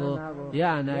မ်းသာကိုရ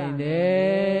နိုင်တ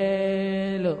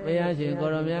ယ်လို့ဘုရားရှင်ကို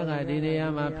ရောမြတ်ကဒီနေရာ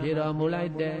မှာဖြေတော်မူလို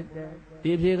က်တယ်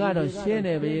ဒီဖြေကတော့ရှင်းတ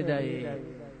ယ်ပိဋကရေ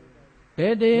ဘ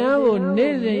ယ်တရားကို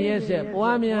နေ့စဉ်ရက်ဆက်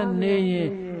ပွားများနေရင်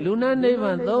လူနာနိဗ္ဗာ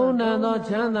န်သုံးတန်သော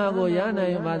ချမ်းသာကိုရနို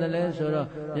င်ပါသလဲဆိုတော့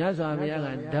မြတ်စွာဘုရားက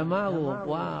ဓမ္မကို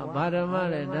ပွားဘာဓမ္မ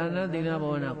လဲဒါနသီလဘာ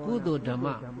ဝနာကုသိုလ်ဓမ္မ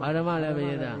ဘာဓမ္မလဲဘု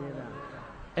ရား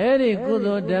အဲ့ဒီကု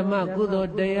သိုလ်ဓမ္မကုသို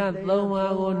လ်တရား3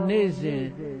ပါးကိုနေ့စဉ်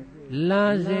လာ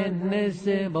စဉ်နေ့စ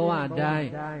ဉ်ဘဝတိုင်း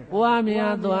ပွား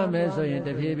များသွားမယ်ဆိုရင်တ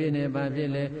ဖြည်းဖြည်းနဲ့ဘာဖြစ်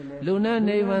လဲလူနာ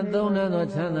နိဗ္ဗာန်သုံးတန်သော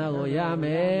ချမ်းသာကိုရမ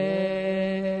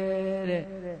ယ်တဲ့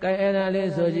ကဲအဲ့ဒါ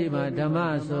လေးဆိုကြည့်ပါဓမ္မ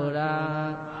ဆိုတာ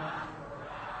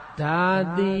ဓာ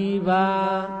တိပါ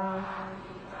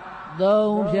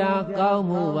သုံးဖြာကောင်း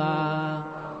မှုပါ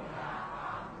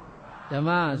ဓမ္မ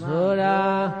ဆိုတာ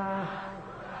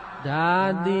ဓာ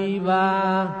တိပါ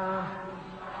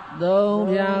သုံး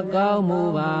ဖြာကောင်းမှု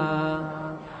ပါ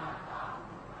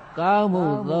ကောင်းမှု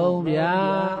သုံးဖြာ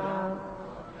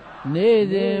နေ့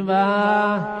စဉ်ပါ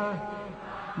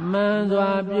မှန်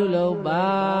စွာပြုလုပ်ပါ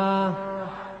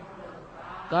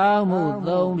ကောင်းမှု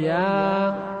သုံးပြ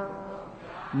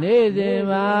နေ့စဉ်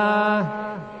ပါ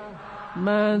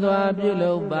မှန်စွာပြု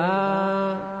လုပ်ပါ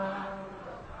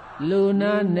လူ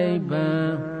နာနိဗ္ဗာ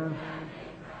န်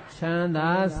ချမ်း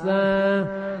သာစံ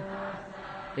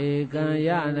ဧကံရ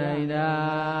နိုင်တာ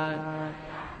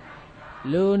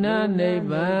လူနာနိဗ္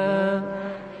ဗာန်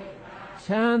ချ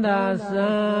မ်းသာ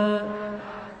စံ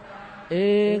ဧ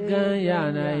ကံရ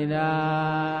နိုင်တာ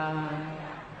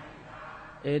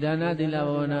ဧဒါနသီလဘာ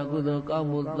ဝနာကုသိုလ်ကောင်း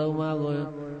မှုသုံးပါးကို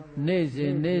နေ့စ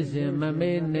ဉ်မ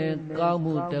မေ့နဲ့ကောင်း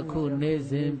မှုတစ်ခုနေ့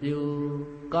စဉ်ပြု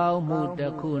ကောင်းမှုတ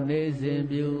စ်ခုနေ့စဉ်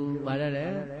ပြုပါရတ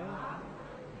ယ်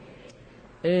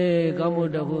ကောင်းမှု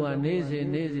တစ်ခုကနေ့စဉ်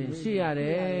ရှိရတ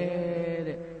ယ်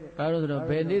တဲ့ဘာလို့ဆိုတော့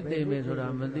ဘယ်နေ့သိမယ်ဆိုတာ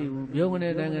မသိဘူးပြုံးကနေ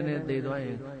တိုင်းကနေသိသွားရ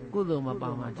င်ကုသိုလ်မပါ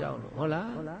မှကြောက်လို့ဟုတ်လား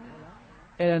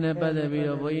အဲ့ဒါနဲ့ပတ်သက်ပြီး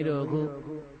တော့ဘုန်းကြီးတို့အခု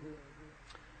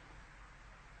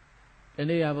ဒီ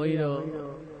နေ့ကဘုန်းကြီးတို့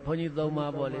ဘုန်းကြီးသုံး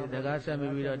ပါးပေါ့လေစကားဆက်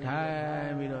ပြီးတော့ထို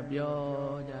င်ပြီးတော့ပြော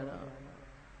ကြတော့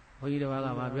ဘုန်းကြီးတို့က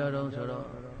ဘာပြောတော့ဆိုတော့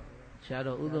ဆရာ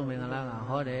တော်ဥဒ္ဓမင်္ဂလာက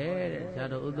ဟောတယ်တဲ့ဆရာ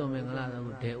တော်ဥဒ္ဓမင်္ဂလာက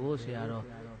ဒေအိုးဆရာ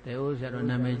တော်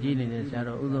နာမည်ကြီးနေတဲ့ဆရာ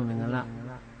တော်ဥဒ္ဓမင်္ဂလာ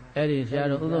အဲ့ဒီဆရာ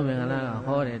တော်ဥဒ္ဓမင်္ဂလာက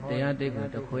ဟောတယ်တရားတိတ်ကို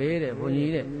တခွေတဲ့ဘုန်း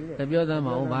ကြီးတဲ့ပြောသားမ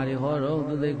အောင်ဘာတွေဟောတော့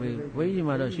သူသိခွေဘုန်းကြီး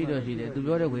မှတော့ရှိတော့ရှိတယ်သူ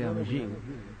ပြောတဲ့ခွေကမရှိဘူး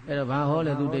အဲ့တော့ဘာဟော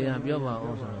လဲသူတရားပြောပါ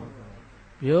အောင်ဆိုတော့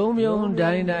ပြုံး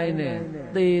တိုင်းနဲ့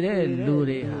သေတဲ့လူ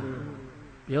တွေဟာ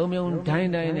ပြုံးတိုင်း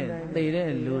နဲ့သေတဲ့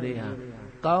လူတွေဟာ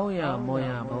ကောင်းရမွန်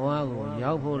ရဘဝကို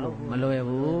ရောက်ဖို့လို့မလွယ်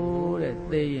ဘူးတဲ့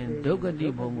သေရင်ဒုက္ခတိ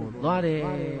ဘုံကိုသွားတယ်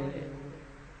တဲ့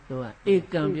သူကဧ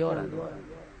ကံပြောတာသူ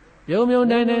ကပြုံး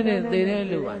တိုင်းနဲ့သေတဲ့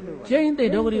လူဟာချင်းသေ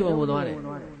ဒုက္ခတိဘုံကိုသွားတယ်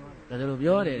ဒါဆိုလို့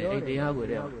ပြောတယ်အဲ့တရားကို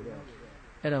တဲ့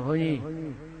အဲ့တော့ဘုန်းကြီး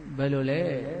ဘယ်လိုလဲ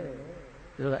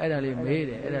သူကအဲ့ဒါလေးမေး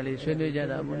တယ်အဲ့ဒါလေးဆွေးနွေးကြ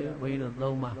တာဘုန်းကြီးတို့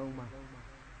သုံးပါ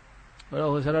ဘုရား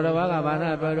ဟိုဆရာတော်ဘာကဘာသာ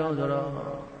ပြောတော့ဆိုတော့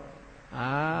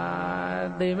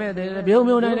သေမဲ့သေပြုံး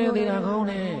တိုင်းနဲ့သေတာကောင်း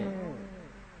တယ်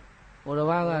ဘုရား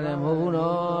ဘာကလည်းမဟုတ်ဘူး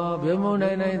နော်ပြုံး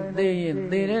တိုင်းသေရင်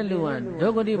သေတဲ့လူကဒု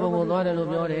က္ခတိဘုံကိုသွားတယ်လို့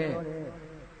ပြောတယ်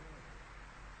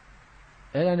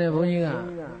အဲ့ဒါနဲ့ဘုန်းကြီးက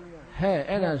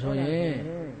အဲ့ဒါဆိုရင်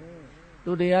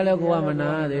သူတရားလည်းကိုကမနာ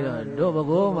သေးတော့တို့ဘ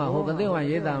ကိုးမှာဟိုကသိဝံ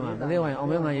ရေးတာမှာကသိဝံအောင်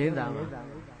မင်းကရေးတာမှာ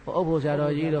ဟိုအုပ်ဖို့ဆရာ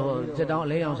တော်ကြီးတို့ဟိုစစ်တောင်းအ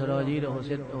လေးအောင်ဆရာတော်ကြီးတို့ဟို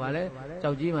စစ်ဟိုလဲ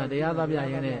ကြောက်ကြီးမှာတရားသွားပြ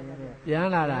ရင်နဲ့ပြန်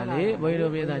လာတာလေဘုန်းကြီး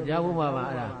တို့ပြည်သားကြားဖို့ပါ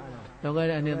အဲ့ဒါတော့ခဲ့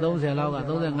တဲ့အနှစ်30လောက်က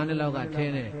35နှစ်လောက်ကထ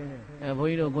င်းတယ်ဘုန်း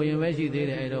ကြီးတို့ကိုရင်ပဲရှိသေး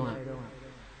တယ်အဲ့တုန်းက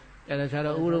အဲ့ဒါဆရာ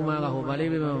တော်ဥရုမကဟိုဗာလိ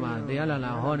ပိမမှာတရား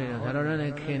လာဟောနေတာဆရာတော်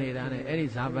နဲ့ခင်နေတာနဲ့အဲ့ဒီ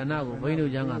ဇာပနာကိုဘုန်းကြီး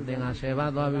တို့ကျောင်းကသင်္ဃာ10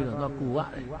ပါးသွားပြီးတော့ကူရ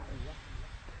တယ်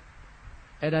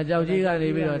အဲ့ဒါကြောက်ကြီးကနေ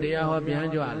ပြီးတော့တရားဟောပြန်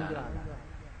ကြွလာ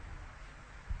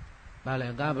ဘာလဲ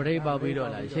ကားပရိပေါက်ပြီးတော့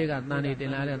လားရှေ့ကတန်နေတ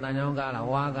င်လာတဲ့တန်ချောင်းကားလား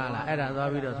ဝါကားလားအဲ့ဒါသွား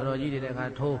ပြီးတော့ဆရာတော်ကြီးတွေတဲ့ခါ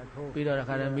ထိုးပြီးတော့တ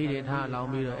ခါတည်းမိတွေထားလောင်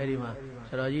ပြီးတော့အဲ့ဒီမှာ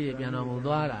ဆရာတော်ကြီးတွေပြန်တော်မူ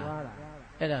သွားတာ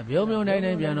အဲ့ဒါပြုံးတိုင်း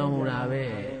ပြန်တော်မူတာပဲ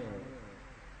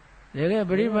ဒီက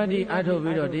ပရိပတ်တိအထုတ်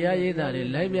ပြီးတော့တရားရေးတာတွေ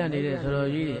လိုက်ပြနေတဲ့ဆရာတော်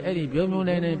ကြီးတွေအဲ့ဒီပြုံး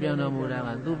တိုင်းပြန်တော်မူတာက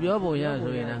သူပြောဖို့ရ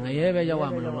ဆိုရင်ငရဲပဲရောက်ရ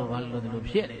မလို့ဘာလို့ဒီလို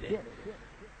ဖြစ်နေတယ်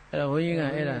အဲ့တော့ဘုန်းကြီးက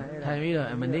အဲ့ဒါထိုင်ပြီးတော့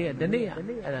မနေ့ကတနေ့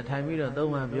အဲ့ဒါထိုင်ပြီးတော့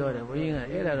သုံးမှပြောတယ်ဘုန်းကြီးက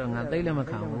အဲ့ဒါတော့ငါသိလည်းမ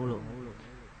ခံဘူးလို့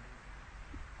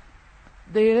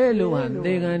သေတဲ့လူဟာ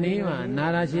သေကံဒီမှာနာ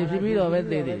ရာရှိဖြစ်ပြီးတော့ပဲ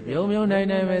သေတယ်ပြုံးတို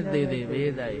င်းပဲသေ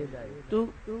ဘေးသားသူ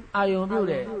အာယုံပြုတ်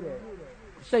တဲ့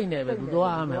စိတ်နဲ့ပဲသူ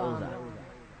သွားရမယ်ဥစ္စာ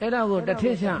အဲ့ဒါကိုတထ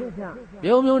စ်ချ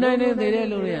ပြုံးတိုင်းသေတဲ့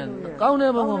လူတွေကကောင်း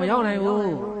တဲ့ဘုံကိုမရောက်နိုင်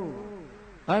ဘူး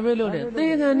ဘာဖြစ်လို့လဲသေ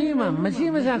ကံဒီမှာမရှိ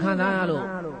မဆက်ခံစားရလို့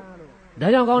ဒါ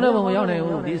ကြောင့်ကောင်းတဲ့ဘုံကိုရောက်နိုင်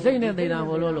ဘူးဒီစိတ်နဲ့သေတာ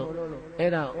ဘလို့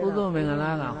အဲ့ဒါဥဒ္ဓမင်္ဂ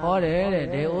လာကဟောတယ်တဲ့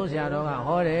ဒေအိုးဆရာတော်က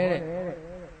ဟောတယ်တဲ့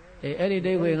အဲ့ဒီ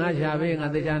တိတ်ခွေငါရှာပေးငါ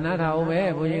သေချာနားထောင်အောင်ပဲ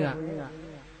ဘုန်းကြီးက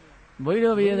ဘုန်းကြီး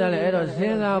တို့ပြည်သားလည်းအဲ့တော့စ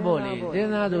ဉ်းစားဖို့လေစ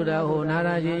ဉ်းစားဆိုတာဟိုနာ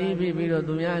ရာရှိကြီးဖြစ်ပြီးတော့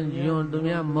သူများယွန်းသူ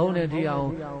များမုန်းတဲ့ထိအောင်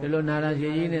ဒီလိုနာရာရှိ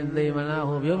ကြီးနဲ့သေမလား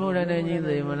ဟိုပြုံးတိုင်းကြီး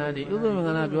သေမလားဒီဥဒ္ဓမင်္ဂ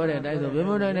လာပြောတဲ့အတိုင်းဆို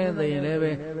ပြုံးတိုင်းသေရင်လည်း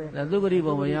ပဲသုခတိ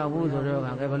ဘုံမရောက်ဘူးဆိုတော့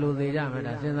ကဘယ်လိုသေကြမလဲ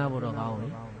ဒါစဉ်းစားဖို့တော့ကောင်းပြီ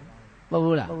မဟုတ်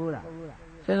ဘူးလား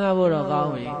စဉ်းစားဖို့တော့ကော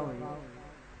င်းပြီ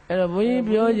အဲ့တော့ဘုန်းကြီး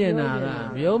ပြောချင်တာက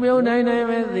ပြုံးတိုင်း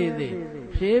ပဲသေ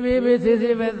ဖြည်းဖြည်း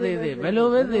ဆေးပဲသေဘယ်လို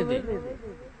ပဲသေ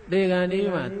သေကံဒီ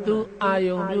မှာသူအာ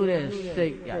ယုံပြုတဲ့စိ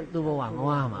တ်ကသူ့ဘဝ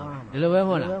ငွားမှာဒီလိုပဲမ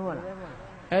ဟုတ်လား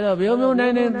အဲ့တော့ပြုံးတို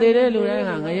င်းသေတဲ့လူတိုင်း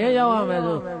ကငရဲရောက်ရမယ်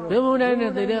ဆိုပြုံးတိုင်း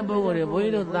သေတဲ့ပုဂ္ဂိုလ်တွေဘုန်း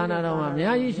ကြီးတို့သာနာတော်မှာအ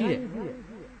များကြီးရှိတယ်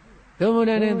ပြုံး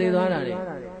တိုင်းသေသွားတာတွေ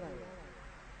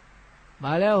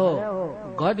ဘာလဲဟို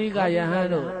ဂေါတိကယဟန်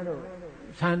တို့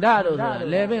သန္တာတို့ဆိုတာ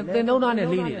လေပင်သင်္တုံးသားနဲ့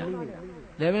လှီးနေတာ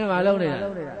လေပင်မလုံးနေတာ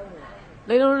သ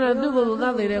င်္တုံးနဲ့သူ့ကိုယ်သူသ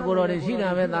တ်သေးတဲ့ကိုတော်တွေရှိတာ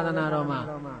ပဲသာသနာတော်မှာ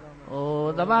ဟို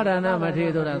သဗ္ဗဒါနမထေ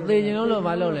ဆိုတာသေခြင်းလို့မ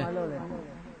လုပ်လဲ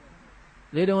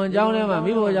လေတော်အကြောင်းထဲမှာ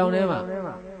မိဖို့အကြောင်းထဲမှာ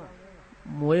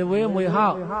မွေဝေးမွေဟော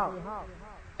က်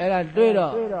era duero,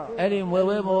 eri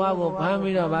mueve boago,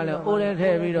 pamiro, vale, ore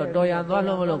teviro, doya,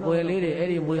 dolomolo, coeliri,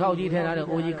 eri muhauji tenare,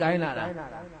 uji kainara.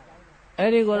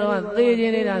 Eri goroa, they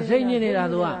genera, singing it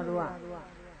as one.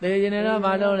 They genera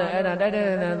valore, era dead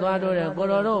and Duadore,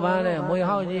 Gororo, Vale,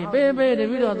 muhauji, baby, the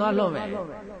video dolome.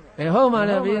 A home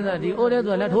and a visa, the order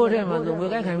to let hold him and the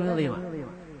work I can with him.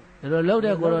 The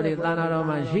loaded Gorodi, Tanaro,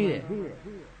 my sheet.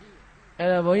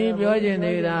 Era boy, Biogen,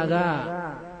 the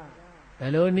Raga.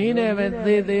 Hello, Nina,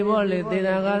 they wanted the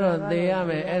Nagaro, the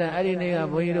Yame, and Adinega,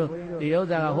 Bueno, the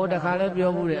Oda, Hoda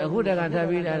Calabio, who the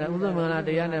Catavi, and Uzumana,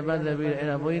 the Yana Brother, and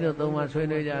a Bueno, Thomas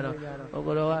Swinejano,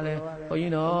 Ogoroale,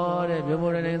 Oino, the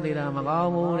Bimoran, the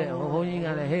Ramagamu, Hoing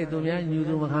and a head to Mian, you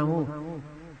do Mahamu.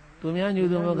 To Mian, you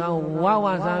do Mahamu,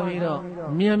 Wawa Savino,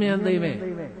 Miamian, they may.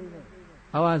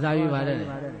 How was I Vade?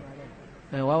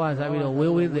 And Wawa Savino,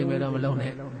 will with the Madame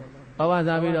Alone. How was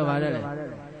I Vade?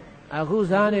 A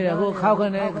who's on it, a who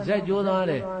can said you on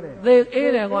it. They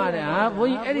ate a water.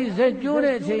 We Eddie said you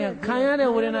did,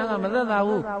 Kayana with another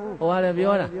mother, or a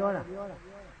viola.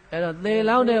 And they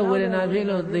allowed it with an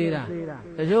avilo theatre.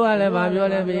 The show I left my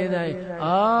viola be there.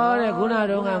 Oh, the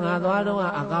Gunadonga,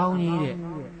 a gown needed.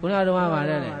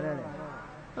 Gunadonga.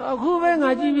 Who went a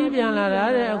GB and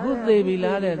a good they be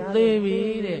ladded, they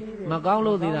be it.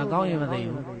 Macaulo did a gown with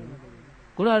you.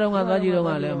 Kuladonga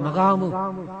Vajidonga, Magamu,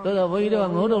 to the widow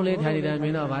and Godo late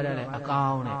Hanina Vada, a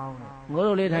gown.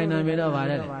 Godo late Hanina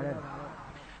Vada.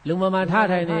 Lumama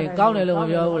Tata, Gauna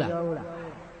Lumaviola.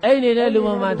 Any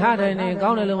Lumama Tata,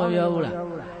 Gauna Lumaviola.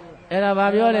 Era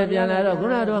Vaviola, Piano,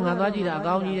 Gunadonga Vajida,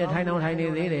 Gauni, a tiny tiny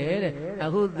lady, a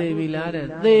good they be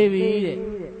ladded, they be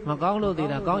it. Macaulo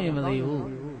did a gown with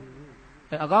you.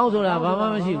 A gown to a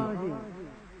Bama machine.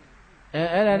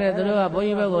 Era the Lua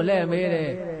Boimago le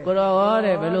made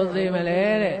Corore, Velozi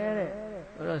Malere,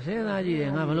 Rosenaji,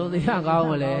 and Velozi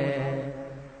Gaumale.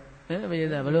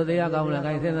 Velozi Gaumla,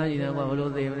 I said, I know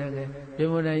Velozi,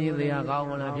 Pimona, the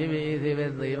Gaumana, Pimi,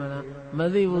 the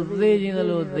Mazi was saying the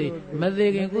Lodi,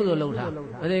 Mazi and Kudolota,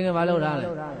 Mazi and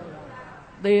Valora.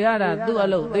 They are do a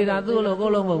look, they are do a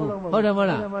Golomo,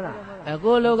 Hotamana, a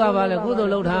Gologa Vale,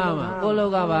 Kudolotama,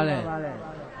 Gologa Vale.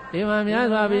 Imam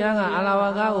Yazabianga,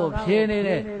 Alawagago,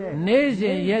 Piene,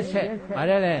 Nation, yes,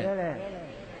 Adele.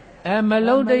 And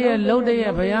Melody and Lodi,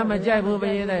 Payama Jabu,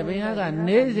 Bayaga,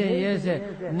 Nation, yes,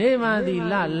 Nema the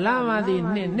La, Lama the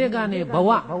Negani,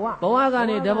 Bawa,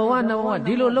 Bawagani, Dabawana,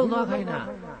 Dilo Lokaina,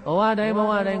 Oada,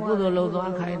 Bawa, and Kudo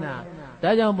Lokaina.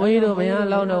 Dajan Boido, Bayan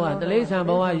Lono, the Lasan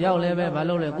Bawa Yaule,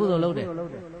 Balole, Kudo Lode,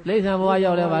 Lasan Bawa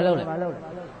Yaule, Balole.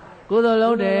 Kudo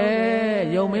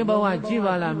Lode, you remember what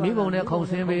Jivala, Mibone,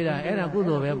 Consemida, and a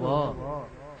Kudo Bebo.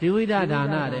 Hivida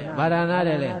Danade,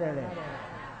 Badanade.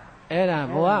 Era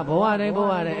Boa, Boa,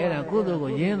 era Kudo,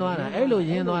 Yenwana, Elo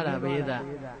Yenwana, Beda.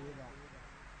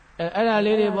 Era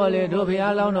Lady Bolle,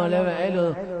 Dopia Lono,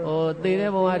 Elo, or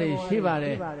Deboari,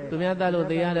 Shivare, Tumiatalo,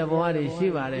 the other Boari,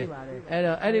 Shivare,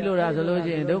 Era Edilura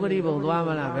Solution, Dogribo,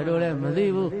 Duamana, Vedole,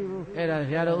 Mazibu. Era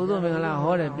Shadow Udumala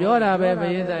Hore, Biora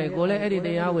Bebe, Gole Eddie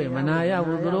de Yahweh, Manaya,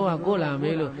 Udroa, Gola,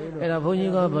 Melo, Era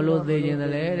Punigo, Below the in the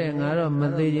lead, and Arab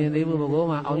Mazi in the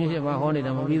Bugoma, Onyesha Honey,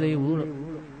 and Mobile Wood.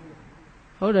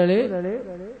 Hodale?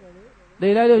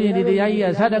 They let you in the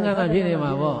Yaya Sadanga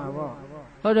Pinema.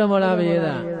 Hodamola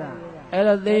Veda.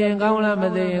 Era they and Gamla,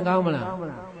 Made and Gamla.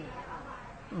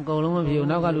 Golum of you,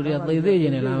 Nagalu, they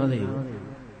in a lamadi.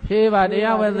 Shiva, the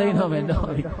hour they know and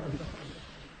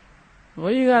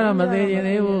we got a Madean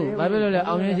Evo, Babylon,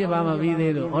 Onyeshibama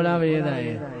Video, Olaveda.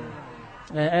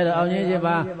 At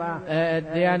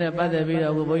Onyeshiba, Diana Badavida,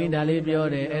 Uboinda Libio,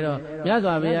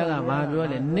 Yazwa Viaga, Mabio,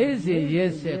 Nisi,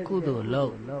 yes, Kudu,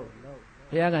 low.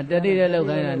 Viaga, Daddy, look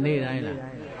at Need Island.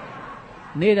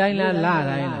 Need Island, Lad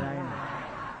Island.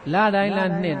 Lad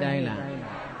Island, Need Island.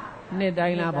 Need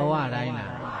Island, Bawad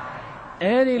Island.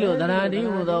 Any look that I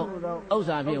do with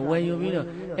Osabi, when you mean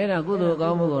a good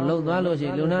Gamu, Low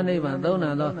Daloshi, Luna Neva,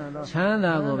 Dona,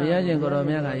 Chanda, Viajan,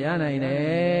 Goromia, Yana in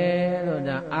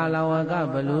the Alawaga,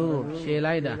 Balu,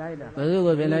 Shelaida,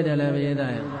 Balugo, Velada, Lavida,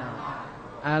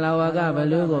 Alawaga,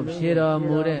 Balugo, Shira,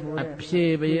 Mure,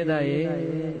 Apshi, Veda,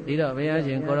 Dida,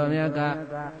 Viajan, Goromia,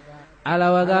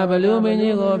 Alawaga, Balu,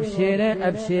 Minigo, Shire,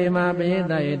 Apshima,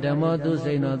 Veda, Damotu,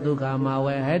 Sino, Dukama,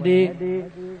 where Hedi.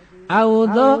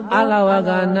 Audo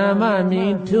Alawaga Nama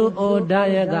me to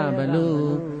Odayaga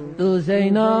Balu, to say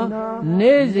no,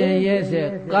 Neze yes,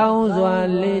 Kaunzwa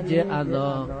Leje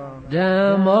Ado,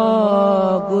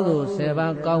 Damo Kudu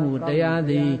Seva Kamu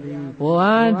Dayadi,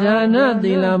 Wadana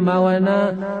Dila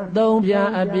Mawana, Dombia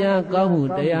Abia Kamu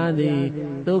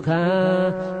Dayadi,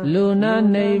 Duka, Luna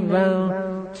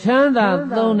Nevan, Chanda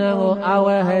Donago,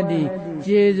 our Hedi.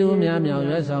 ကျေးဇူးများမြောက်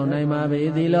ရွယ်ဆောင်နိုင်ပါပေ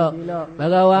သည်လို့ဘ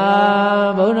ဂဝါ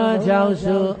ဘုန်းတော်၆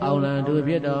စုအောင်လံသူ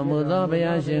ဖြစ်တော်မူသောဘု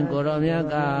ရားရှင်ကိုရောမြတ်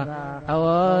ကအ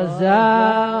ဝေါ်စာ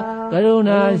ကရု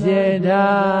ဏာရှိတာ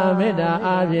မေတ္တာ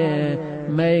အားဖြင့်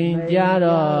မိန်ကြား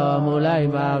တော်မူလိုက်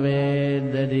ပါပေ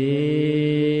တ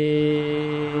ည်း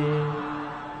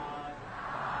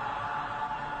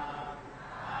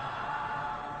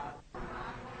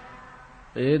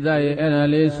ဧတရဲ့အဲ့ဒါ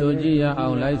လေးဆိုကြည့်ရအော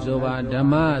င်လိုက်ဆိုပါဓမ္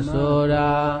မဆို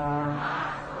တာ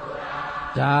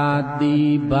ဓာတိ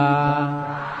ပါ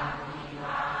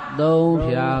သုံး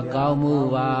ဖြာကောင်းမှု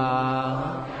ပါ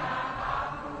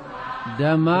ဓ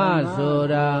မ္မဆို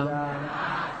တာ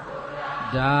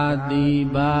ဓာတိ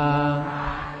ပါ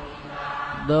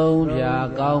သုံးဖြာ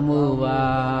ကောင်းမှုပါ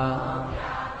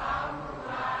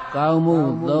ကောင်းမှု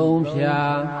သုံးဖြာ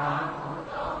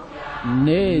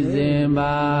နေ့စဉ်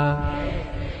ပါ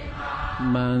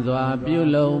မှန်စွာပြု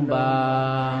လုံးပါ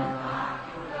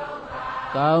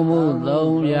ကောင်းမှု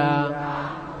သုံးဖြာ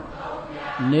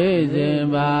နေ့စဉ်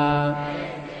ပါ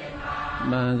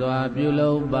မှန်စွာပြု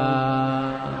လုံးပါ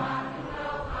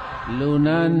လူ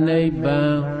နာနိဗ္ဗာ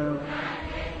န်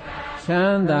ချ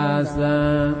မ်းသာစံ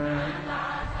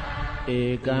ဧ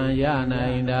ကံရနို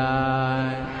င်တို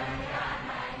င်း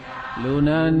လူ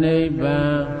နာနိဗ္ဗာ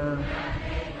န်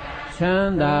ချ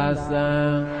မ်းသာစံ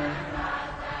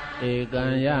ဧကံ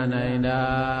ရနိုင်တို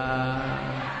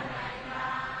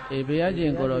င်းဘုရားရှ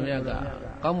င်ကိုရောမြတ်က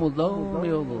ကောင်းမှုသုံး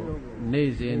မျိုးကိုနေ့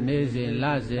စဉ်လစဉ်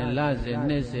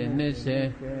နှစ်စဉ်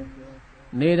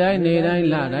နေ့တိုင်း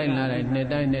လတိုင်းနှစ်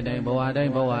တိုင်းဘဝ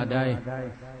တိုင်း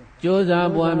ကြိုးစား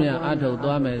ပွားများအထောက်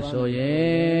သွားမယ်ဆိုရ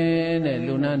င်တဲ့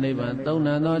လူနာနိဗ္ဗာန်သုံး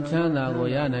နံသောချမ်းသာကို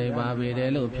ရနိုင်ပါပေတ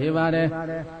ယ်လို့ဖြေပါတယ်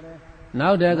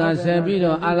နောက်တကဆက်ပြီး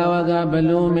တော့အာလဝကဘ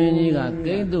လူမင်းကြီးက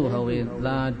ကိန္တုဟဝေ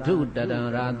သာဓုတတံ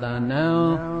ရတနံ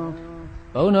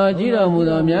ဘုန်းတော်ကြီးတော်မူ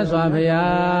သောမြတ်စွာဘု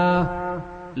ရား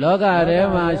လောကထဲ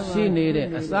မှာရှိနေတဲ့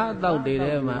အစားအသောက်တွေ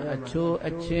ထဲမှာအချိုး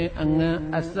အချင်းအငန်း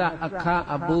အစအခါ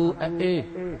အပူအေး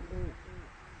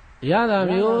ရတာ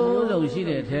မျိုးစုံရှိ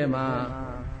တဲ့အထဲမှာ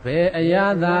ဘယ်အရာ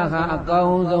သာဟာအကော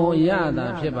င်းဆုံးအရာသာ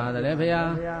ဖြစ်ပါသလဲဘု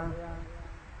ရား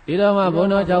ဒီတော့မှဘု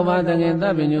န်းတော်၆ပါးသခင်သ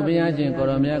ဗ္ဗညုဘုရားရှင်ကို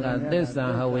ရောမြတ်ကသစ္စာ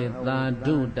ဟဝေသာ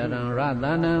ဓုတရံရတ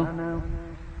နံ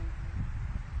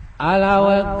အာလဝ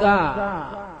က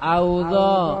အာဟု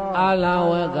သောအာလ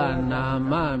ဝကနာ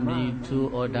မမိသူ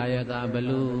ဩဒါယကဘ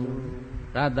လူ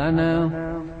ရတနံ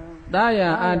တာယ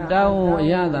အတောင်းအ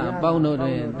ရသာအပေါင်းတို့တွ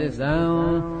င်သစ္စာ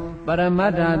ပရမ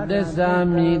တ္ထသစ္စာ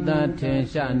မိသာထင်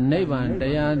ရှားနိဗ္ဗာန်တ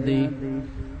ရားသည်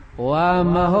ဝါ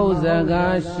မဟုတ်စ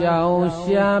ကားရှောင်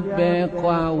ရှားပဲ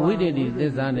ခွာဝိတ္တိသ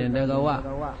စ္စာနှင့်တကဝ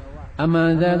အမှ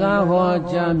န်စကားဟော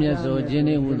ကြားမြတ်ဆိုခြင်း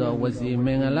နှင့်ဟူသောဝစီမ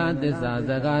င်္ဂလာသစ္စာစ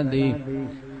ကားသည်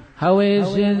ဟဝေ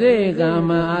ရှင်စေကမ္မ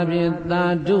အပြင်သာ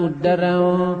ဓုတရံ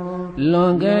လွ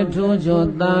န်ကဲထူးချွန်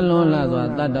သာလွန်လာစွာ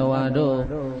တတ္တဝါတို့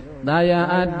သာယာ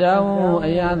အတောင်းအ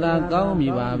ရာသာကောင်းမိ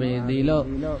ပါပေသည်လို့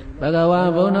ဘဂဝါ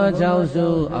ဘုန်းတော်၆စု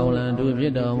အောင်လံသူဖြ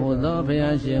စ်တော်မူသောဘု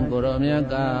ရားရှင်ကိုရောမြတ်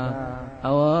က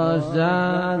အဝေါ်စာ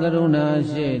ကရုဏာ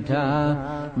ရှိထား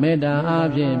မေတ္တာအား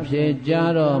ဖြင့်ဖြေ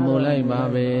ကြားတော်မူလိုက်ပါ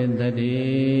ပေတ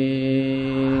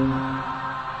ည်း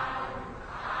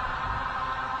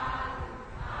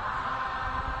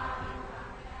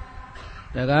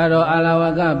တကားတော့အာလဝ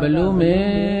ကဘလူမ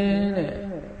င်းတဲ့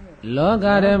လောက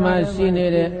ထဲမှာရှိနေ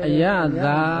တဲ့အရာ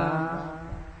သာ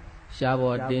ရှား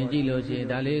ပေါ်တင်ကြည့်လို့ရှိရင်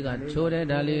ဒါလေးကချိုးတယ်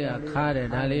ဒါလေးကခါတယ်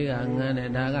ဒါလေးကငန်းတ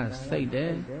ယ်ဒါကစိတ်တ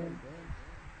ယ်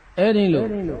အဲ့ဒီလို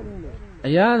အ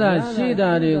ရာသာရှိ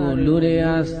တာတွေကိုလူတွေ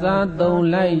ဟာစားသုံး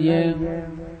လိုက်ရင်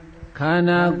ခန္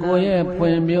ဓာကိုယ်ရဲ့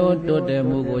ဖွံ့ဖြိုးတိုးတက်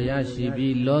မှုကိုရရှိ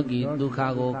ပြီးလောကီဒုက္ခ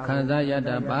ကိုခံစားရတ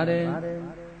တ်ပါတယ်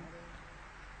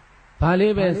ဘာ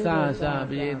လေးပဲစား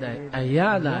ပြေးတိုင်းအရ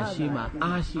သာရှိမှ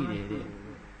အားရှိတယ်တဲ့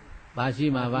ဘာရှိ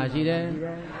မှဘာရှိတယ်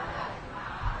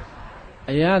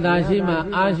အရသာရှိမှ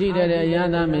အားရှိတဲ့အရ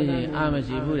သာမရင်အားမ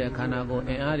ရှိဘူးတဲ့ခန္ဓာကိုယ်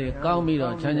အင်အားတွေကောင်းပြီး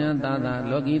တော့ချမ်းချမ်းသာသာ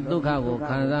လောကီဒုက္ခကို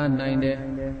ခံစားနိုင်တဲ့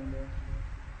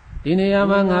ဒီနေရာ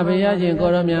မှာငါဘုရားရှင်ကို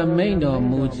ရောမြတ်မိန့်တော်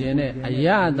မူခြင်းနဲ့အရ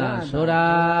သာဆိုတာ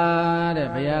တဲ့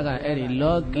ဘုရားကအဲ့ဒီ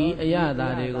လောကီအရသာ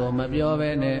တွေကိုမပြော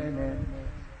ဘဲနဲ့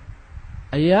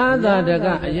အယသာတက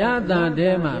အယသာတဲ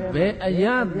မှာဘယ်အယ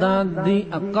သာသည်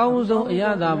အကောင်းဆုံးအယ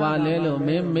သာပါလဲလို့မ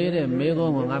င်းမေးတဲ့မေးခွ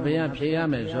န်းကိုငါဘုရားဖြေရ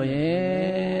မယ်ဆိုရ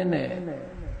င်တဲ့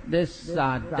သစ္စာ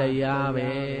တရားပဲ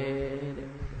တဲ့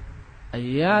အ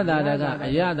ယသာတကအ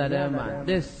ယသာတဲမှာသ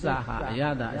စ္စာဟာအယ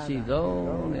သာအရှိ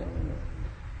ဆုံးတဲ့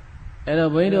အဲ့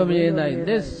တော့ဘုန်းတော်မြေတိုင်းသ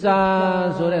စ္စာ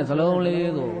ဆိုတဲ့စလုံး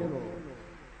လေးကို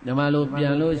ညီမတို့ပြ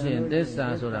န်လို့ရှိရင်သစ္စာ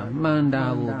ဆိုတာမှန်တာ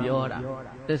ကိုပြောတာ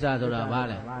သစ္စာဆိုတာဘာ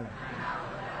လဲ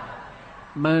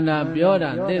Manda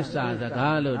Bioda, Dessa, the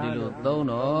Galo di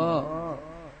Ludono.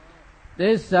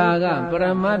 Dessa,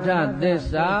 Paramata,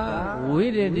 Dessa,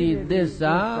 Wididi,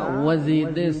 Dessa, Wazi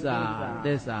Dessa,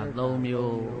 Dessa,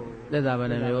 Lomio, Dessa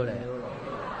Vanamio.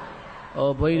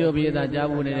 O Poido Bieta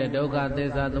Jabuni, Doga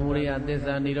Dessa, the Muria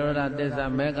Dessa, Nidora Dessa,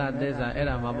 Mega Dessa,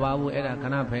 Era Mababu, Era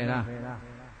Canapera.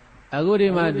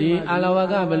 Agudimadi,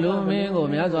 Alawaga, Balumi,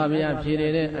 Miazavia,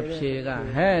 Pire,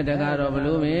 Apshega, Head, the God of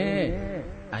Balumi,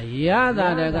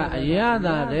 Ayada,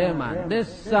 Ayada, Rema,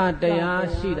 Dessa, Dea,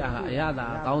 Shida,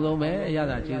 Ayada, Kaudome,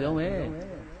 Ayada, Chidome.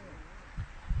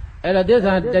 Era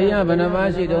Dessa, Dea,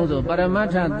 Banavashi, also,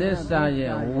 Paramata, Dessa,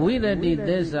 with the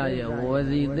Dessa, was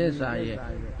the Dessa,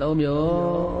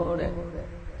 Tomio.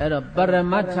 Era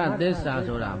Paramata, Dessa,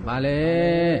 Sura,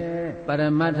 Bale,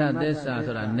 Paramata, Dessa,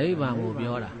 Sura, neighbor will be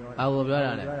order. I will be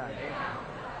ordered.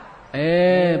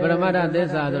 Paramata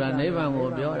Dessa, Sura, neighbor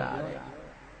will be ordered.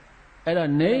 Era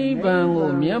neighbor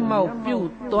will Myanmar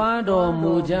Pew, Tuado,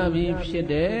 Mujavi,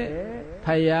 Shide,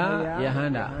 Paya,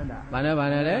 Yahanda,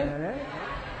 Banavana.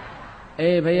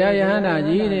 Paya Yahanda,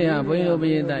 Gidia, Boyo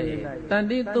Bidai,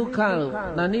 Tandi Tukal,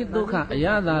 Tandi Tuka,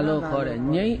 Ayada local,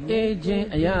 Nay aging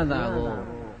Ayada.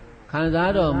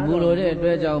 Kanzado, Mulore,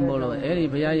 Dweja Molo, Eri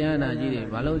Payana, Giri,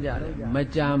 Baloja,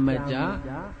 Maja,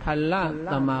 Pala,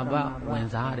 Tamaba,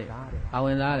 Wenzare,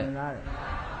 Awenzare.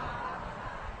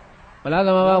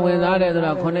 Paladama Wenzare, the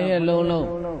Kone,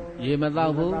 Lolo,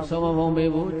 Yematabu, some of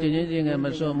Hombebu, Jinjing and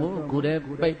Masomu, Gude,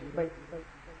 Bay.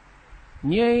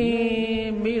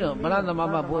 Nye Miro,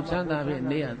 Paladama Pochanda,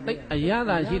 near, take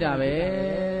Ayada Shida,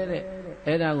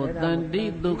 Era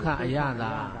Tandi Duka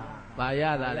Ayada,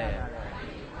 Bayada.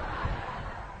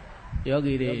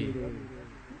 Yogi,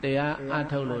 they are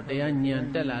Atolo, they are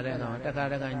Nyan Tella,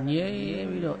 Takaka, Nye,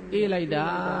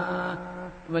 Elida,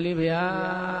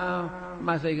 Malivia,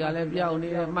 Masagale,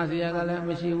 Piauni, Masiagale,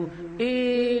 Mishu,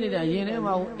 Elida,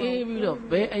 Yenema, Evilo,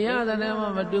 Ayada,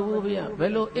 Maduvia,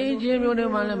 Velo, Ejimuna,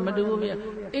 Maduvia,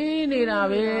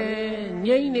 Enirabe,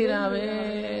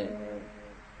 Yenirabe,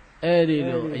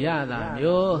 Edilo, Yada,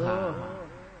 Yoha,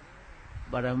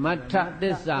 but a mata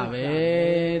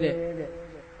desave.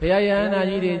 Payana,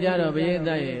 you jaro,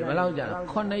 Beda, Balauja,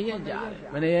 Conayaja,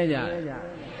 Manayaja.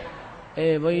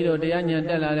 Boido, the Anya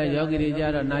Della, Yogi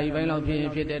Jaro, Naivalo,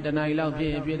 Piet, the Nailo,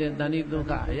 Piet, Dani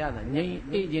Duka, Yada, Nay,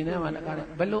 aging,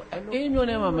 Bello,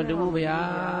 Emunema,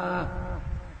 Maduvia.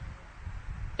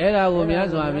 Era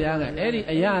Umiazo, Aviaga, Eri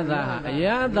Ayada,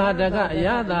 Ayada, Daga,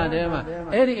 Ayada,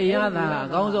 Dema, Eri Ayada,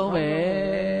 Gonzo,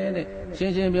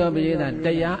 Shinshim Biobi,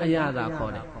 Daya Ayada,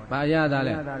 Kone,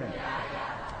 Bayada.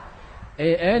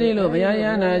 Eri lo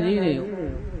Bayana Giri,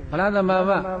 Palada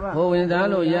Baba, who in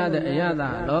Dalo Yada,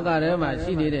 Yada, Logarema,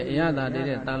 she did it, Yada did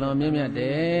it, Talomimia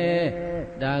de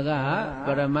Daga,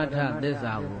 Paramata,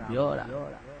 Dessa, Biora.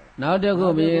 Now they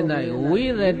go be in the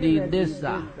we ready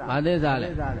Dessa,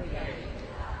 Badesale.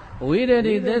 We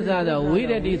ready Dessa, we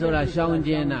ready to a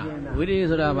Shangena, we ready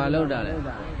to a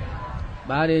Baloda.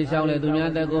 Bari Shangle,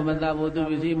 Dumiata,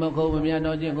 Gomatabu, Mako,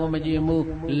 Miano, Gomajimu,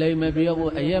 Lame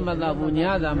Bio, Ayamata,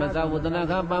 Bunyada, Masabu,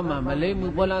 Tanakama,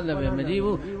 Malemu, Pola,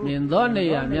 Majibu,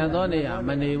 Mindonia, Miadonia,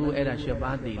 Manebu, Era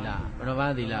Shabadila,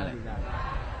 Ravadila.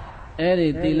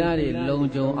 Eri Dilari,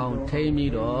 Longjo, on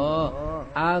Tamido,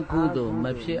 Akudo,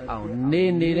 Mapsi, on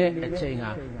Nene, a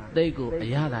Chinga, they go,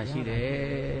 Ayada, she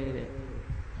did.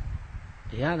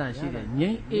 Ayada, she did,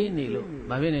 Nye, Nilo,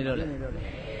 Babinilo.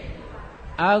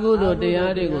 Agudo de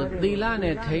Adigo,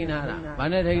 Dilane Tainara,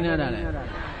 Banatinara.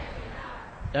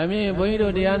 I mean,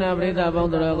 Boido Diana Breda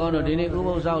Bondoragono, Dini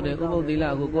Ubo South, the Ubo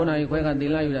Dila, who go na Quakan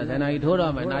Dila, and I told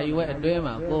him, and I went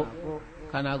Dema, go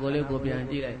Canagole, go behind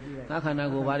Gile,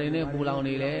 Nakanago, Varine,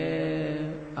 Pulaunile,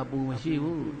 Abu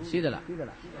Mashivu, Sidala.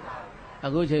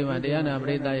 Aguche, Diana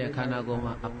Breda,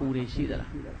 Canagoma, Apuri Sidala.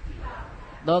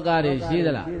 Dogari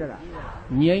Sidala.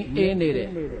 Nye Nere,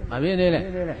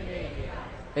 Mabine.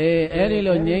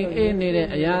 Erilo Nye Nere,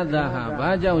 Ayada,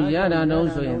 Baja, Yada, no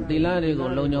so in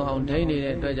Dilarigo, Lono, on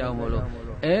Tani, Twajamolo.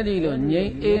 Erilo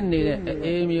Nye Nere,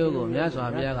 Emiogo,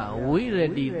 Yasabiaga, we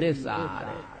ready this side.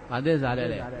 But this are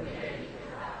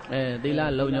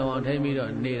Dila Lono on Tamido,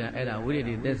 Nera, Era, we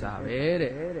ready this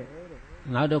side.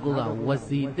 Now the Kuga was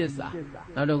the this side.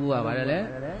 Now the Kuga,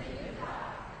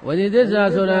 what is this?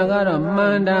 Asuraga,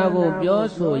 Mandago,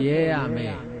 Bioso, yeah,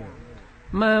 me.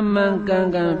 Mamman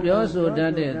Gangan Bioso,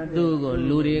 that Dugo,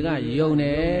 Ludiga,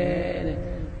 Yone,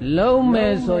 Low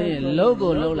Mesoin,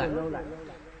 Logo, Lola,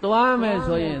 Toa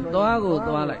Mesoin, Toago,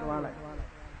 Toala.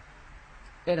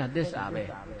 Era this abe,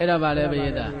 Era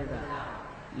Valebeda.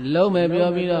 Low me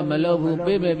Biobida, Malobu,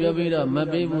 Baby Biobida,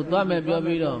 Mabibu, Tome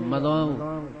Biobida,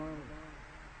 Madon.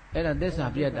 Era this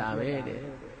abieta.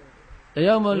 တ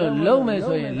ရားမလို့လုံးမယ်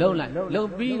ဆိုရင်လုံးလိုက်လုံး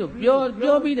ပြီးတော့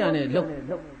ပြောပြီးတာနဲ့လုံး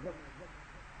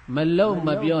မလုံးမ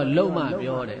ပြောလုံးမ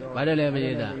ပြောတယ်ဘာတယ်လဲပ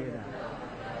ရိသတ်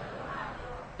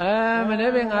မ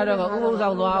နေ့ကငါတော့ဥပုသ်ဆော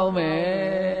င်သွားအောင်မယ်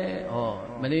ဟော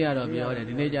မနေ့ကတော့ပြောတယ်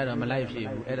ဒီနေ့ကျတော့မလိုက်ဖြစ်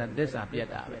ဘူးအဲ့ဒါသစ္စာပြတ်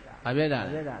တာပဲဘာပြတ်တာ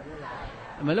လဲ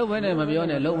မလုံးဘဲနဲ့မပြော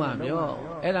နဲ့လုံးမပြော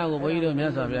အဲ့ဒါကိုဘုန်းကြီးတို့မြ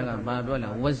တ်စွာဘုရားကဘာပြောလဲ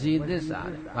ဝစီသစ္စာ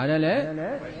ဘာတယ်လဲ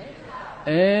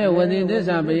ဝစီသစ္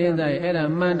စာပရိသတ်ရဲ့အဲ့ဒါ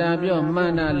မှန်တာပြောမှ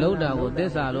န်တာလုံးတာကိုသ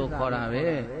စ္စာလို့ခေါ်တာပဲ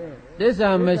သစ္စာ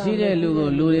မရှိတဲ့လူကို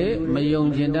လူတွေမယုံ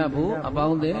ကျင်တတ်ဘူးအပေါ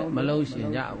င်းအသင်းမလုံးရှင်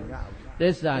ကြဘူးသ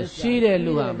စ္စာရှိတဲ့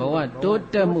လူဟာဘဝတိုး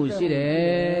တက်မှုရှိတ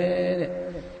ယ်တဲ့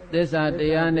သစ္စာတ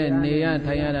ရားနဲ့နေရ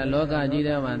ထိုင်ရတာလောကကြီး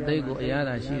ထဲမှာသိကိုအရာ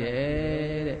သာရှိတ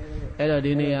ယ်တဲ့အဲ့တော့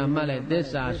ဒီနေရာမှလည်းသစ္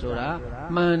စာဆိုတာ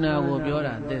မှန်တာကိုပြော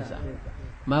တာသစ္စာ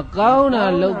မကောင်းတာ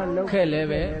လုပ်ခဲ့လည်း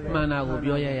ပဲမှန်တာကို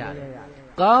ပြောရရတယ်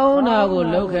ကောင်းတာကို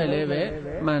လုပ်ခဲ့လည်းပဲ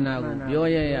မှန်တာကိုပြော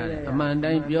ရရတယ်အမှန်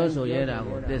တိုင်းပြောဆိုရတာ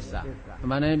ကိုသစ္စာအ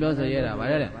မှန်တိုင်းပြောဆိုရတာဗါ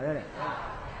လဲ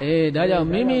ဒါကြောင့်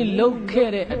မိမိလုပ်ခဲ့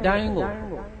တဲ့အတိုင်းကို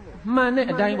မှန်တဲ့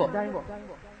အတိုင်းပေါ့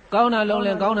ကောင်းတာလုံး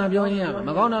လဲကောင်းတာပြောရရမယ်မ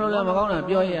ကောင်းတာလုံးလဲမကောင်းတာ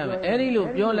ပြောရရမယ်အဲ့ဒီလို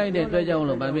ပြောလိုက်တဲ့အတွက်ကြောင့်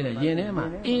လို့ဗာဖြစ်လဲယင်ထဲမှာ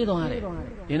အေးသွားတယ်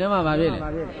ယင်ထဲမှာဗာဖြစ်လဲ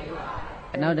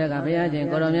နောက်တက်ကဘုရားရှင်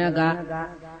ကိုရောမြတ်က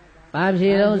ဘာ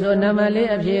ဖြေတော့ဆိုနံပါတ်၄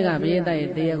အဖြေကဘိသိက်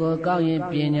တရားကိုကောက်ရင်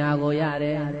ပညာကိုရတ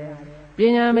ယ်ပ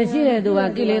ညာမရှိတဲ့သူက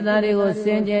ကိလေသာတွေကိုစ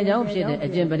င်ကြယ်ကြောင်းဖြစ်တဲ့အ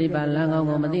ကျင့်ပရိပါလံကောင်း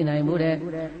ကိုမသိနိုင်ဘူးတဲ့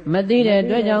မသိတဲ့အ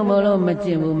တွက်ကြောင့်မို့လို့မကျ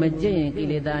င့်ဘူးမကျင့်ရင်ကိ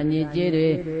လေသာအညစ်အကြေးတွေ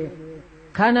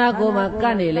ခန္ဓာကိုယ်မှာက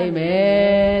ပ်နေလိမ့်မ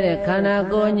ယ်တဲ့ခန္ဓာ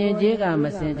ကိုယ်ညစ်ကြေးကမ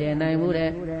စင်ကြယ်နိုင်ဘူး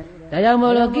တဲ့ဒါကြောင့်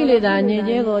မို့လို့ကိလေသာညစ်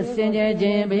ကြေးကိုစင်ကြယ်ခြ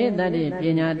င်းဘိသတ္တိပ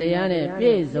ညာတရားနဲ့ပြ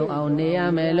ည့်စုံအောင်နေရ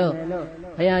မယ်လို့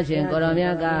ဘုရားရှင်ကိုရောမြ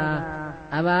တ်က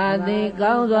အဘာတိ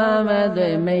ကောင်းစွာမသွေ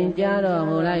မိန်ကြတော်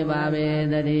မူလိုက်ပါပေ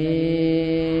သတ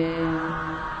ည်း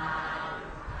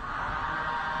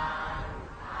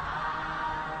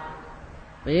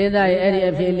ဘိသရဲ့အဲ့ဒီ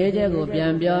အဖြစ်၄ချက်ကိုပြ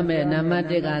န်ပြောမယ်နံပါတ်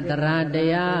1ကသရတ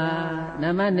ရားနံ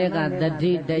ပါတ်2ကသ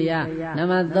တိတရားနံ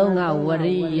ပါတ်3ကဝ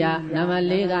ရိယနံပါတ်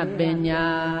4ကပညာ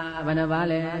ဘယ်နှပါ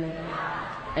လဲ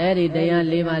အဲ့ဒီတရား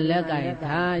၄ပါးလက်ကင်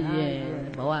ထားရင်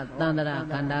ဘဝတန္တရာ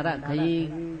ခန္ဓာရခရီး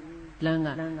လမ်းက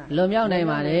လွန်မြောက်နိုင်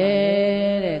ပါလေ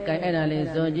တဲ့။ကဲအဲ့ဒါလေး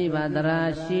ဆိုကြည့်ပါသရာ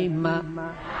ရှိမှ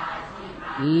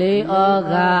လေးဩ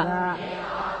ဃ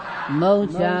မုံ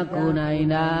ချကူနိုင်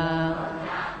တာ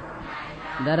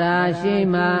သရာရှိ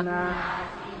မှ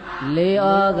လေး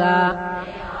ဩဃ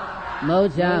မုံ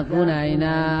ချကူနိုင်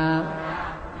တာ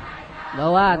ဘ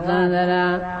ဝတန္တရာ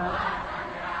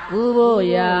ဥဖို့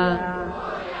ရာ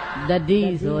တတိ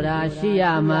ဆိုတာရှိရ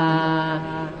မှာ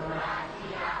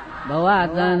ဘဝ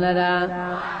တန္တရာ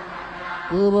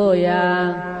ဥဖို့ရာ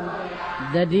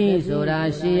တတိဆိုတာ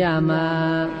ရှိရမှာ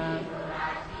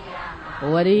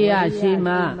ဝရိယရှိ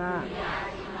မှ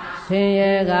ဆင်း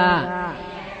ရဲက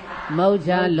မုတ်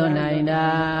ချလွတ်နိုင်တာ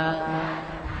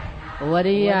ဝ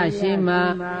ရိယရှိမှ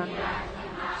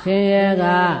ဆင်းရဲက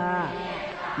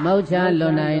မုတ်ချလွ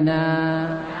တ်နိုင်တာ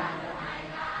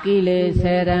ကိလေ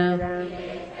သာရံ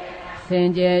စင်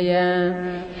ကြယ်ယံ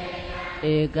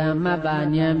ဧကမပ္ပဉာ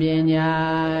ဏ်ပညာ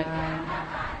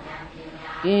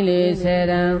ကိလေသာ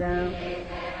ရံ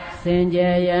စင်ကြ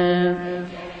ယ်ယံ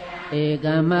ဧက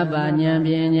မပ္ပဉာဏ်ပ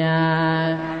ညာ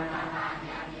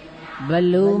ဘ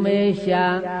လူမေရှာ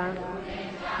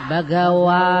ဘဂ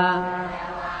ဝါ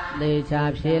သေချာ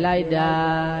ဖြေလိုက်တာ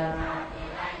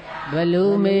ဘလူ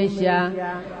မေရှာ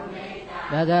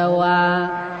ဘဂဝါ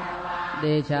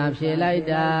သေချာဖြေလိုက်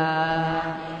တာ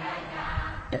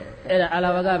အဲ့ဒါအလ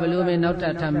ဘကဘလူမေနောက်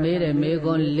ထပ်မေးတယ်မေး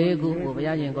ခွန်း၄ခုကိုဘု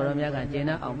ရားရှင်ကိုရောမြတ်ကကျင့်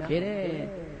အောင်ဖြေတယ်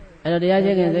အဲ့တော့တရားချ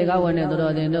င်းခင်စေကောင်းဝင်တဲ့သူ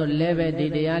တော်တင်တို့လည်းပဲဒီ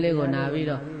တရားလေးကိုနာပြီး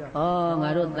တော့ဩငါ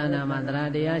တို့တဏ္ဍာမှာတရား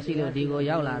တရားရှိလို့ဒီကို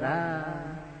ရောက်လာတာ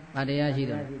ဗာတရားရှိ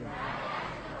တော့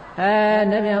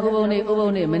နေ့ပြန်ဥပုံ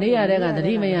နေမနေ့ရတဲ့ကတ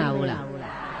တိမရဘူးလား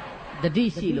တတိ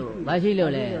ရှိလို့ဘာရှိ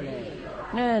လို့လဲ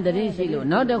တတိရှိလို့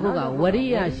နောက်တစ်ခုကဝရိ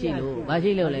ယရှိလို့ဘာ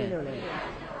ရှိလို့လဲ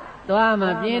သွားမှ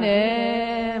ပြင်းတ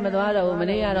ယ်မသွားတော့ဘူးမ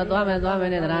နေ့ကတော့သွားမယ်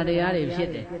နဲ့တရားတရားတွေဖြစ်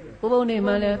တယ်ဥပုံနေ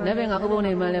မှလည်းနေ့ပြန်ကဥပုံ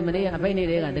နေမှလည်းမနေ့ကအဖိတ်နေ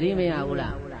တဲ့ကတတိမရဘူး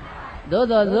လားသို့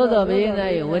သောဘိင်း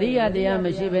သားရဲ့ဝရိယတရားမ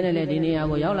ရှိဘဲနဲ့လည်းဒီနေရာ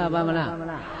ကိုရောက်လာပါမလား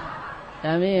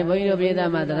ဒါမင်းဘုန်းကြီးတို့ပြည်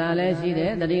သားမှာတရားလည်းရှိတ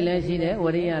ယ်တတိလည်းရှိတယ်ဝ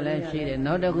ရိယလည်းရှိတယ်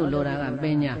နောက်တစ်ခုလိုတာကပ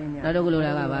ညာနောက်တစ်ခုလို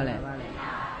တာကဘာလဲ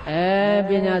ပ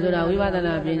ညာဆိုတာဝိပဿ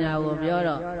နာပညာကိုပြော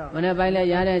တော့မနေ့ပိုင်းလဲ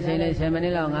ရတဲ့အချိန်လဲ10မိန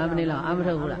စ်လောက်5မိနစ်လောက်အာမ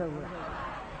ထုတ်ဘူးလား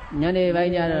ညနေပို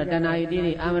င်းကျတော့တဏှာကြီး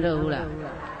တိအာမထုတ်ဘူးလား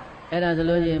အဲ့ဒါဆို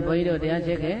လို့ချင်းဘုန်းကြီးတို့တရား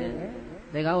ချစ်ခင်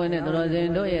သေကောင်းဝင်တဲ့သူတော်စင်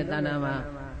တို့ရဲ့တဏှာမှာ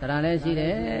တရားလည်းရှိတ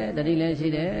ယ်တတိလည်းရှိ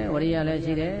တယ်ဝရိယလည်း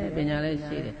ရှိတယ်ပညာလည်း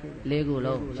ရှိတယ်၄ခု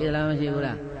လုံးရှိလားမရှိဘူး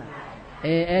လား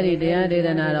Eri Dia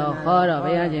Dedanaro, Horo,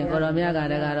 Viagin, Koromiaga,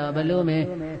 Dagaro, Belume,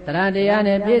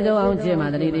 Taradiane, Pizo on Jima,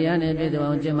 Tridiane, Pizo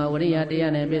on Jima, Uria,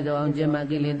 Diane, Pizo on Jima,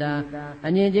 Gilida,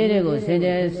 and Yejego,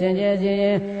 Senje,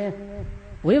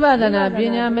 Vivadana,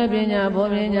 Pina, Mepina,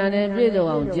 Pomina, Pizo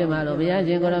on Jima,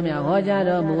 Viagin, Koromia,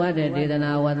 Hojaro, Muade,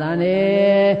 Dedana,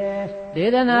 Wadane.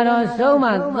 Dedanaro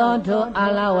Soma Thonto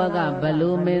Alawaga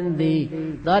Balumin the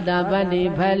Doda Badi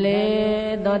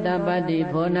Pale, Doda Badi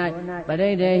Ponai, but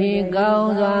he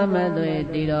goes on Madre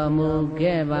Dido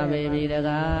Mukeba baby the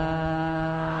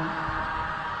guy.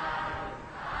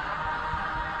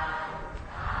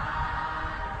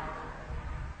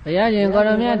 Yajin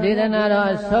Goromia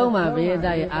Dedanaro Soma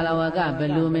Beda Alawaga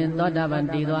Balumin Doda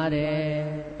Badi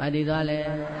Dore Badidole.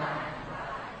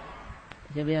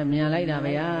 Chỉ bây giờ mình lấy ra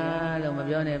bây giờ lúc mà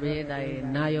ပြောnày bây giờ tại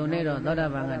na yêu này rồi đó là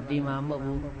bằng cái tim mà một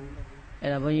vụ,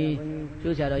 là bây giờ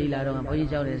chú cha rồi là rồi bây giờ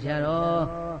cháu để cha rồi,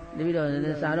 đi bây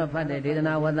giờ sao rồi phát để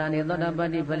nào quan tâm này đó là bắt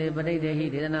đi phải để hi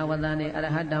để nào quan tâm này, ở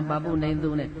đây đam babu này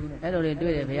tu này, rồi để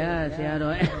တွေ့bây giờ cha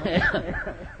rồi,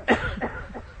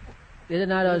 để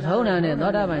nào rồi xấu này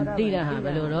đó là bằng đi ra hà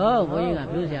bây giờ đó bây giờ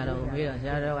chú cha rồi bây giờ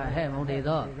cha rồi hay một điều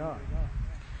đó.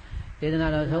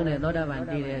 Dedanaro Song này đó đã bàn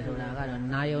đi đấy, rồi là cái đó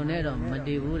nai ông này rồi mà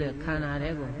đi vui đấy, khana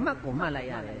đấy cũng mắc lại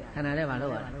à đấy, khana đấy vào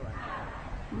đâu à,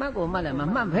 mắc cũng mắc lại mà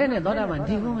mắc phê này đó đã bàn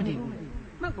đi cũng mà đi,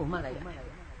 mắc cũng mắc lại à,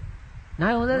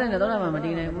 nai ông đấy này đó đã bàn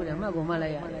đi này vui đấy, mắc cũng mắc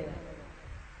lại à,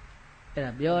 cái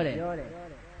là biểu đấy,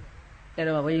 cái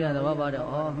đó mà bây giờ nó bảo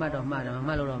đó, mắc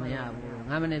lâu rồi mà nhà,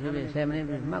 ngày mai này phải xem này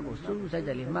mắc cũngสู้sai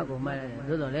chạy mắc cũng mắc,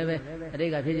 rồi lấy về,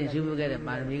 đây cái phía trên sư phụ cái đấy,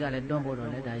 bạn bây giờ lại đón bộ rồi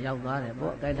lấy đã giao đó đấy,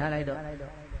 bộ cái thái này đó.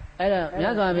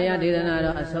 Nhớ rồi bây giờ đi đến nào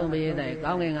đó sống bây giờ đây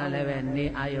cao nghe ngài lại về ni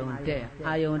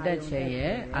ayong tết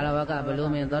chơi alawaka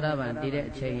belumin đó là bạn đi đấy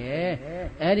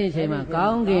chơi đi chơi mà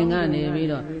cao nghe ngài này bây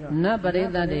giờ nắp bể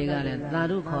ta đi cái này ta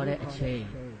đủ khó đấy chơi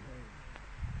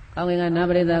cao nghe ngài nắp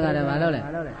bể ta cái này vào đâu này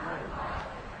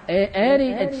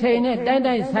đi chơi này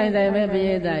đại sai đại mấy bây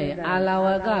giờ đây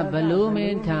alawaka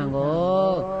belumin thằng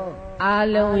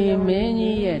Aloe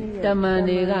meni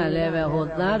tamaniga leve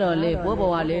hota rồi le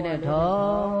bobo le ne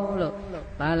tho lo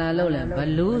bala lo le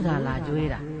balu sa la chuối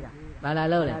da bala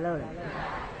lo le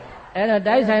အဲ့တော့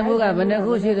တိုက်ဆိုင်မှုကဘယ်နှ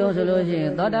ခုရှိတော့ဆိုလို့ရှိရ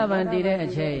င်သောတာပန်တည်တဲ့အ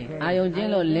ချိန်အာယုံကျ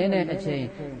င်းလို့လင်းတဲ့အချိန်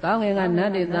ကောင်းငင်ကန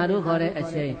တ်တွေသာဓုခေါ်တဲ့အ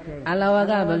ချိန်အလဝ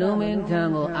ကဘလူမင်းထံ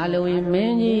ကိုအာလဝီမ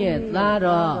င်းကြီးရဲ့သား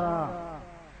တော်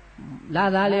လာ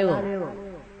သားလေးကို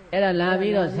အဲ့ဒါလာ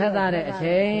ပြီးတော့ဆက်သားတဲ့အ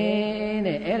ချိန်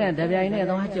နဲ့အဲ့ဒါတပြိုင်နဲ့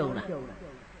သွားကြုံလာ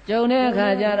ကြုံတဲ့အခါ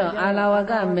ကျတော့အာလဝ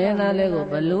ကမင်းသားလေးကို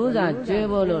ဘလူးစာကျွေး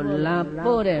ဖို့လို့လာ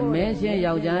ပို့တဲ့မင်းရှင်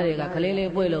ယောက်ျားတွေကခလေး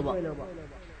လေးပွေ့လို့ပေါ့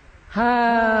ဟာ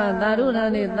သာဓုသံ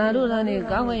နေ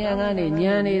ကောင်းကင်ယံကနေ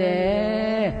ညံနေတ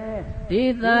ယ်ဒီ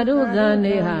သာဓုသံ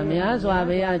နေဟာမြတ်စွာ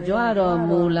ဘုရားကြွတော်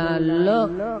မူလာလို့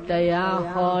တရား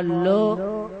ဟောလို့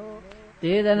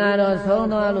ဒေသနာတော်ဆုံး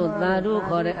သွားလို့သာဓု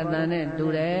ခေါ်တဲ့အတန်နဲ့တူ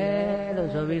တယ်လို့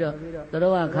ဆိုပြီးတော့သူ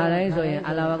တို့ကခါတိုင်းဆိုရင်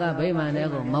အာလဝကဗိမာန်ထဲ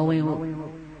ကိုမဝင်ဘူး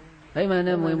ဗိမာန်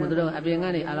ထဲမဝင်ဘူးသူတို့အပြင်က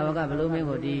နေအာလဝကဘလို့မင်း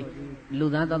ကိုဒီလူ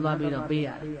သားသွားပြီးတော့ပေးရတ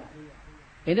ယ်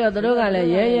အဲ့တော့သူတို့ကလည်း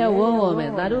ရဲဝုန်းဝုန်းပဲ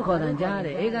သာဓုခေါ်တဲ့ကြားတ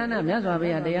ယ်ဧကနာမြတ်စွာဘု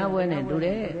ရားတရားပွဲနဲ့တူတ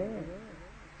ယ်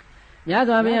မြတ်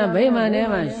စွာဘုရားဗိမာန်ထဲ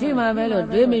မှာရှိမှပဲလို့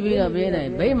တွေးမိပြီးတော့ပြေးတယ်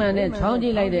ဗိမာန်ထဲချောင်းကြ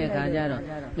ည့်လိုက်တဲ့အခါကျတော့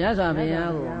မြတ်စွာဘု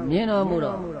ရားကိုမြင်တော်မူ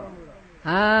တော့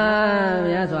ဟာ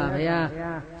မြတ်စွာဘုရား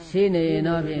ရှိနေရင်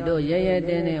တော့ဖြင့်တို့ရဲတ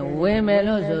င်းတင်းဝင်မယ်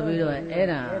လို့ဆိုပြီးတော့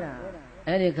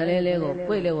အဲ့ဒီကလေးလေးကို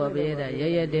ပွေ့လို့ပြေးတဲ့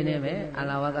ရဲတင်းတင်းပဲအာ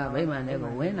လဝကဗိမာန်ထဲ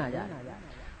ကိုဝင်လာကြ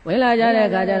ဝင်လာကြတဲ့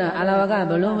အခါကျတော့အာလဝက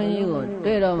ဘလူးမင်းကြီးကို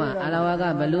တွေ့တော့မှအာလဝက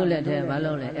ဘလူးလက်ထဲမ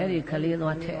လုပ်လဲအဲ့ဒီကလေး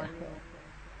သွားထည့်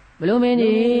ဘလူးမင်း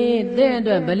ကြီးတဲ့အ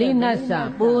တွက်ဗလိနတ်စာ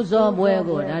ပူဇော်ပွဲ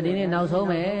ကိုဒါဒီနေ့နောက်ဆုံး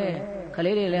ပဲက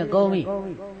လေးတွေလည်းကုန်ပြီ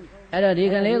အဲ့တော့ဒီ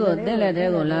ကလေးကိုတဲ့လက်ထဲ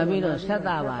ကိုလာပြီးတော့ဆက်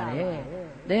တာပါတယ်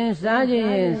သင်စားခြင်း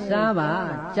ရင်စားပါ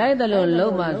ကြိုက်တယ်လို့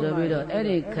လုံးပါဆိုပြီးတော့အဲ့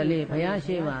ဒီကလေးဘုရား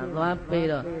ရှိမှသွားပြီး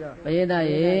တော့ဘယင်းသား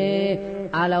ရေ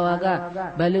အာလဝက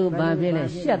ဘလူးဘာဖြစ်လဲ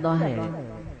ရှက်သွားတယ်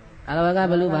အာလဝက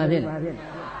ဘလူးဘာဖြစ်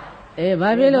လဲဘာ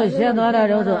ဖြစ်လို့ရှက်သွားတာ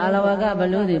တော့ဆိုအာလဝကဘ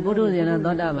လူးစီပုထုဇဉ်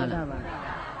သောတာပန်လား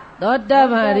သောတာ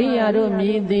ပန်အရိယာတို့မြ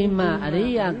ည်သည်မှအရိ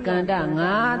ယကန္တ၅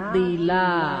သီလ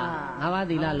၅ပါး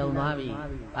သီလလုံသွားပြီ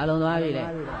ဘာလုံသွားပြီလဲ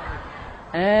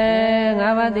၅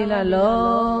ပါးသီလ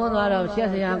လုံးသွားတော့ရှက်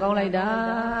စရာကောင်းလိုက်တာ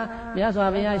မြတ်စွာ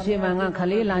ဘုရားရှေ့မှာငါခ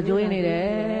လေးလာကြွေးနေတယ်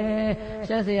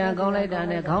ရှက်စရာကောင်းလိုက်တာ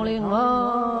နဲ့ခေါင်းလေးငေါ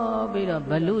ပြီးတော့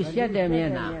ဘလူရှက်တဲ့မျ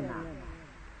က်နှာ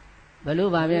ဘလူ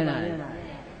ဗာမျက်နှာလေ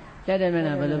ရှက်တဲ့မျက်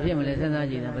နှာဘယ်လိုဖြစ်မလဲစဉ်းစား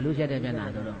ကြည့်တာဘလူရှက်တဲ့မျက်နှာ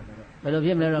ဆိုတော့ဘယ်လိုဖြ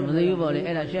စ်မလဲတော့မသိဘူးပေါ့လေ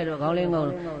အဲ့ဒါရှက်တော့ခေါင်းလေးငေါ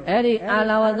အဲ့ဒီအာ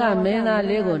လဝကမင်းသား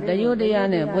လေးကိုတယုတ်တရား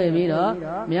နဲ့ပွေပြီးတော့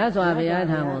မြတ်စွာဘုရား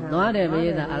ထံကိုသွားတဲ့ဘု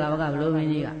ရားအာလဝကဘလူမ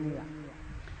င်းကြီးက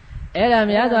အဲ့ဒါ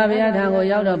မြတ်စွာဘုရားထံကို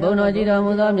ရောက်တော့ဘုံတော်ကြည်တော်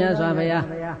မူသောမြတ်စွာဘုရား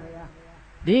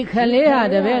ဒီခလေးဟာ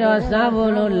တပည့်တော်စား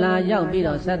ဖို့လို့လာရောက်ပြီး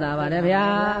တော့ဆက်တာပါတယ်ဗျာ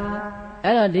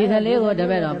အဲ့တော့ဒီခလေးကိုတ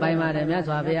ပည့်တော်ပိုင်ပါတယ်မြတ်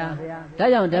စွာဘုရားဒါ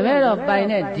ကြောင့်တပည့်တော်ပိုင်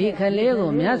တဲ့ဒီခလေး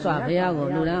ကိုမြတ်စွာဘုရားကို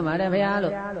လူတန်းပါတယ်ဗျာ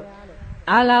လို့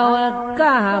အာလဝက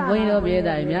ဟာဘုန်းကြီးတို့ပြည်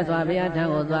သားမြတ်စွာဘုရားထံ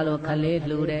ကိုသွားလို့ခလေး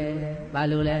လှူတယ်ဘာ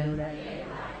လို့လဲ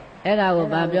အဲ့ဒါကို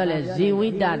ဘာပြောလဲဇီဝိ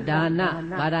တဒါန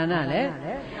ဘာဒါနလဲ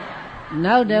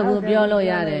နောက်တခုပြောလို့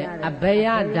ရတယ်အဘယ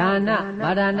ဒါန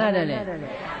ဘာဒါနတဲ့လေ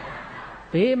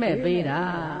ဘေးမဲ့ပေးတာ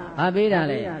ဘာပေးတာ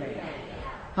လဲ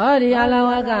ဟောဒီအလ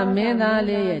ဝကမင်းသား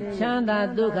လေးရဲ့ချမ်းသာ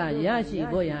ဒုက္ခရရှိ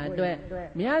ဖို့ရန်အတွက်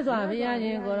မြတ်စွာဘုရားရှ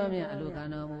င်ကိုရောမြတ်အလိုခံ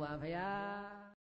တော်မူပါဗျာ